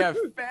 Then we have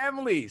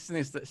Family,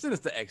 Sinister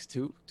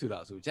X2,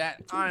 $2 super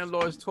chat. Iron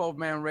Lords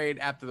 12-man raid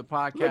after the Look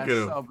podcast. at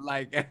him. Sub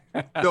like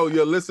No,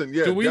 listen,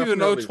 yeah. Do we even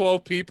know definitely.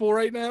 12 people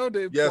right now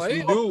to Yes,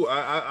 play? we do.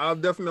 I'll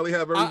definitely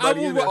have I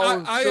everybody in will-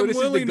 there. I So am this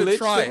is the willing to glitch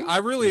try it. thing? I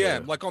really Yeah.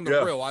 am. Like on the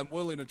Yeah. real, I'm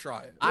willing to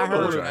try it. I We're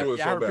heard, gonna do it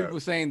so I heard bad. people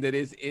saying that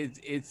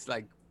it's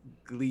like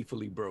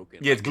gleefully broken.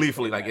 Yeah, it's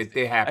gleefully like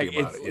they're happy Like,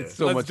 about it's- it. Yeah. it's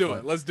so Let's much do fun.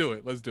 it. Let's do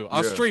it.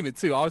 I'll Yeah. stream it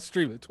too. I'll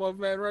stream it.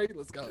 12-man raid.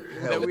 Let's go.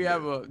 Then we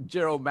have a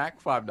Gerald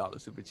Mack $5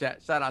 super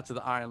chat. Shout out to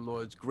the Iron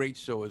Lords. Great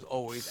show as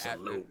always.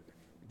 Salute.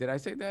 Did I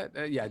say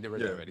that? Yeah, I did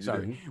Yeah, already. you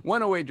Sorry.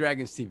 108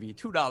 Dragons TV,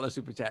 $2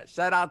 super chat.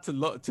 Shout out to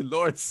Lord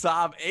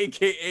Saab,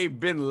 aka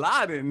Bin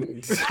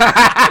Laden.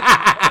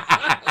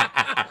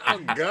 Oh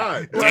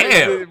God!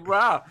 Damn.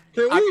 Wow.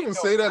 Can we I mean, even no,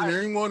 say that I-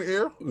 name on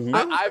air?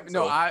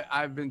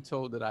 I've been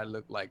told that I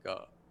look like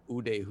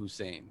Uday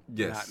Hussein.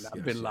 Yes, not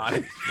yes, Bin yes.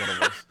 Laden. One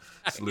of us.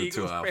 Salute to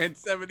Eagles our fan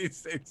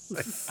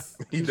 76.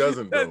 He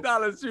doesn't though.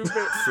 $10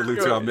 super. salute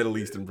to our Middle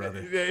Eastern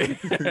brother.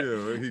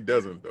 Yeah, he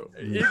doesn't though.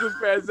 Eagles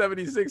fan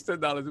 76,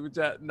 $10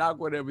 which knock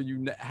whatever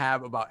you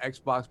have about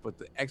Xbox, but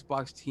the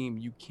Xbox team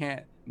you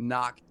can't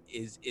knock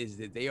is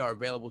that they are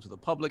available to the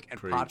public and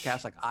Preach.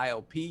 podcasts like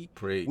ILP.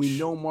 Preach. We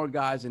know more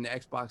guys in the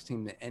Xbox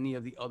team than any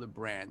of the other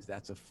brands.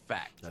 That's a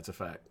fact. That's a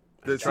fact.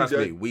 That's- Trust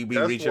that- me, we be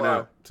that's reaching why-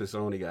 out to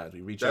Sony guys.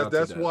 We reach out.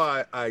 That's to them.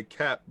 why I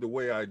cap the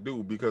way I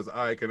do, because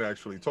I can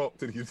actually talk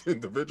to these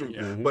individuals.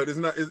 Yeah. But it's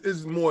not.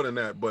 It's more than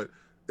that. But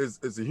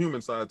it's a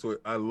human side to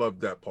it. I love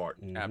that part.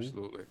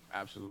 Absolutely,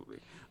 absolutely.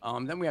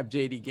 Then we have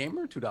JD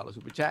Gamer, $2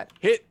 super chat.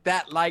 Hit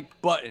that like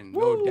button,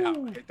 no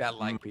doubt. Hit that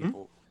like,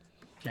 people.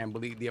 Can't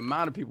believe the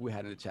amount of people we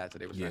had in the chat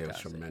today was Yeah, it was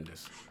fantastic.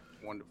 tremendous.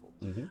 Wonderful.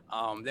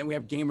 Then we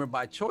have Gamer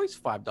by Choice,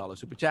 $5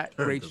 super chat.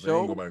 Great 'Cause they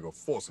ain't show. gonna go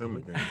force him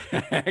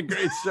again.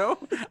 Great show.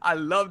 I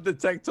love the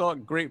tech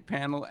talk. Great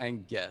panel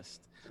and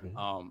guest.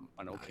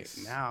 And okay,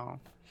 now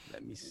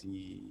let me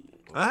see.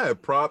 I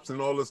had props and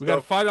all this We got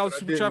a stuff. $5 but I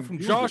super chat didn't from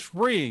use Josh it.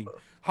 Ring.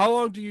 How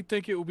long do you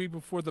think it will be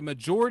before the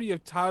majority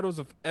of titles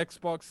of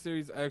Xbox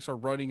Series X are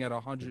running at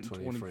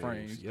 120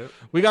 frames? Yep.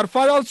 We got a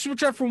 $5 super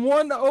chat from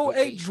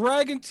 108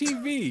 Dragon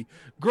TV.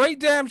 Great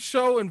damn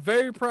show, and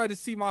very proud to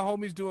see my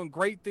homies doing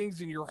great things,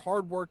 and your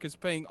hard work is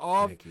paying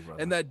off. Thank you,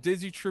 brother. And that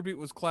Dizzy tribute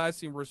was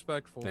classy and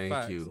respectful. Thank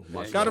Facts. you.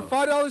 Much Got a love.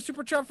 $5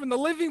 super chat from the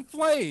Living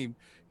Flame.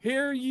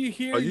 Hear Oh, you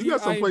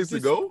got I some am place to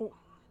go? disappoint-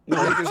 No,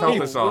 he just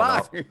helped us all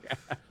out. Look,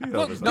 He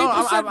helped us no, out.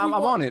 People said I'm we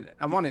on want- it.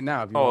 I'm on it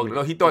now. If you Oh want me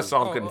no, to- he thought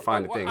Psalm couldn't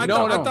find the thing. I, He No,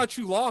 thought, done. I thought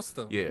you lost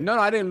them. Yeah. No,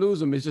 I didn't lose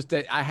them. It's just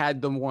that I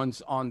had them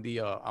once on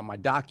the on my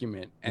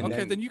document, and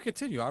Okay, then you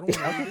continue. I don't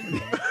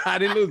want to. I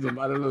didn't lose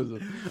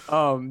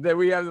them. Then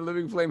we have the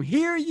Living Flame.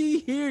 Hear ye,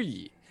 hear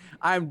ye.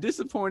 I'm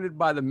disappointed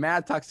by the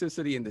mad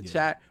toxicity in the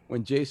chat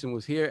when Jason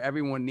was here.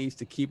 Everyone needs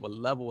to keep a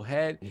level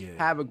head. Yeah.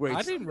 Have a great.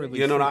 I didn't really.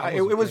 You know, see- no, I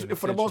it wasn't was paying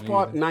for the most attention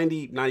part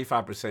either.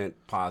 95%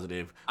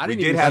 positive. I We didn't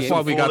did even have see some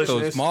That's why we got those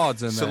foolishness.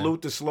 mods in there.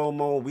 Salute to Slow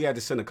Mo. We had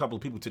to send a couple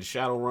of people to the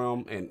Shadow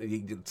Realm,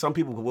 and some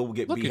people will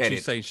get Look at you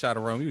beheaded. saying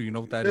Shadow Realm. You know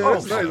what that is. Yeah,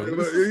 that's nice,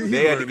 but he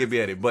They had to learned. get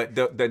beheaded, but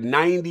the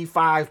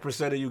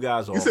 95% of you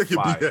guys are He said get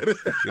fire. beheaded.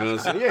 You know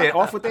what I'm saying? Yeah,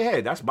 off with their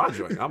head. That's my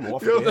joint. I'm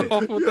off with their head.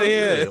 Off with their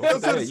head. Yeah, off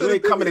with their head. So You the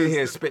ain't coming thing in is-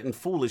 here spitting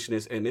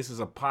foolishness, and this is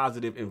a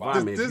positive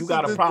environment. this If you is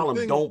got a the problem,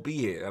 thing. don't be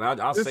here, and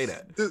I'll say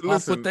that.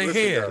 Listen, they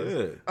listen, head.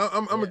 guys. Yeah.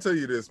 I'm gonna tell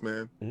you this,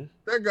 man.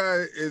 That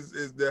guy is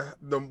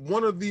the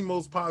one of the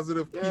most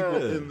positive people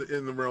Yeah.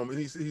 in the realm, and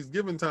he's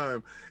given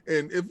time.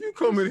 And if you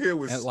come in here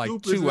with At like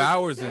stupid 2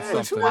 hours and Yeah,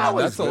 something. 2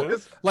 hours, That's a, man.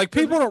 like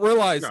people don't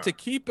realize Nah. to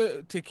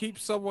keep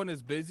someone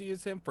as busy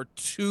as him for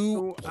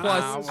 2+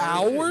 hours.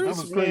 hours.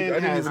 That was crazy. I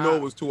didn't even know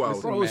it was 2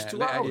 hours. Bro, it's Man,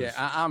 2 hours.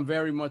 Yeah, I'm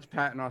very much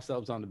patting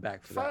ourselves on the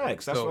back for that.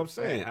 Facts. That's So, what I'm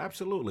saying.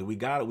 Absolutely. We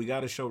got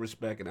to show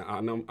respect. And I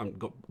know I'm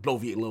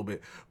bloviating a little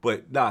bit,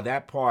 but nah,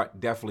 that part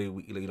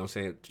definitely, you know what I'm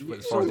saying?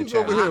 As far as the He's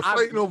over chat. here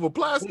fighting over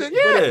plastic.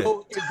 Yeah.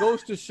 It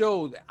goes to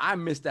show that I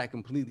missed that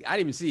completely. I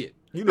didn't even see it.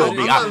 You know I'm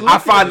me. not I looking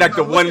find at like it.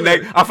 the I'm one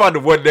looking at I found the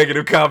one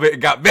negative comment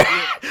and got mad.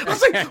 I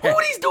was like, who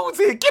are these dudes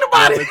here? Get them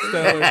out of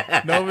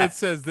here. Novin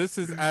says this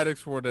is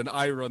Addicts World and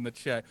I run the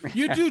chat.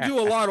 You do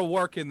a lot of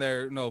work in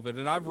there, Novin,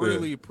 and I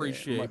really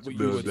appreciate what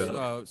you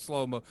and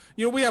Slow Mo.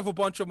 You know, we have a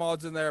bunch of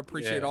mods in there.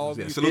 Appreciate all of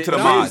Yeah, you. salute to the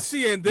Now mods.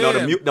 seeing No,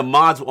 them. the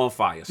mods were on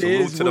fire. Salute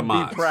Diz to the would be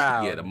mods.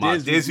 proud. Yeah, the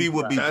mods. Diz Dizzy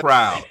would be That's-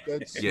 proud.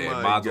 That's Yeah,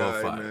 my mods on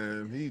guy, fire.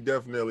 man. He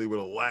definitely would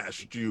have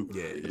lashed you.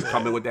 Yeah, you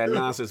come in with that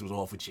nonsense was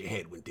off with your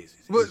head when Dizzy.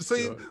 But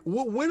see,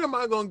 when am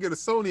I gonna get a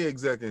Sony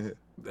exec in here?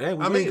 Yeah,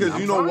 we I mean, waiting. because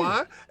I'm you know fine.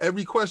 why?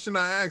 Every question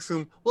I ask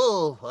him,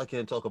 well, I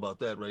can't talk about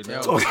that right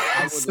now. Yo,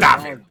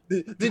 Stop it.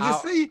 Did you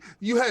see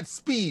you had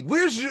speed?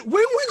 When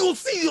we gonna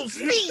see your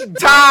speed?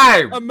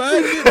 Time.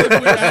 Imagine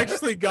if we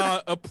actually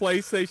got a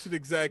PlayStation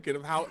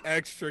executive, how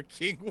extra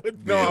King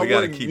would be. No, Yeah, I we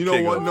gotta wouldn't. keep You know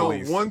King what? on No,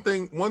 police. one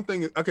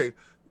thing is okay.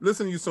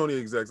 Listen to you, Sony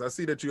execs. I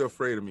see that you're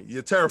afraid of me.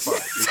 You're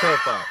terrified. You're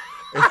terrified.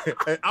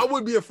 And I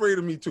would be afraid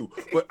of me too.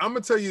 But I'm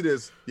gonna tell you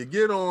this: you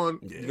get on,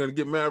 you're gonna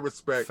get mad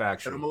respect,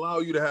 Factual. and I'm allow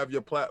you to have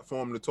your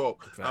platform to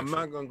talk. I'm Factual.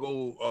 not gonna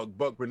go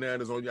buck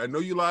bananas on you. I know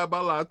you lie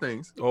about a lot of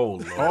things. Oh,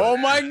 Lord. Oh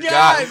my God,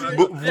 God!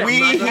 but I'm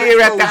we not gonna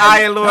here at go the with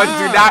Iron Lord do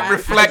Ah. not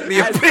reflect the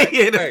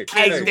opinion Hey, of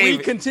King As we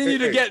David. continue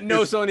to Hey, get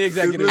no Sony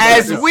executives,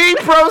 As we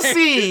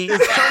proceed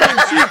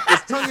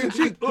It's tongue in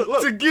cheek.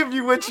 Look. to give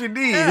you what you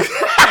need.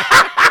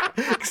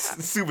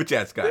 Super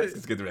chats, guys.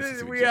 Let's get the rest of the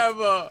super we chats.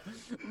 have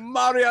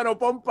Mariano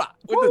Pompa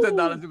with the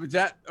 $10 super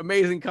chat.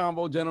 Amazing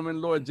combo,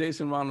 gentlemen. Lord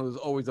Jason Ronald is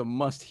always a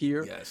must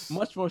hear. Yes.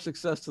 Much more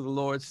success to the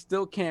Lord.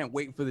 Still can't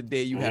wait for the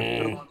day you have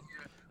put him on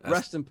here.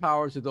 Rest in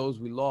power to those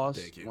we lost.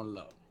 Thank you. One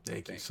love.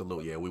 Thank you.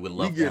 Salute. Yeah, we would We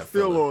love get that.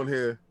 Phil on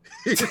here.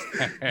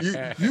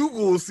 you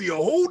gonna see a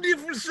whole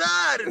different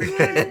side of the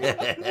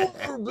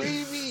game,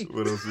 baby.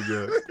 What else we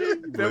got?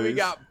 Then we Blaze?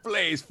 got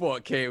Blaze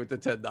 4K with the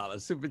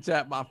 $10 super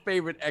chat. My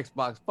favorite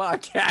Xbox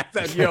podcast.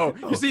 And yo,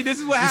 you see, this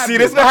is what You happens. see,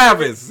 this what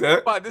happens.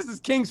 Huh? But this is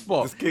King's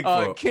fault. This King's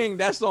fault. King,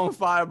 that's on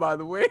fire, by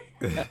the way.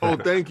 Oh,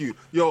 thank you.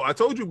 Yo, I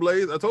told you,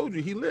 Blaze. I told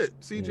you he lit.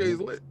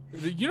 CJ's lit.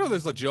 You know,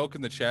 there's a joke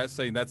in the chat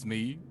saying that's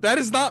me. That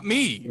is not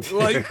me.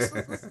 Like,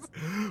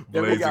 Then we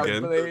Blaze got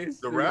again. Blaze.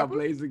 The we got rapper?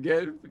 Blaze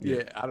again.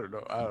 Yeah, I don't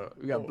know.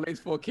 We got Blaze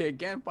 4K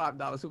again.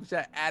 $5 super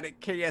chat. Added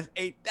KS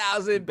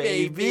 8000,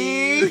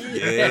 baby.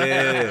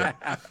 Yeah.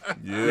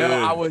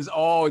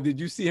 Yo, did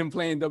you see him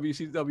playing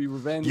WCW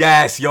Revenge?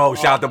 Yes, yo,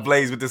 shout out to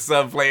Blaze with the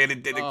son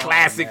playing the Oh,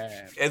 classic.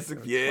 man. The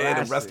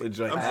Classic. wrestling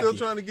joint. I'm still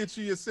trying to get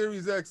you your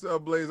Series X,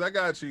 Blaze. I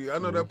got you. I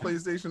know that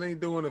PlayStation ain't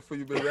doing it for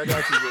you, baby. I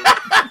got you,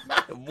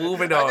 baby.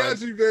 Moving I on.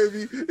 got you,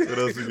 baby. What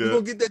else we We're got?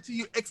 gonna get that to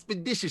you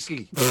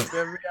expeditiously.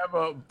 Then we have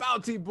a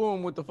Bounty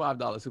Boom with the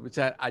 $5 super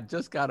chat. I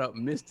just got up,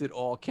 missed it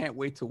all. Can't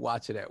wait to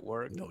watch it at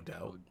work. No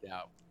doubt. No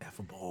doubt.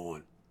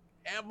 Everborn.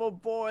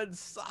 Everborn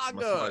That's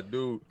my Saga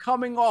dude.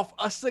 coming off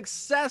a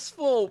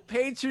successful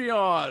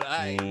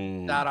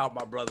Patreon. Shout out,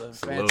 my brother.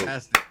 Salute.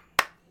 Fantastic.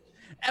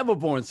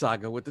 Everborn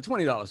Saga with the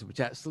 $20 super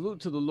chat.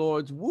 Salute to the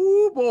Lords.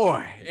 Woo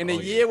boy. In a Oh,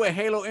 yeah. year where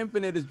Halo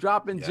Infinite is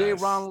dropping, Jay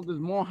Yes. Ronald is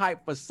more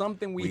hype for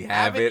something We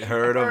haven't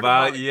heard even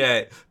about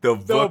yet. The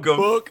Book of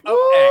Book of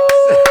Woo! X.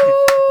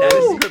 That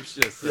is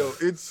scripture. sir. Yo,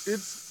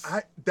 it's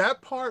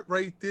that part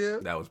right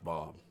there That was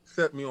bomb.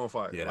 set me on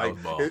fire. Yeah, that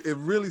was bomb. it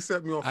really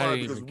set me on I fire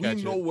didn't because even we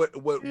catch know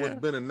it. what's Yeah.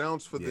 been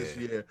announced for this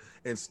Yeah. year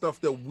and stuff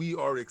that we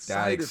are That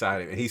excited.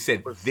 excited. And he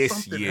said for this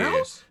something year.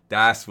 else?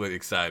 That's what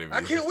excited me.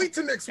 I can't wait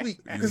till next week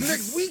because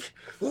next week,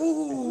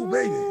 ooh,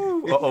 baby.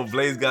 Uh-oh,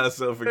 Blaze got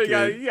himself a You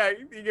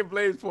kid. get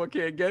Blaze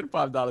 4K again,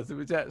 $5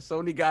 super chat.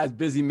 Sony guys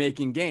busy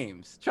making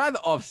games. Try the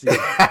offseason.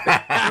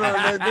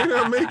 They're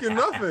not making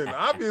nothing.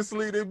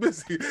 Obviously, they're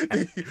busy.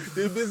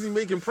 They're busy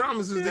making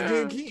promises they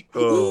can't keep.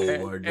 Oh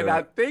my god. And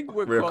I think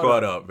we're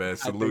caught up, man.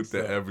 think Salute to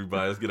so.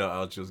 everybody. Let's get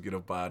our outros, get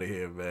up out of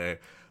here, man.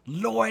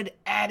 Lord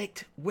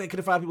Addict, where can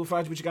the five people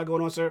find you? What you got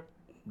going on, sir?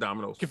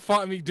 Dominoes. you can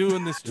find me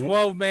doing this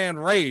 12-man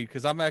raid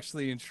because I'm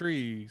actually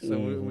intrigued. So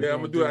Yeah, I'm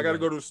gonna do it. I gotta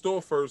go to the store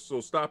first,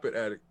 so stop it,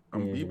 Addict. I'm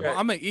gonna be Well, back.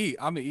 I'm gonna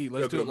eat.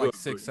 Let's do it like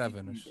 6,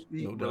 7.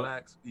 Eat, No doubt.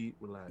 relax, eat,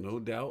 relax. No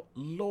doubt.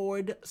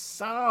 Lord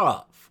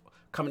Sov.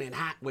 Coming in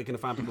hot. Where can the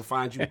five people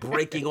find you?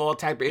 Breaking all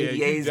type of Yeah,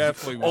 you NDAs.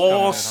 definitely was All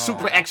coming in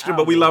super hot. extra,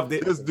 but we loved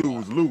it. This dude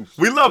was loose.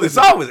 We loved it.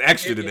 Sov was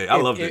extra today. I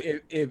loved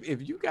it.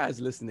 If you guys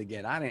listen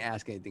again, I didn't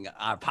ask anything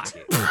out of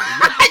pocket.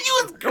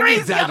 You was crazy.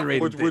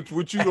 Exaggerated.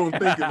 What you don't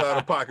think is out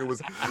of pocket was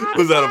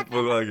Was that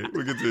a like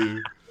we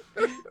continue.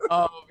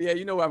 Yeah,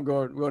 you know where I'm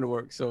going. We're going to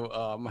work, so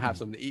I'm gonna have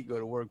something to eat, go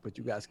to work. But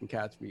you guys can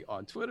catch me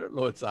on Twitter,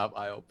 Lord Sob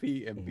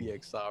ILP and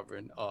BX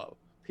Sovereign. Oh,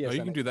 you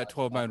can do that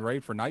 12-man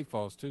raid for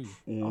Nightfalls too.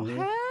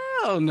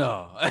 Hell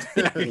no.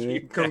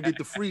 come get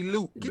the free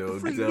loot. Get No the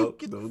free doubt, loot.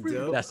 Get no the free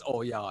doubt. loot. That's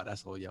all y'all.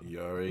 That's all y'all.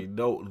 You already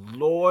know.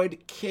 Lord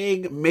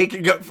King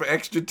making up for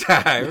extra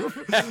time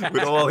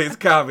with all his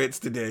comments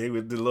today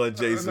with the Lord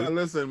Now, Jason.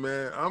 listen,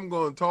 man. I'm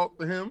gonna talk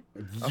to him.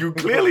 You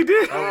clearly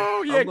did.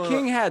 Oh yeah, I'm gonna-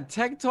 King had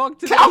tech talk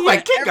today. I'm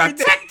like, Yeah, King got every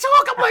day. tech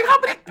talk. I'm like, how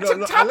many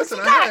No, topics listen.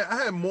 you I got?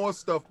 had more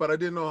stuff, but I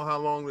didn't know how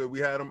long that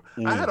we had them.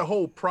 I had a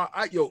whole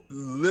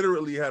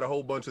literally had a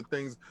whole bunch of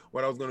things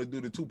what I was gonna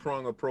do the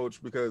 2-prong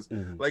approach because,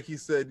 like he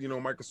said,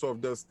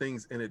 Microsoft does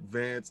things in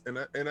advance, and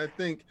I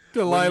think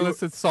Delilah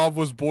said Sov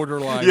was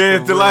borderline. Yeah,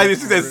 for Delilah. real,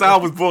 She for said real. Sal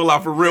was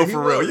borderline for real, he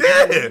for real. was.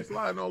 Yeah. He was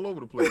sliding all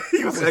over the place.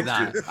 He was I was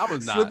not. extra. I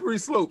was not.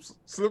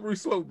 Slippery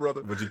slope,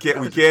 brother. But we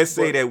can't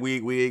say that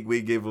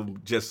we give him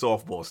just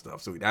softball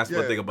stuff. So that's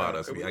one Yeah, thing about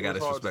nah, us. it I got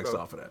was to hard respect stuff.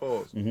 Sal for that.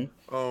 Pause.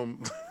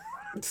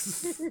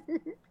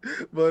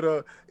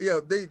 But yeah,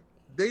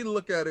 they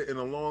look at it in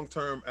a long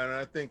term, and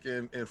I think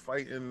in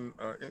fighting,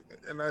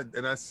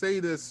 and I say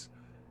this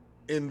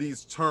in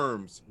these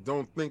terms.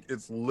 Don't think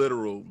it's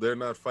literal. They're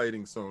not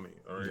fighting Sony.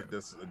 All right,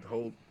 that's a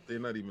whole. They're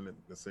not even in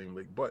the same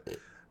league. But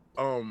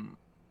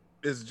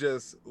it's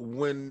just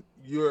when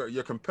you're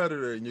your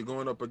competitor and you're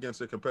going up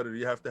against a competitor,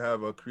 you have to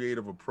have a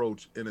creative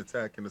approach in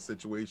attacking the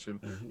situation.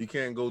 You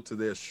can't go to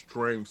their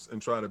strengths and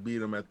try to beat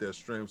them at their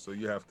strengths. So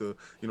you have to,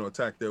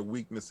 attack their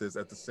weaknesses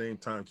at the same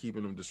time,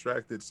 keeping them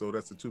distracted. So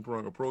that's the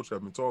 2-prong approach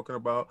I've been talking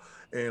about.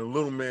 And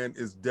Little Man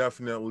is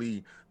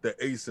definitely the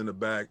ace in the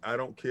bag. I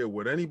don't care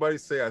what anybody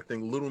say. I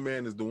think Little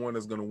Man is the one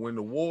that's going to win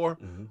the war.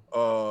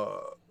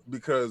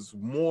 Because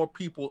more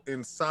people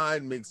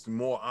inside makes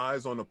more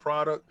eyes on the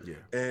product. Yeah.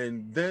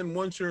 And then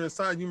once you're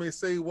inside, you may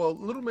say, well,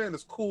 Little Man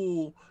is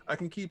cool. I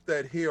can keep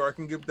that here. I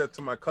can give that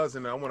to my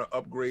cousin. I want to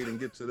upgrade and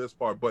get to this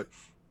part. But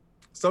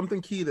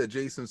something key that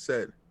Jason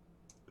said,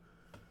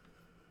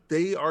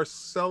 they are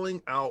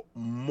selling out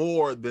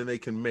more than they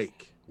can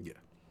make. Yeah.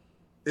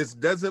 It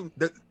doesn't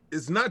that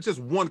it's not just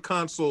one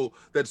console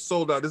that's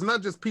sold out. It's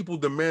not just people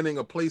demanding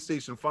a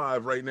PlayStation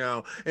 5 right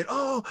now. And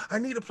I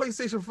need a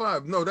PlayStation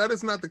 5. No, that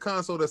is not the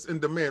console that's in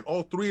demand.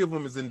 All three of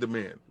them is in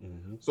demand.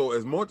 So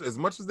as much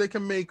as they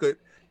can make it,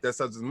 that's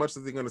as much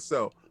as they're going to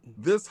sell.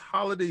 This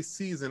holiday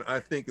season, I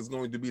think, is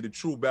going to be the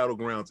true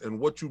battlegrounds, and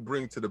what you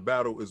bring to the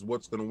battle is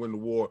what's going to win the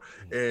war.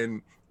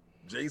 And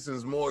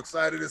Jason's more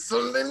excited than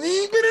something than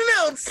he been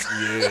announced.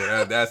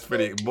 Yeah, that's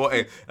pretty.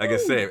 Boy, like I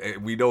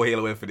said, we know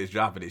Halo Infinite is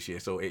dropping this year,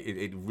 so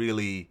it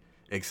really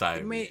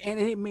excited me.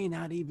 It may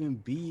not even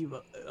be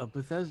a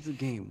Bethesda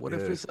game. What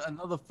if it's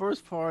another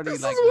first party?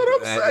 This Like is what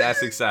I'm saying.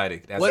 That's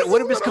exciting.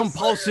 what if it's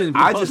compulsion?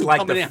 I just like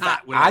coming the in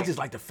hot. with I like- just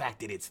like the fact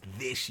that it's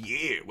this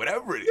year,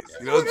 whatever it is.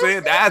 You know what I'm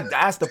saying?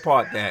 That's the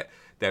part that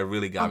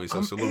really got me. So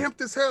I'm salute.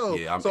 amped as hell.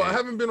 Yeah, I'm so I amped.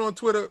 haven't been on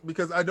Twitter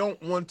because I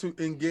don't want to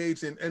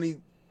engage in any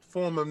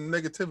form of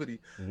negativity.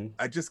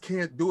 I just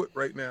can't do it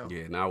right now.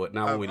 Yeah,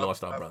 now we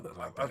lost our brothers.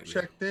 I've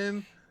checked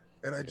in,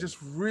 and I just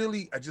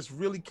really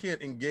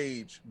can't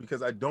engage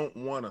because I don't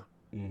wanna.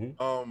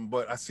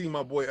 But I see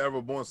my boy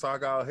Everborn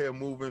Saga out here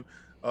moving.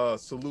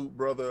 Salute,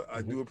 brother.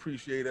 I do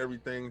appreciate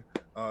everything.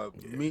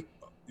 We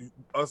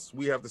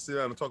have to sit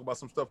down and talk about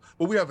some stuff,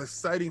 but we have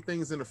exciting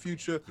things in the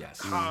future. Yes.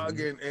 Cog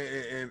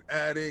and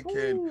Attic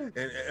and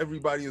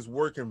everybody is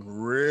working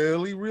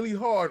really, really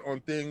hard on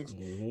things.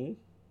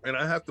 And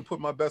I have to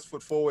put my best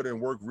foot forward and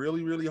work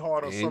really, really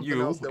hard on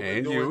something else that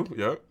we're doing.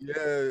 Yep.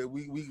 Yeah,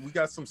 we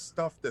got some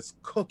stuff that's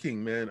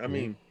cooking, man. I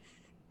mean,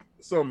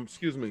 some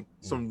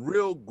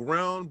real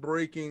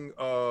groundbreaking,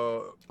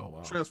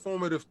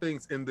 transformative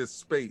things in this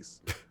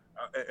space.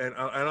 And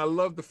I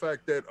love the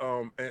fact that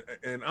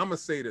and I'm gonna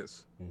say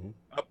this.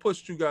 I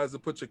pushed you guys to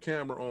put your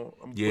camera on.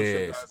 I'm pushing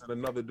you guys in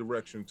another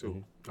direction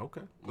too.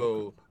 Okay.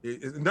 So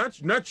it's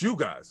not you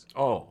guys.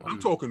 Oh, I'm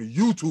talking to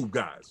YouTube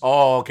guys.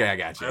 Oh, okay, I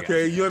got you.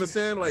 Okay, you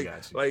understand? I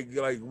Like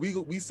got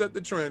you. we set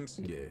the trends.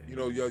 Yeah. You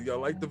know, y'all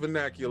like the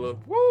vernacular.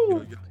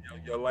 Woo.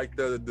 Y'all like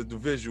the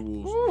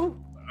visuals.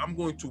 Woo. I'm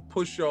going to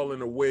push y'all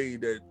in a way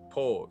that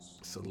pause.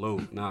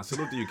 Salute.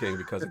 Salute to you, King,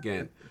 because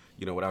again,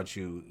 you know, without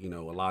you, you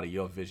know, a lot of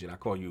your vision, I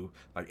call you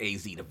like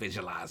AZ the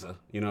visualizer.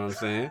 You know what I'm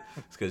saying?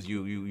 It's because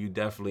you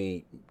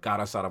definitely got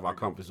us out of our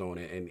comfort zone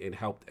and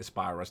helped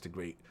inspire us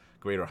to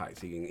greater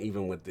heights.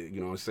 Even with the,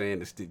 you know what I'm saying,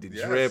 the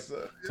drip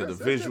to the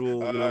visual. You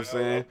know what I'm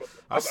saying?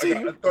 I see.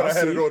 I thought I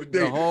had it on the day.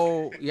 The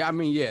whole,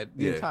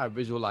 the entire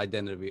visual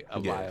identity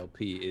of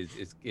ILP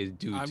is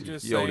due I'm to.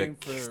 just Yo, saying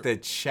for the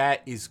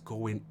chat is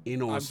going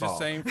in on I'm Saul. just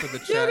saying for the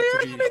chat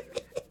to be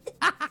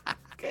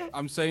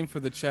I'm saying for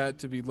the chat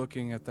to be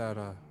looking at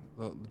that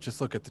just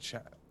look at the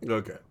chat.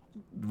 Okay.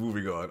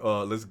 Moving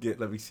on.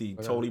 Let me see.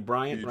 Tony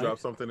Bryant. You Right? drop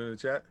something in the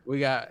chat? We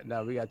got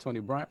Tony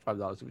Bryant,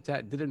 $5 super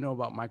chat. Didn't know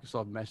about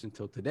Microsoft Mesh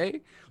until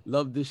today.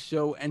 Love this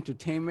show,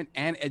 entertainment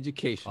and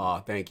education.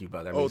 Oh, thank you,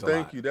 brother. That Oh, means a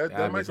thank lot. you.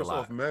 That means a Microsoft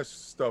lot. Mesh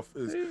stuff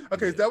is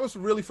okay. That was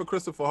really for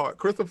Christopher Hart.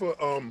 Christopher,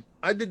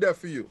 I did that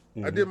for you.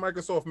 I did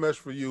Microsoft Mesh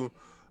for you.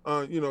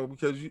 You know,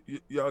 because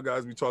y'all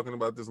guys be talking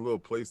about this little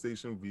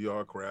PlayStation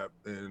VR crap,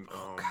 and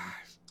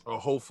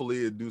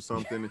hopefully it do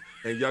something.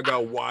 And y'all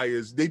got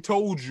wires. They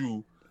told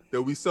you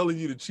that we selling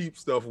you the cheap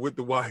stuff with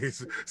the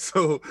wires,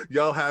 so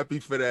y'all happy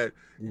for that.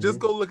 Just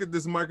go look at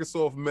this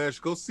Microsoft Mesh.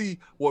 Go see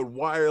what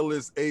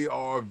wireless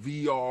AR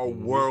VR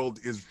world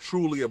is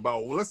truly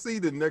about. Well, let's see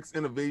the next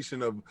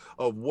innovation of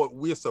what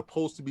we're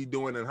supposed to be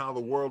doing and how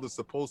the world is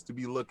supposed to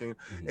be looking.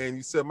 And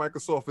you said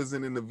Microsoft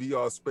isn't in the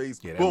VR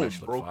space. Yeah, that Boom,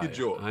 Mesh look broke your fire.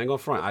 jaw. I ain't gonna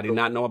front. I did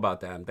not know about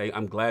that.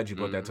 I'm glad you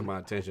brought that to my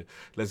attention.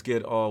 Let's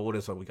get what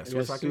is up? We got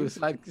Suicide King?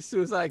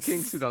 Suicide King,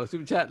 $2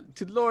 super chat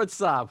to Lord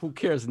Saab, who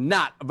cares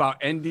not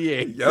about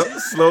NDA. Yep.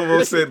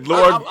 Slow-mo said,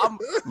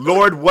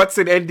 Lord, what's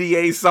an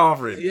NDA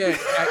sovereign? Yeah,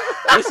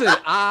 listen,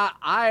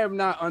 I am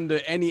not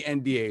under any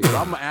NDA, so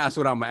I'm gonna ask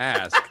what I'm gonna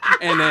ask,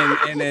 and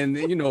then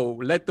you know,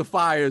 let the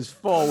fires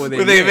fall where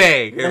they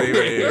may.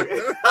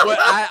 But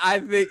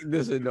I think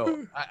listen,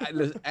 no,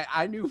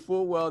 I knew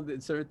full well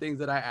that certain things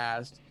that I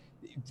asked,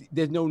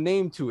 there's no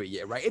name to it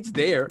yet, right? It's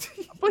there,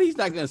 but he's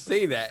not gonna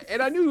say that,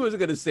 and I knew he wasn't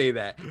gonna say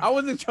that. I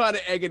wasn't trying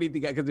to egg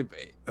anything out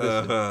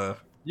because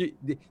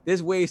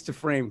there's ways to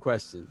frame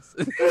questions.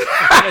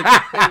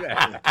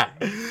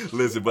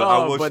 Listen, but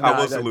I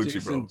will salute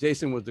you, bro.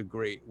 Jason was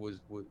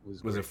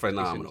Was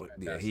phenomenal.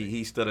 Yeah,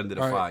 he stood under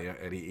the fire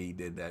and he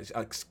did that.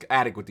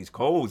 Addict with these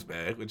codes,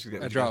 man.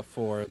 I dropped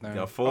 4 in there.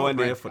 Got 4 in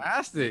there.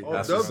 Fantastic.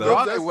 That's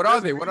What are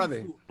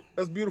they?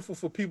 That's beautiful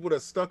for people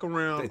that stuck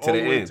around To all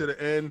the the way end. to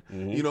the end.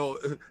 You know,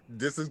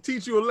 this will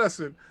teach you a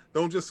lesson.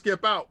 Don't just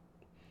skip out.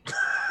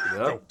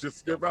 Don't just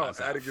skip out.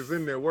 Attic is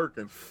in there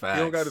working. Facts.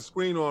 He don't got a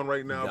screen on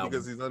right now Yeah.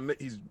 because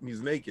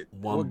he's naked.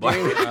 One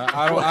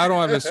I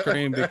don't have a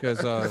screen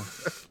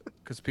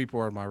because people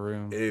are in my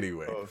room.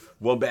 Anyway,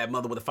 One Bad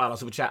Mother with a $5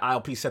 super chat.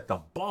 ILP set the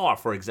bar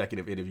for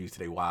executive interviews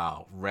today.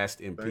 Wow.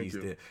 Rest in peace.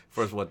 you.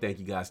 First of all, thank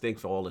you guys.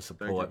 Thanks for all the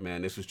support,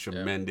 man. This was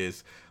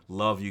tremendous.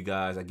 Love you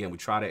guys. Again, we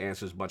try to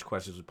answer as much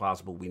questions as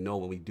possible. We know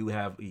when we do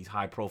have these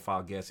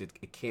high-profile guests,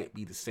 it can't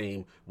be the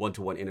same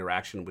one-to-one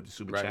interaction with the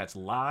Super Chats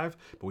live,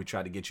 but we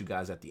try to get you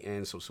guys at the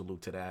end, so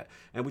salute to that.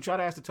 And we try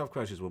to ask the tough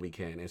questions when we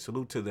can. And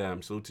salute to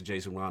them. Salute to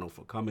Jason Ronald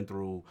for coming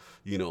through,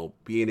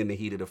 being in the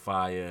heat of the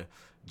fire,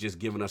 just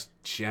giving us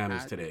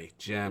gems today.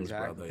 Gems,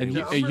 brother. And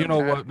you know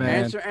what,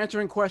 man?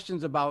 Answering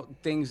questions about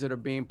things that are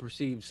being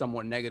perceived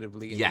somewhat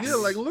negatively. Yes. Yeah,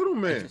 like Little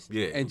Man.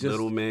 And just-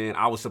 Little Man.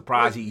 I was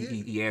surprised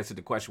he answered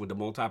the question with the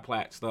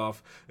multi-plat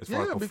stuff as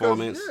far as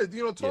performance.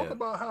 Because, talk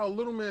about how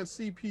Little Man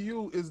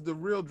CPU is the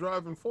real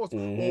driving force.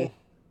 Or,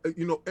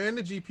 and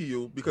the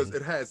GPU, because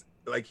it has,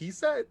 like he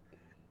said,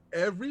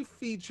 every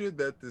feature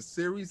that the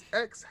Series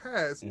X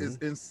has is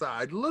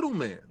inside Little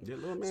Man. Yeah,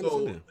 Little Man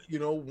So, is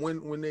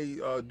in when they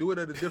do it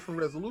at a different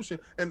resolution,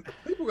 and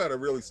people got to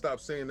really stop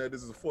saying that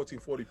this is a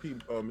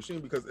 1440p machine,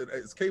 because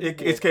it's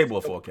capable. It's capable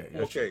of 4K.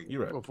 That's 4K. true.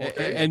 You're right.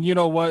 And you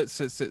know what?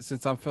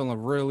 Since I'm feeling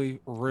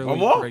really, really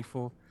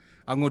grateful,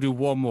 I'm gonna do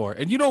one more.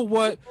 And you know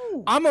what?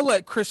 I'm gonna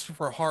let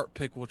Christopher Hart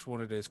pick which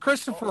one it is.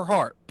 Christopher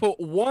Hart, put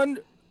 1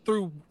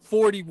 through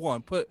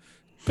 41.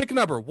 Pick a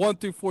number 1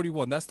 through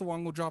 41. That's the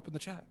one I'm gonna drop in the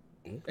chat.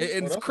 Okay.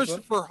 And it's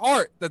Christopher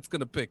Hart that's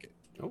gonna pick it.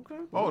 Okay.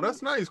 Oh,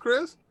 that's nice,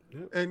 Chris.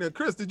 Yep. And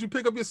Chris, did you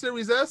pick up your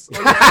Series S?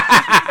 Because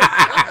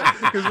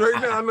right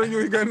now I know you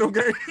ain't got no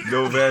game.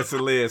 No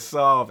Vaseline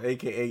Solve,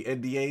 aka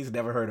NDAs.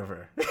 Never heard of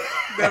her.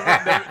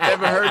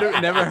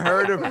 never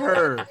heard of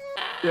her.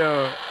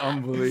 Yo,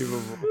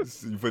 unbelievable.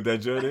 You put that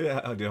joke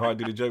in? Did Hart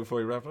do the joke before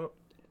he wrap up?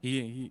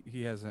 He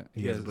hasn't.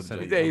 He hasn't put the said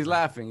joke. it. He's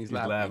laughing. He's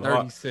laughing.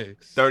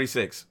 36.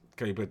 36.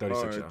 Can you put 36?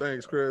 All right, y'all?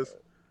 thanks, Chris.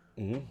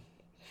 Mm-hmm.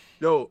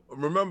 Yo,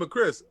 remember,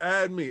 Chris,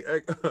 add me,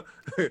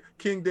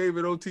 King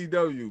David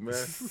OTW,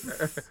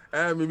 man.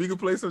 Add me. We can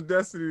play some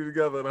Destiny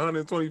together at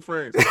 120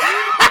 frames.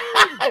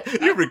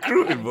 You're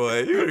recruiting,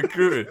 boy. You're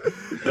recruiting.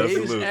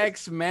 Deus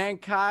Ex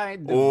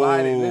Mankind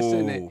Divided.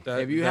 Listen,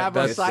 if you have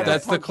a that's the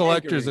Cyberpunk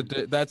collector's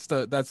Anchorage, that's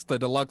the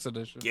deluxe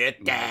edition.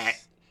 Get that.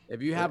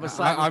 if you have a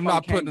Cyberpunk I'm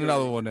not putting Anchorage-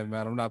 another one in,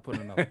 man. I'm not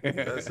putting another one.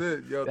 That's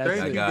it. Yo, That's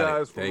thank it. you I got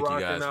guys it. for Thank you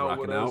rocking guys for out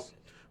rocking with out. us.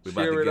 We're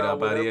about Share to it get out up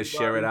with out of here,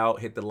 share it everybody. out,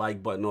 hit the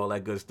like button, all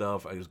that good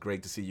stuff. It was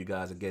great to see you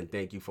guys again.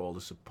 Thank you for all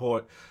the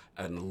support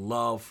and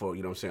love for,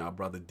 our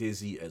brother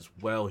Dizzy as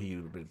well. He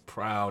would have been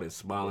proud and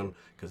smiling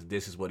because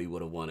this is what he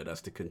would have wanted us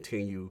to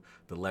continue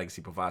the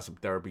legacy, provide some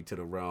therapy to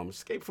the realm,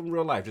 escape from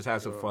real life, just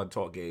have some fun,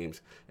 talk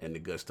games, and the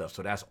good stuff.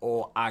 So that's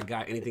all I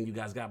got. Anything you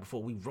guys got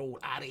before we roll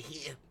out of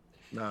here?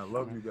 Nah,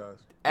 love you guys.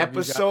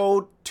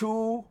 Episode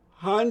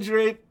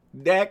 200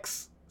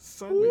 next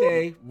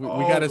Sunday. We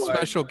got a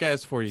special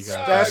guest for you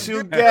guys.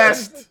 Special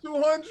guest.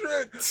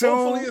 200. Two.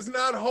 Hopefully it's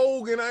not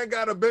Hogan. I ain't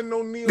got to bend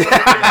no knee.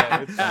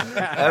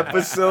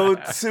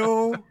 Episode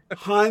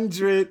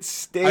 200.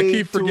 Stay I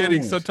keep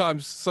forgetting tuned.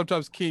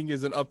 sometimes King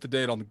isn't up to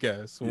date on the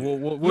guests. So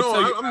we'll No,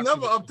 tell you I'm after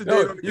never the- up to date.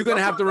 No, on it, you're 'cause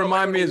gonna I have to find out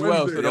remind me on as well,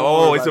 Wednesday. so don't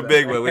Oh, worry it's a about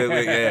big that. one.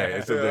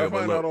 It's a Yeah, I big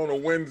one. find out Look. on a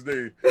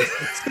Wednesday.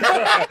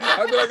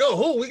 I'd be like, oh,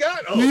 who we got?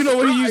 Oh, You know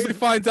what he surprise. usually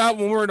finds out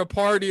when we're in a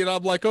party, and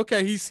I'm like,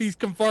 okay, he's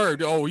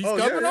confirmed. Oh, he's Oh,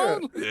 yeah, coming yeah.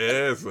 on.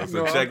 Yeah, so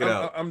No, check it I'm-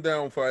 out. I'm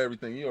down for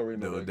everything. You already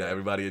know. No, that.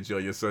 everybody enjoy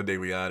your Sunday.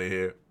 We out of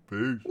here.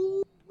 Peace.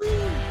 Woo.